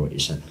to remember what you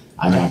said.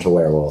 I'm not a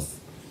werewolf.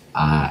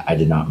 I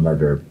did not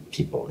murder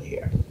people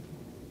here.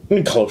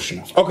 Close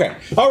enough. Okay.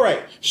 All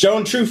right. Show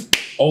and truth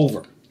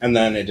over, and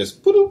then it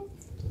just. Boop.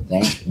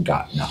 Thank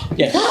God, no.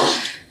 Yeah.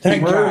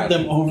 Thank Murdered God.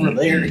 them over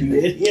there, you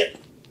idiot.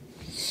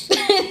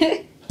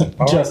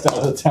 Just out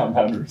of the town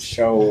boundaries.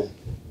 Show.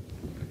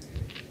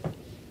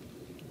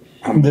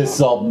 This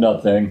solved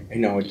nothing. I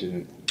know it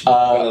didn't.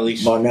 But at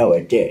least. Well, no,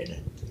 it did.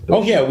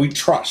 Oh yeah, we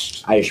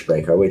trust.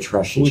 Icebreaker. We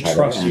trust each We other.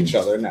 trust and each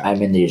other now.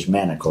 I'm in these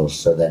manacles,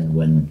 so then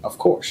when Of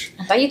course.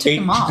 I thought you took It's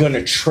them off.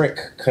 gonna trick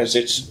because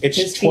it's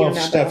His feet 12 are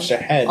not steps down.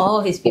 ahead. Oh,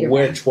 his feet but are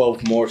we're down.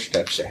 12 more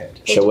steps ahead.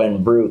 so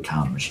when brew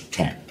comes,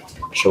 10.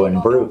 So when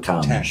brew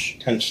comes,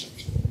 10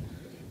 steps.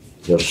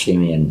 you'll see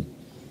me in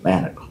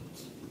manacles.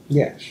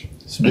 Yes.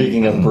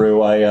 Speaking of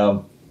brew,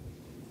 I'm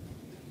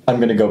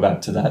gonna go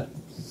back to that.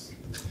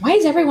 Why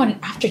is everyone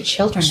after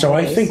children? So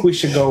I nowadays? think we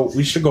should go.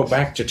 We should go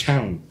back to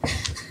town.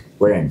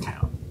 We're in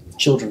town.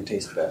 Children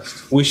taste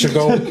best. We should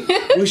go.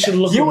 We should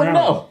look You would around.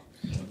 know.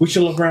 We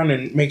should look around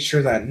and make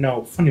sure that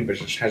no funny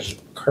business hasn't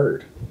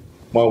occurred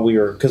while we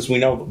were, because we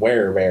know the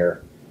werebear,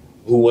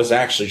 who was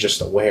actually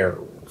just a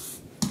werewolf,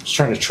 was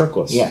trying to trick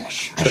us.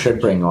 Yes, I should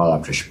bring all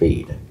up to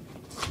speed.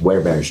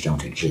 Werebears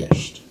don't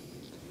exist.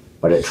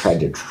 But it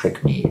tried to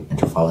trick me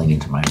into falling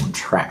into my own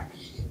trap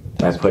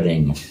by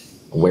putting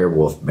a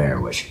werewolf bear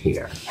was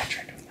here. I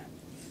tried doing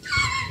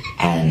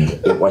that. And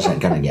it wasn't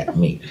gonna get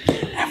me.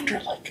 After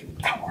like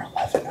hour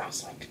 11, I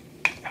was like,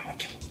 I'm gonna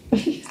kill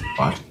him.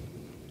 What?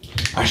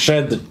 I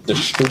said that the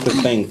stupid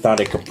thing thought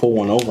it could pull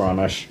one over on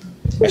us,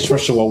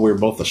 especially while we were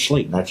both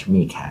asleep. Let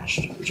me cast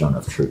Zone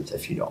of Truth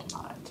if you don't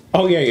mind.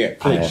 Oh yeah, I have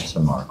please.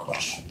 some more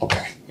questions.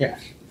 Okay, yeah.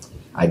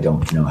 I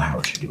don't know how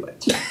to do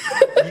it.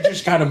 You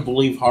just gotta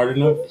believe hard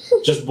enough.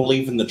 Just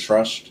believe in the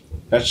trust.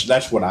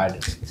 That's what I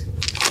did.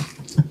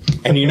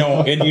 And you know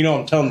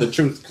I'm telling the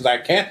truth because I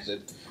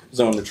casted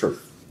Zone of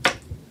Truth.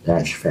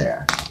 That's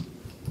fair.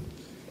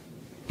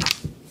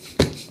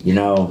 You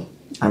know,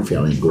 I'm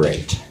feeling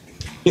great.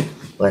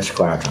 Let's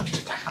go out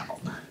onto town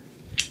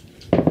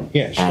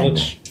Yes, and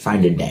let's.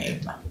 find a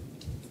name.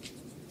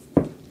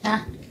 Huh?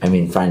 I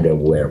mean, find a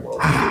werewolf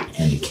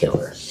and kill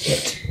her.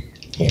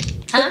 Him.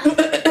 Huh?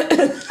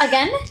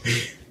 Again?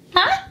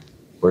 Huh?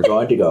 We're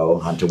going to go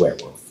hunt a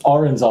werewolf.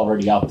 Aaron's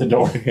already out the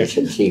door. It's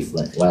a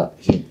tiefling. Well,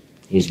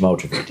 he's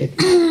motivated.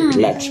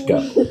 Let's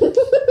go.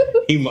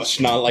 He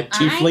must not like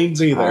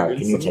tieflings either.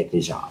 Can you take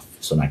these off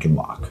so I can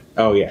walk?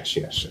 Oh yes.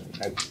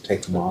 I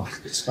take them off.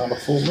 It's not a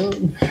full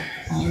moon.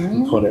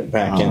 Put it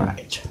back All in.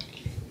 right.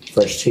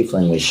 First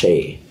tiefling we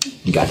see.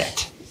 Got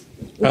it.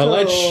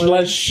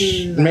 Let's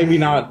maybe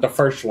not the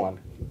first one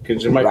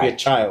because it might be a Right.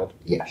 child.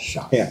 Yes,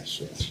 sure.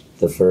 Yes.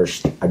 The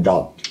first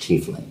adult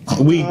tiefling.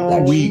 We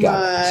Oh we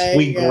got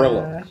we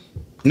grill him.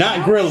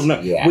 Not grill him.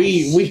 No. Yes.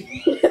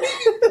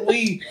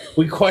 We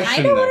I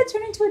question don't them. want to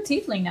turn into a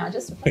tiefling now.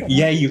 Just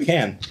Yeah, you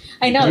can.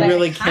 I know You that.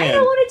 really I can.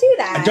 don't want to do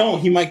that. Don't.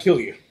 He might kill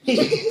you.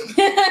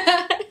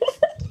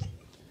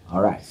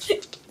 All right.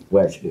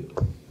 Where to?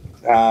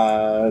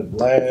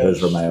 Let's.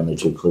 Those were my only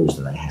two clues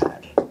that I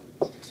had.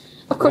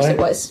 Of course it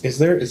was. Is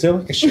there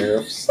like a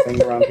sheriff's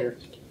thing around here?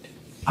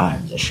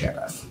 I'm the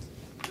sheriff.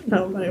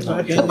 Oh my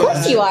fucking Of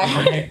course you are.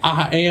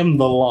 I am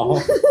the law.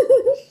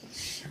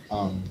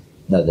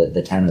 No,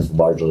 the town has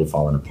largely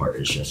fallen apart.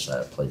 It's just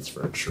a place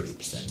for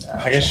troops. And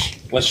I guess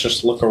let's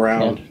just look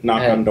around,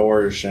 knock on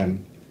doors,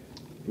 and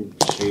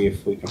see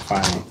if we can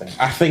find anything.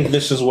 I think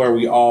this is where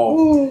we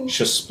all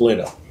should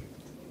split up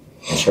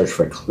and search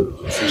for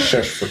clues. and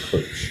search for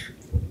clues.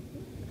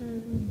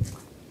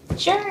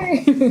 Sure.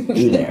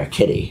 You there,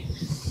 kitty?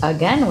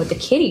 Again with the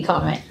kitty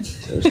comment.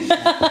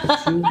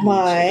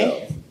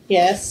 My.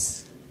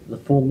 Yes. The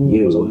full moon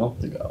You was a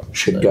month ago.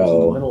 should But it was in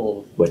go the middle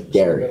of- with it was in the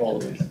Darian. middle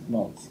of the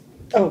month.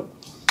 Oh.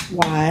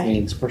 Why?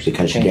 Means person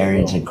Because can't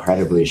Darian's go.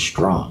 incredibly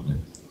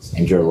strong,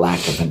 and your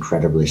lack of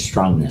incredibly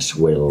strongness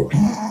will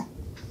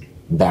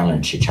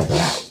balance each other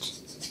out.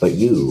 But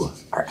you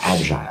are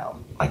agile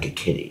like a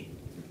kitty,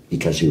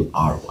 because you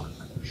are one.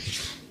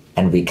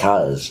 And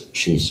because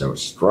she's so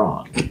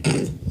strong,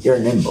 you're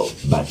nimble,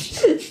 but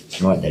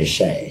you know what they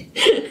say?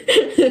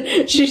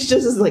 She's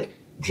just like.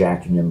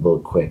 Jack nimble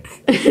quick,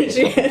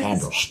 She has-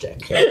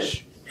 candlestick.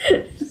 Yes.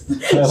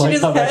 I like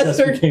just how that has just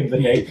her- became the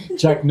name.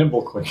 Jack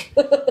Nimblequick.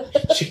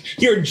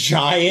 Your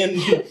giant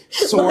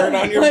sword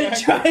on your My back.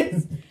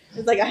 giant-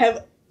 It's like I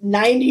have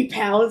 90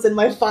 pounds in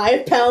my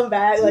 5-pound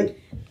bag. Like.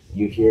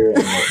 You hear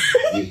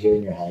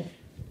in your head,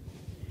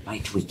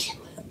 might we kill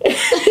him?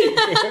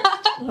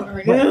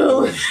 Oh,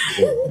 no.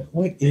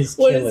 What is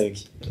What killing?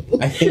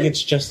 I think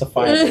it's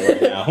justifiable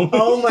right now.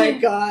 Oh my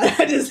god.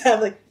 I just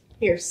have like.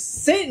 Here,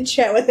 sit and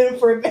chat with him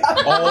for a bit.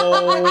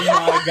 Oh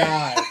my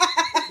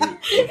god.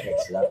 He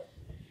picks it up.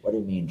 What do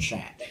you mean,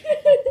 chat?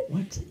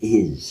 What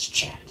is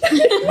chat?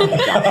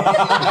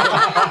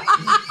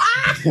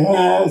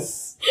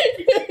 Yes.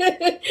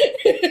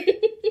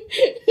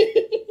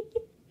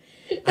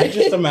 I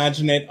just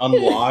imagine it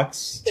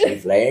unlocks.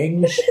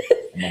 Tieflings.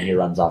 And then he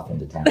runs off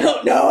into town.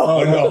 No, no.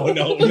 Oh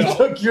no! You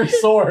took your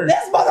sword.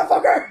 This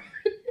motherfucker.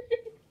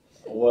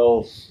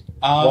 Well,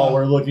 while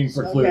we're looking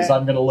for clues, Okay.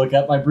 I'm going to look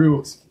at my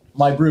brew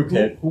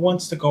kit. Who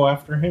wants to go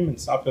after him and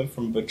stop him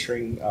from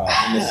butchering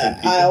innocent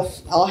people?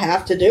 I'll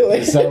have to do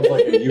It it. sounds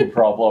like a you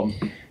problem.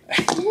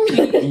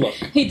 Look,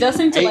 He does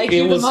seem to like it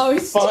you the was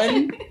most.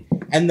 fun,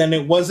 and then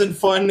it wasn't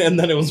fun, and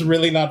then it was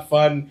really not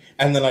fun,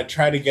 and then I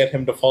tried to get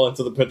him to fall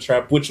into the pit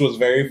trap, which was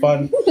very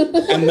fun,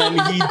 and then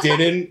he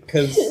didn't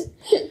because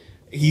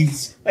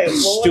he's Wait,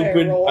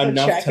 stupid roll and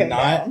enough check to him not.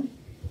 down.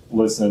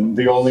 Listen,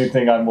 the only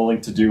thing I'm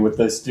willing to do with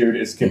this dude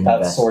is get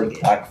that sword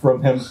back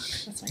from him,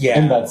 Yeah,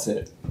 and that's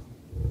it.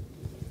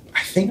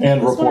 I think.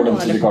 And That's report what I him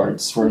to the wanted.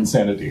 guards for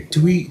insanity.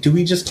 Do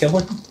we just kill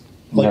him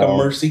like No. a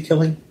mercy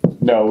killing?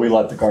 No, we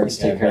let the guards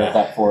take Yeah, care man. of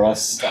that for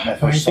us. Got my I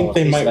first think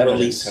they piece might of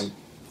release evidence.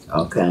 him.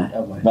 Okay.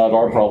 That might Not be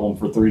our great. problem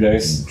for 3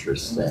 days.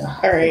 Interesting. All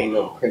A right,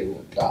 pretty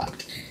little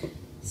dot.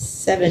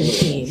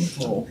 17.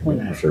 Oh, We're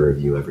gonna have to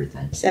review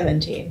everything.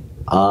 17.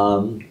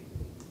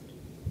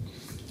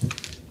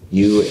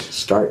 You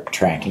start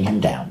tracking him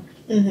down,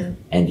 Mm-hmm.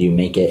 and you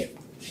make it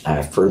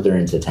further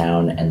into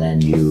town, and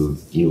then you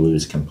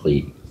lose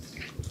complete.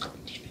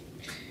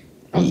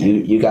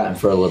 You got him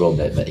for a little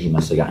bit, but he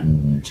must have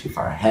gotten too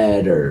far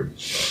ahead or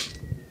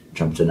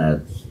jumped in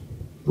a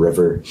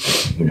river.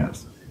 Who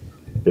knows?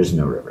 There's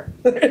no river.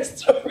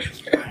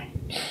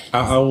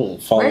 I'll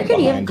follow Where could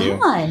he have behind you.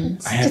 gone?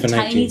 I have Such a an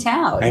tiny idea.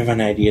 town. I have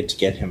an idea to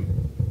get him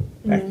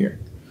back here.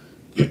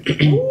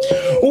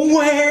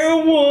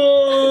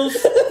 Werewolf!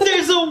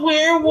 There's a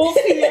werewolf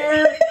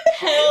here!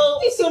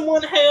 Help!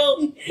 Someone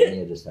help! Give me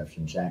a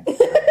deception check.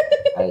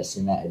 I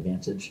assume that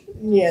advantage.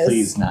 Yes.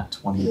 Please, not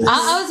 20.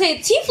 I would say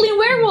tiefling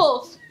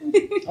werewolf.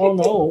 Oh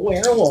no,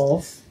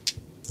 werewolf.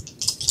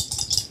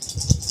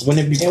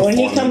 Wouldn't it be And when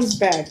he performance? comes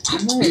back,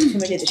 I'm gonna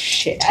intimidate the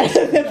shit out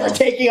of him for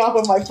taking off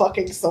with my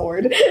fucking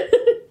sword.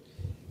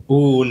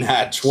 Ooh,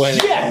 not 20.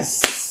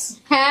 Yes!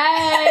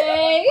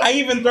 Hey. I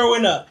even throw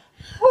in a.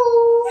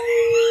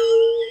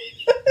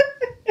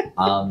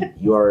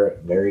 You are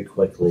very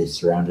quickly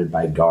surrounded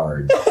by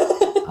guards.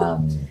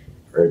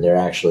 Or they're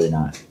actually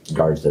not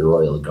guards; they're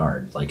royal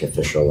guards, like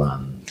official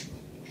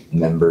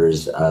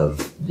members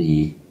of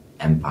the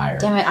empire.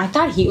 Damn it! I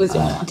thought he was the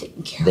one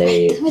taking care of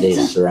They it. Damn they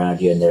it.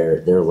 surround you, and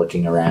they're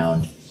looking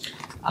around.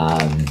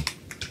 And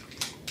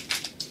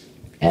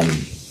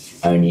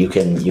I mean, you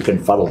can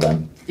fuddle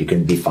them. You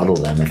can befuddle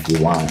them if you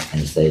want,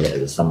 and say that it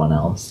was someone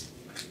else,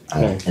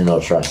 Okay. and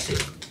they'll trust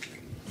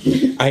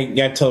you. I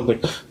tell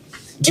them, like,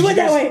 It went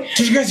that way.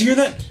 Did you guys hear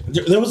that?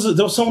 There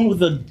was someone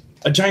with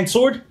a giant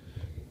sword.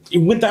 It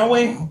went that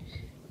way.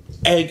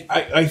 And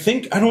I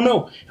think, I don't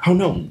know.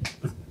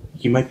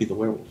 He might be the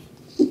werewolf.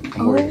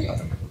 I'm worried about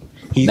him.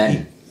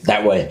 Then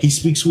that way, He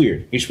speaks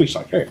weird. He speaks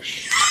like, hey.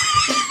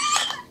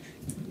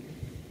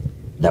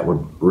 that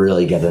would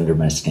really get under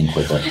my skin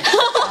quickly.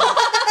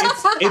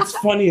 It's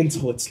funny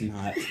until it's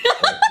not.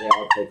 They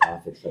all take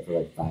off except for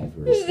like 5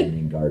 who are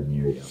standing guard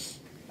near you,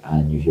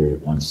 and you hear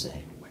one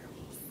say,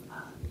 "Werewolf,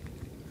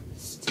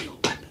 steel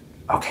weapon."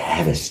 Okay, I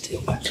have a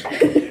steel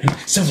weapon.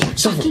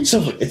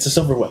 Silver. It's a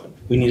silver weapon.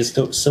 We need a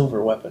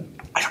silver weapon.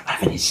 I don't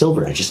have any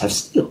silver. I just have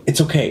steel. It's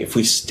okay if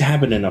we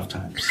stab it enough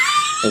times.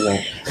 It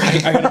won't.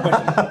 I got a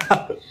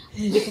question.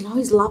 You can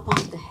always lop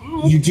off the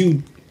head. You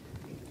do.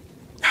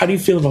 How do you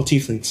feel about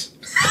tieflings?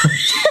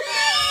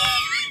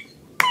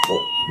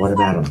 Well, what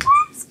about them?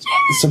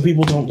 Some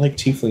people don't like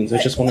tieflings.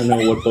 I just want to know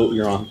what boat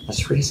you're on.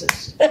 That's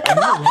racist. I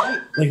know, right?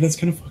 Like, that's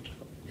kind of fucked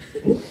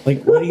up.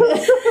 Like, what do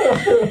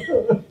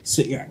you...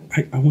 So, yeah,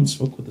 I once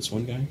spoke with this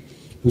one guy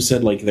who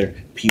said, like, they're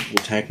people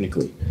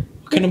technically.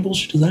 What kind of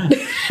bullshit is that?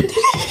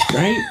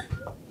 Right?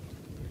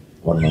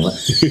 1 moment.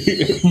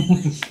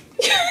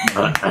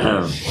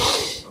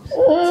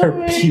 For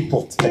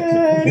people,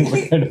 technically.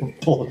 What kind of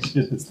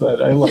bullshit is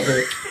that? I love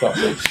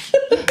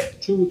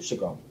it. 2 weeks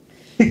ago.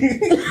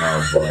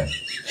 Oh boy.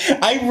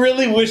 I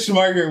really wish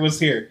Margaret was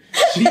here.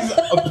 She's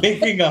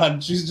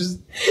she's just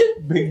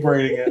big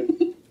braining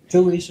it.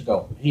 2 weeks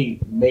ago, he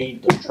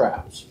made the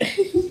traps.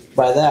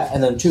 By that,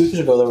 and then 2 weeks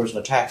ago, there was an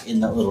attack in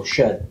that little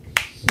shed.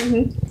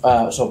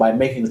 So by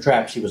making the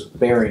traps, he was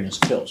burying his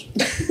kills.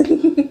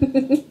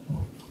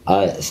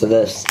 So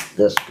this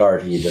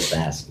guard you just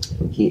asked,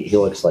 he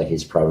looks like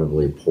he's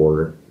probably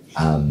poor.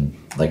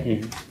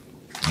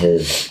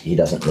 He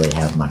doesn't really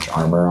have much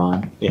armor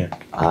on. Yeah.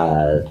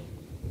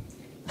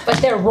 But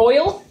they're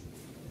royal.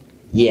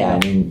 Yeah, I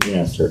mean,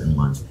 certain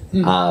ones.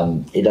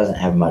 It doesn't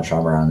have much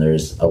armor on.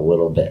 There's a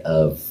little bit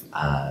of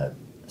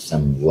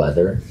some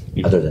leather.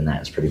 Yeah. Other than that,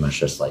 it's pretty much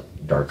just like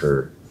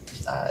darker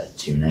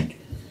tunic.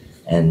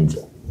 And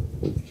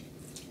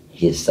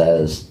he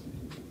says,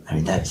 I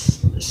mean,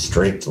 that's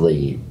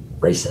strictly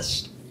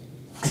racist.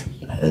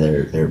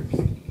 They're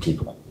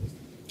people.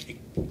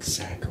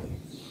 Exactly.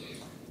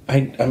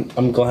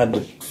 I'm glad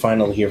to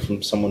finally hear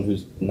from someone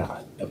who's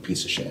not a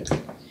piece of shit.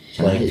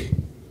 Like,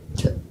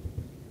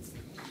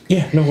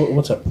 yeah, no,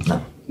 what's up?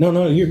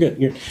 No, you're good.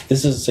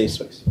 This is a safe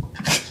space.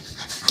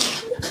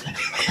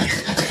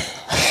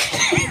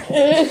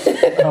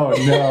 Oh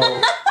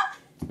no!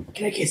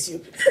 Can I kiss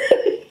you?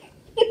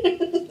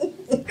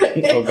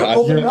 Oh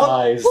god, your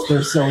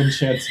eyes—they're so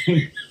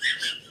enchanting.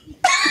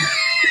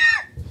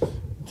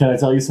 Can I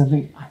tell you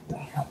something?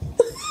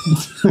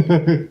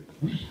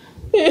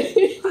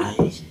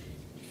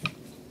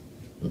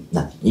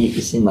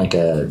 You seem like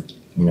a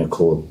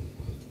cool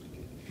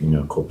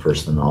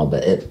person and all,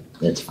 but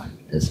it's fine.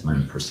 It's my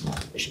own personal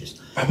issues.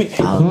 I mean,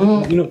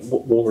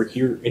 well, we're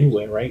here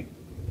anyway, right?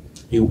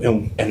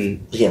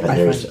 And yeah, but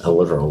there's a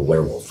literal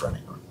werewolf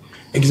running around.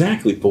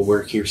 Exactly, but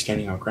we're here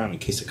standing our ground in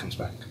case it comes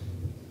back.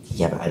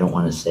 Yeah, but I don't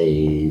want to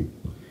say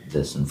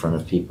this in front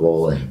of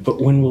people. And but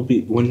when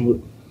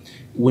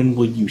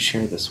will you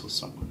share this with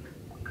someone?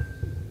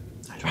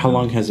 How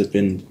long has it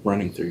been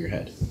running through your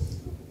head?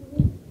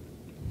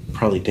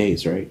 Probably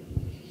days, right?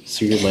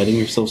 So you're letting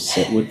yourself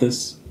sit with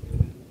this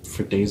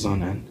for days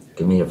on end?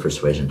 Give me a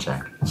persuasion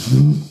check.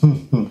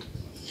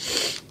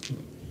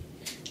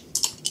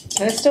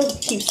 Can I still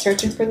keep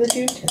searching for the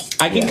dude?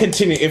 I can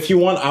continue. If you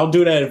want, I'll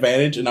do it at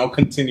advantage, and I'll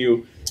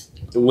continue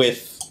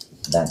with...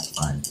 That's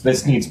fine.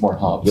 This needs more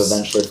hops. You'll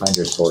eventually find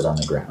your sword on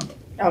the ground.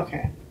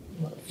 Okay.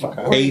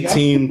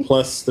 18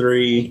 plus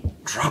 3...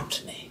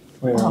 Dropped me.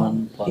 Wait,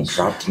 He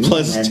dropped me.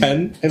 Plus and 10,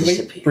 I think.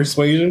 disappeared.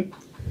 Persuasion.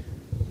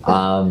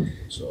 How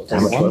much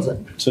was it?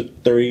 So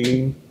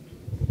 30...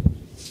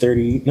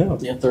 No.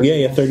 Yeah, 30.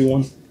 Yeah,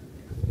 31.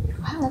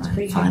 Wow, that's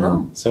pretty good. Final.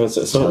 roll. So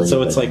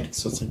it's like...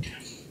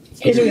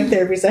 You're doing a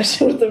therapy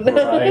session with them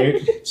now.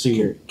 Right. So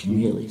you're... Can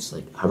we at least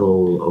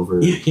huddle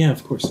over? Yeah,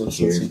 of course. Let's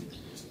Here. see.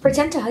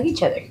 Pretend to hug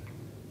each other.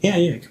 Yeah,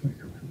 come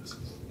here.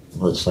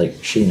 Well, it's like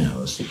she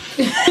knows. He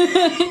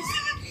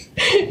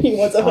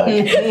wants a hug.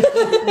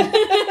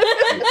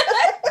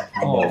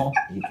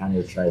 He kind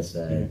of tries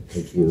to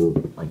take you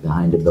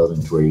behind a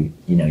building to where you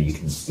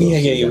can still see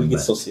Yeah, them, we can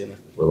but still see them.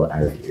 a little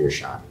out of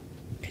earshot.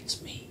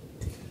 It's me.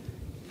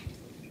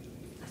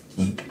 I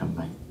think I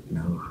might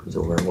know who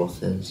the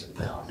werewolf is,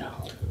 but I don't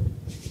know.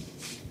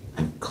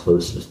 I'm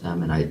close with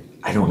them, and I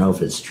don't know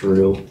if it's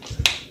true.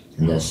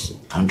 And this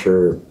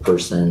hunter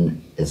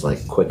person is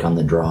quick on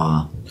the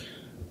draw.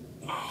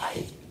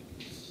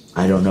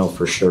 I don't know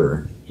for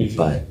sure,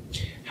 but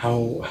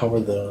how's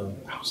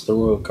the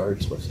royal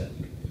guards with it?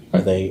 How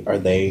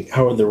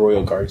are the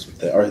royal guards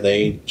with it? Are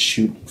they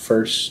shoot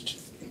first,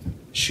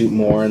 shoot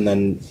more, and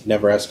then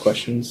never ask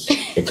questions?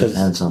 it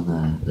depends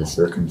on the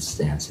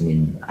circumstance. I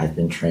mean, I've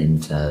been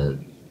trained to,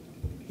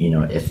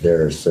 if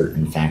there are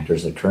certain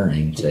factors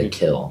occurring, to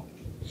kill.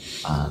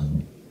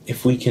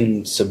 If we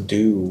can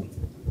subdue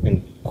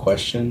and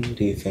question,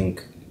 do you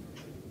think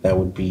that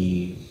would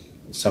be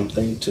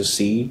something to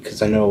see?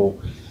 Because I know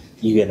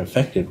you get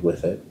infected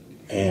with it,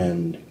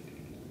 and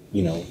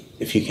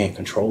if you can't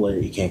control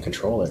it, you can't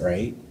control it,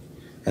 right?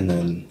 And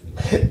then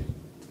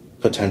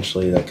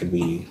potentially that could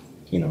be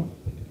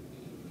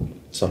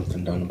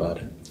something done about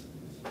it.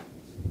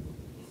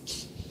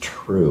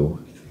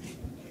 True.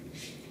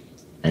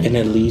 And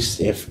at least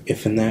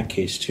if in that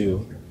case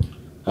too,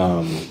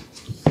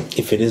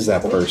 if it is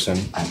that person,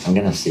 I'm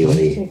gonna see what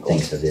he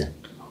thinks of you.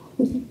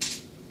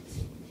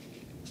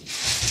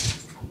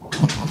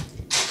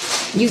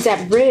 Use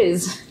that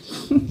Riz.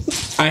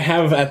 I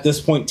have at this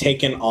point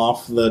taken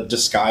off the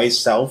disguise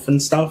self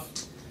and stuff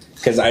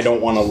because I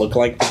don't want to look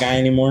like the guy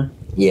anymore.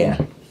 Yeah.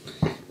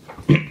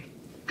 Hey,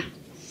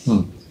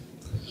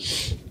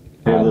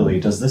 Lily,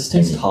 does this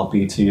taste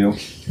hoppy to you?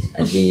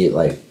 And he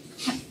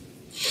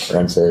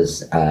runs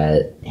his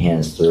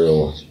hands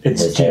through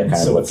It's his hair, gin,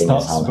 kind of so it's whipping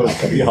not his helmet supposed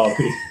up, to be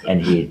hoppy.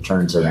 and he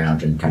turns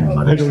around and kind of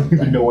mutters I don't even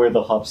something, know where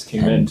the hops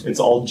came in. It's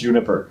all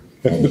juniper.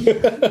 and he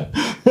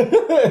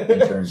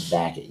turns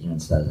back at you and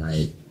says,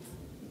 I'm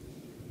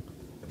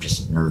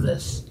just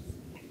nervous.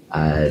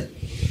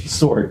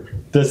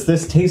 Sword, does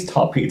this taste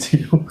hoppy to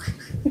you?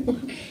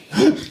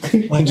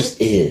 It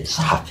just is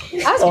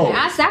happy. I was going to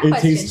ask that it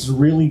question. tastes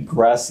really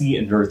grassy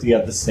and earthy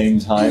at the same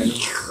time.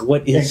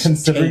 What And is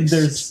considering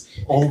taste?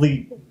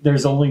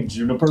 there's only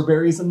juniper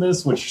berries in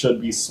this, which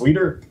should be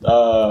sweeter,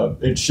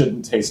 it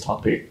shouldn't taste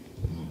hoppy.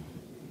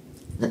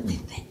 Let me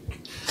think.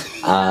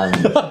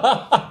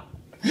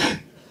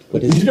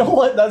 What is You know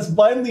what? That's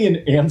finally an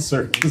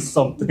answer to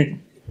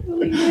something.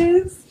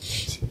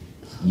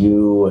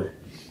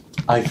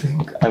 I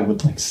think I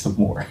would like some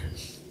more.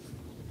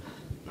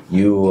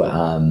 You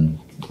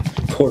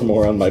pour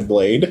more on my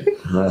blade?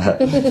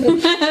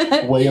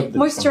 Way of the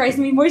Moisturize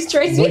me,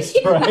 moisturize me.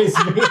 Moisturize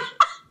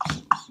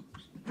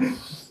me.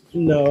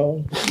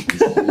 No.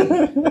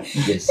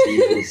 you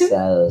see he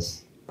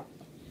says,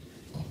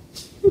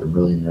 I'm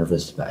really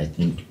nervous, but I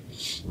think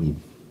we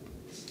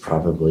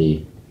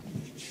probably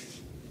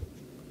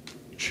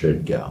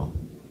should go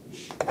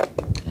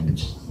and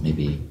just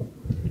maybe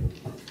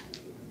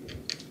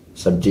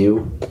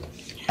subdue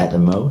at the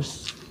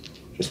most,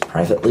 just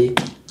privately.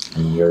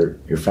 And your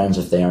friends,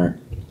 if they aren't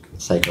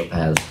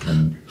psychopaths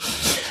and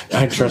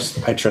I trust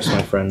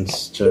my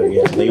friends.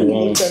 They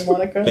won't. Good,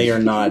 Monica. They are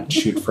not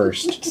shoot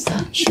first,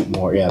 shoot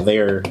more. Yeah, they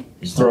are.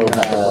 Throw it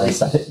back at one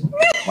side.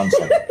 1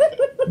 second.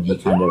 And he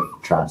kind of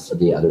trots to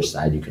the other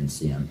side. You can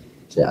see him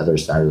to the other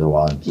side of the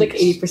wall. And Like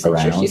peeks 80% sure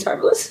around, she's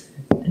harmless.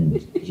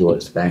 And he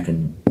looks back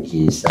and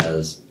he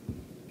says,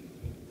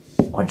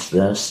 "What's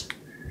this?"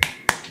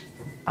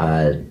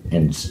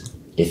 And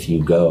if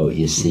you go,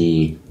 you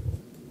see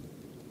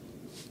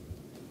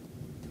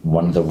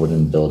one of the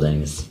wooden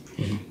buildings.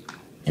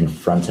 In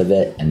front of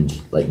it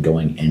and like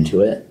going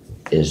into it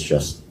is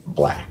just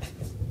black.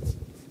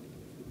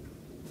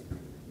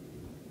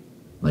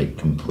 Like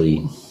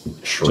complete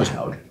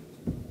shroud.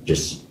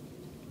 Just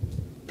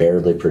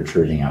barely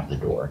protruding out the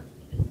door.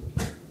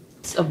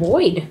 It's a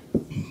void.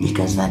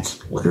 Because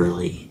that's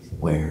literally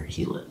where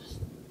he lives.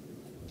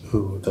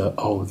 Who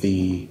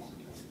the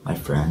My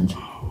friend.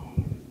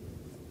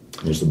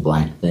 There's a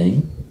black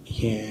thing.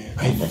 yeah.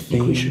 I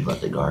think we should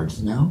let the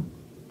guards know.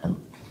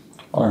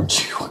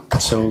 Aren't you?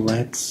 So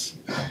let's.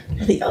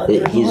 The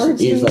other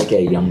He's like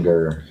a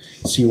younger.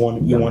 So you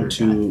want Younger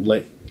to guy.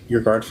 let your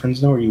guard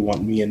friends know, or you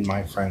want me and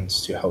my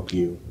friends to help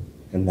you,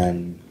 and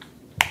then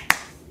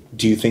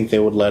do you think they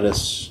would let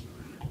us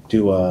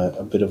do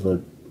a bit of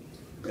a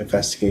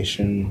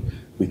investigation?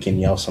 We can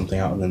yell something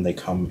out, and then they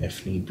come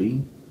if need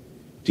be.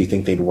 Do you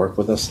think they'd work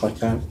with us like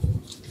that?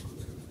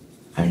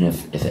 I mean,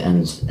 if it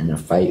ends in a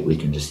fight, we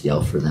can just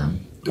yell for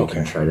them. We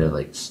can try to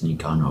like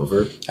sneak on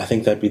over. I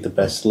think that'd be the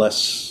best.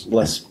 Less.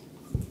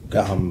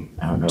 I don't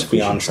know To if be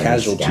we should honest, try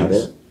to scout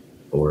casualties. it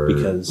or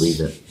Because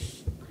leave it.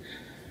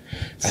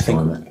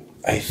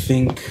 I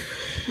think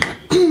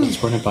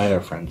let's run it by our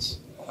friends,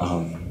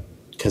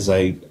 because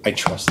I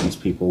trust these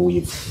people.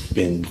 We've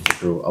been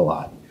through a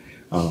lot,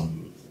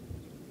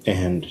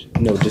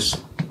 and no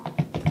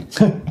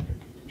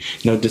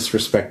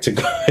disrespect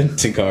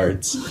to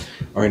guards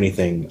or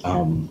anything,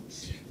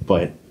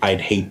 but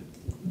I'd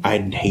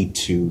hate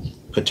to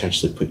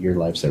potentially put your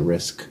lives at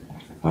risk.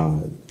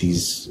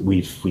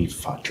 We've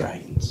fought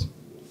dragons,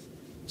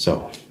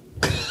 so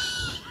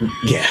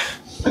yeah.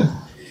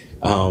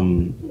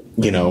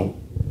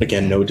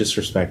 Again, no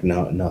disrespect,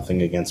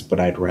 nothing against, but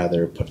I'd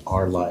rather put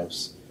our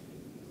lives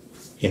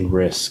in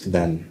risk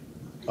than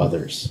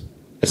others,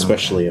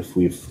 especially if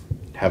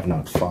have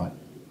not fought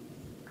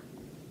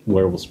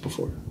werewolves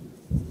before.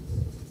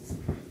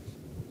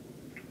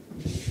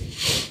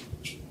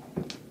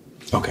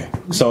 Okay,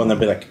 so and then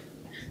be like,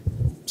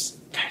 "Psst,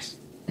 guys."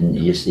 And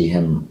you see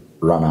him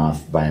run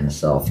off by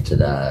himself to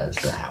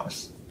the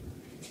house.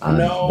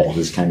 No. But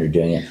he's kind of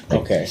doing it.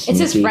 Like, Okay. It's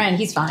his sneaky, friend.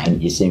 He's fine.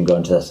 And you see him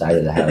going to the side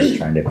of the house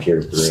trying to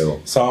peer through.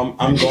 So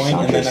I'm he going,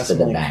 and then saunters that's to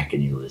the like, back,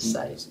 and you lose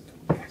sight.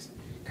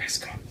 guys,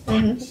 come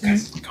on,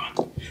 guys, come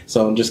on.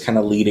 So I'm just kind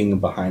of leading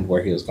behind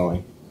where he was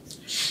going.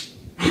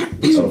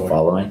 So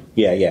following.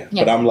 Yeah. Yeah.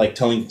 But I'm like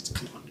telling,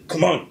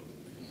 come on.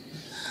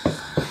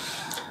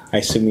 I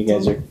assume you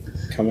guys are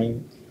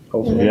coming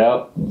over.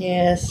 Yep.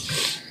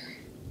 Yes.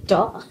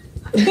 Duh.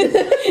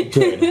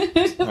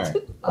 Good. All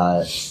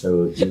right.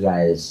 So you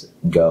guys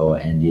go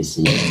and you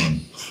see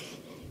him.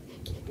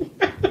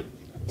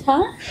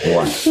 Huh?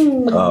 What?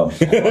 Oh,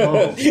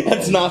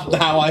 That's not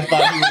how I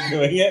thought you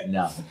were doing it.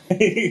 no.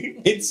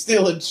 It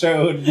still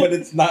showed, but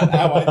it's not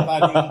how I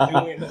thought you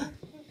were doing it.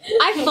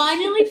 I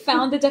finally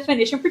found the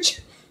definition for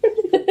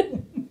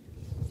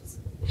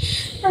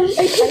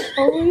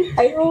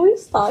I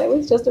always thought it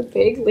was just a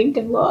big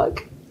Lincoln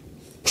log.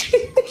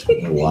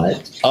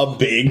 What? A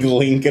big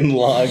Lincoln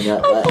log. Yeah,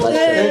 let's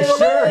It say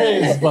sure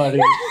is,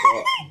 buddy.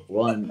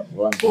 one.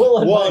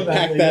 We'll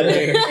unpack that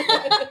later.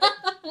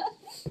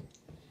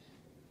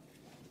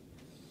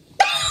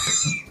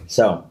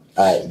 So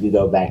you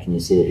go back and you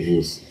see that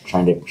he's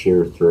trying to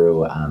peer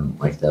through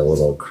like the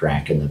little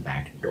crack in the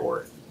back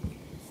door.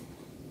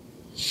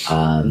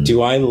 Have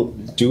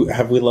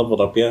we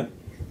leveled up yet?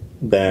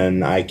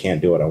 Then I can't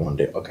do what I want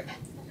to do. Okay.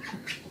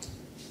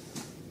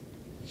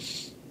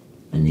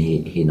 And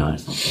he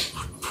nods.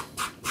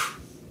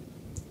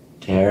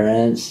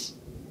 Terrence,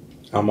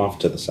 I'm off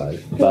to the side.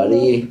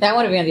 buddy. That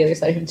would have been on the other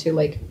side of him too.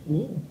 Like,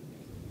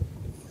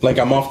 Like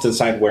I'm off to the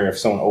side where if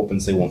someone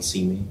opens, they won't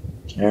see me.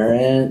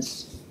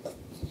 Terrence.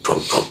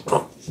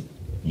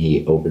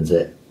 He opens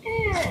it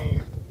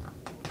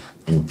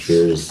and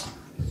peers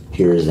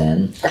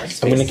in.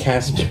 I'm gonna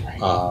cast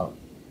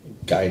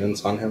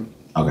guidance on him.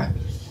 Okay.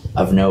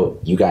 Of note,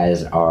 you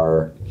guys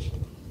are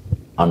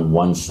on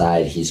one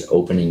side. He's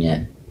opening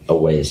it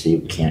away, so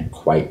you can't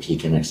quite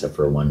peek in except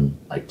for one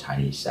like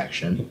tiny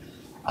section.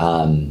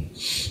 So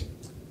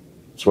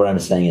what I'm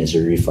saying is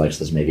your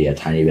reflex is maybe a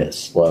tiny bit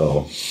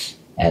slow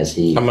as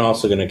he. I'm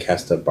also gonna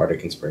cast a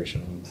bardic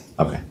inspiration on him.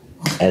 Okay.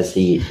 As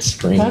he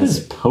screams, That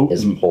is potent.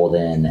 is pulled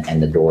in,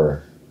 and the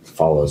door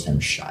follows him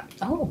shut.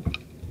 oh,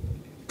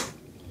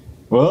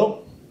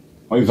 Well,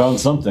 we found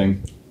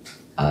something.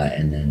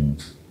 And then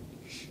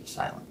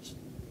silence.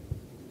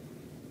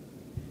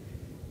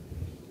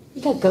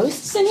 you got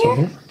ghosts in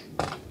here?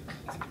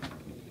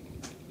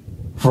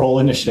 Roll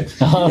initiative.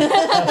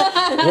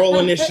 Roll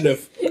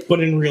initiative, but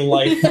in real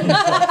life.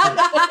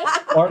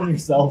 arm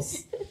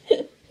yourselves.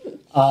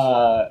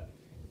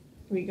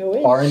 We go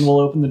in. Arin will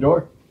open the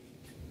door.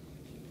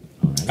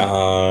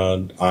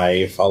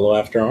 I follow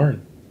after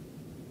Arn.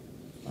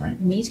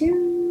 Me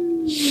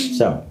too.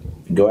 So,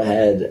 go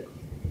ahead,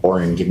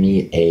 Orin, give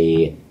me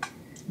a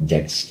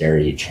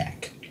dexterity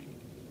check.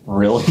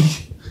 Really?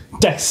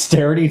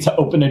 Dexterity to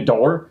open a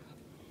door?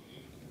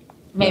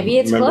 Maybe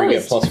it's Remember,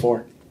 you closed. get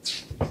 +4.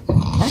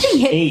 Nothing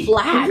hit 8.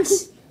 flat.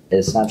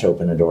 It's not to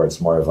open a door,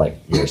 it's more of like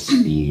your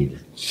speed,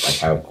 like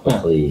how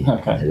quickly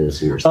Okay. it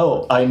is your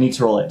Oh, I need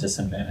to roll at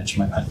disadvantage,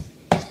 my bad.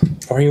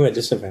 Why are you at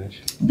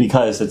disadvantage?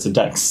 Because it's a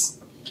dex.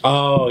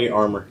 Oh, your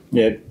armor.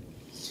 Yeah.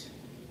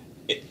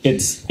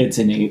 It's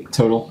an 8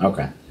 total.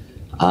 Okay.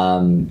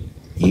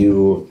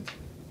 You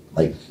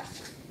like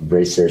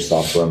brace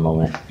yourself for a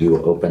moment.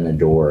 You open the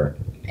door,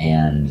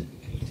 and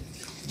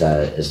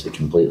it's a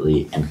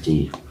completely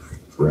empty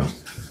room,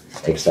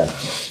 except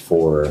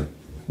for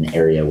an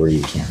area where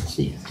you can't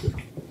see into.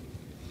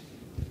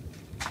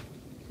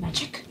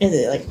 Magic. Is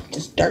it like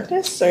just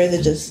darkness, or is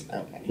it just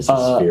okay? It's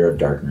a sphere of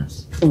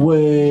darkness.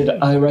 Would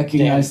I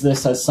recognize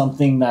this as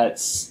something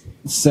that's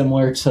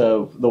similar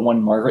to the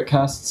one Margaret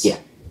casts? Yeah.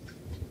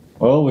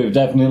 Well, we've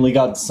definitely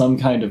got some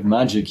kind of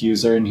magic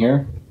user in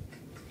here.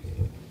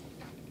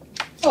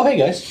 Oh, hey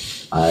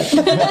guys. That's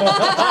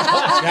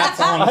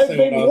I've honestly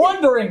what I been was.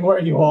 wondering where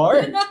you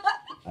are.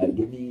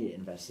 Give me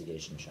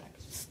investigation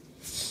checks.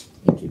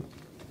 Thank you.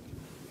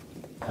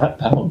 That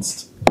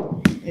bounced.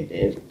 It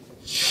did.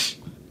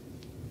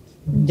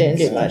 Didn't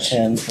do much.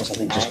 10 plus I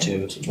think just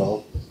 2. So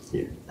 12.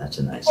 Here, that's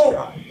a nice Oh,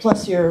 try.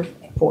 plus your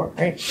 4,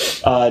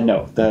 right?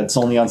 No, that's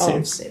only on Oh,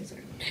 saves. saves.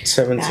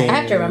 17. I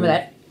have to remember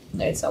that.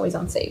 It's always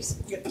on saves.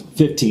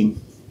 15.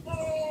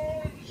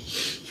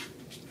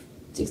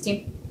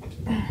 16.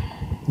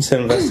 You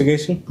said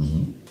investigation?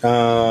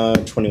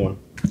 Mhm. 21.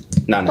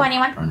 No.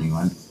 21.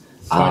 21.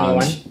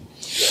 21.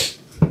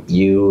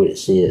 You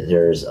see that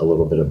there's a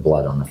little bit of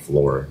blood on the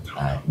floor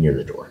near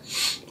the door,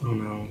 Oh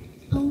no.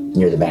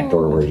 near the back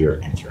door where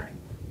you're entering.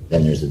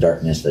 Then there's the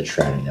darkness that's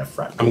shrouding the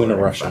front door. I'm gonna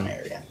and rush front in.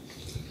 area.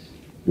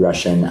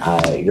 Rush in.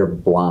 You're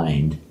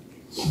blind,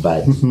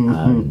 but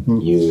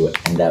you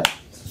end up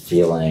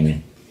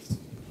feeling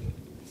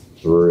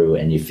through,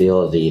 and you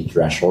feel the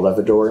threshold of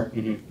a door,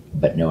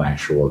 but no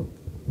actual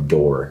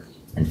door.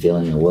 And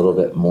feeling a little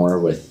bit more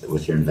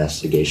with your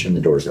investigation,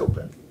 the door's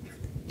open.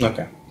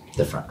 Okay.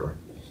 The front door.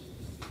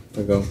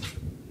 We'll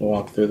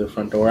walk through the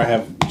front door. I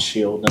have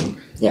shield and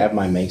Yeah. have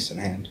my mace in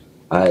hand.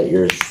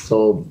 You're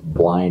still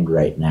blind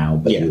right now,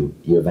 but Yeah.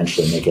 you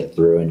eventually make it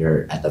through, and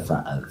you're at the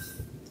front of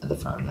the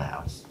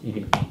house.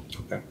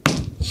 Okay.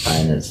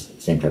 And it's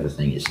the same type of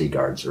thing. You see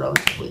guards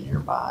relatively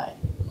nearby,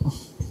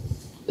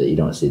 but you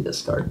don't see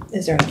this guard.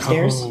 Is there an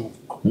upstairs?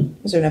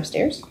 Is there an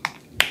upstairs?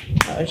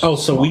 Oh,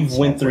 so we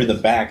went through the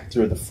back,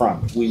 through the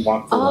front. We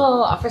walked through.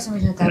 Oh, for some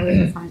reason I thought we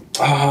were fine.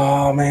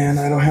 Oh man,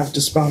 I don't have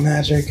Dispel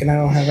Magic, and I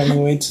don't have any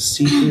way to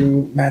see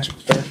through magic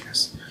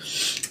darkness.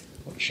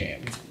 What a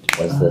shame.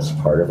 Was this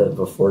part of it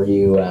before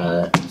you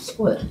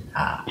split?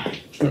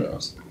 Who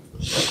knows?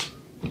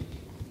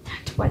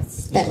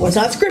 That was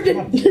not scripted.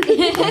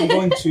 I'm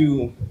going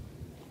to.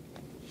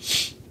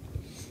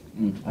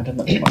 I didn't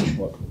that much.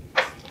 Look.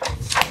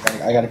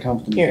 I gotta come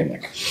with the Here.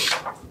 mechanic.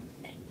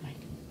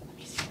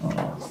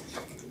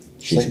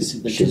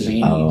 She's, the she's,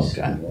 veinies. oh,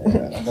 okay.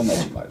 Yeah, I've done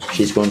that too much.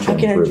 She's going to How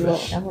can I improve draw?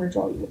 it. I want to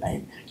draw you.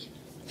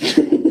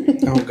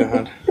 Oh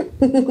god.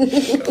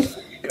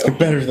 You're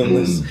better than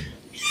this.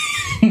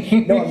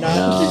 No, I'm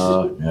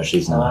not. No,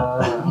 she's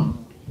not.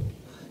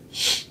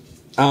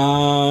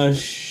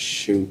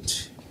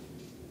 Shoot.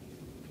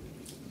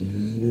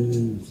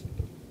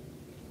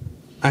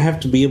 I have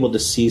to be able to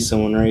see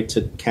someone, right,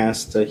 to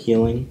cast a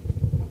healing?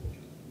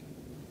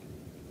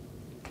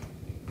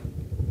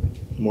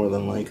 More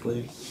than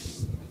likely.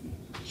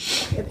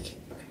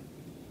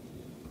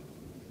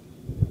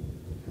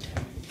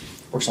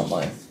 Or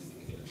something.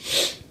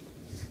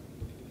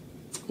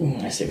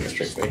 I see what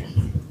restrict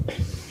me.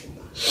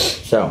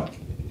 So,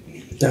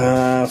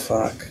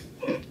 Fuck.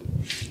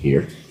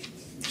 here.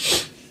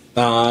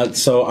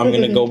 So I'm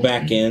gonna go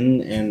back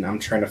in and I'm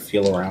trying to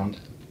feel around.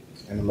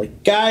 And I'm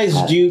like, guys,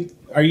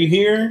 are you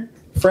here?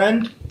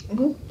 Friend?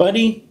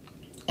 Buddy?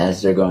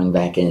 As they're going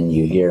back in,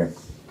 you hear,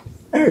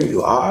 "There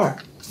you are,"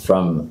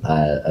 from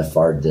a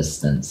far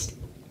distance.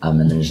 And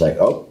then she's like,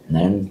 "Oh," and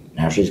then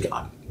now she's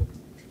gone.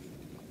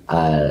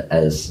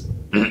 As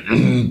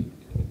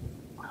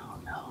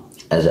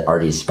as it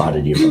already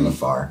spotted you from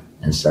afar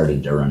and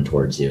started to run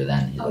towards you,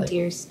 then he's Oh, like,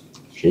 dears.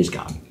 "She's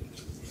gone."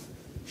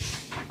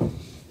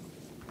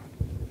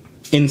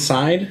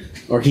 Inside?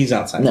 Or he's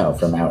outside? No,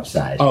 from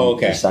outside. Oh,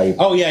 He okay. saw you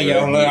Oh, yeah.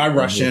 and I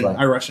rush he's in. like,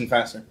 I rush in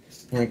faster.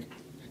 I'm like,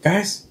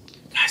 guys,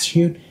 are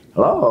you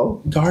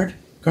 "Hello." guard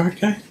guy?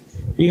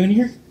 Are you in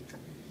here?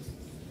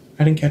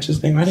 I didn't catch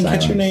his name. I didn't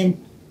catch your Silence.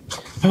 name.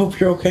 I hope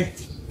you're okay.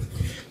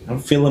 I'm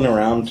feeling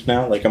around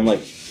now. Like I'm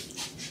like,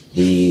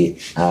 The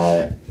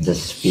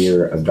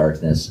sphere of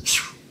darkness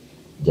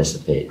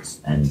dissipates,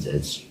 and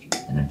it's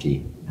an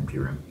empty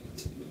room,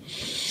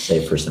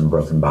 save for some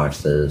broken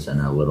boxes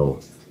and a little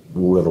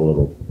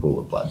little pool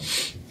of blood.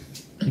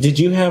 Did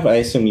you have? I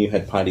assume you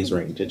had Potty's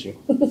ring. Did you?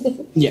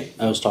 Yeah,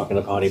 I was talking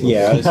to Potty before.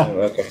 Yeah. I assume,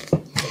 okay.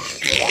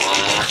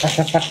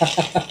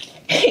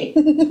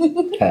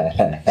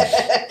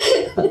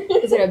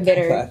 Is it a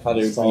bitter? I thought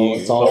it was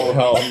It's all-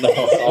 Oh no!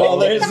 Oh,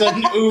 there's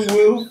an ooh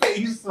woo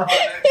face on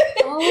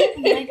it. Oh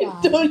my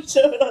god. Don't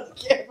show it on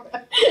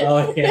camera.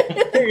 Oh, yeah.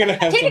 You're gonna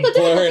have to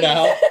Technical blur it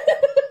out.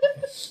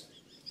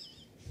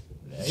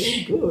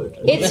 Very good.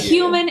 It's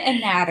human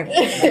anatomy.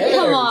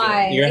 Come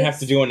on. You're gonna have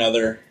to do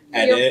another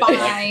edit. You're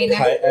fine.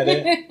 Cut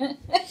edit.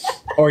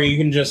 Or you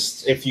can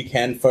just, if you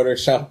can,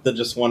 Photoshop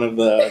just one of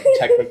the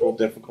technical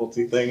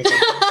difficulty things.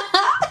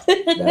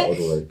 That would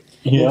work.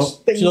 Yep.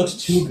 She looks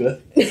too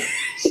good.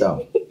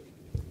 So,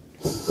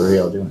 what are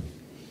y'all doing?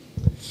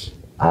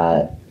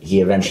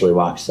 He eventually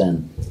walks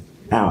in.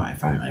 Now I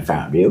finally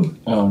found you.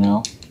 Oh,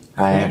 no.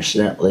 I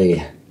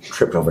accidentally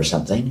tripped over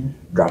something,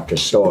 dropped a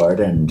sword,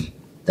 and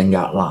then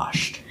got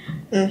lost.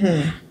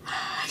 Mm-hmm.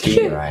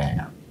 Here I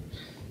am.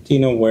 Do you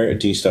know where?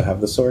 Do you still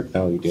have the sword?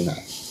 No, you do not.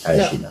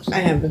 She does. I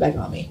have the bag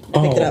on me.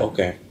 I picked it up.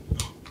 Okay.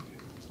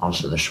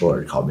 Also, the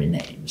sword called me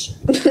names.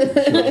 I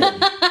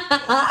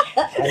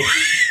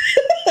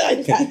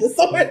got the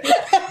sword.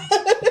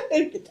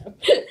 Get down.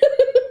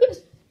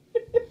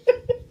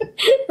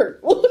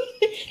 Hurtful.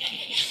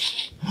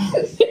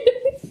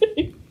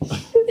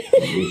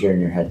 You hear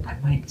in your head, I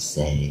might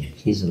say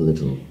he's a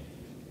little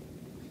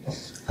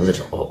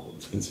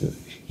old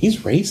He's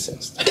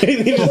racist.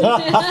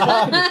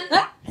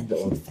 and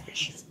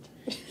old-fashioned.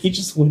 He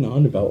just went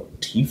on about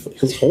tiefling.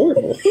 It was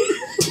horrible.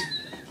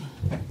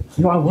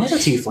 You know, I was a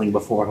tiefling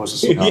before I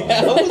was a Yeah,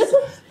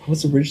 I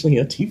was originally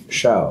a tiefling.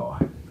 So,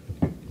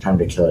 time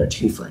to kill a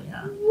tiefling,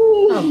 huh?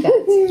 Oh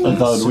god. I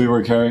thought we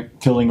were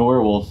killing a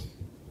werewolf.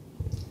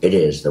 It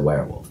is the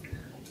werewolf.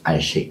 I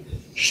see.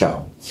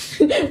 So,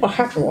 What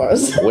happened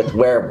was. with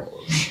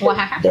werewolves,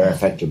 Wow. they're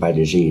affected by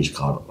disease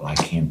called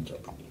lycanthropy.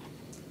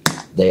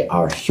 They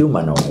are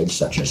humanoids,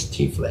 such as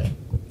tiefling,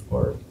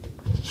 or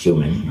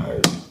human,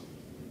 or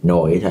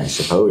noid, I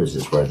suppose,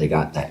 is where they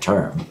got that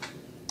term.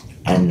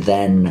 And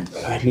then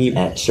I need.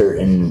 at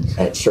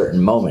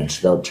certain moments,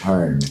 they'll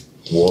turn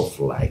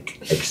wolf-like,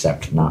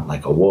 except not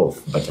like a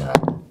wolf, but a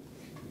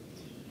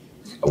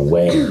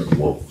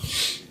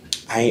werewolf.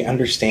 I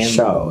understand.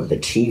 So the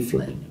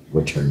tiefling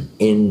would turn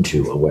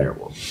into a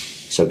werewolf.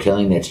 So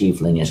killing the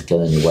tiefling is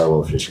killing the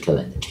werewolf, is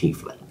killing the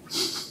tiefling.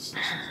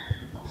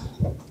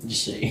 You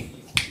see.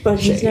 But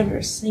he's Shame.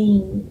 never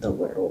seen the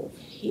werewolf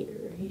here.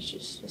 He's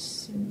just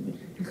assuming.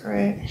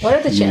 Correct. What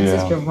are the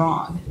chances Yeah. you're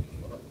wrong?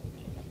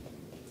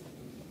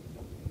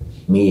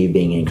 Me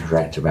being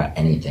incorrect about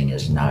anything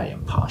is nigh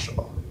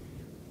impossible.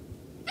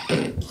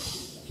 In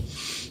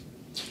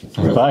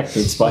fact,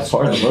 it's by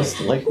far the most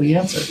likely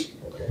answer.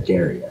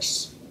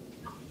 Darius.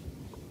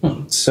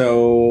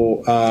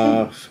 So,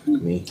 fuck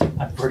me.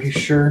 I'm pretty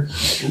sure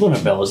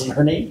Lunabelle isn't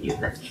her name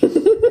either.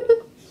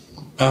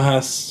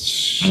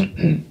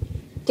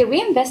 Did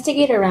we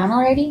investigate around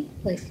already?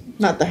 Like,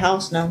 Not the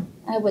house, no.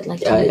 I would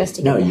like to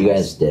investigate. No, the you house.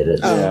 guys did it.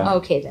 Oh. Yeah.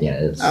 Okay then. Yeah,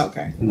 it's, Oh,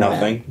 okay.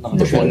 Nothing.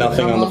 There's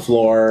Nothing on the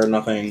floor.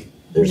 Nothing.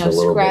 there's No a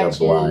little scratches.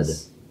 bit of blood.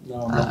 No,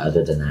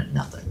 Other than that,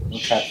 nothing. no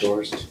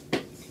trapdoors.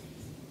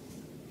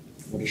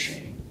 What a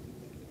shame.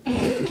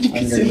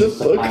 can see the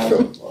book pile from-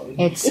 of blood.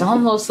 It's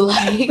almost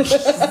like.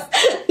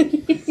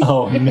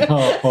 Oh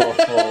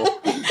no!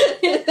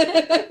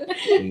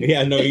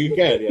 Yeah, no, you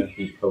can. Yeah.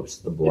 He pokes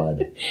the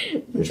blood.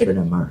 There's been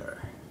a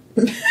murder.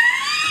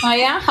 Oh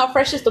yeah? How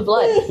fresh is the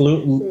blood?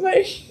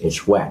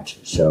 It's wet,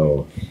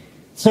 so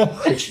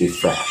pretty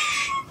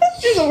fresh.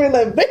 She's over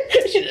there.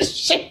 She just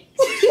shakes.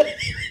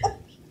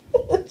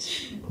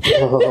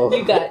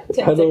 You got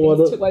 10 I don't seconds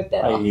wanna- to wipe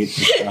that I off. hate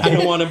this I guy.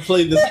 don't want to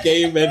play this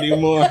game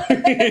anymore.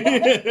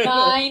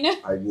 9.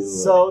 Are you?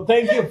 So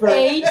thank you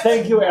Eight.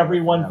 thank you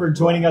everyone for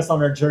joining us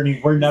on our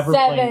journey. We're never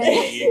playing Seven.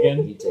 D&D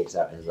again. He takes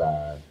out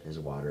his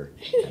water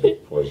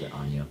and pours it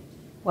on you.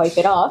 Wipe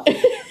it off.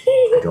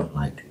 I don't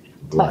like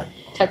blood.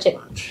 Touch it.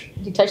 Much.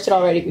 You touched it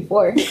already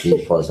before.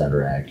 He pulls out a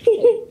rag.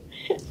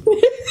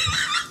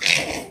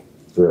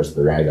 Throws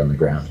the rag on the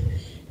ground.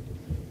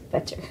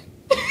 Better.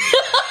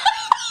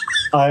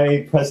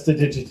 I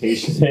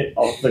prestidigitation it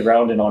off the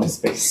ground and on his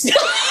face.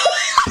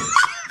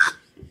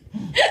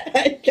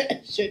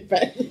 I should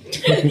bet.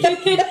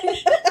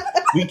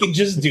 We can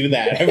just do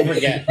that. I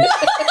forget.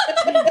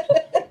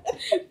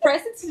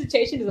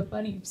 Prestidigitation is a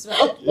funny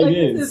spell. It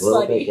is. This A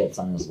little bit funny. gets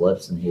on his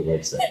lips and he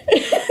licks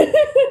it.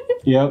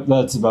 Yep,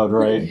 that's about And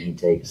right. he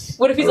takes.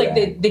 What if he's a like,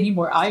 rag. they need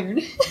more iron?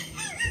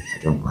 I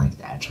don't like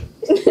that.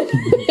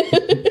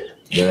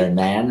 You're a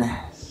man,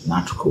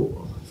 not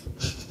cool.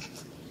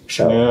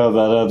 So, Yeah,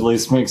 that at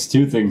least makes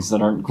two things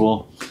that aren't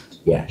cool.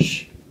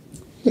 yes.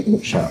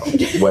 So,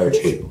 where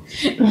to?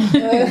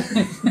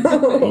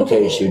 In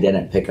case you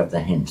didn't pick up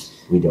the hint,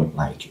 we don't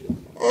like you.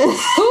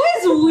 Who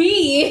is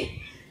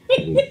we?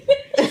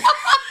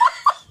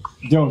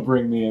 Don't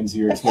bring me into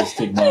your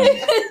twisted mind.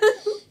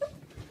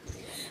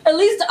 At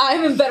least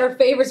I'm in better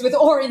favors with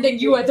Orin than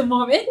you at the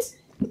moment.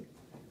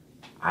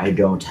 I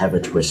don't have a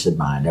twisted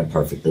mind. I'm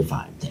perfectly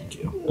fine, thank you.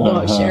 you.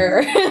 Oh,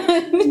 sure.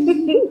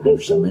 I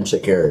have some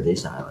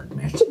insecurities, I'll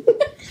admit.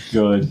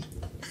 Good.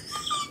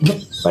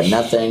 But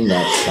nothing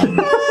that's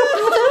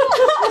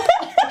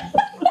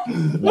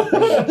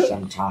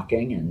some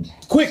talking and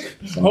Quick,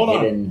 some hold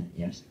on. hidden.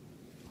 Yes,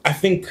 I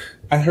think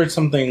I heard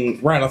something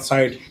right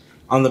outside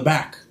on the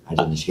back. I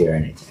didn't hear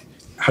anything.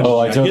 How did Oh,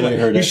 you I not totally hear that?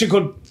 heard You it. should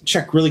go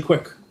check really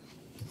quick.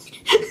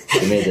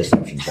 You made a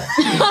deception check.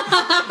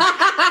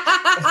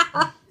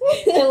 I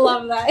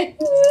love that.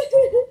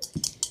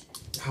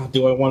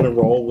 Do I want to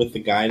roll with the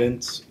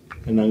guidance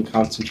and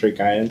unconcentrate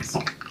guidance?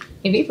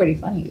 It'd be pretty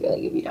funny like,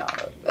 if you don't.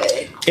 But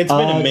It's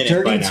been a minute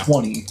dirty by now.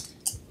 20.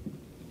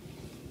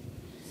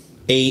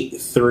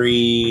 8,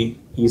 3.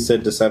 You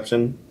said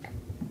deception.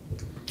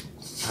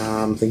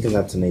 I'm thinking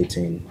that's an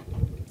 18.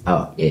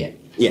 Oh, yeah.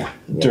 Yeah.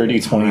 Dirty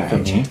 20 for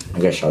me. I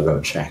guess I'll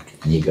go check.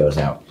 And he goes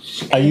out.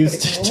 I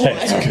used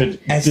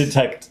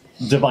detect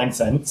divine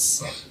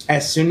sense.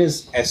 As soon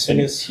as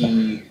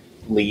he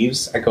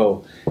leaves, I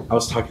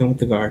was talking with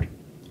the guard.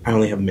 I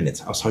only have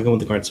minutes. I was talking with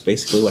the guard. So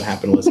basically what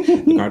happened was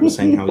the guard was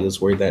saying how he was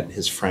worried that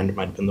his friend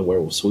might have been the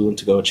werewolf. So we went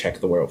to go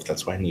check the werewolf.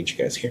 That's why I need you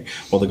guys here.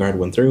 Well, the guard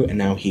went through and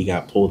now he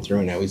got pulled through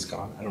and now he's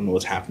gone. I don't know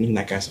what's happening.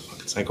 That guy's a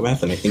fucking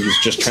psychopath and I think he's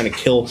just trying to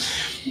kill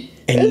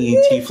any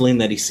tiefling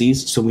that he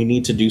sees. So we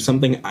need to do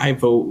something. I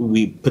vote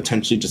we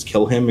potentially just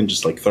kill him and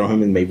just like throw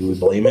him and maybe we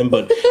blame him.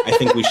 But I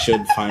think we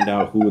should find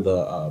out who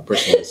the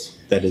person is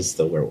that is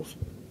the werewolf.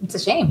 it's a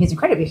shame. He's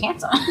incredibly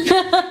handsome.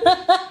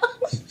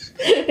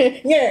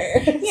 Yeah.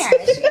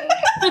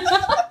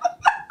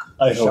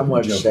 I hope Some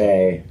would you-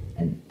 say,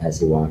 and as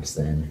he walks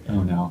in,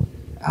 Oh no.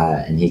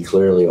 and he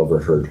clearly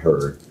overheard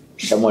her,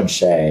 some would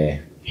say,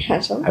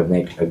 Handsome. I'd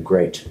make a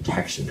great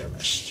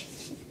taxidermist.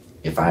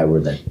 If I were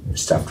the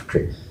stuffed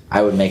creature.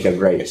 I would make a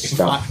great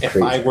stuffed If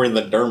creature. I were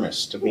the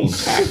dermist being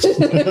taxed.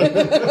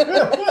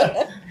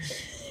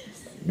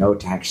 No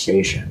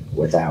taxation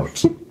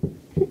without.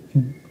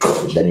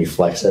 Then he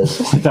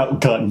flexes.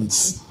 Without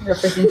guns.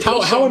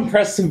 Representation. How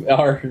impressive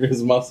are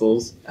his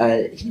muscles?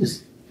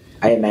 He's.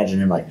 I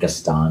imagine him like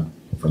Gaston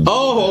from.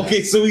 Oh,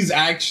 okay, so he's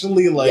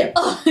actually like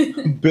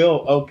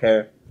built.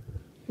 Okay,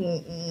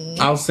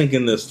 I was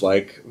thinking this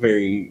like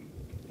very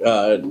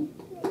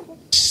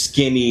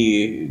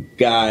skinny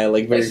guy,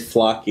 like very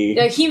flocky.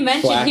 Yeah, he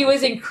mentioned Black. he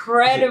was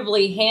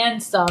incredibly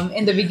handsome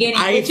in the beginning.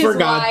 I which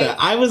forgot is why that.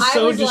 I was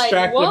so like,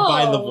 distracted whoa.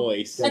 by the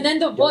voice. And then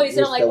the Don't voice, and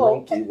use I'm like, the oh.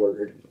 lanky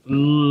word.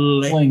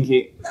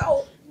 Blanky.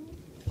 No.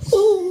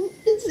 Oh,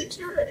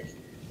 insecurity.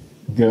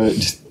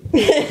 Good.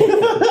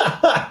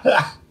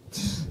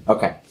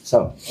 Okay,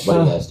 so what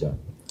are you guys doing?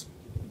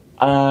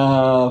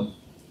 I'm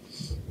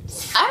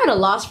at a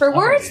loss for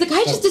words. The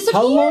guy just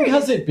disappeared. How long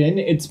has it been?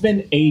 It's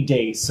been a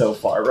day so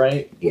far,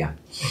 right?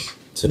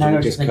 So Now do we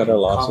I just think cut our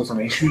losses?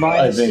 confirmation I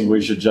bias. think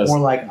we should just More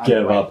like I'm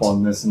give right. up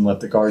on this and let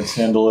the guards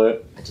handle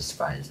it. I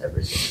despise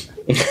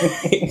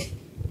everything.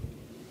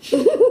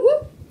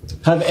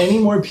 Have any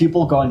more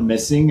people gone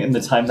missing in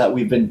the time that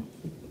we've been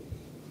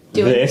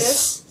Doing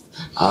this?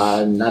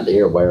 Not that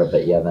you're aware of,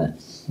 but you haven't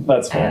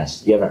That's fair.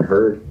 asked. You haven't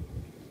heard.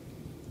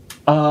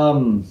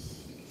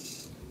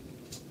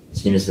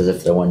 Seems as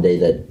if the one day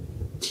that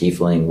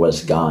Tiefling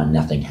was gone,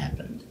 nothing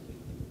happened.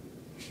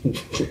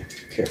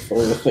 Careful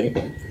with the thing.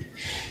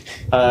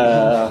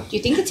 Do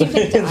you think the tiefling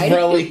It's died?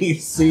 probably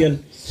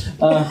seeing.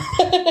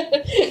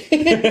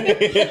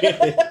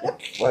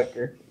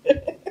 Fucker.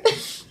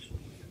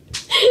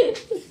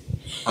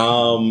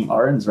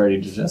 Arin's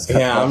ready to just cut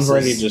Yeah, I'm losses.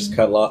 ready to just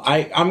cut loss.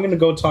 I'm gonna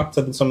go talk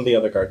to some of the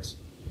other guards.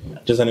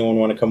 Does anyone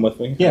want to come with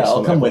me? Yeah, I I'll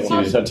assume come with you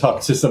everyone- to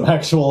talk to some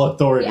actual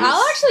authorities. Yeah,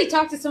 I'll actually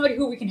talk to somebody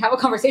who we can have a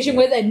conversation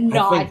with and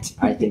not.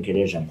 I think it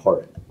is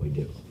important that we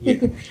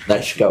do.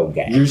 Let's go,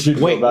 gang. You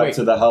should Wait, go back wait.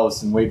 to the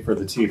house and wait for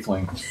the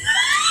tiefling.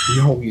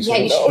 No, he's Yeah,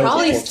 you should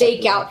probably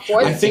stake out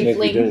for the I think If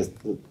he tiefling. does,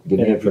 give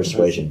me a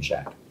persuasion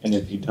check. And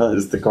if he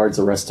does, the guards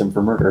arrest him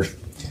for murder.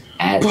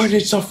 Add, But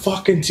it's a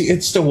fucking.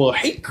 It's still a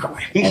hate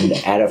crime. and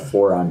add a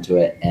 4 onto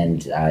it,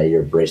 and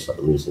your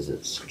bracelet loses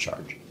its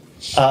charge.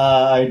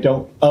 I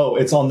don't. Oh,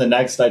 it's on the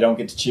next. I don't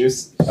get to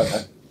choose.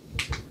 Okay.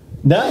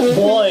 That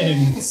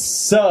one.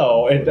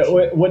 So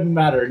it wouldn't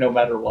matter no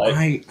matter what.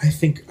 I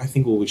think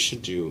what we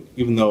should do,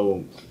 even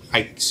though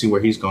I see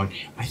where he's going,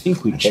 I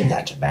think we I think check.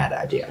 that's a bad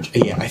idea.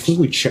 Yeah, I think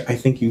I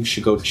think you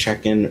should go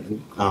check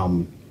in.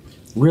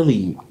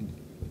 Really,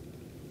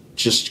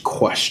 just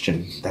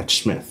question that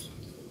Smith,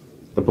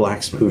 the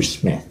blacksmith. Who's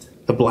Smith?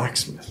 The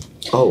blacksmth?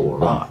 Oh,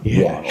 right.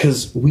 Yeah,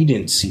 because we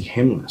didn't see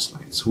him last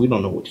night, so we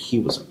don't know what he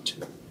was up to.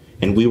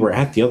 And we were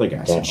at the other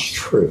guy's That's house.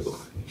 true.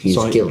 He's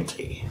So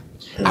guilty.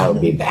 I'll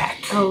be back.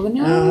 Oh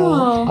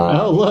no!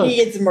 Oh look. He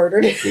gets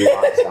murdered. He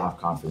walks off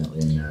confidently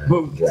in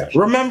the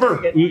direction.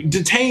 Remember,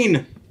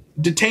 detain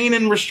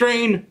and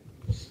restrain.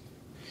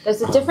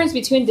 There's a difference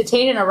between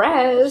detain and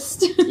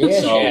arrest.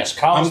 Yes, So, yes.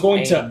 Cause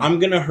I'm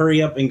gonna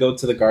hurry up and go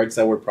to the guards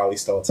that were probably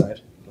still outside.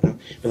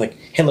 Be like,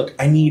 hey, look,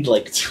 I need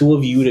like 2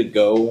 of you to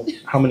go.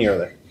 How many are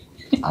there?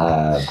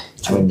 I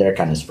mean, they're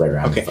kind of spread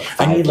around. Okay,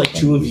 I need like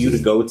two of you to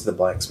go to the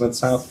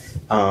blacksmith's house.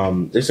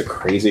 There's a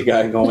crazy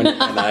guy going,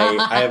 and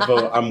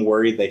I'm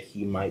worried that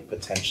he might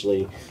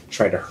potentially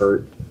try to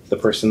hurt the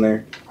person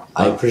there.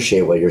 I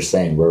appreciate what you're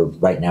saying. We're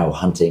right now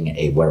hunting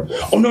a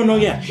werewolf. Oh no,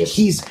 yeah.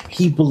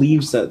 He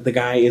believes that the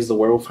guy is the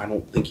werewolf. I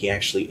don't think he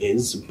actually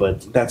is,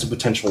 but that's a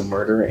potential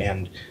murder,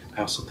 and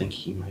I also think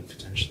he might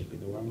potentially be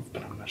the werewolf,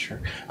 but I'm not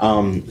sure.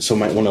 So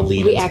might want to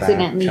lead We into that,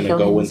 accidentally kind of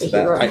kill go him as into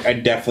a hero. that. I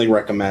definitely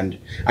recommend.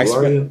 Who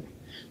are you?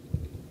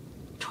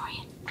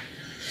 Dorian.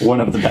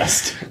 One of the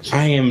best.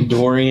 I am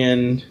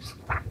Dorian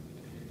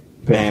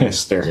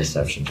Bannister,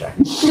 Deception check.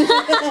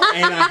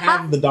 and I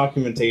have the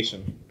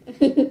documentation.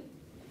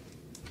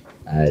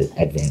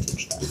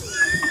 Advantage then.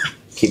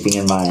 Keeping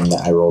in mind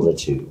that I rolled a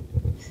 2.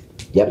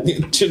 Yep.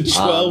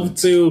 12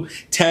 to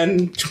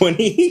 10,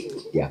 20.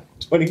 Yeah.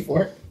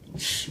 24. I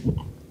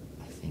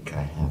think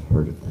I have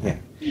heard of that.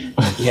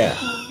 Yeah.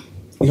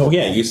 Oh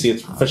yeah, you see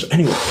it's official.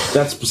 Anyway,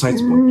 that's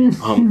besides the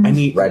point. I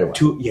need Right away.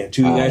 two of you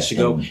guys to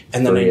go,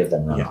 and then 3 of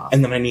them run off.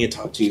 and then I need to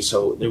talk to you.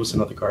 So there was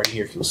another guard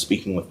here. He was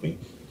speaking with me.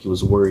 He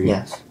was worried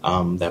Yes.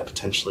 that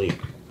potentially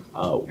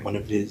one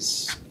of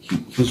his he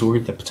was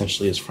worried that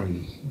potentially his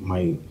friend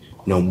might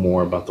know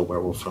more about the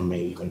werewolf or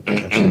may even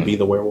potentially be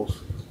the werewolf.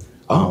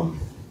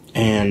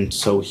 And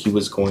so he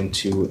was going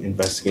to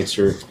investigate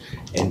her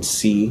and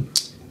see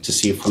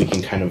if we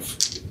can kind of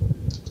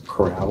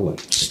corral and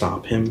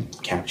stop him,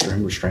 capture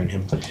him, restrain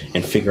him,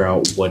 and figure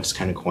out what's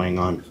kind of going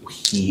on.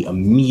 He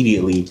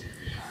immediately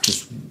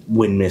just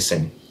went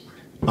missing.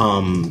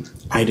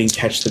 I didn't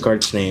catch the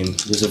guard's name.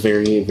 He was a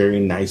very, very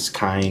nice,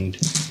 kind,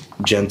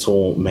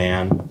 gentle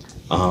man.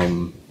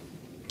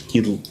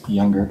 He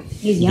Younger.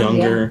 He's young,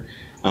 younger.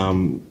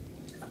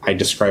 I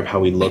describe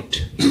how he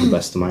looked to the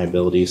best of my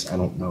abilities. I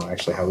don't know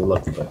actually how he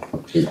looked, but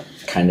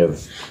It's kind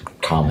of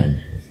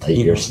common. Like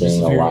You you're know, seeing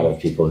it's a lot very- of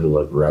people who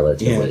look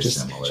relatively yeah, just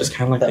similar.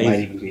 kind of like That might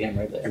they even be him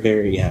right there.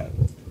 very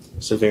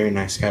It's a very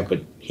nice guy,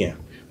 but yeah,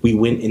 we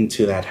went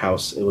into that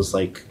house. It was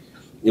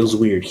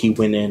weird. He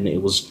went in.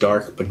 It was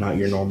dark, but not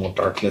your normal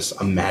darkness.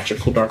 A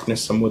magical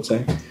darkness, some would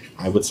say.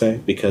 I would say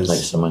because like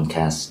someone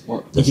cast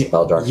What- the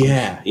spell darkness.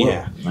 yeah.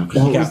 Okay.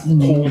 He What got was the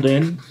name? pulled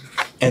in,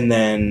 and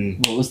then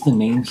What was the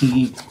name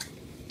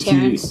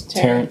Terrence.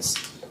 Terrence.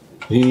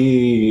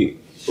 He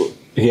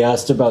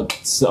asked about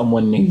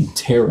someone named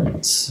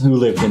Terrence who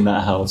lived in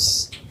that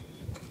house.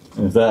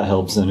 If that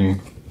helps any.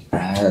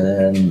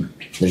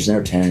 There's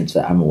no Terrence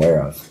that I'm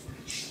aware of.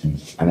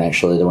 I'm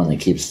actually the one that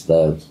keeps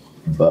the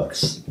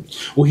books.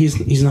 well,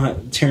 he's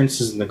not. Terrence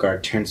isn't the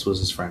guard. Terrence was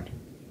his friend.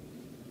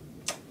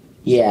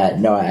 Yeah,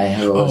 no, I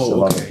have a list Oh,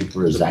 of other okay.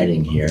 people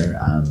residing here.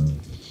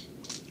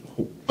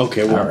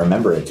 Okay, I don't well,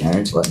 remember it,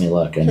 Terrence. Let me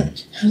look. And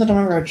I don't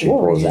remember she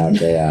pulls out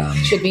a.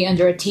 Should be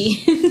under a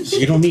T.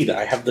 you don't need it.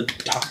 I have the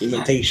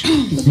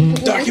documentation.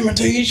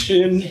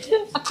 Documentation.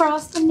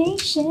 Across the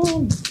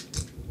nation.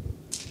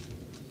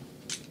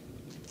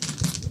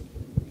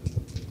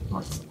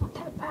 It's not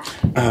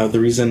that bad. The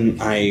reason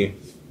I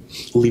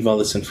leave all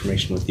this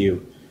information with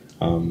you,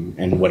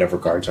 and whatever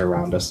guards are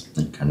around us.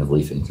 And kind of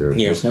leafing through.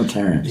 Yeah. There's no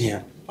Terrence.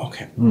 Yeah.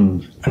 Okay.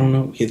 Hmm. I don't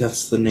know. Yeah,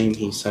 that's the name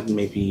he said.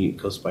 Maybe it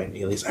goes by an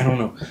alias. I don't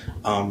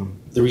know.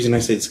 The reason I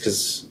say it's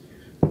because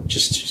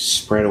just to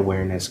spread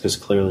awareness, because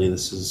clearly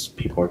this is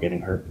people are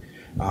getting hurt,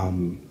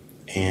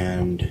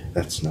 and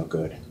that's no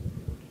good.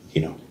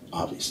 You know,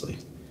 obviously.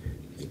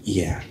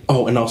 Yeah.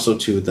 Oh, and also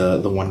too, the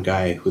one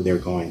guy who they're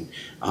going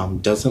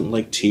doesn't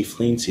like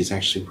tieflings. He's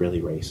actually really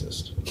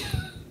racist.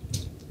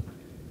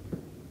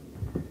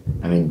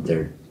 I mean,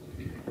 they're.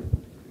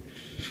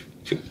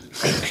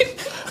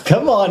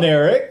 Come on,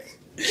 Eric.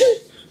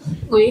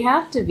 We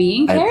have to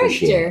be in I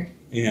appreciate character.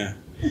 Yeah.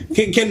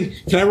 Can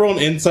I roll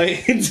an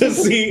insight to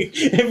see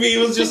if he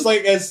was just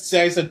like as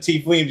I said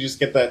tiefling and just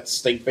get that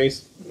stink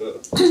face?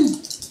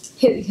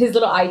 His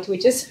little eye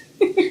twitches.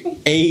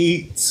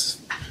 8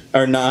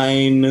 or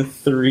 9,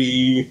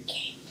 3.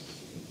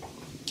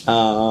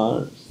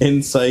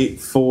 Insight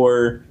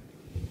for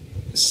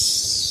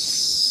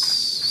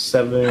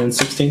 7,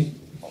 16.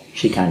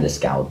 She kind of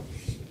scowled.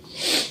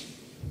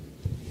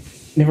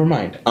 Never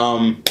mind.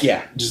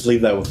 Yeah, just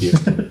leave that with you.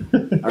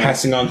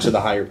 Passing on to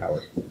the higher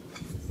power.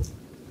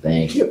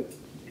 Thank you.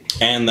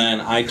 And then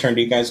I turn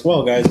to you guys.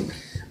 Well, guys,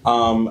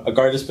 a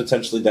guard is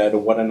potentially dead.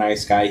 What a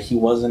nice guy. He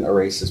wasn't a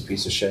racist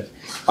piece of shit.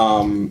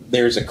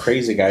 There's a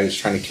crazy guy who's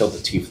trying to kill the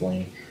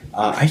tiefling.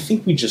 I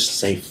think we just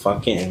say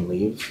fuck it and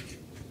leave.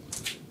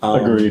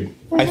 Agreed.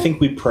 I think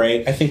we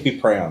pray. I think we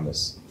pray on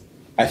this.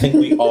 I think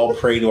we all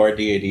pray to our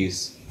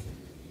deities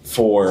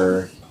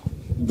for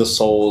the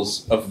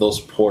souls of those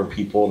poor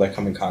people that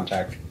come in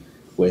contact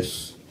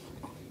with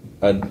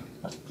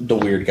the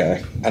weird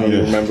guy. I don't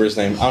even remember his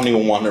name. I don't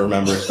even want to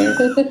remember his name.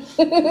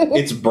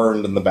 It's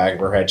burned in the back of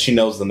her head. She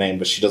knows the name,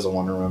 but she doesn't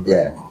want to remember.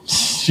 Yeah.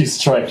 She's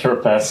trying her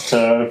best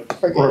to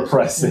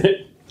repress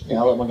it. Yeah,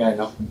 I'll let my guy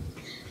know.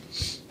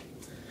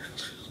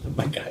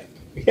 My guy.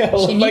 Yeah,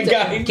 She my needs a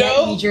guy.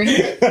 get me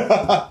drink.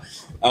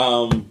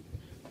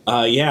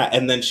 Yeah,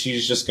 and then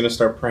she's just gonna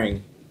start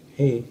praying.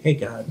 Hey,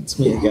 God, it's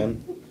me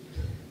again.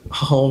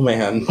 Oh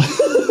man,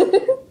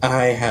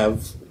 I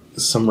have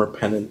some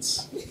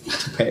repentance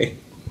to pay.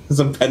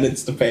 Some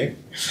penance to pay.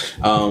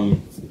 All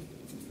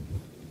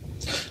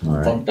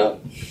right. Fucked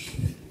up.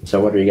 So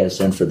what are you guys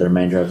doing for the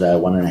remainder of the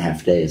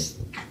 1.5 days?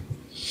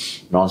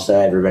 And also,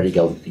 everybody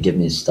go give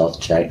me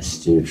stealth checks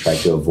to try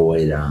to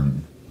avoid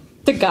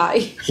The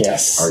guy.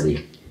 Yes.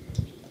 Artie.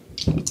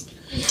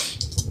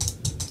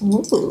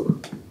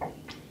 Ooh.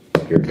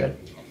 You're good.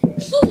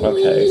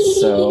 Okay,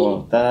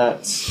 so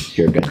that's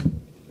You're good.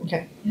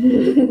 Okay.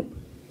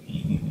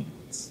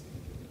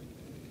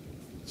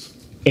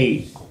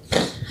 8.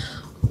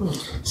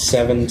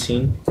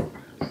 17.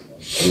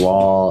 You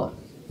all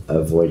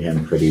avoid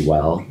him pretty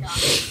well.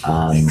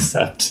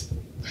 Except.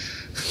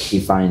 He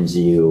finds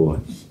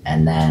you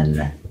and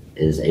then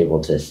is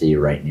able to see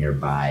right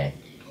nearby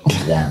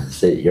them.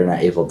 So you're not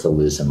able to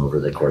lose him over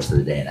the course of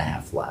the day and a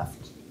half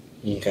left.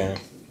 Okay.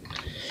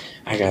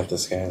 I got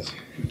this, guys.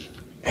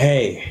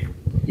 Hey.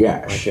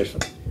 Yeah. My good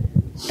friend.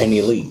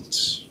 Any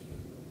leads?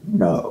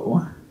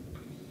 No.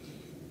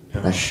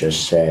 Let's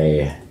just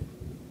say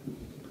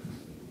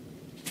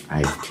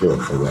I've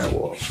killed the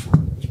werewolf.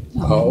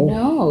 Oh.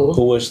 No.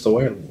 Who was the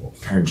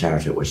werewolf? Turns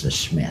out it was the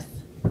smith.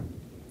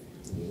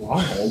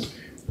 Wild.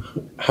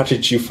 How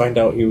did you find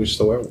out he was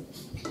the werewolf?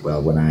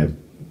 Well, when I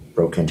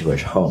broke into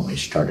his home, he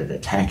started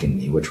attacking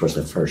me, which was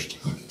the first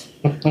hint.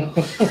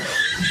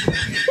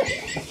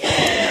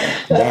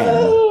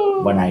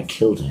 Then, when I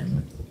killed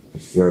him,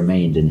 he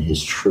remained in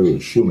his true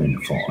human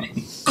form.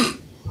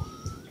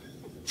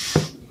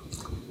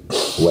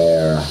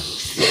 Where...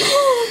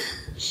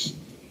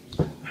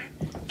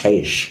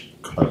 Case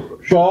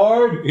closed.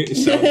 Guard! It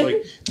sounds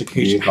like the Did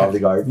case. you call the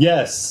guard?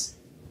 Yes.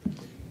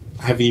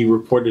 Have you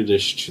reported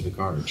this to the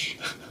guards?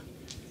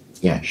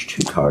 Yes,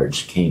 2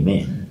 guards came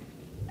in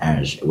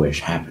as it was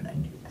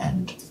happening,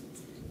 and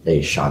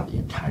they shot the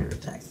entire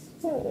thing.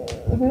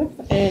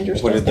 And you're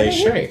What did they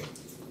say?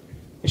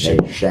 They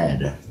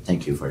said,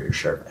 "Thank you for your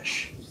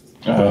service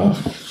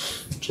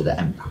to the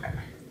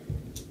Empire."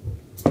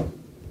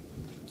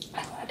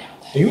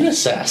 Are you an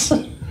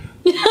assassin?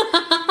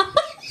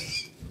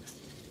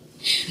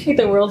 Like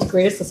the world's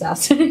greatest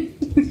assassin.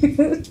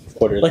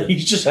 What are Like the,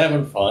 he's just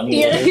having fun.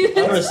 Yeah.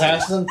 I'm an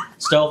assassin.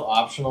 Stealth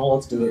optional.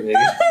 Let's do it, baby.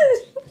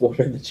 what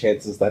are the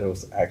chances that it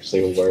was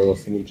actually a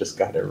werewolf and he just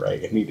got it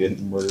right and he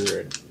didn't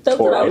murder a That's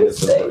poor what I would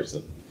innocent say.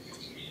 person?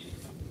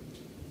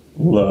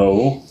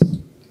 Low.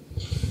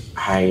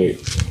 I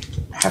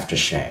have to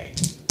say,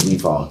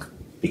 we've all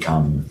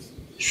become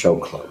so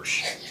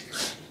close.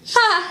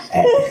 Ha!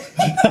 And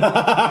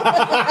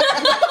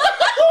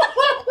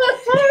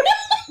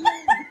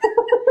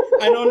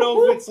I don't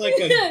know if it's like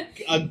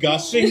a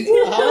gushing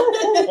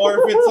or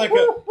if it's like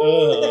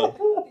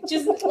a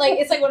Just like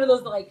it's like one of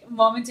those like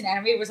moments in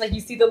anime where it's like you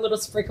see the little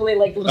sprinkly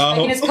like little Oh.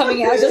 spikiness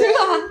coming out. Just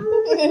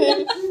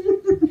like,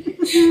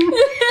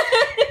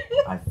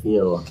 I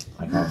feel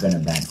like I've been a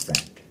bad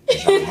friend.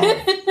 'Cause I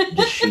have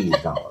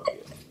deceived all of you.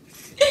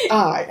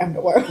 I am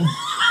the world.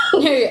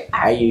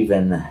 I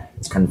even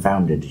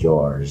confounded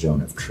your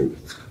zone of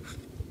truth.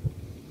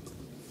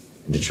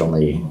 And it's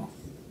only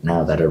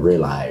now that I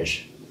realize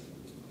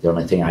the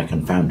only thing I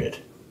confounded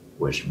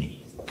was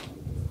me.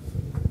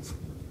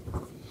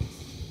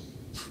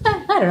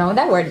 I don't know what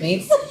that word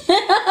means.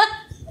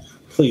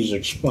 please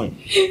explain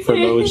for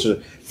those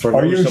for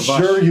Are those you of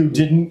sure us. you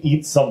didn't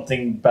eat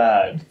something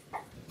bad?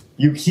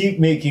 You keep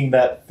making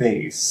that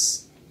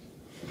face.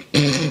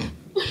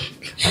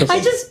 I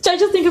just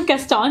think of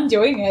Gaston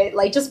doing it,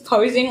 like just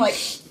posing, like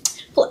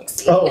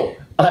flexing. Oh,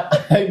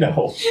 I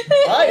know.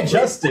 I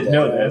just didn't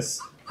know this.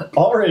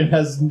 Auron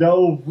has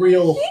no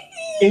real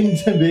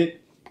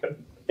intimate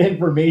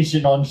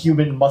information on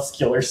human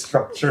muscular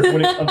structure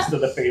when it comes to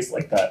the face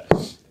like that.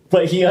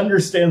 But he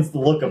understands the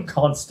look of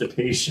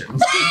constipation.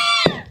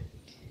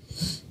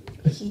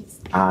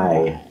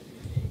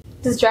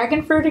 Does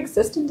dragon fruit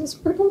exist in this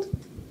world?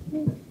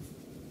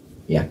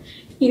 Yeah.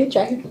 Eat a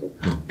dragon fruit.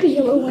 The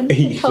yellow one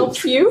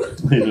helps you.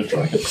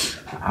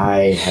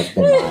 I have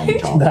been lying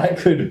to all. That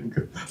could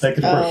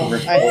work over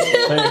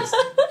things.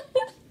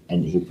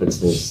 And he puts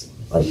this,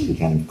 like, he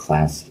kind of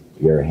clasps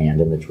your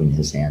hand in between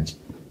his hands.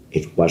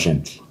 It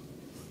wasn't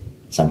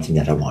something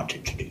that I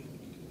wanted to do.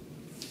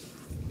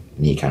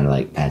 And he kind of,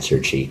 like, pats your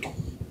cheek.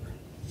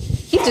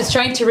 He's just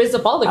trying to rizz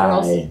up all the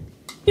girls.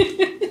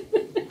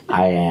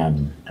 I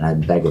am, and I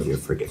beg of your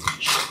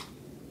forgiveness,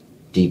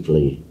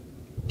 deeply,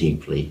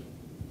 deeply,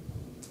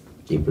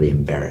 deeply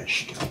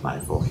embarrassed of my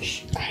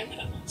voice. I'm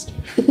a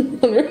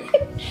monster.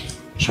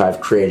 So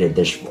I've created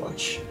this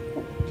voice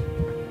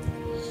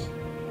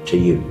to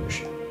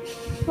use.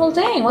 Well,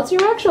 dang, what's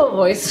your actual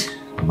voice?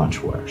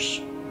 Much worse.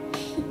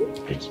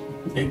 It's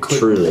It could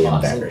truly be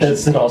possible. embarrassing.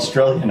 It's an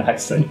Australian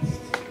accent.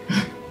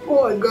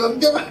 Oh my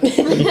god.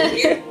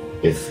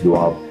 If you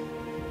all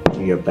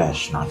do your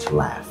best not to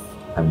laugh,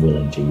 I'm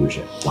willing to use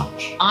it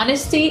once.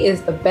 Honesty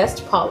is the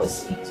best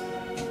policy.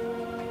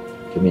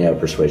 Give me a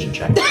persuasion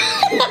check.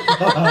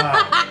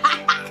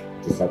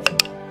 Deception.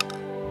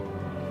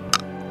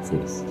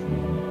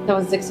 16. That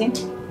was 16?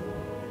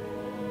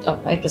 Oh,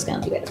 I'm just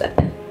gonna leave it at that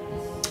then.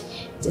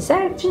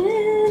 Deception.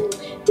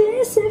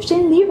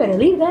 You better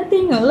leave that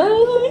thing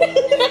alone.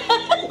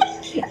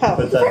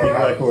 Put that thing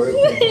back where it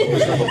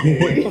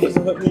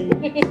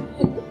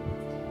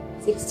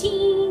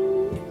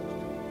 16.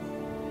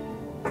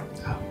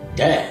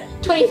 Dead.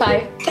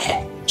 25.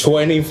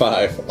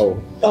 25.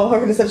 Oh. Oh,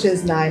 her deception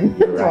is 9.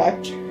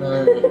 Right.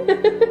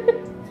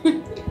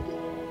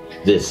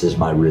 This is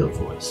my real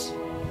voice.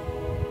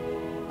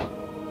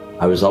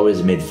 I was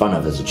always made fun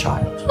of as a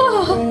child.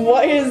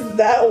 Why is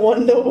that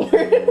one the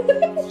word?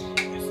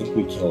 I think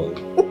we kill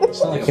him. You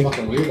sound like a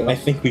fucking weirdo. I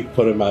think we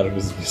put him out of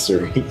his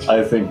misery.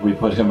 I think we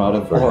put him out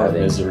of For our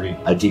having misery.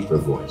 a deeper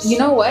voice. You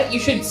know what? You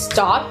should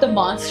stop the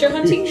monster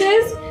hunting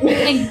biz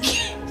and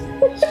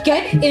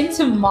get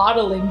into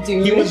modeling,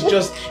 dude. He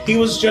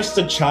was just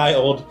a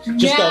child.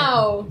 Just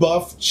No. a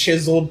buff,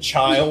 chiseled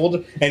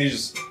child. And he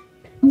just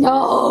they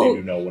No.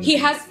 do know when He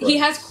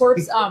has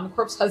corpse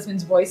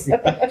husband's voice. it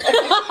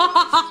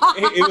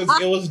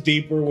was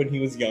deeper when he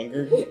was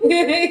younger.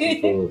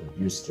 People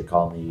used to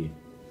call me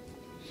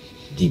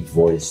Deep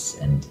Voice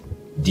and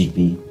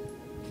Deepy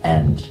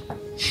and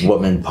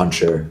Woman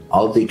Puncher,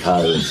 all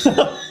because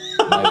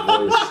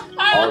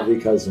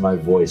my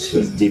voice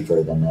was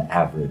deeper than the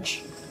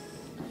average.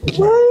 You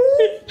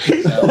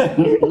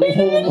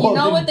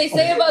know what they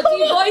say about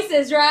deep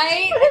voices,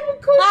 right?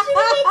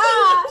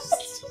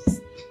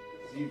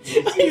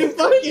 You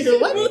fucking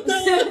what?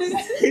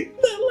 That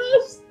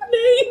last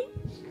name.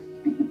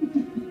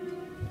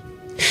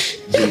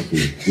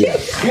 Deepy,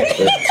 yes.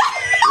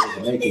 It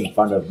was making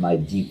fun of my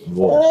deep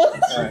voice.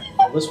 Alright,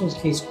 well, this one's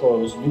case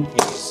closed. New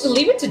case.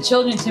 Leave it to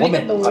children to make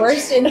up the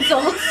worst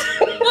insults.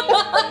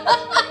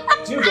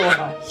 Do go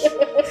on.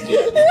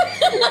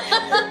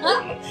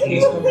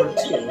 Case number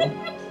 2.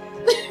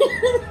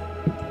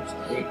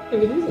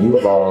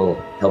 You've all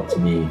helped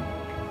me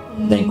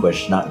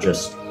vanquish not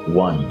just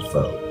one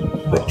foe,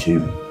 but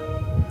two.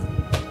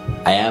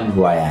 I am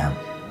who I am.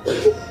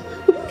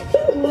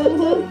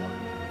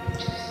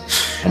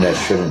 And I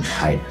shouldn't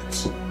hide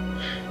it.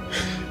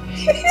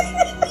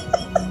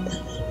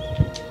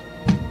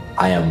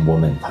 I am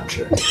Woman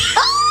Puncher.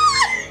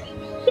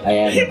 I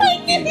am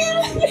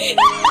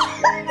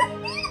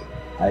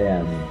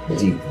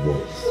Deep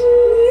Voice.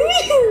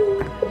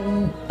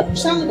 You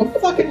sound like a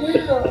fucking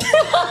weirdo.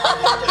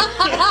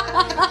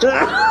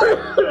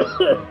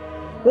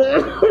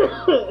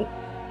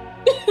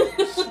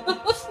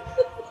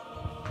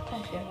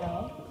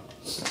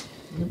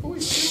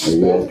 Are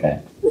you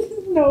okay?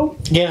 No.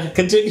 Yeah,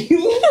 continue.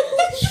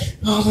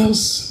 Oh,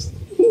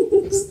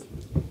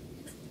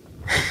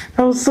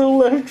 that was so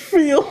left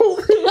field. So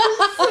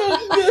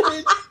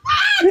good.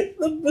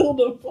 The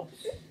build up.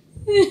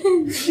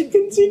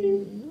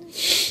 Continue.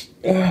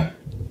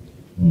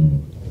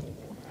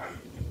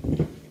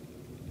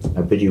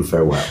 I bid you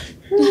farewell.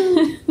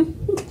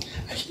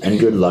 And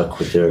good luck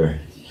with your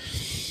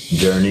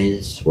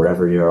journeys,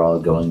 wherever you're all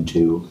going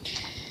to.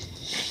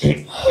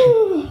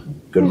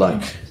 Good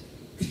luck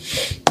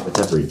with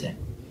everything.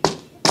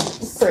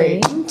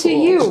 Same to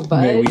you,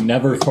 bud.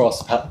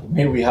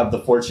 May we have the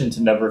fortune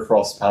to never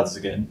cross paths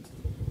again.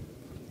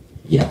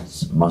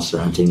 Yes, monster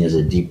hunting is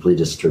a deeply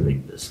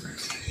disturbing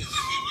business.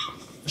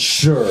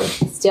 Sure.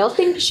 Still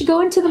think you should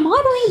go into the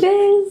modeling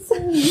biz.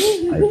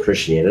 I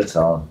appreciate it, so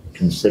I'll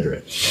consider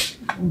it.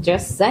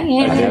 Just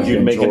saying. I think have you'd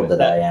been make told it-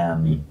 that I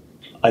am.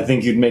 I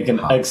think you'd make an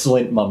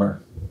excellent mummer.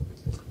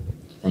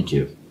 Thank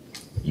you.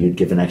 You'd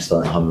give an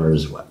excellent hummer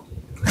as well.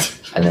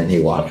 And then he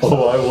walks.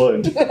 Oh, I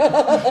would.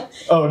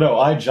 Oh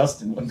no,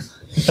 Justin would.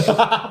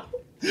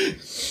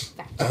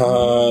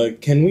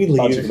 Can we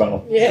leave?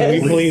 Can we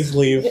please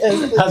leave?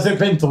 Yes. Has it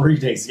been 3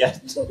 days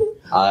yet?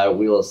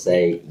 We will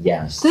say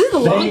yes. This is the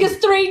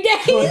longest 3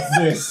 days. What's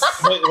this?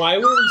 Wait, why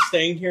were we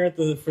staying here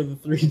for the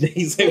 3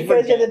 days? I Because you've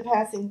forget. been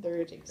passing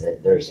through.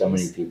 There are so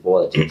many people,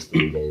 it takes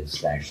 3 days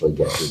to actually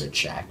get through the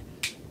check.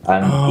 Each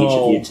of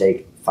Oh. you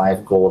take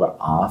 5 gold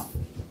off,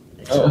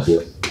 except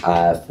you,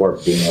 for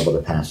being able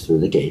to pass through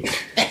the gate.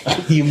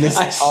 You missed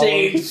I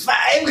saved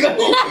 5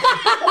 gold.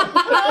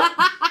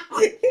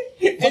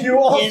 And you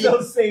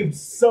also saved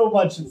so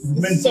much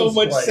mental so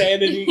much strife.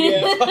 sanity.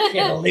 Yeah.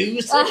 Fucking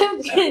loser.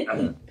 I'm kidding. I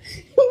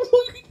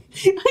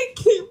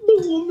can't. The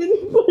woman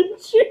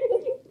punching.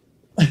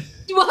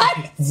 What?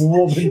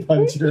 Woman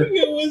puncher.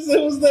 That was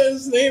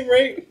his name,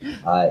 right?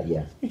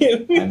 Yeah. Yeah.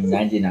 I'm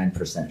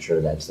 99%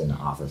 sure that's an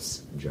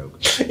office joke.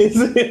 Is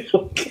it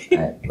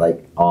okay?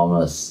 Like,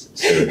 almost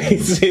certain.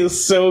 It's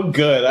so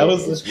good. I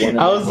was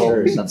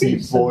or something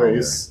Deep similar.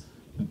 voice.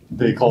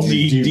 They call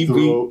me Deep DP.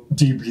 Throat.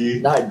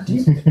 DP. Not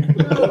deep.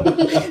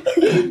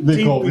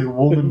 They call me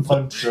Woman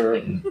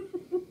Puncher.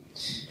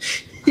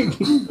 I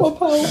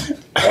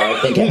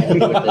think I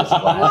ended with this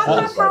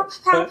glasses. Pow,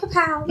 pow, pow,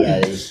 pow. Yeah,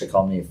 they used to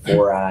call me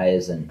Four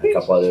Eyes and a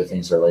couple other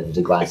things related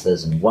to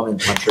glasses and Woman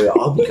Puncher,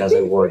 all because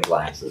I wore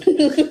glasses.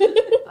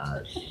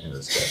 It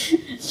was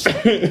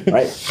good.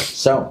 Right,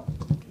 so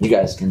you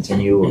guys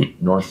continue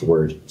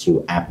northward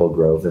to Apple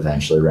Grove,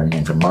 eventually running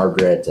into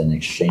Margaret and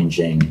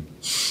exchanging,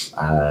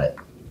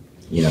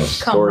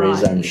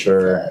 stories, I'm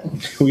sure.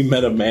 We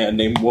met a man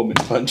named Woman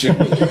Puncher.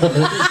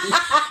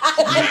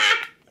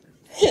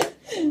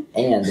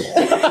 And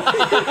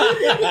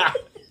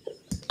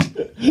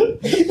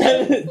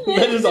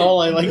that is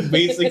all I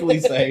basically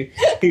say.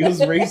 He was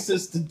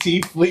racist to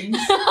tieflings.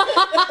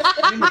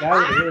 You mean the guy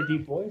with the really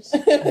deep voice?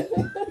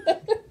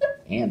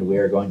 and we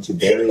are going to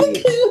very,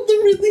 The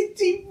really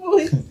deep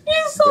voice. You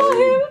saw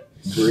him.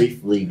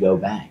 briefly go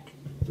back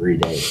 3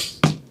 days.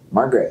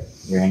 Margaret,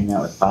 you're hanging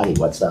out with Potty.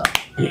 What's up?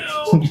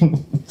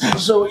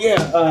 So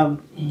yeah,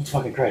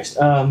 fucking Christ.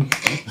 What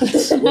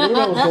was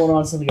going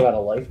on? Something about a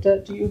life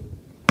debt to you?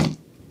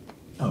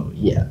 Oh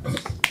yeah.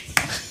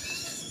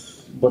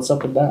 What's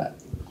up with that?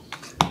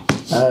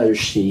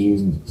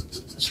 She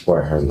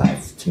swore her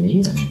life to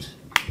me, and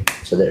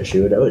so that she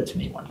would owe it to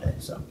me one day.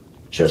 So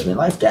she owes me a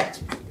life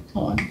debt.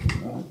 Oh,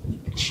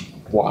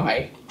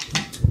 why?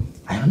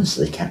 I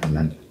honestly can't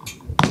remember,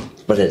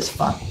 but it's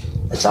fun.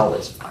 It's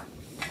always fun.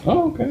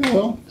 Oh, okay.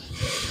 Well,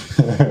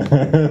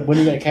 when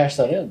are you gonna cash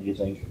that in? Do you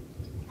think?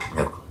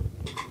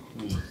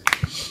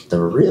 The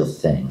real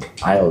thing,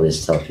 I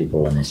always tell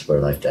people when they swear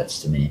life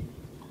debts to me,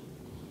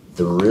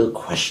 the real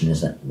question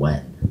isn't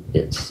when,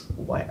 it's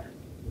where.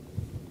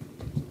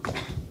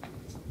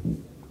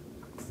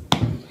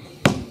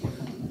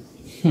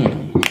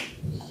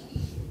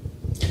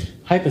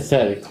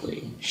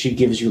 Hypothetically, she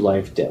gives you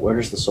life debt. Where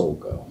does the soul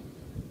go?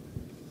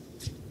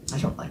 I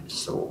don't like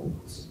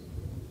souls.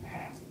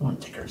 I want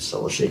to take her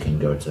soul. She can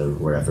go to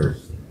wherever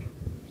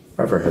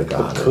her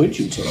god. But could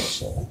you take a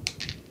soul?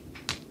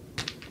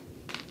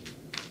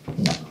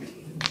 No.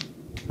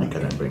 I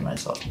couldn't bring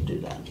myself to do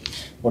that.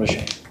 What a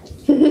shame.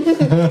 He's like,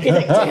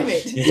 damn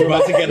it. You're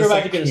about to get You're a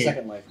about to get a second.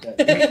 second life debt.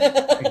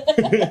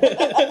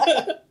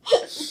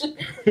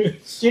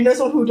 Do you know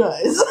someone who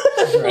does?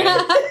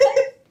 Right.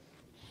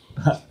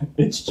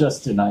 It's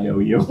just an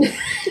IOU.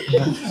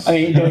 I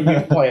mean, you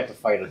probably have to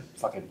fight a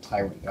fucking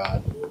tyrant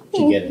god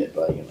to get it,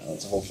 but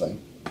it's a whole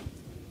thing.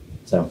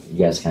 So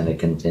you guys kind of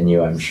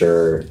continue, I'm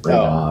sure,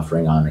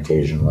 ring on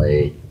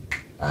occasionally,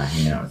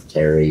 hanging out with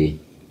Terry,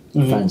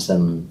 find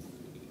some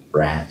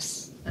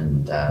rats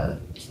and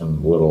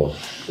some little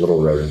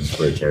rodents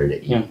for Terry to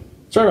eat. Yeah.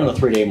 So around the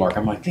 3-day mark,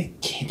 I'm like, they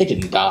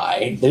didn't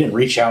die. They didn't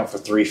reach out for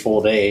 3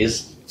 full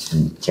days.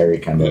 And Terry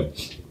kind of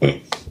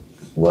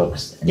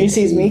looks. And He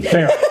sees me. Big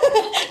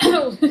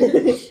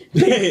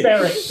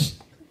ferret.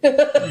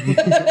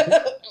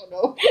 Oh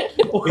no.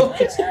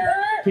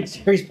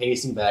 Terry's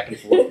pacing back and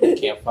forth at the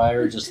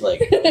campfire, just like,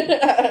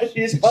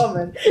 She's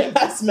coming.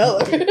 I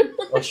smell her.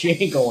 well, she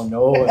ain't going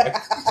nowhere.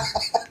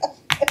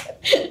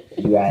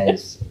 You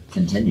guys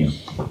continue.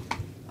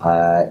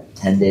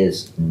 10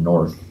 days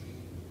north.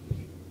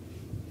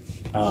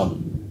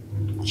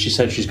 She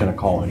said she's going to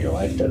call on your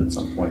life debt at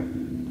some point.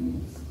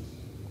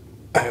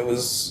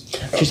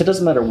 She said it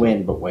doesn't matter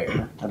when, but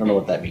where. I don't know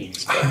what that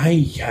means.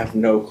 I have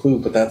no clue,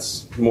 but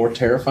that's more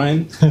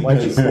terrifying.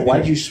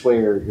 Why'd you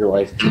swear your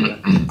life to her?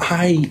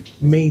 I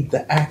made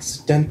the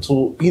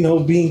accidental,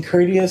 being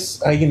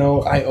courteous. I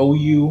owe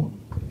you.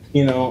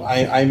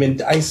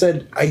 I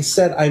said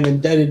I'm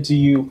indebted to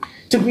you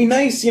to be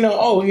nice.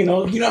 How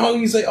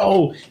you say,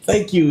 oh,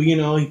 thank you.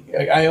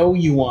 I owe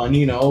you one.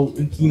 Oh,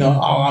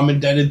 I'm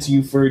indebted to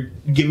you for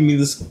giving me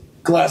this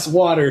glass of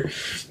water.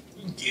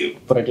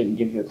 But I didn't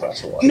give you a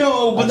glass of water.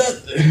 No, but that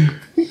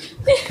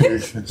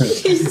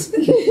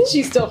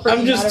She's still freaking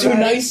I'm just out too about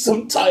nice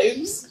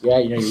sometimes. Yeah,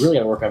 you really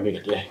got to work on being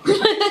a dick.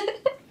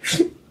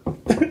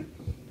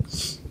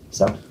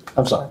 So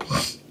I'm sorry.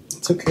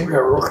 It's okay. We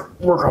gotta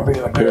work on being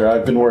a dick. Here,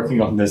 I've been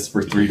working on this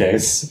for 3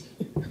 days.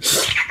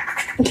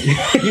 I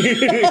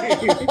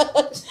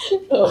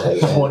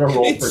want to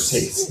roll for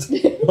taste.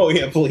 Oh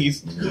yeah,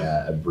 please.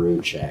 Yeah, a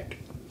brew check.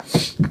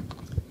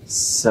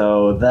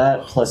 So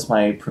that plus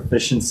my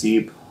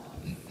proficiency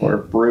for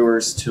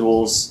brewer's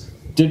tools.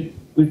 Did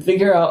we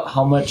figure out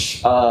how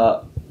much,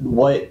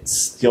 what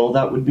skill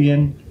that would be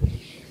in?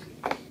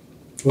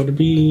 Would it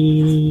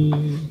be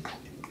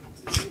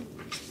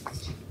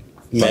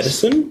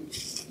medicine?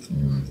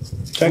 Ooh,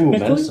 Technically?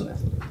 medicine. I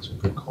think that's a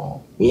good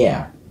call.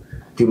 Yeah.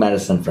 Do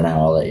medicine for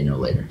now. I'll let you know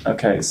later.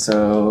 Okay,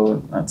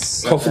 so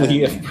that's... Hopefully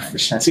you have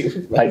proficiency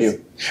with I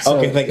do. So-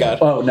 Okay, thank God.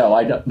 Oh, no,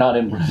 I don't, not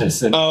in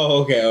medicine.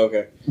 Oh,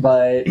 okay.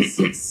 But,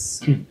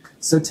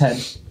 so 10.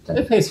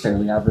 It pays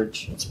fairly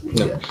average. That's pretty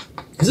good.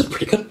 Is it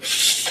pretty good?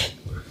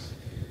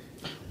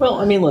 Well,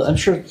 I mean, look, I'm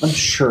sure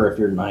if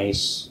you're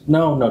nice.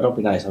 No, don't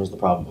be nice. That was the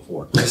problem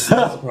before. That's the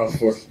problem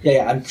for.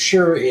 Yeah, I'm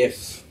sure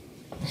if.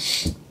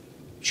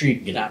 Sure, you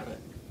can get out of it.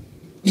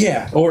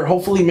 Yeah, or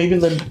hopefully maybe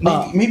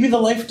the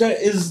life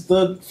debt is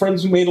the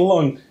friends we made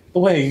along the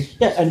way.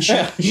 Yeah, and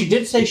she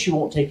did say she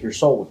won't take your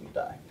soul when you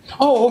die.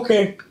 Oh,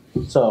 okay.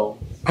 So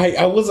I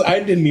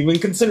didn't even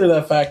consider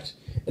that fact.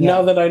 And Yeah.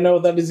 now that I know,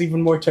 that is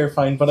even more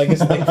terrifying. But I guess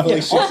thankfully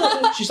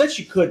she said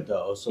she could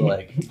though. So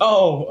like,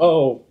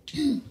 Oh.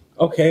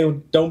 Okay,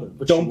 don't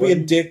But she be a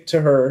wouldn't. dick to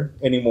her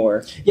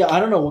anymore. yeah, I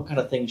don't know what kind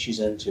of thing she's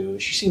into.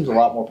 She seems a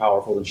lot more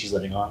powerful than she's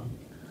letting on.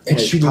 And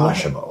It's she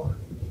possible.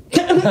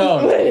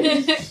 No,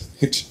 we left.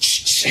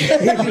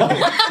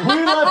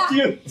 left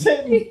you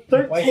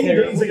 13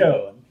 days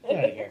ago.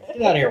 Get out of here.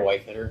 Get out of here,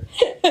 white hitter.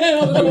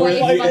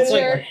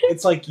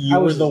 It's like you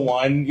were the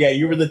one. Yeah,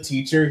 you were the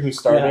teacher who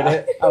started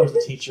it. I was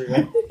the teacher.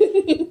 Yeah.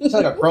 It's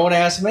like a grown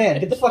ass man.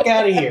 Get the fuck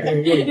out of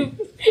here.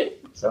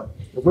 So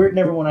The word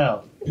never went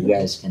out. you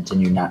guys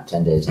continue, not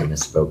 10 days, I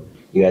misspoke.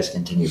 You guys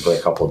continue for a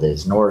couple of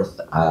days north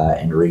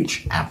and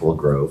reach Apple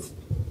Grove,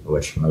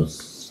 which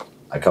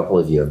a couple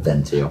of you have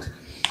been to.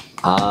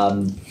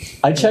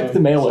 I checked the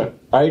mailer.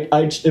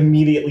 I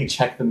immediately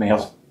checked the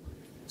mail.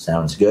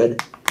 Sounds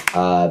good.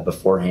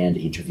 Beforehand,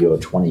 each of you have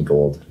 20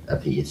 gold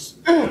apiece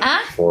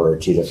for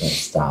 2 different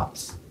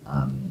stops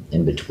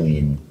in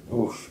between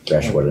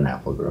Threshwood and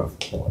Apple Grove.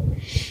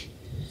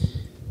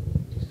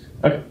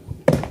 Okay.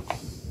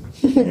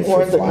 And if Or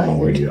you're the flying,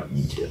 gold. you don't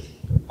need to.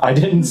 I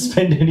didn't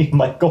spend any of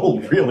my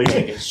gold, really.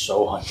 It's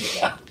so hungry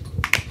now.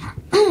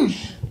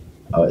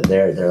 Oh,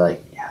 they're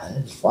like, yeah,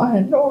 it's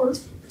flying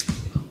north.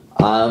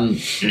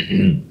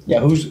 Yeah,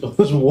 who's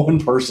one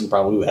person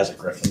probably who has a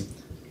griffin?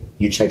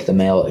 You check the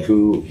mail.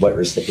 What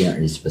recipient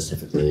are you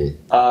specifically?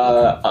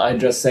 I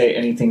just say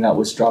anything that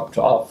was dropped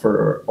off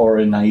for or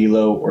a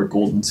Nailo or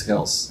golden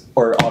scales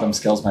or autumn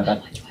scales. My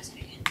bad.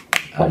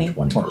 20.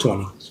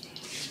 20.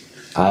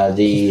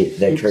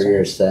 The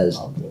courier says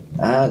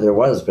there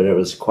was, but it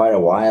was quite a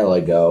while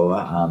ago.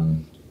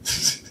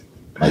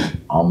 Like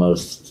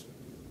almost,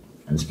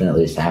 and it's been at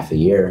least half a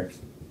year.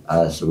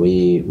 So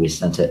we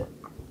sent it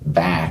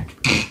back.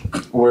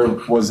 Where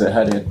was it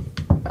headed?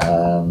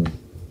 I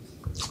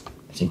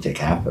think the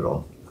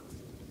capital.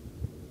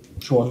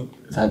 Which one?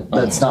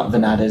 That's not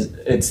Venata.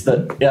 It's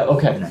the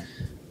Okay.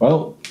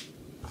 Well,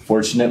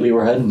 fortunately,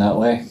 we're heading that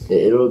way.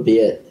 It'll be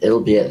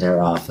at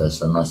their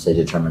office unless they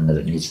determine that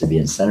it needs to be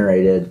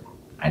incinerated.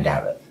 I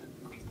doubt it.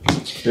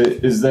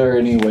 Is there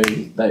any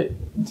way that?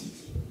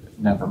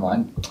 Never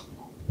mind.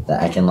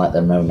 That I can let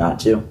them know not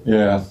to.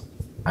 Yeah.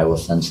 I will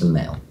send some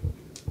mail.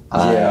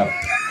 Yeah.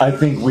 I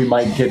think we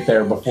might get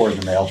there before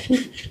the mail.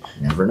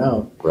 Never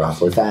know. We're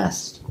awfully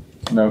fast.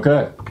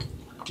 Okay.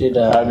 Did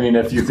I mean,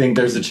 if you think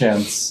there's a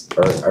chance,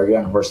 Are you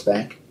on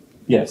horseback?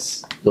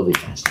 yes. You'll be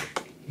faster.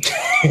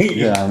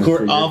 Yeah, I'm We're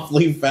figured.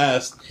 awfully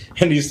fast.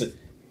 And he said,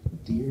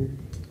 dear.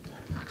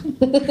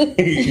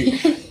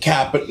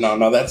 Cap it.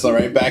 No, that's all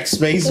right.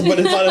 Backspace, but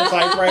it's on a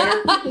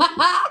typewriter.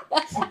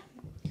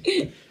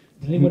 Did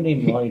anyone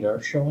named Lonnie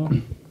Dart show up?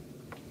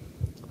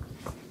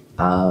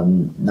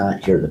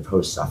 Not here at the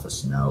post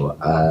office, no.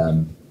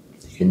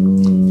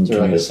 Can Is there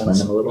you like a explain sense?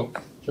 them a little?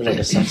 There's like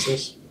a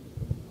census.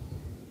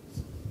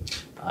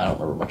 I don't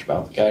remember much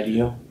about the guy. Do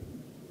you?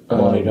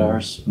 Lonnie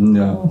Dars.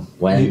 No.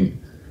 When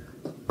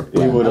He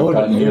would have I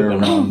gotten would've here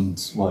been-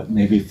 around,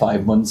 maybe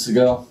 5 months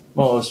ago?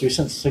 Well, we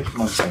sent 6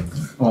 months in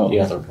Oh. the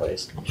other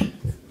place.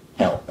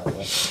 Hell, by the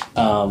way.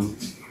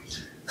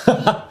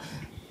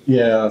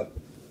 Yeah.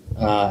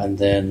 And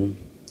then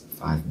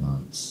 5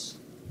 months.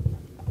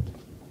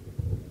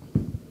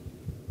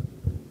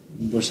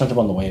 we sent him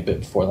on the way a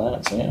bit before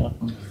that. So yeah.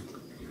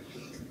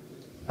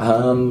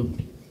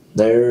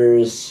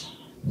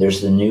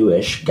 There's the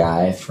newish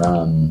guy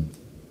from.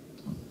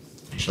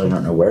 Actually, I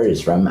don't know where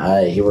he's from.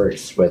 He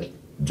works with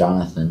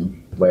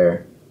Jonathan.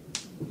 Where?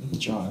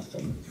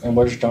 Jonathan. And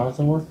where does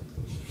Jonathan work?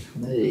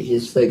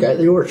 He's the guy at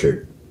the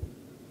orchard.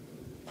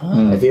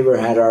 Oh. Have you ever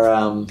had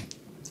our?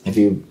 Have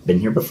you been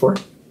here before?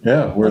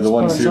 Yeah, we're That's the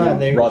ones part of who the time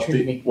they brought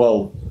treated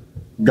me.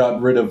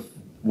 got rid of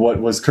what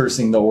was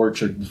cursing the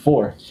orchard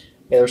before.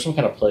 Yeah, there's some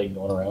kind of plague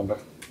going around.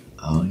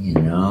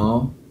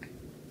 Oh,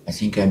 I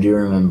think I do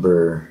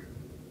remember.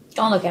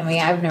 Don't look at me.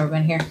 I've never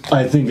been here.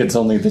 I think it's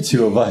only the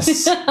two of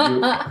us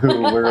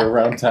who were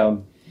around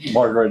town,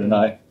 Margaret and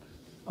I.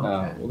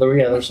 Well,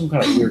 there's some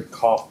kind of weird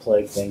cough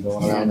plague thing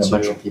going Yeah, around and a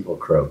bunch too. of people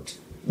croaked.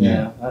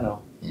 Yeah, I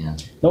know. Yeah,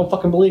 Don't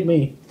fucking believe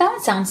me.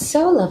 That sounds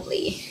so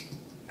lovely.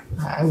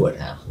 I would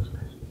have.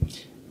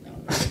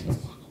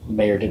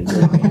 Mayor didn't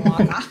believe me.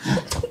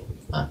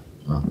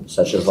 Well,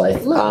 such is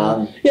life.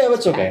 Yeah, but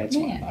it's okay. It's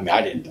fine. Yeah. I mean,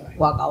 I didn't die.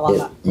 Waka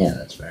waka. Yeah,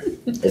 that's fair.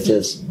 If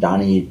it's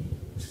Donnie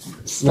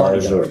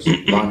Stars or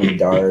Donnie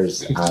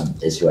Dars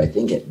is who I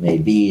think it may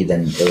be,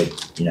 then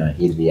it would,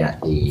 he'd be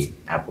at the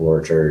apple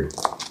orchard,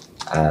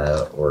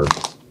 or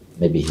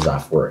maybe he's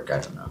off work. I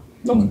don't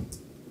know.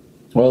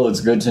 Well,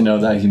 it's good to know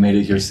that he made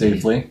it here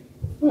safely.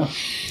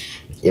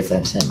 If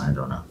that's him, I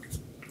don't know.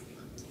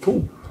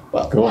 Cool.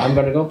 Well, Cool. I'm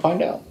gonna go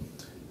find out.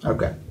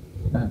 Okay.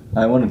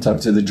 I want to talk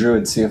to the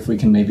druid, see if we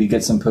can maybe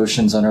get some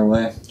potions on our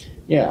way.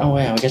 Yeah. Oh,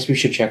 wow. I guess we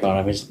should check on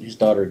him. His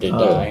daughter did Oh.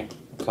 die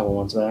a couple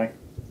months back.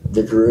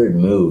 The druid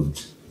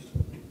moved.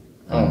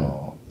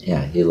 Oh.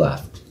 Yeah, he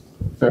left.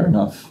 Fair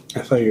enough.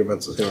 I thought you were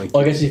about to say like.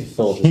 Well, I guess he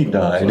fulfilled his He goals,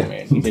 died. I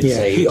mean, he did Yeah,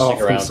 say he he'd stick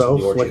offed around himself,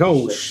 till the like, orchard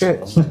oh, was shit.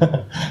 fixed,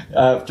 so.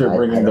 After I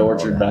bringing don't the know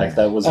orchard that. back,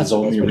 that was his That's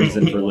only what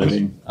reason he for was.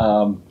 living.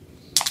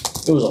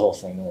 It was a whole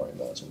thing. Don't worry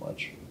about it so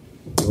much.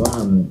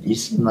 You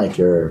seem like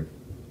you're.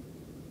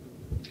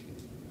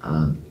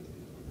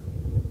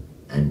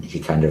 And he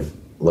kind of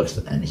looks,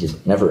 and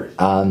he's never.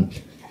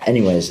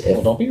 Anyways,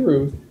 Well, don't be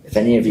rude. if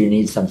any of you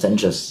need something,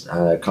 just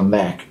come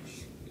back.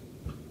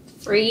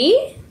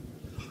 Free?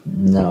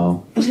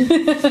 No, No, you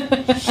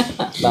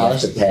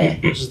have to pay.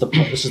 This is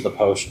the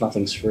post.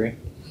 Nothing's free.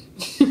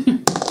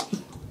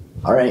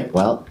 All right.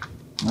 Well,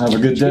 Have a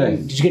good day.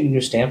 Did you get any new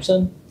stamps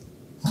in?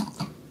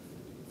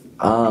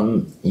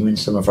 you mean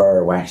some of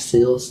our wax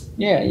seals?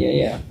 Yeah.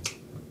 We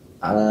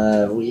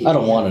I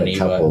don't want have any, a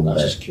couple, but I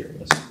was but just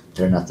curious.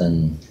 they're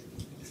nothing.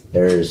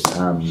 There's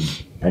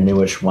a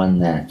newish one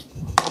that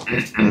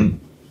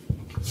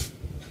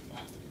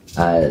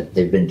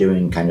they've been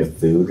doing kind of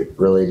food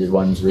related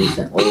ones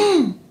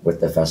recently with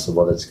the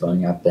festival that's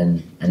going up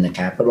in the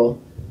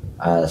capital.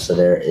 So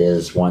there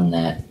is one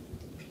that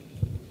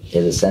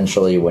is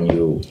essentially when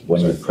you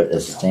put a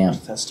stamp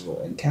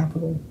Festival in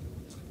capital.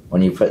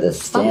 when you put the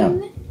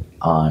stamp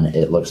on,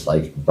 it looks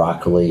like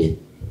broccoli.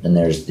 Then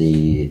there's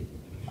the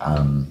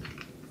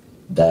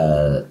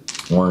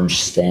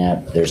orange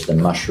stamp. There's the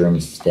mushroom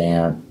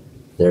stamp.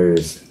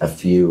 There's a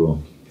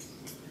few,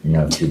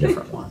 two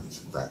different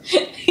ones. But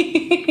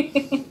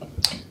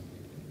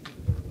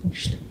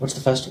What's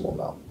the festival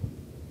about?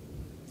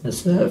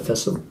 it's a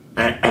festival.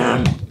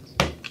 I've Easy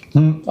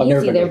never been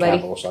there, to the buddy.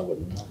 capital, so I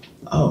wouldn't know.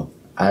 Oh,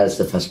 it's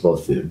the festival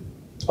of food.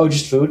 Oh,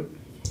 just food?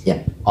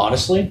 Yeah.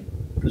 Honestly,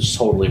 it's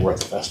totally worth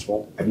the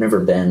festival. I've never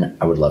been.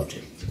 I would love to.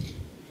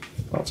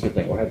 Well, it's a good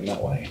thing we're heading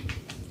that way.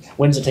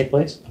 When does it take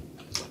place?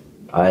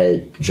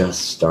 I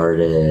just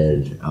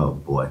started. Oh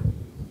boy,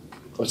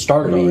 Oh, it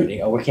started Maybe-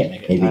 already. Oh, we can't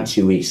make it. in maybe time.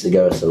 2 weeks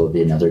ago. So it'll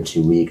be another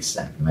 2 weeks.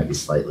 That might be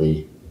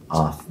slightly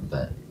off,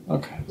 but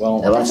Okay.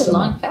 Well, it lasts That's a a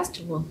long month.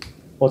 festival.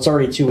 well, it's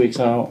already 2 weeks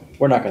out.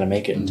 We're not going to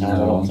make it in time.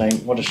 I don't No.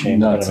 think. What a shame.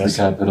 Not We're to gonna the miss it.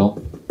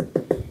 capital.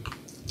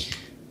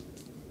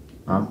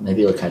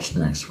 Maybe you'll catch the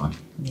next one.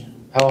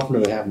 How often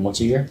do they have them? Once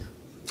a year?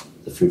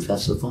 The food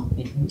festival.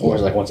 Or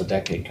is it like once a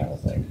decade kind of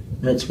thing?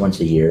 It's once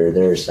a year.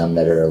 There are some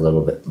that are a little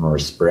bit more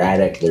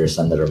sporadic. There are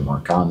some that are more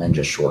common,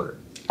 just shorter.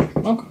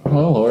 Okay.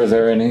 Well, are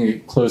there any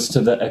close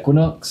to the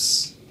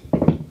equinox?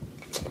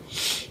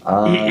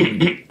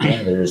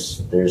 Yeah,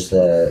 there's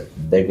the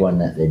big one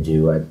that they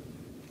do.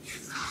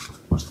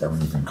 What's that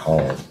one even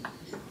called?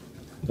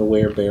 The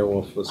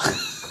Were-Beowulf was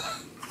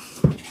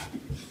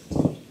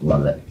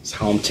Love it. that's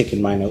how I'm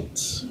taking my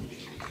notes.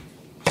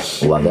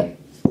 Love it.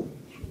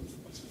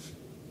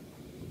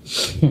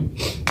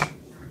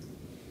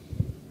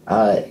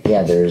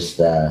 Yeah, there's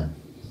the.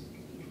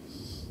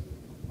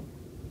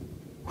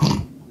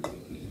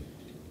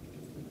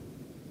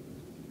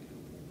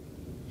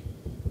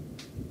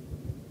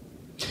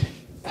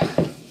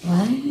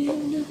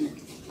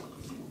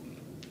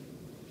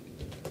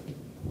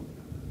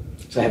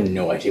 So I have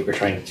no idea. We're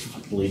trying to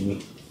fucking lead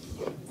me.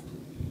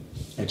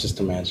 I just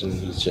imagine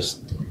he's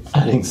just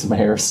Adding some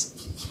hairs.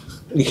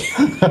 and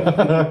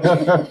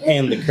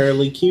the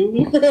curly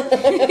Q.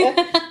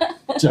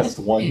 Just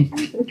one.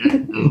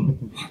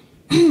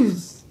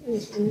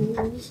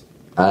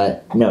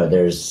 No,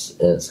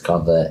 it's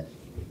called the.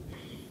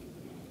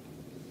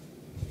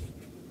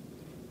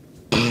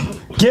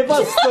 Give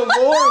us the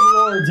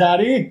lore,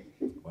 Daddy!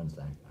 One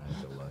sec. I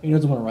have to look. He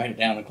doesn't want to write it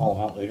down and call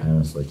him out I later.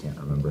 honestly can't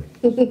remember.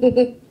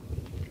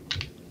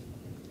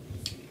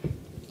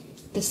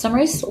 The summer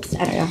is solstice.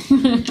 I don't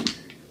know.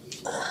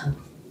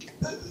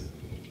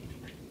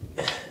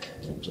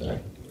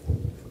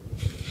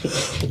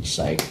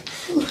 Psych.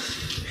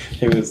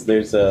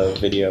 There's a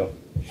video.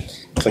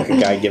 It's like a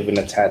guy giving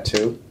a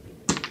tattoo,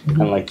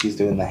 and like he's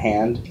doing the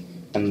hand,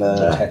 and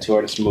the tattoo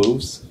artist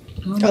moves.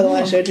 Oh, the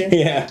one I showed you.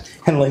 Yeah,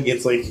 and like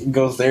it's like it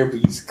goes there, but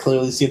you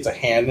clearly see it's a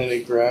hand, and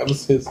it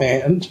grabs his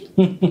hand.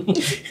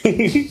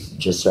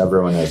 Just so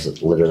everyone knows,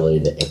 it's literally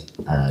the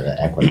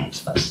Equinox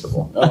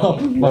Festival. Oh,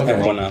 okay.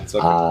 Everyone else.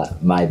 Okay.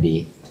 My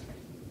B.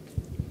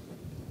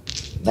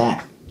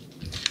 That.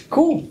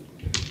 Cool.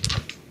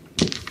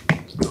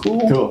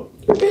 Cool.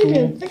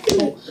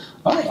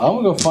 All right, I'm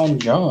gonna go find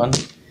John.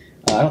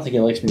 I don't think he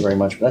likes me very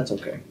much, but that's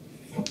okay.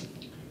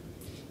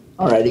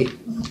 Alrighty.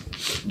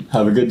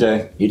 Have a good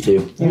day. You too.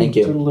 Thank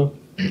you. Toodaloo.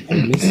 At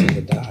least see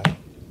the die.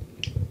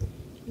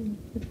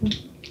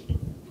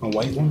 A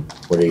white one.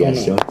 What are you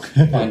guys doing?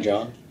 Find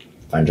John.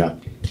 Fine,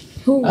 John.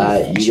 Who?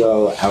 You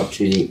go out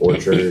to the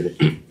orchard.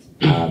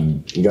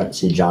 You don't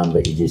see John,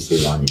 but you do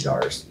see Lonnie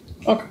Dars.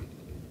 Okay.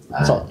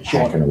 So, she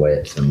Hacking away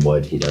at some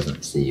wood. He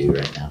doesn't see you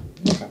right now.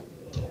 Okay.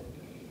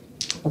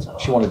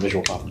 She wanted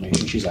visual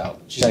confirmation. She's out.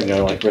 She's not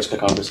gonna like risk a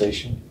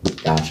conversation.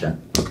 Gotcha.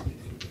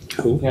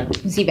 Who? Yeah.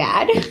 Is he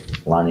bad?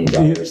 Lonnie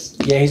Dars.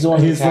 Yeah, he's the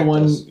one. He's who the attacked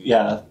one, us.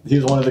 yeah,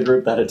 he's one of the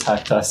group that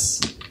attacked us.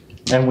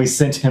 And we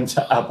sent him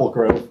to Apple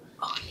Grove.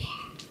 Oh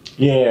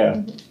yeah.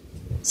 Yeah.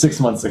 6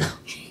 months ago.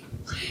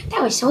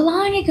 That was so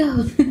long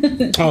ago.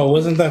 Oh,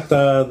 wasn't that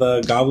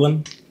the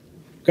goblin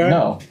guy?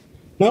 No.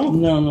 No.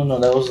 No.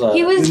 That was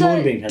He was the the-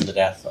 moon being pinned to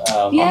death.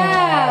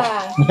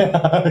 Yeah.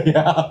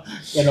 Yeah.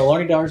 Yeah, no,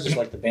 Larry Dars is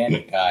like the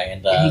bandit guy,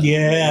 and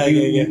Yeah.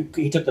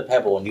 he took the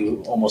pebble and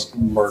you almost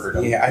murdered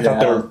him. Yeah, I thought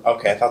they Yeah. were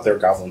okay. I thought they were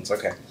goblins.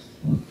 Okay.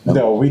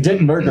 No, we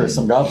did murder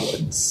some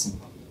goblins.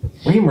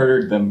 We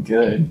murdered them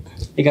good.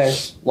 Hey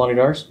guys, Lonnie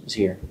Dars is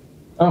here.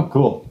 Oh,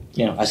 cool.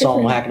 Yeah, I saw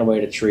him hacking away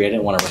at a tree. I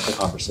didn't want to risk a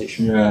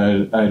conversation.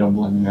 Yeah, I don't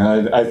blame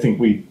you. I think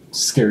we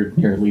scared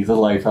nearly the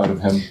life out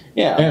of him.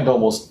 Yeah. And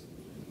almost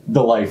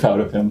the life out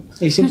of him.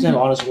 He seems to have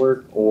honest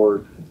work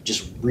or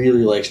just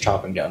really likes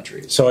chopping down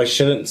trees. So I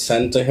shouldn't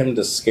send to him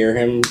to scare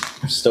him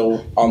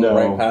still on the No.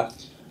 right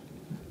path?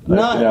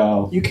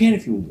 No. You can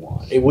if you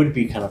want. It would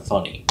be kind of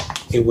funny.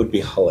 It would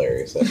be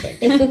hilarious, I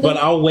think. But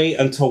I'll wait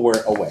until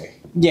we're away.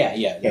 Yeah.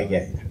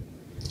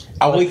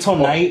 I'll wait till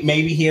night.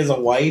 Maybe he has a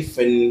wife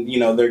and,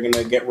 they're going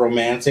to get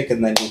romantic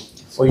and then...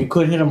 Or you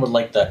could hit him with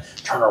like the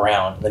turn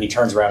around, and then he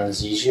turns around and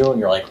sees you, and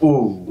you're like,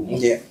 ooh.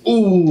 Yeah.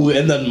 Ooh,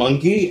 and then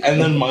monkey,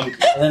 and then monkey,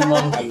 And then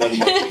monkey. and then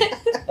monkey.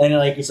 And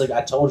like it's like,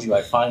 I told you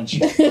I'd find you.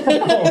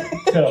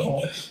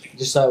 No.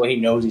 Just that way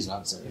he knows he's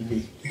not safe.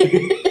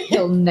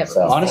 He'll never.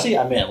 So- Honestly,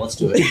 I'm in. Let's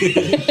do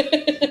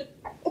it.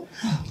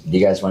 Do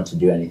you guys want to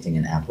do anything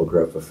in Apple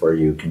Grove before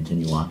you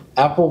continue on?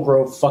 Apple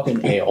Grove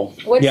fucking ale.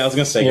 What's- Yeah, I was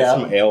going to say, Yeah.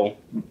 get some ale.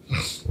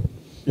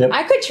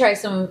 I could try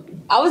some.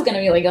 I was gonna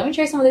be like, let me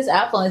try some of this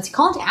apple. It's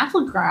called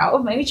Apple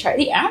Grove. Maybe try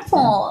the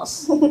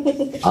apples.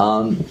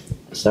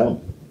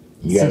 So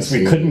you guys Since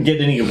we couldn't get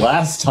any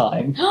last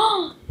time.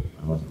 That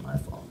wasn't my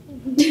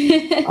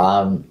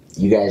fault.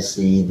 You guys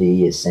see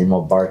the same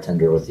old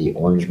bartender with the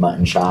orange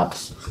mutton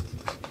chops,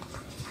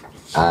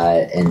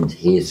 and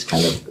he's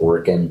kind of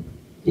working.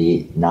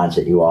 He nods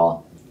at you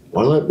all.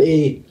 What'll it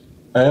be?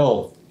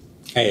 Ale.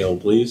 Ale,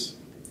 please.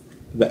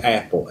 The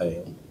apple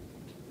ale.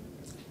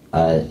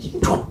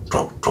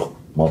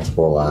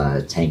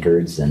 Multiple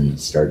tankards and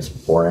starts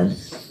pouring,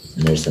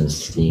 and there's some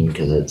steam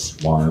because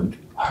it's warmed.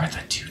 Are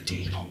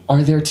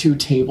there 2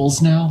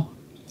 tables now?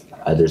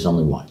 There's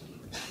only one.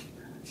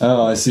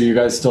 Oh, I see you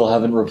guys still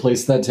haven't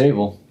replaced that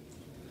table.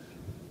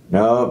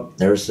 No,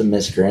 there were some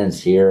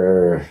miscreants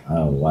here.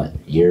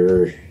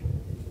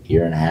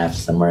 Year and a half,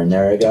 somewhere in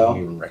there Don't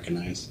ago. even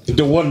recognize.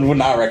 The one would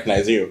not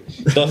recognize you.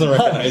 Doesn't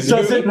recognize you.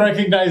 Doesn't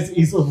recognize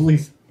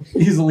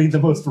easily the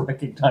most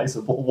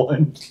recognizable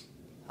one.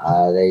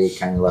 They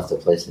kind of left the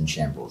place in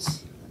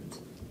shambles.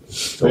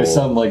 They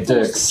sound like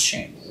dicks.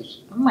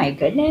 Shambles. Oh my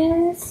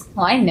goodness.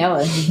 Well, I know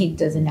him. He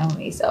doesn't know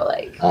me, so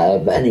like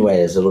But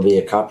anyways, it'll be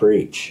a copper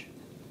each.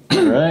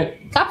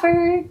 Alright.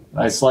 copper.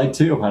 I slide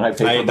 2 and I pay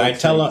for I both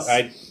tell drinks.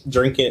 I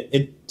drink it.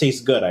 It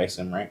tastes good, I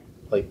assume, right?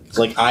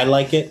 Like I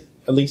like it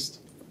at least.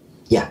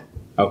 Yeah.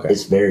 Okay.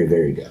 It's very,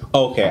 very good.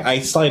 Okay. I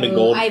slide a Ooh,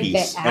 gold I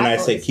piece bet and I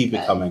say, apples, "Keep it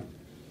but- coming."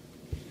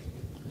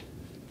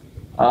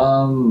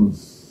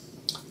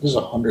 This is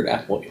 100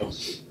 apple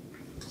ales.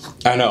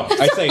 I know.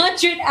 I say,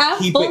 100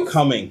 apples. "Keep it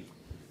coming."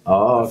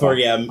 Oh, For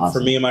okay. for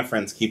Awesome. me and my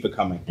friends, keep it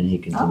coming. And he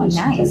continues.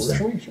 Oh, nice. to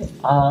pour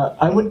them.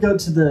 I would go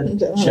to the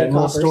Don't have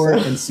general copper, store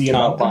so- and see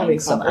about Don't have buying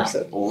some copper,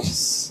 so-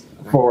 apples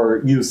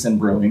for use in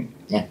brewing.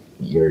 Yeah,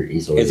 you're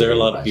easily. Is there a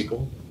lot of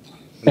people?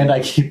 And I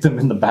keep them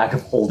in the bag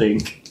of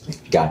holding.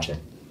 Gotcha.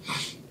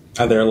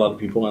 Are there a lot of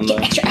people in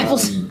Get your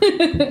apples.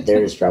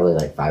 There's probably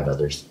like 5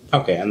 others.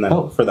 Okay, and then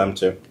Oh. for them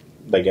too,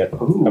 they get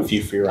Ooh. a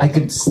few free I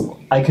rounds.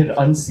 could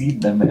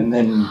unseed them and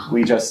then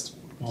we just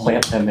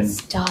plant them and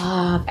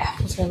Stop.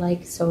 Apples are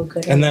like so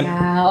good And right then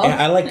now.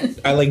 yeah,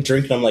 I like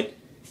drinking. I'm like,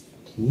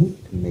 you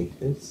can make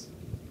this.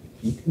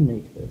 You can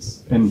make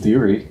this. in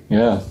theory,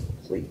 yeah.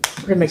 We're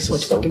gonna make so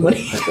much fucking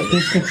money.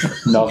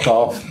 Knock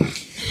off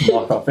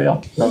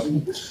ale.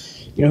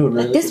 You know who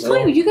really At this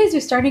point, you guys are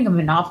starting a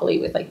monopoly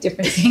with like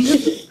different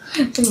things.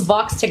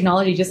 Vox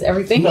technology, just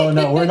everything.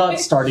 No, we're not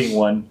starting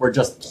one. We're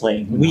just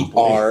playing. We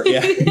Monopoly. are.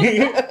 Yeah.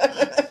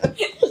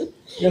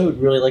 You know who'd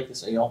really like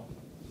this ale?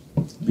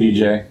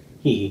 BJ.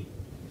 He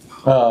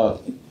I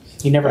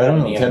never had don't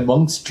know. any of Can it.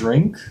 monks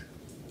drink?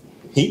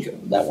 he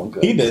That one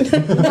good. he did.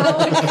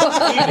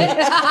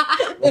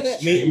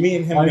 me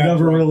and him. I got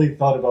never drunk. really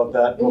thought about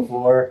that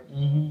before.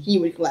 Mm-hmm. He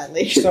would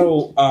gladly.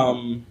 So,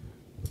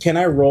 can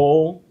I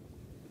roll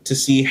to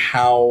see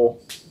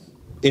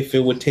if it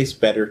would taste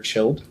better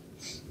chilled?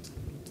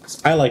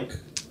 I like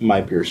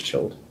my beers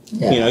chilled.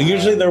 Yeah.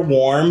 Usually they're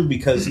warm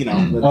because Oh,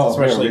 here,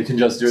 especially. we can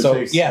just do a So,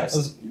 taste yeah,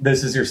 test.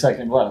 This is your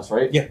second glass,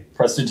 right? Yeah.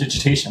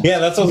 Prestidigitation. Yeah,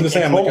 that's what I was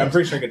gonna say. I'm like, Cold. I'm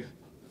pretty sure I could.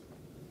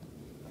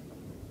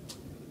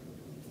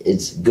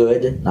 It's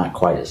good, not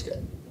quite as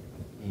good.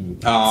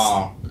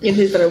 Oh, It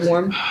is better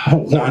warm.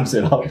 Warms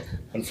it up.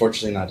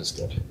 unfortunately, not as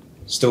good.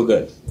 Still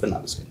good, but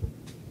not as good.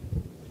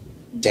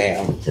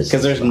 Damn, This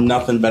because there's is fun.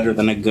 nothing better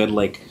than a good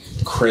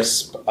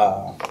crisp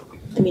I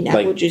mean, Like,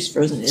 apple juice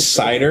frozen is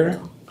cider.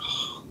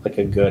 Like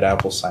a good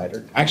apple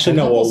cider. Actually,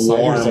 no, Apple a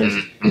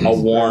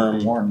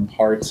ciders warm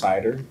hard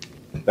cider.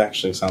 That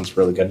actually sounds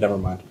really good. Never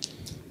mind.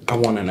 I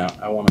want to know.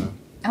 I want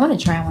to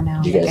try one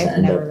now. You Like, guys I've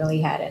end never up-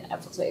 really had an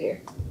apple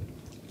cider.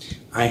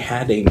 I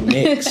had a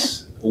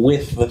mix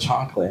with the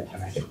chocolate,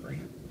 and I didn't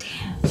bring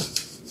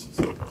it.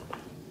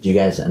 Do you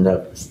guys end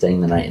up staying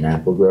the night in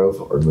Apple Grove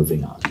or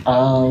moving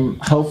on?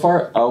 How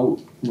far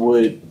out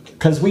would...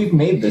 Because we've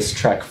made this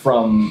trek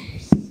from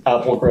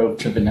Apple Grove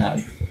to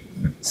Vinad.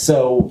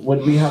 So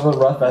would we have a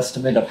rough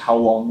estimate of how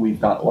long we've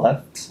got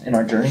left in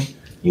our journey?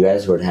 You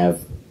guys would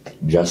have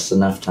just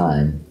enough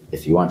time.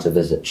 If you want to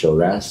visit Chill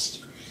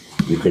Rest,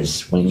 you could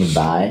swing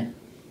by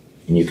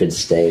and you could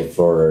stay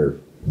for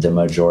the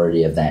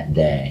majority of that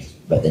day,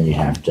 but then you'd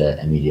have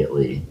to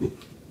immediately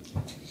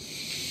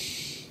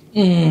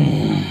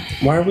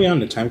Why are we on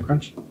the time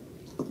crunch?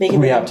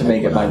 We have to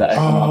make it by the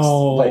equinox,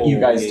 but you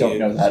guys don't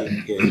know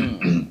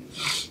that.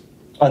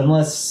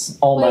 Unless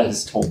Alma Wait.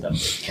 has told them. I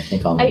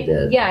think Alma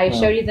did. Yeah, I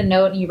showed you the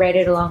note and you read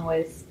it along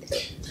with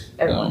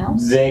everyone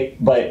else.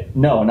 But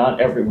no, not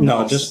everyone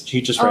No, else.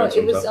 he just Oh, read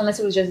it was himself. unless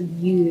it was just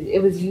you.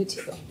 It was you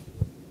two.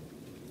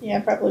 Yeah,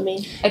 probably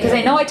me. Because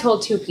I know I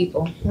told 2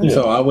 people.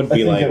 So I would I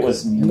be think like, it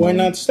was me. why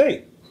not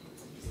stay?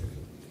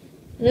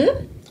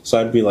 So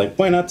I'd be like,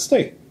 why not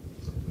stay?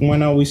 Why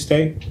not we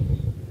stay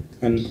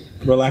and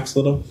relax a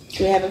little?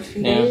 Do we have a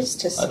few Yeah, days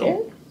to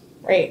stay?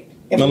 Right.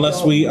 If Unless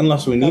don't we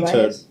need to.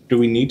 otherwise- Do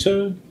we need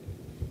to?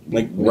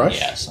 Like rush?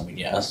 Yes,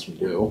 yes, we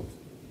do.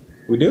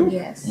 We do.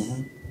 Yes.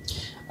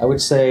 I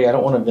would say I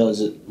don't want to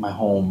visit my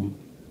home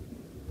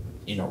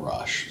in a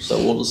rush, so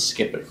we'll just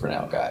skip it for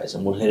now, guys,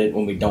 and we'll hit it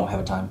when we don't have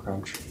a time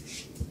crunch.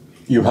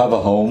 You have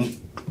a home,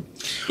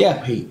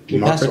 Yeah, Wait, we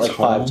passed it Margaret's like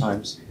 5 home?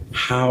 times.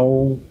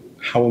 How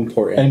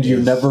important? and you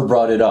is- never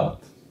brought it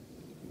up.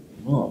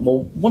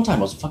 Well, one time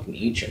I was fucking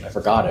ancient. I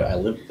forgot it. I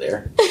lived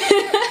there.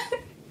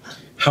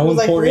 How It was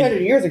like important?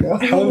 300 years ago.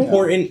 How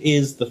important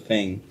is the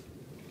thing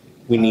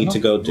we need to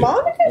go to?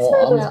 Monica's Well,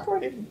 not I'm- as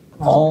important.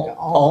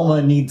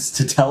 Alma needs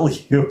to tell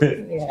you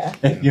it. Yeah.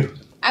 And you,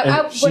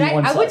 I she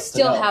wants would us to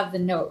still know. have the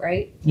note,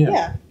 right?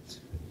 Yeah.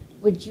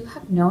 Would you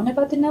have known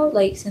about the note,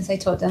 like, since I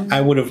told them?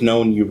 I would have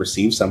known you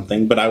received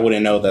something, but I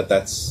wouldn't know that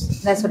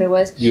that's. That's what it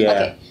was? Yeah.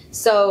 Okay,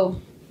 so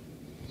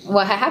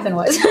what happened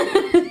was...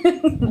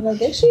 I'm like,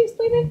 did she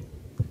explain it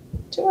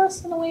to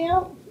us on the way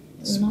out?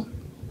 No.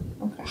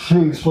 Okay. She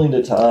explained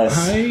it to us.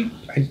 I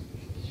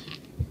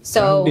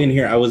So didn't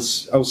hear. I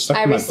was stuck.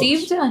 I in my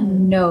received books. a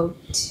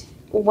note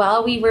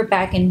while we were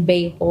back in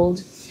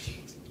Bayhold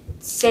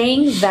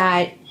saying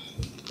that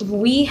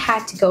we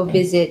had to go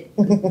visit.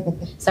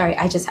 Sorry,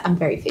 I'm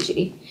very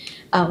fidgety.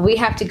 We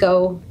have to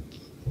go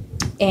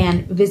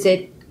and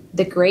visit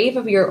the grave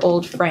of your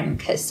old friend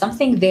because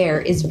something there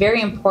is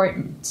very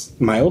important.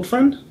 My old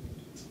friend.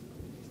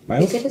 My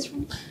old Is it his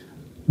friend?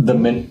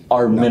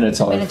 Our Minotaur,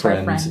 Minotaur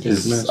friend, friend.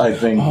 is, I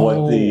think,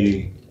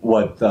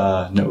 what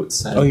the note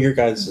said. Oh, your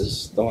guys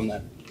is the one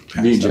that.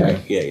 passed. DJ.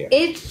 Okay. Yeah.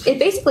 It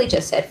basically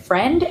just said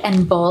friend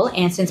and bull,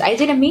 and since I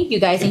didn't meet you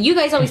guys, and you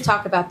guys always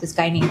talk about this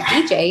guy named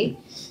DJ,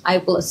 I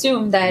will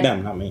assume that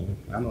Them, not me.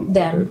 I don't know.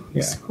 them,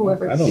 Yeah.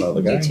 whoever I don't know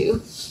the guy. you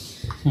two.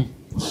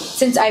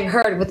 Since I've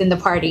heard within the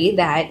party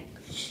that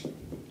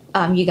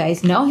you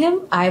guys know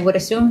him, I would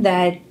assume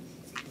that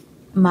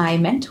my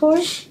mentor,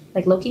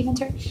 like Loki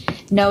mentor,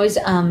 knows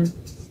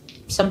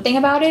something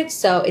about it.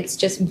 So it's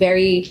just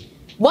very,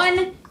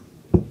 1,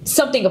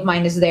 something of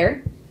mine is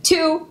there.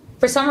 2,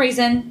 for some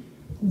reason,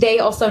 they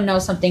also know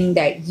something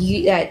that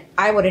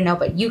I wouldn't know,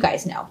 but you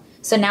guys know.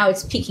 So now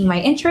it's piquing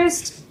my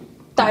interest.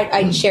 Thought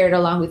I'd share it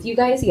along with you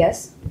guys.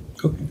 Yes.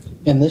 Okay.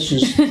 And this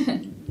is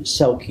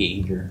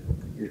Selkie, your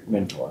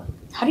mentor.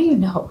 How do you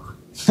know?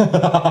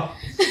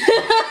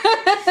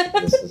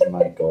 This is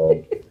my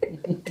goal.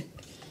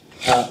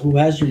 Who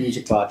has your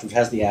music box, which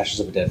has the ashes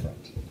of a dead friend.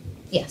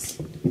 Yes.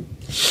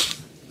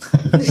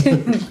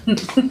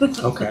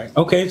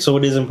 Okay. So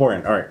it is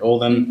important. All right. Well,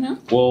 then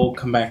we'll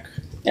come back.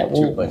 Yeah,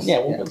 we'll- that's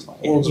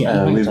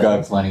fine. We've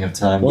got plenty of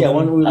time. Yeah,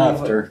 when we leave,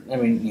 after, I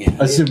mean, yeah.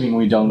 assuming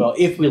we don't. Well,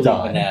 if we leave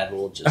die. an ad,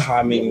 we'll just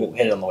I mean, we'll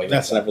hit it on the way.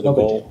 That's back. never the No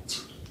big goal.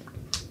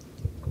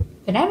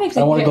 But that makes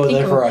I me wanna go think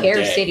there of for a Hair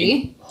day.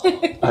 City.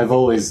 I've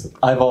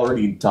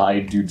already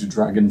died due to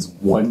dragons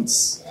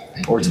once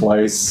or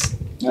twice.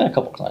 Yeah, a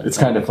couple times. It's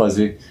kind of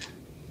fuzzy.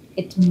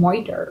 It's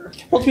Moiter.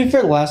 Well, to be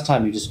fair, the last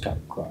time you just got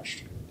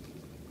crushed.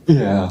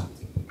 Yeah.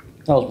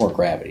 That was more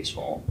gravity's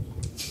fault.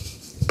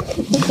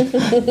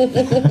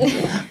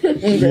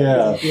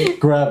 Yeah.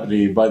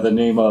 Gravity by the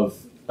name of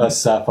a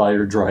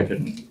sapphire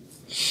dragon.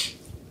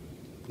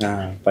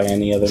 By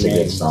any other It's a good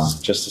name, song.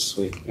 just as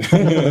sweet.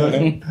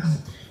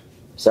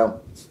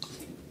 So,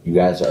 you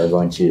guys are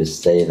going to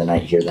stay the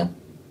night here then?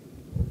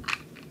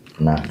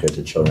 Not go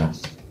to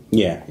Children's?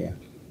 yeah.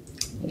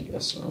 I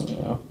guess so.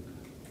 Yeah.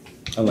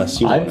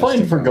 Unless you. I'm want us fine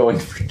to for go. going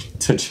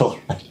to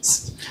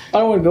children's. I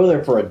don't want to go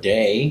there for a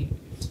day.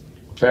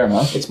 Fair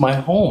enough. It's my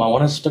home. I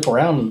want to stick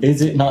around.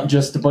 Is it not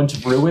just a bunch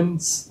of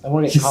ruins? I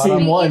want to You get caught seem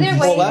up. one. Either way,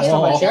 Well, last if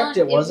time I we checked,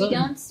 don't- it wasn't. If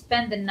we don't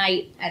spend the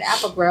night at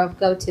Apple Grove,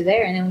 go to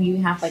there, and then you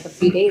have like a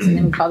few days, and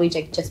then we probably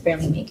just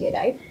barely make it.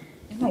 It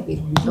might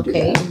be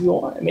okay. If you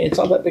want. I mean, it's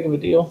not that big of a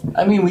deal.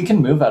 I mean, we can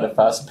move at a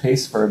fast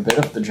pace for a bit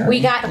of the journey. We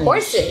got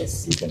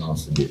horses. You can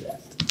also do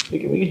that. We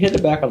can hit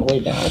it back on the way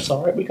down. It's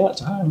all right. We got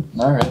time.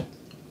 All right.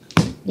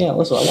 Yeah,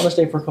 listen, I want to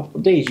stay for a couple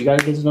of days. You got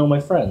to get to know my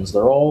friends.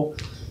 They're all,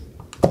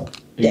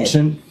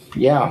 Ancient.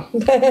 yeah.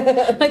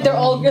 Like they're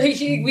all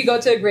really. We go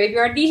to a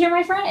graveyard. These are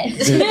my friends.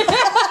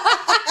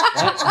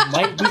 That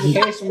might be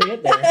the case when we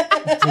get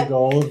there. Did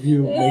all of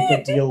you make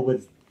a deal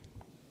with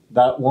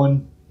that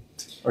one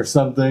or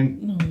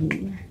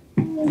something?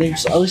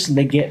 Listen,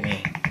 they get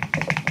me.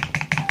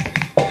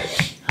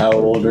 How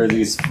old are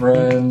these I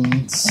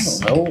friends?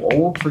 don't know.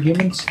 Old for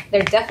humans?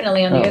 They're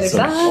definitely on the Oh, other so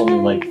side. only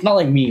like Not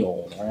like me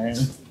old, right?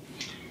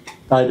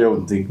 I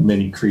don't think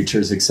many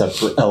creatures except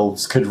for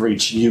elves could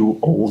reach you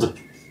old.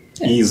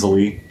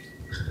 Easily.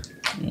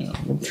 Yeah,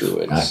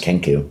 druids. Not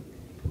Kenku.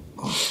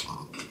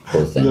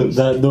 Poor thing.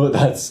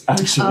 That's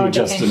actually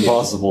just okay.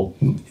 impossible.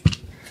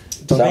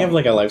 Don't they have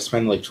like a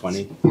lifespan like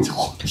 20?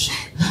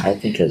 I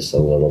think it's a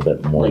little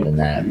bit more than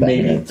that. But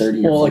Maybe it's-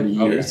 30 Well, or like, 40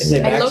 okay. years. They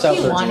I max low-key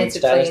out their wanted druid to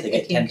status, play they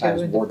it get 10 Kenku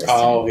times with more the time.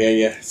 Oh,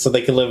 yeah. So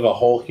they can live a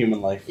whole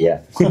human life.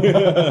 Yeah.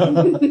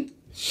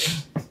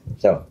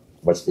 So,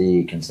 what's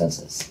the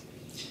consensus?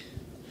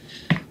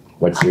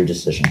 What's your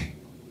decision?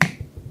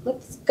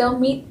 Let's go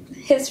meet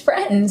his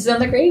friends in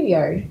the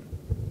graveyard.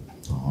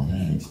 All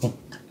right.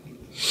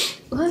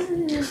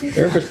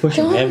 Erica's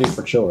pushing Don't- heavy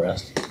for chill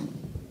rest.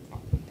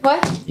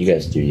 What? You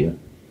guys do you.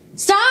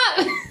 Stop!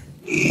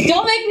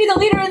 Don't make me the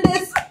leader in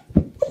this.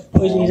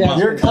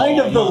 You're kind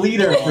of the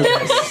leader for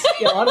this.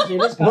 Yeah, honestly,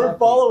 this kind We're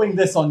following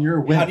this on your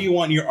whim. How do you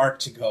want your arc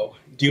to go?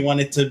 Do you want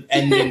it to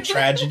end in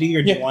tragedy,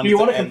 or do you want do it you to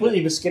want to end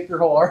completely just skip your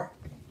whole arc?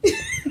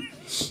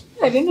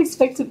 I didn't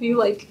expect to be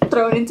like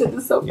thrown into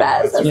this so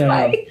fast. That's Yeah.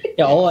 why.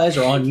 Yeah, all eyes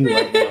are on you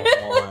right now.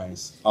 All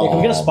eyes. Hey, can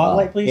we get a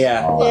spotlight, please?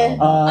 Yeah. Oh, Yeah.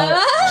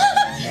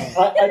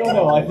 I don't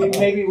know. I think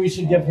maybe we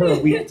should give her a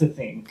week to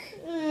think.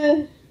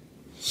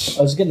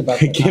 I was getting about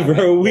that Give time.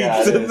 her a week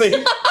Yeah, to it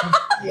think.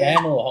 Yeah,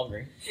 I'm a little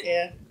hungry.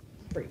 Yeah.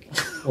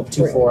 Well,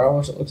 4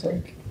 hours, it looks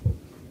like.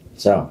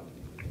 So,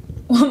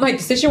 Well, my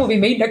decision will be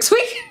made next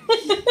week.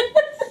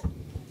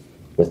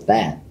 with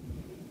that,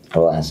 I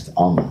will ask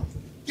Alma,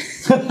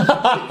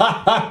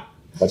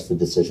 what's the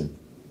decision?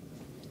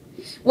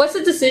 What's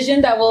the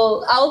decision that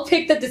will? I'll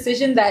pick the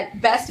decision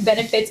that best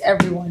benefits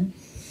everyone.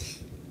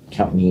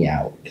 Count me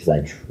out, because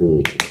I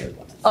truly could care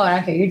less. Oh, I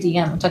don't care. You're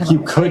DM. I'm talking You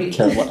about. could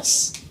care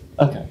less.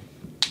 Okay.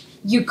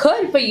 You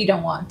could, but you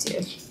don't want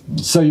to.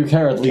 So you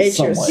care at least It's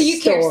your somewhat. So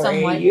you care story.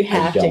 somewhat. You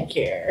have to don't.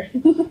 care.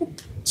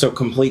 So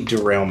complete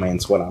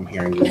derailment's what I'm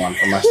hearing you want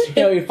from us.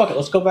 You know, fuck it,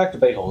 let's go back to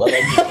Bayhole.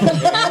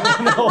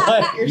 You know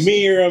what?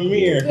 Mirror,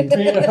 mirror.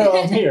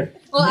 I'm here.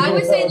 Well, I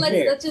would say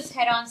Here. let's just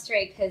head on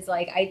straight because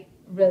like I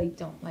really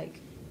don't like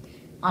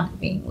on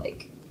being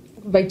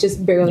like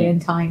just barely in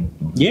time.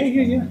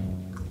 Yeah.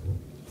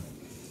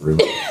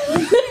 Ruben.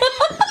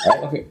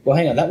 Okay, well,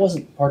 hang on, that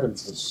wasn't part of the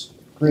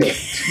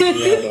script.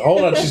 Yeah, but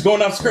hold on, she's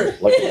going off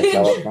script. Look at the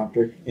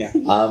teleprompter. Yeah.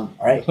 All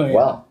right.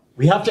 Well,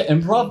 We have to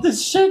improv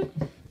this shit?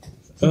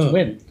 Let's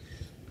win.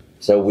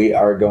 so we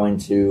are going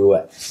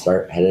to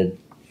start heading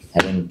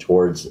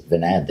towards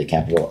Venad, the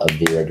capital of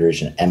the Red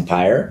Russian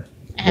Empire.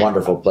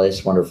 Wonderful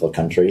place, wonderful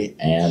country,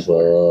 and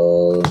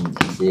we'll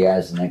see you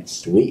guys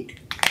next week.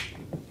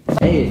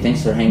 Hey,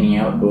 thanks for hanging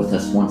out with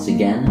us once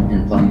again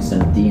and playing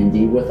some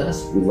D&D with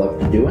us. We love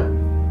to do it.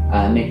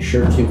 Make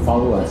sure to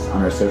follow us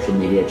on our social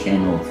media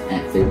channels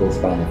at Fables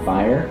by the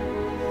Fire.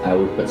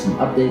 We put some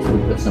updates,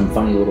 we put some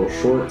funny little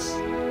shorts,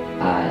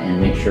 and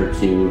make sure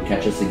to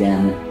catch us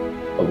again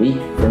a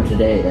week from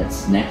today.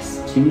 That's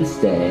next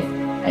Tuesday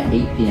at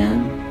 8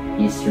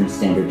 p.m. Eastern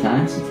Standard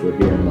Time, since we're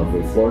here in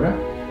lovely Florida.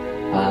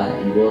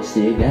 And we'll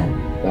see you again.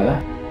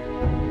 Bye-bye.